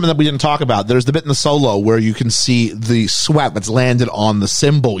 You mentioned something that we didn't talk about. There's the bit in the solo where you can see the sweat that's landed on the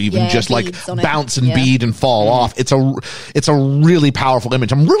cymbal, even just like bounce and bead and fall off. It's a really powerful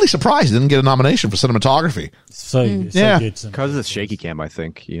image. I'm really surprised it didn't get a nomination for cinematography. So good. Because it's shaky cam, I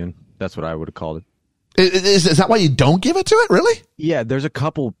think, Ian. That's what I would have called it. Is that why you don't give it to it, really? Yeah, there's a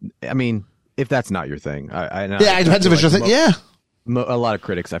couple. I mean, if that's not your thing. It depends if it's your thing. Yeah. A lot of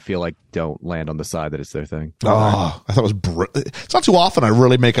critics, I feel like, don't land on the side that it's their thing. Oh, I thought it was it's not too often I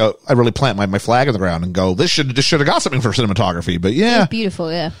really plant my flag in the ground and go, this should have got something for cinematography. But yeah, it's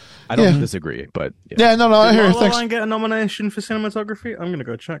beautiful. Yeah, I don't disagree, but no, I hear you. Did La La Land get a nomination for cinematography? I'm gonna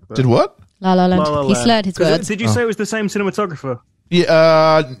go check that. Did what? La La Land. He slurred his words. Did you say it was the same cinematographer?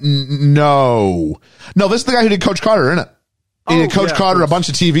 Yeah, no. This is the guy who did Coach Carter, isn't it? He did Coach Carter, a bunch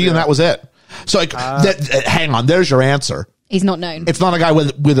of TV, and that was it. So, hang on, there's your answer. He's not known. It's not a guy with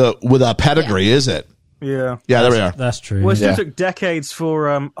a pedigree, is it? Yeah. Yeah, there we are. That's true. Well, it still took decades for,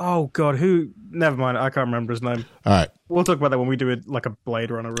 oh God, never mind, I can't remember his name. All right. We'll talk about that when we do it like a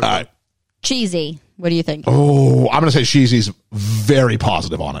Blade Runner review. All right. Cheesy. What do you think? Oh, I'm going to say Cheesy's very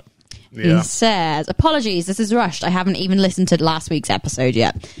positive on it. Yeah. He says, apologies, this is rushed. I haven't even listened to last week's episode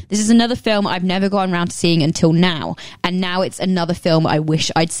yet. This is another film I've never gotten around to seeing until now. And now it's another film I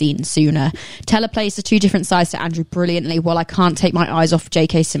wish I'd seen sooner. Teller plays the two different sides to Andrew brilliantly, while I can't take my eyes off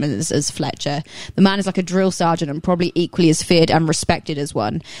J.K. Simmons as Fletcher. The man is like a drill sergeant and probably equally as feared and respected as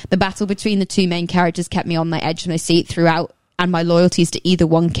one. The battle between the two main characters kept me on my edge of my seat throughout, and my loyalties to either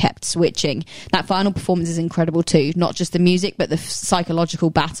one kept switching. That final performance is incredible too. Not just the music, but the psychological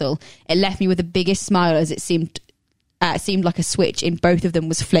battle. It left me with the biggest smile as it seemed like a switch in both of them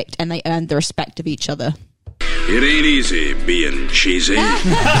was flicked and they earned the respect of each other. It ain't easy being cheesy. I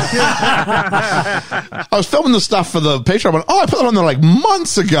was filming the stuff for the Patreon. I went, I put it on there like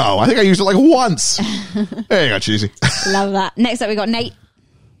months ago. I think I used it like once. There you go, Cheesy. Love that. Next up, we got Nate.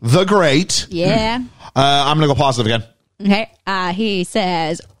 The Great. Yeah. I'm going to go positive again. Okay, he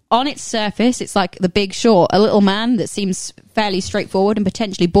says, on its surface, it's like The Big Short, a little man that seems fairly straightforward and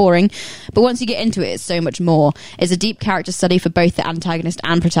potentially boring, but once you get into it, it's so much more. It's a deep character study for both the antagonist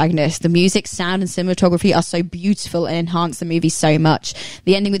and protagonist. The music, sound, and cinematography are so beautiful and enhance the movie so much.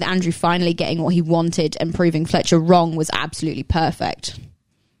 The ending with Andrew finally getting what he wanted and proving Fletcher wrong was absolutely perfect.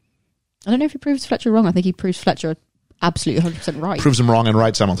 I don't know if he proves Fletcher wrong. I think he proves Fletcher absolutely 100% right. Proves him wrong and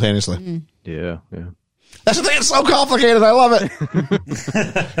right simultaneously. Mm. Yeah. That's the thing, it's so complicated. I love it.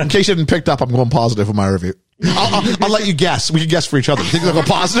 In case you hadn't picked up, I'm going positive with my review. I'll let you guess. We can guess for each other. Think I'll go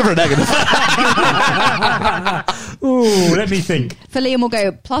positive or negative? Ooh, let me think. For Liam, we'll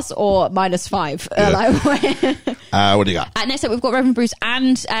go plus or minus 5. What do you got? Next up, we've got Reverend Bruce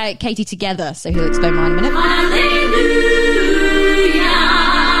and Katie together, so he'll explain mine in a minute. Hallelujah.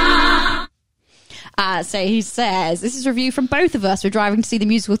 So he says, this is a review from both of us. We're driving to see the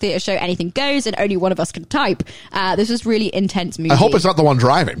musical theatre show Anything Goes, and only one of us can type. This was really intense movie. I hope it's not the one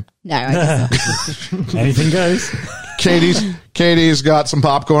driving. No, I guess not. Anything goes. Katie's got some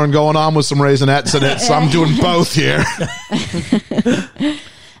popcorn going on with some Raisinets in it, so I'm doing both here.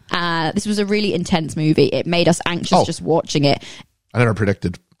 This was a really intense movie. It made us anxious just watching it. I never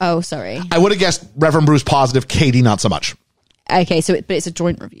predicted. Oh, sorry. I would have guessed Reverend Bruce positive, Katie not so much. Okay, but it's a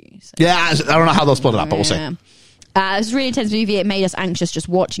joint review. So. Yeah, I don't know how they'll split it up, but we'll see. It was a really intense movie. It made us anxious just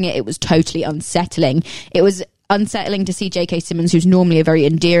watching it. It was totally unsettling. It was unsettling to see J.K. Simmons, who's normally a very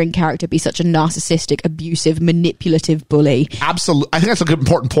endearing character, be such a narcissistic, abusive, manipulative bully. Absolutely. I think that's a good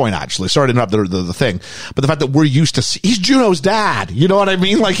important point, actually. Sorry to interrupt the thing. But the fact that we're used to... he's Juno's dad. You know what I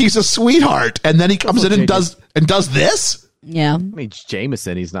mean? Like, he's a sweetheart. And then he comes in and does this? Yeah. I mean,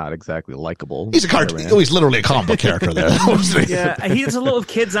 Jameson, he's not exactly likable. He's a cartoon. He's literally a comic book character there. Yeah, he has a lot of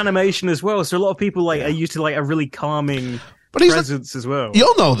kids animation as well, so a lot of people are used to a really calming presence as well.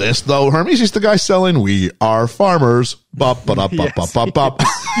 You'll know this though, Hermes. He's the guy selling "We Are Farmers." Bop, ba, bop, bop, bop, bop, bop.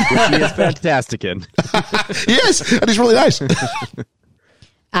 Which he is fantastic in. Yes, and he's really nice.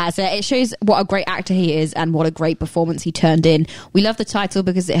 So it shows what a great actor he is and what a great performance he turned in. We love the title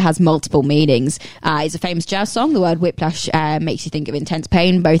because it has multiple meanings. It's a famous jazz song. The word whiplash makes you think of intense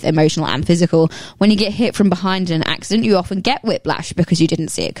pain, both emotional and physical. When you get hit from behind in an accident, you often get whiplash because you didn't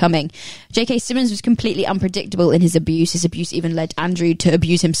see it coming. J.K. Simmons was completely unpredictable in his abuse. His abuse even led Andrew to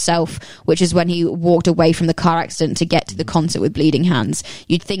abuse himself, which is when he walked away from the car accident to get to the concert with bleeding hands.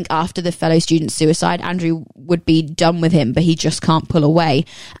 You'd think after the fellow student's suicide, Andrew would be done with him, but he just can't pull away.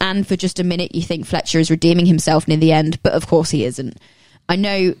 And for just a minute, you think Fletcher is redeeming himself near the end, but of course he isn't. I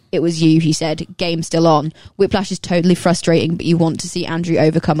know it was you, he said. Game still on. Whiplash is totally frustrating, but you want to see Andrew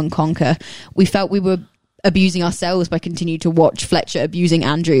overcome and conquer. We felt we were abusing ourselves by continuing to watch Fletcher abusing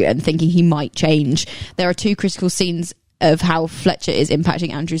Andrew and thinking he might change. There are two critical scenes of how Fletcher is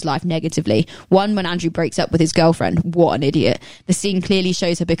impacting Andrew's life negatively. One, when Andrew breaks up with his girlfriend. What an idiot. The scene clearly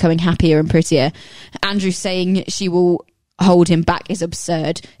shows her becoming happier and prettier. Andrew saying she will hold him back is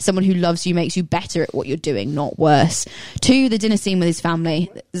absurd. Someone who loves you makes you better at what you're doing, not worse. Two, the dinner scene with his family.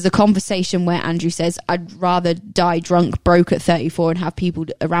 There's a conversation where Andrew says, I'd rather die drunk, broke at 34 and have people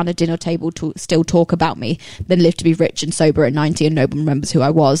around a dinner table still talk about me than live to be rich and sober at 90 and no one remembers who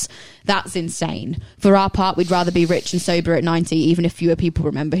I was. That's insane. For our part, we'd rather be rich and sober at 90 even if fewer people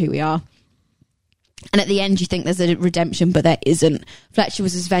remember who we are. And at the end, you think there's a redemption, but there isn't. Fletcher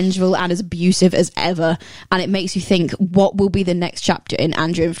was as vengeful and as abusive as ever. And it makes you think, what will be the next chapter in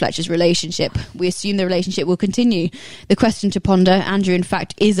Andrew and Fletcher's relationship? We assume the relationship will continue. The question to ponder, Andrew, in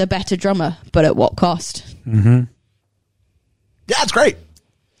fact, is a better drummer, but at what cost? Mm-hmm. Yeah, it's great.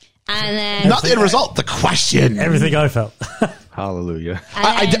 And then... Not the end result, the question. Everything I felt. Hallelujah.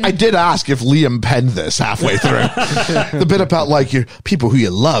 I did ask if Liam penned this halfway through. The bit about like your people who you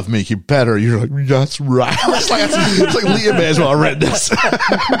love make you better. You're like, that's right. It's like Liam may as well have written this.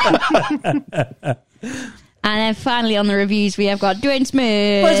 And then finally on the reviews, we have got Dwayne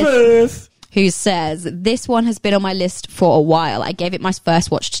Smith. Who says, this one has been on my list for a while. I gave it my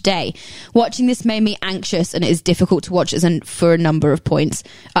first watch today. Watching this made me anxious and it is difficult to watch for a number of points.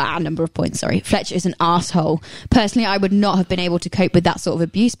 Fletcher is an arsehole. Personally, I would not have been able to cope with that sort of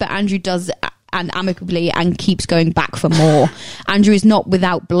abuse, but Andrew does and amicably and keeps going back for more. Andrew is not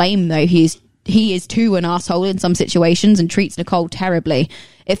without blame though. He is too an arsehole in some situations and treats Nicole terribly.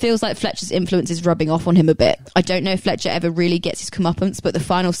 It feels like Fletcher's influence is rubbing off on him a bit. I don't know if Fletcher ever really gets his comeuppance, but the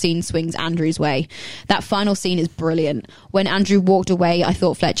final scene swings Andrew's way. That final scene is brilliant. When Andrew walked away, I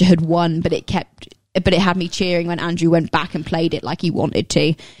thought Fletcher had won, but it had me cheering when Andrew went back and played it like he wanted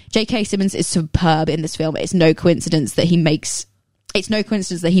to. J.K. Simmons is superb in this film. It's no coincidence that he makes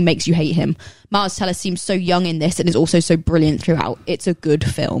you hate him. Miles Teller seems so young in this and is also so brilliant throughout. It's a good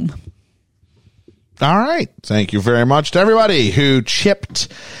film. All right. Thank you very much to everybody who chipped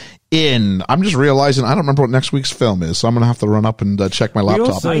in. I'm just realizing I don't remember what next week's film is, so I'm going to have to run up and check my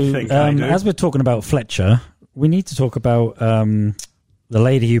laptop. Also, as we're talking about Fletcher, we need to talk about the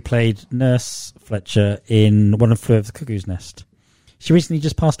lady who played Nurse Fletcher in One Flew Over the Cuckoo's Nest. She recently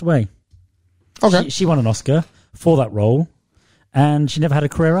just passed away. Okay. She won an Oscar for that role, and she never had a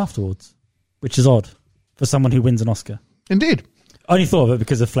career afterwards, which is odd for someone who wins an Oscar. Indeed. I only thought of it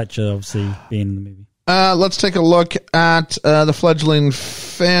because of Fletcher, obviously, being in the movie. Let's take a look at the fledgling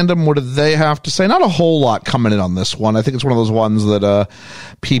fandom. What do they have to say? Not a whole lot coming in on this one. I think it's one of those ones that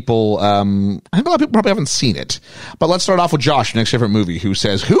people, I think a lot of people probably haven't seen it. But let's start off with Josh, next favorite movie, who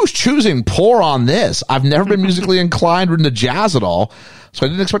says, who's choosing poor on this? I've never been musically inclined or into jazz at all, so I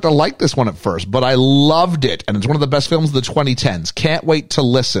didn't expect to like this one at first, but I loved it, and it's one of the best films of the 2010s. Can't wait to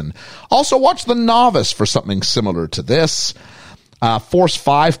listen. Also, watch The Novice for something similar to this. Force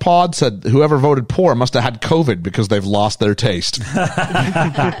 5 Pod said whoever voted poor must have had COVID because they've lost their taste.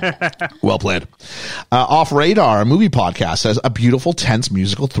 Well played. Off Radar, a movie podcast, says a beautiful, tense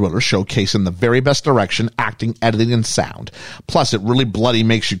musical thriller showcasing the very best direction, acting, editing, and sound. Plus, it really bloody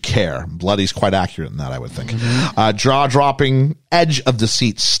makes you care. Bloody's quite accurate in that, I would think. Jaw-dropping, edge of the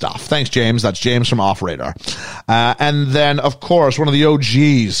seat stuff. Thanks, James. That's James from Off Radar. And then, of course, one of the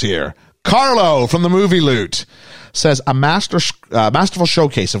OGs here, Carlo from the Movie Loot, says a masterful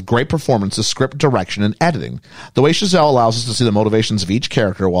showcase of great performances, script direction, and editing. The way Chazelle allows us to see the motivations of each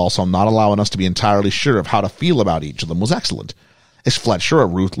character while also not allowing us to be entirely sure of how to feel about each of them was excellent. Is Fletcher a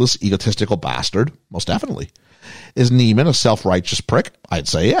ruthless, egotistical bastard? Most definitely. Is Neiman a self-righteous prick? I'd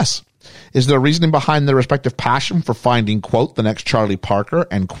say yes. Is there reasoning behind their respective passion for finding, quote, the next Charlie Parker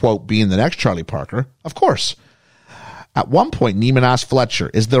and, quote, being the next Charlie Parker? Of course. At one point, Neiman asked Fletcher,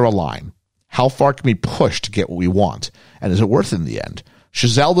 is there a line? How far can we push to get what we want? And is it worth it in the end?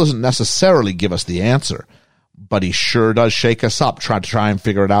 Chazelle doesn't necessarily give us the answer, but he sure does shake us up trying to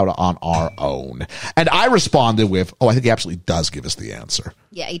figure it out on our own. And I responded with, I think he absolutely does give us the answer.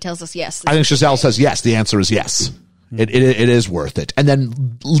 Yeah, he tells us yes. I think Giselle says yes. The answer is yes. It is worth it. And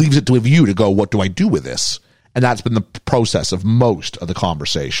then leaves it to you to go, what do I do with this? And that's been the process of most of the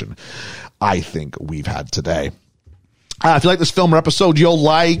conversation I think we've had today. If you like this film or episode, you'll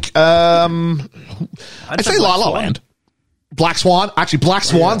like, I'd say La La Land. Black Swan. Actually, Black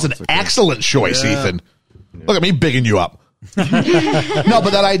Swan's an excellent choice, Ethan. Look at me bigging you up. No,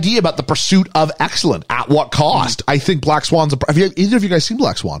 but that idea about the pursuit of excellence at what cost? I think Black Swan's either of you guys seen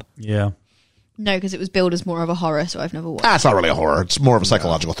Black Swan? Yeah. No, because it was billed as more of a horror, so I've never watched. It's not really a horror. It's more of a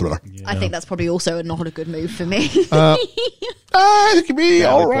psychological thriller. Yeah. I think that's probably also not a good move for me. I think it'd be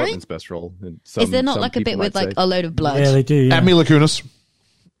all right. Portman's best role. Is there not like a bit with like a load of blood? Yeah, they do. Yeah. And Mila Kunis.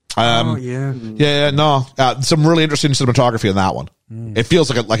 No. Some really interesting cinematography in that one. It feels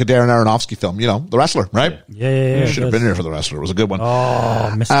like a Darren Aronofsky film. The Wrestler, right? Yeah. Should have been here for The Wrestler. It was a good one.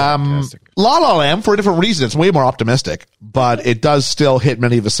 Oh, missed it. La La Land, for a different reason, it's way more optimistic, but it does still hit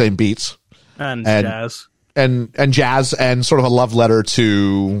many of the same beats. And jazz. And jazz, and sort of a love letter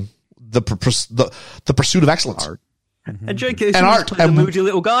to the pursuit of excellence. Art. And J.K. Simmons plays a moody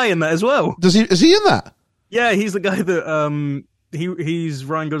little guy in that as well. Is he in that? Yeah, he's the guy that he's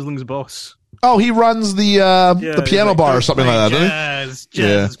Ryan Gosling's boss. Oh, he runs the piano bar or something like that, doesn't he?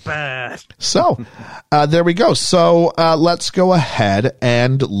 Jazz bad. So, there we go. So, let's go ahead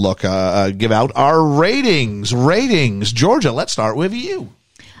and give out our ratings. Georgia, let's start with you.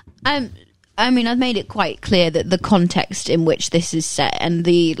 I mean, I've made it quite clear that the context in which this is set and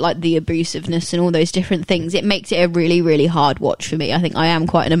the abusiveness and all those different things, it makes it a really, really hard watch for me. I think I am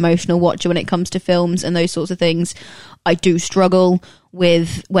quite an emotional watcher when it comes to films and those sorts of things. I do struggle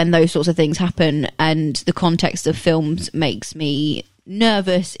with when those sorts of things happen, and the context of films makes me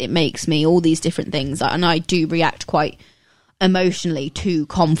nervous. It makes me all these different things, and I do react quite emotionally to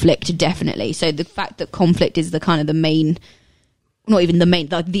conflict, definitely. So the fact that conflict is the kind of the main, not even the main,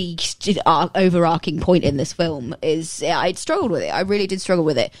 the overarching point in this film is, I struggled with it. I really did struggle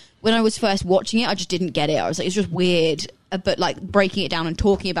with it. When I was first watching it, I just didn't get it. I was like, it's just weird. But like breaking it down and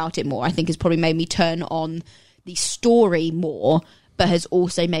talking about it more, I think has probably made me turn on the story more, but has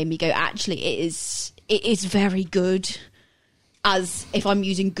also made me go, actually, it is very good. As if I'm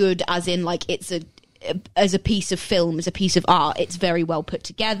using good as in like as a piece of film, as a piece of art, it's very well put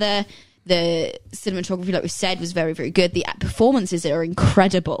together. The cinematography, like we said, was very, very good. The performances are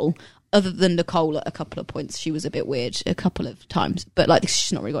incredible, other than Nicole at a couple of points. She was a bit weird a couple of times, but like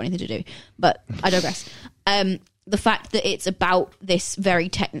she's not really got anything to do. But I digress. The fact that it's about this very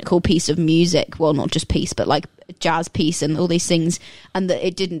technical piece of music, well, not just piece, but like a jazz piece and all these things, and that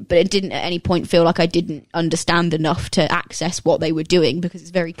it didn't at any point feel like I didn't understand enough to access what they were doing, because it's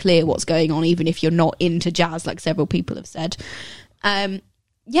very clear what's going on, even if you're not into jazz, like several people have said.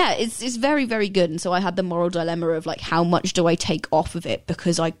 Yeah, it's very, very good. And so I had the moral dilemma of like, how much do I take off of it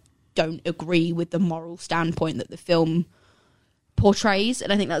because I don't agree with the moral standpoint that the film portrays.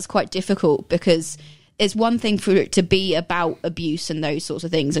 And I think that's quite difficult, because it's one thing for it to be about abuse and those sorts of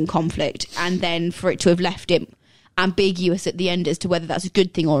things and conflict, and then for it to have left it ambiguous at the end as to whether that's a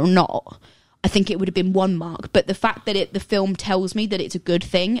good thing or not. I think it would have been one mark, but the fact that the film tells me that it's a good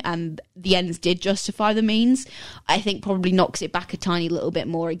thing and the ends did justify the means, I think probably knocks it back a tiny little bit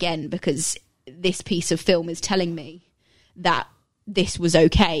more again, because this piece of film is telling me that this was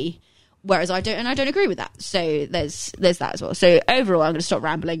okay, whereas I don't agree with that. So there's that as well. So overall, I'm going to stop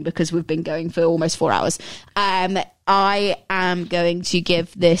rambling because we've been going for almost 4 hours. I am going to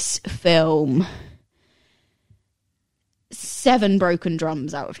give this film 7 broken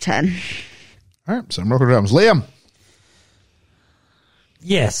drums out of 10. All right, 7 broken drums. Liam.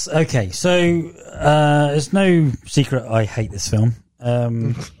 Yes. Okay. So it's no secret I hate this film.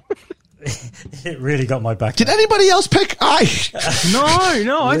 It really got my back. Did anybody else pick? No,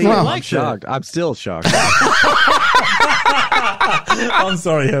 I think I liked shocked. I'm still shocked. I'm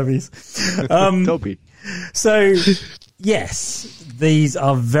sorry, Hermes. Dopey. So, yes, these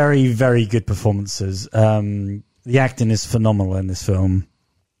are very, very good performances. The acting is phenomenal in this film.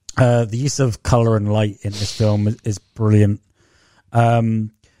 The use of colour and light in this film is brilliant. The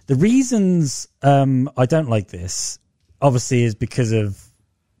reasons I don't like this, obviously, is because of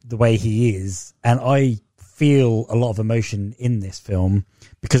the way he is, and I feel a lot of emotion in this film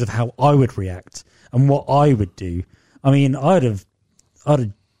because of how I would react and what I would do. I mean, I'd have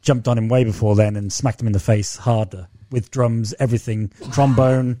jumped on him way before then and smacked him in the face harder with drums, everything,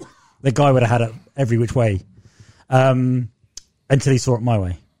 trombone. The guy would have had it every which way until he saw it my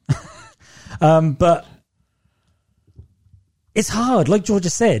way. But It's hard. Like Georgia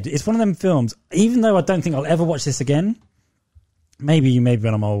said, it's one of them films, even though I don't think I'll ever watch this again. Maybe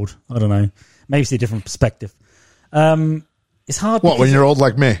when I'm old. I don't know. Maybe see a different perspective. It's hard. What, when you're old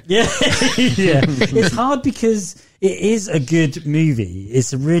like me? Yeah. Yeah. It's hard because it is a good movie.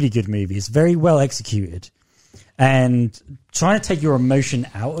 It's a really good movie. It's very well executed. And trying to take your emotion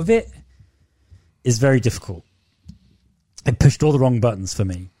out of it is very difficult. It pushed all the wrong buttons for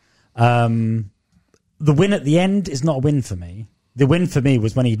me. The win at the end is not a win for me. The win for me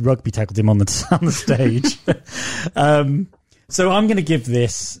was when he rugby tackled him on the stage. So I'm going to give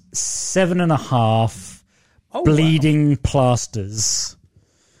this 7.5 bleeding plasters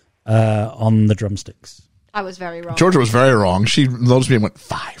on the drumsticks. I was very wrong. Georgia was very wrong. She noticed me and went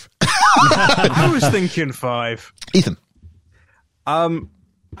 5. I was thinking 5. Ethan.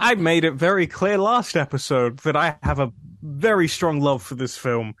 I made it very clear last episode that I have a very strong love for this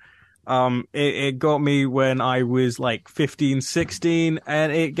film. It got me when I was like 15, 16,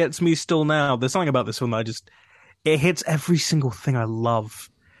 and it gets me still now. There's something about this film that it hits every single thing I love.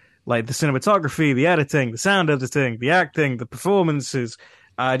 Like the cinematography, the editing, the sound editing, the acting, the performances,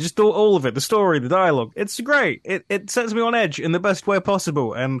 just all of it, the story, the dialogue. It's great. It sets me on edge in the best way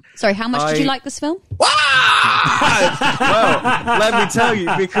possible. And sorry, how much did you like this film? Well, let me tell you,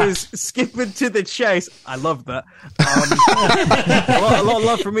 because skipping to the chase, I love that. A lot of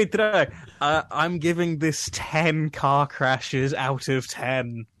love from me today. I'm giving this 10 car crashes out of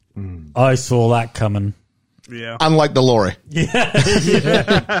 10. I saw that coming. Yeah. Unlike the lorry. Yeah.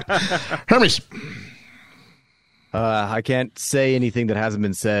 Hermes. I can't say anything that hasn't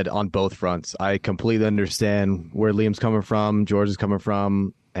been said on both fronts. I completely understand where Liam's coming from, George is coming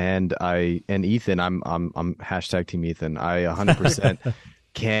from, and Ethan. I'm hashtag Team Ethan. I 100%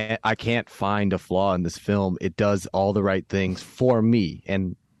 can't find a flaw in this film. It does all the right things for me,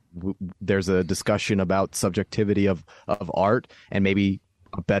 and there's a discussion about subjectivity of art, and maybe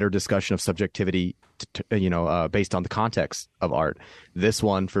a better discussion of subjectivity, based on the context of art. This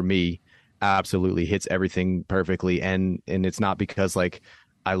one for me absolutely hits everything perfectly, and it's not because like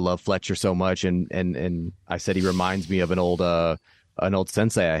I love Fletcher so much, and I said he reminds me of an old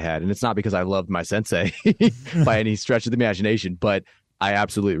sensei I had, and it's not because I loved my sensei by any stretch of the imagination, but I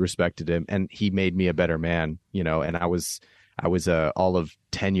absolutely respected him, and he made me a better man, and I was all of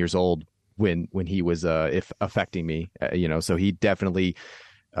 10 years old when he was affecting me, so he definitely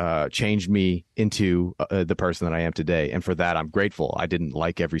changed me into the person that I am today, and for that I'm grateful. I didn't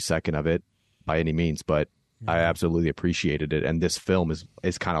like every second of it by any means, but I absolutely appreciated it, and this film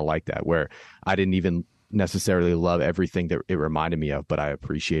is kind of like that, where I didn't even necessarily love everything that it reminded me of, but I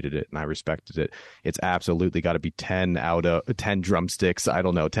appreciated it and I respected it. It's absolutely got to be 10 out of 10 drumsticks. I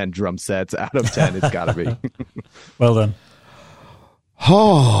don't know, 10 drum sets out of 10. It's got to be. Well done.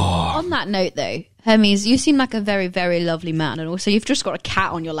 On that note, though, Hermes, you seem like a very, very lovely man, and also you've just got a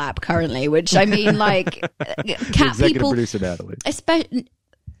cat on your lap currently, which I mean, like, cat people. Producer Natalie.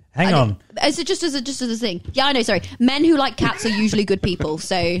 Hang on. Is it just as a thing? Yeah, I know. Sorry, men who like cats are usually good people.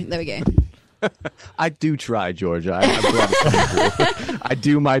 So there we go. I do try, Georgia. I'm glad it's coming through. I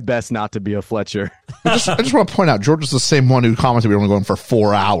do my best not to be a Fletcher. I just want to point out, George is the same one who commented we were only going for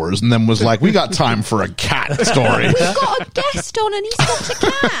 4 hours and then was like, we got time for a cat story. We've got a guest on and he's got a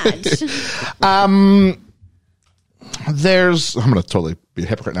cat. I'm going to totally be a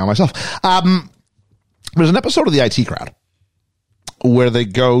hypocrite now myself. There's an episode of the IT Crowd where they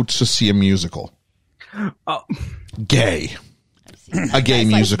go to see a musical. Gay. A gay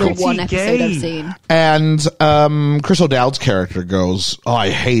musical. Like the one episode I've seen. And Chris O'Dowd's character goes, "Oh, I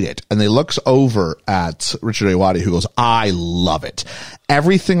hate it." And they looks over at Richard Ayoade, who goes, "I love it.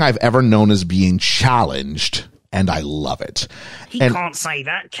 Everything I've ever known is being challenged, and I love it." He can't say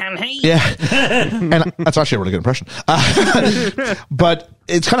that, can he? Yeah. And that's actually a really good impression. But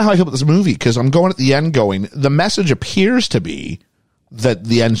it's kind of how I feel about this movie, because I'm going at the end going, the message appears to be that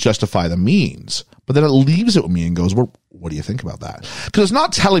the ends justify the means. But then it leaves it with me and goes, well, what do you think about that? Because it's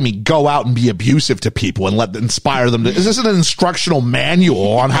not telling me go out and be abusive to people and inspire them to. Is this an instructional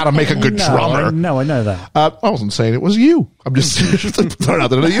manual on how to make a good drummer? I know that. I wasn't saying it was you. I'm just throwing out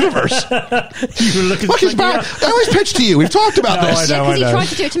there in the universe. You were looking. Look, he's back. I always pitch to you. We've talked about this. Yeah, because he tried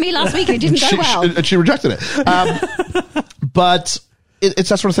to do it to me last week and it didn't go well. And she rejected it. But it's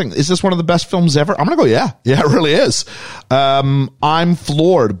that sort of thing. Is this one of the best films ever? I'm going to go, yeah. Yeah, it really is. I'm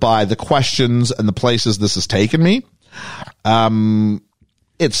floored by the questions and the places this has taken me.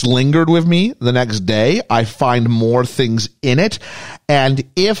 It's lingered with me the next day. I find more things in it. And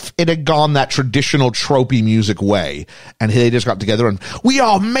if it had gone that traditional tropey music way and they just got together and we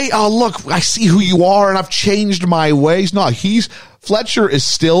all made, oh, look, I see who you are and I've changed my ways. No, Fletcher is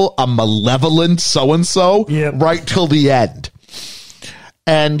still a malevolent so-and-so right till the end.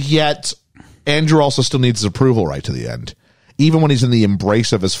 And yet, Andrew also still needs his approval right to the end. Even when he's in the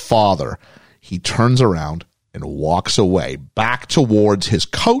embrace of his father, he turns around and walks away, back towards his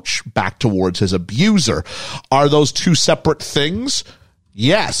coach, back towards his abuser. Are those two separate things?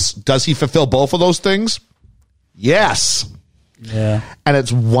 Yes. Does he fulfill both of those things? Yes. Yeah. And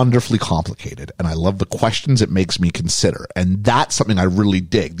it's wonderfully complicated. And I love the questions it makes me consider. And that's something I really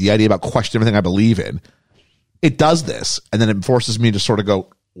dig. The idea about questioning everything I believe in. It does this. And then it forces me to sort of go,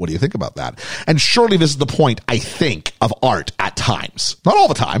 what do you think about that? And surely this is the point, I think, of art at times. Not all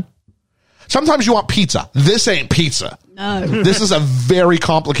the time. Sometimes you want pizza. This ain't pizza. No. This is a very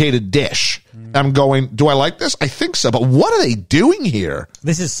complicated dish. I'm going, do I like this? I think so. But what are they doing here?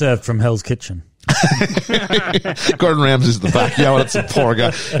 This is served from Hell's Kitchen. Gordon Ramsay's in the back. Yeah, well, it's a poor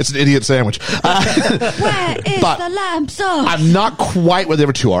guy. It's an idiot sandwich. Where is the lamb sauce? I'm not quite where the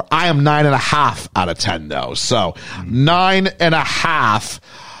other two are. I am 9.5 out of 10, though. So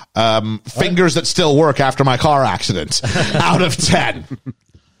 9.5 fingers that still work after my car accident out of 10.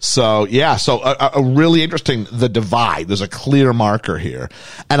 So, yeah, a really interesting, the divide. There's a clear marker here.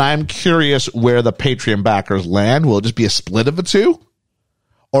 And I'm curious where the Patreon backers land. Will it just be a split of the two?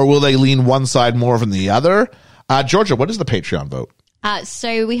 Or will they lean one side more than the other? Georgia, what is the Patreon vote?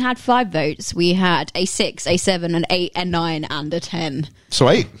 So we had 5 votes. We had a 6, a 7, an 8, a 9, and a 10. So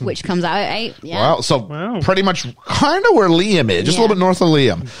 8. Which comes out at 8. Yeah. Wow. So pretty much kind of where Liam is, just a little bit north of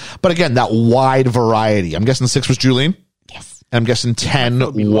Liam. But again, that wide variety. I'm guessing 6 was Julene? Yes. And I'm guessing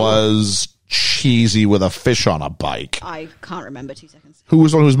 10 was Cheesy with a fish on a bike. I can't remember. 2 seconds. Who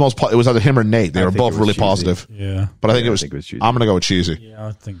was one who was most it was either him or Nate. They were both really Cheesy. positive. Yeah. But I think it was Cheesy. I'm going to go with Cheesy. Yeah,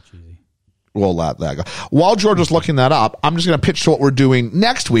 I think cheesy. We'll let that go. While Georgia's looking that up, I'm just going to pitch to what we're doing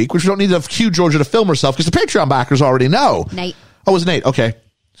next week, which we don't need to cue Georgia to film herself because the Patreon backers already know. Nate. Oh, it was Nate. Okay.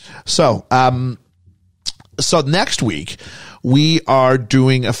 So next week we are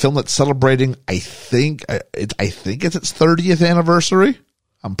doing a film that's celebrating, I think it's its 30th anniversary.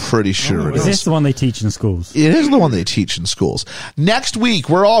 I'm pretty sure it is. Is this the one they teach in schools? It is the one they teach in schools. Next week,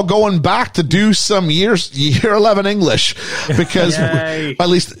 we're all going back to do some year 11 English because at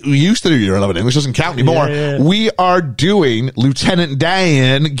least we used to do year 11 English. Doesn't count anymore. Yeah. We are doing Lieutenant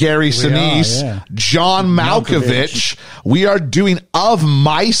Dan, Gary Sinise, John Malkovich. We are doing Of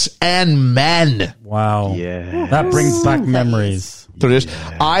Mice and Men. Wow. Yeah. That brings back memories.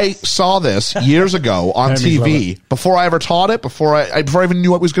 I saw this years ago on TV before I ever taught it, before I even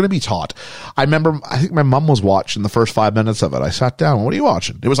knew it was going to be taught. I remember, I think my mom was watching the first 5 minutes of it. I sat down. What are you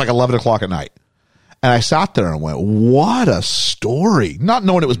watching? It was like 11 o'clock at night. And I sat there and went, what a story. Not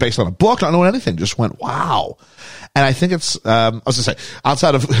knowing it was based on a book, not knowing anything. Just went, wow. And I think it's, I was going to say,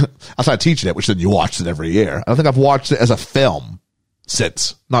 outside of teaching it, which then you watch it every year, I don't think I've watched it as a film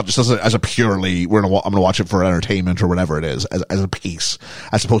since, not just as a purely, I'm going to watch it for entertainment or whatever it is, as a piece,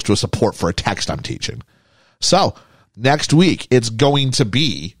 as opposed to a support for a text I'm teaching. So next week, it's going to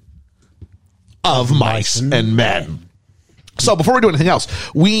be Of Mice and Men. So before we do anything else,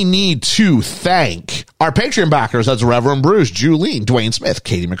 we need to thank our Patreon backers. That's Reverend Bruce, Julene, Dwayne Smith,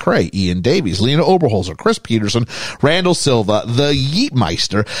 Katie McRae, Ian Davies, Lena Oberholzer, Chris Peterson, Randall Silva, The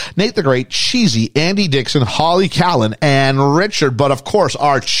Yeetmeister, Nate the Great, Cheesy, Andy Dixon, Holly Callan, and Richard. But of course,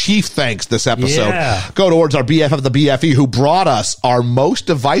 our chief thanks this episode go towards our BF of the BFE who brought us our most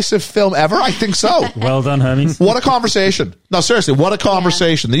divisive film ever. I think so. Well done, Hermes. What a conversation. No, seriously, what a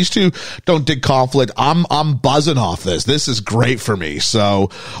conversation. These two don't dig conflict. I'm buzzing off this. This is great for me. So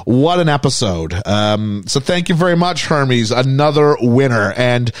what an episode. So thank you very much, Hermes. Another winner,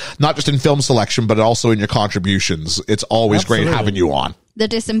 and not just in film selection, but also in your contributions. It's always great having you on. The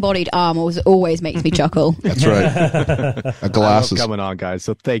disembodied arm always makes me chuckle. That's right. Glasses coming on, guys.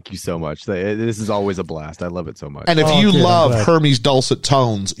 So thank you so much. This is always a blast. I love it so much. And if you love Hermes' dulcet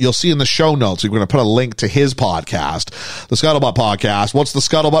tones, you'll see in the show notes, we're going to put a link to his podcast, the Scuttlebutt podcast. What's the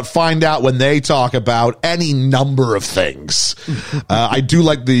Scuttlebutt? Find out when they talk about any number of things. I do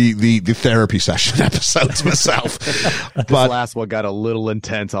like the therapy session episodes myself. But this last one got a little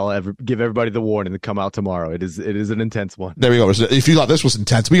intense. I'll give everybody the warning to come out tomorrow. It is an intense one. There we go. If you thought this was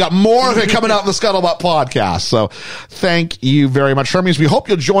intense, we got more of it coming out in the Scuttlebutt podcast. So thank you very much, Hermes. We hope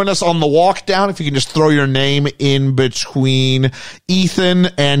you'll join us on the walk down. If you can just throw your name in between Ethan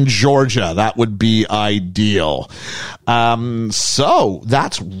and Georgia, that would be ideal. So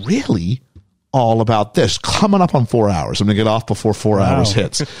that's really all about this. Coming up on 4 hours. I'm going to get off before 4 hours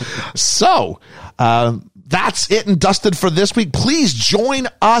hits. So that's it and dusted for this week. Please join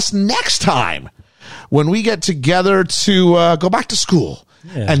us next time when we get together to go back to school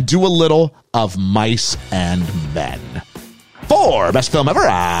and do a little Of Mice and Men. For Best Film Ever,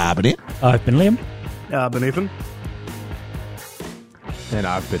 I've been Ian. I've been Liam. I've been Ethan. And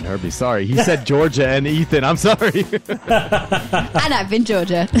I've been Herbie. Sorry. He said Georgia and Ethan. I'm sorry. And I've been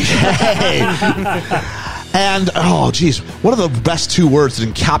Georgia. Hey. And, oh, geez, what are the best 2 words that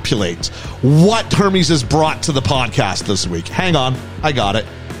encapsulate what Hermes has brought to the podcast this week? Hang on. I got it.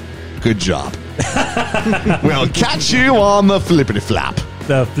 Good job. We'll catch you on the flippity flap.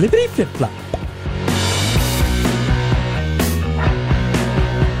 The flippity flip flop.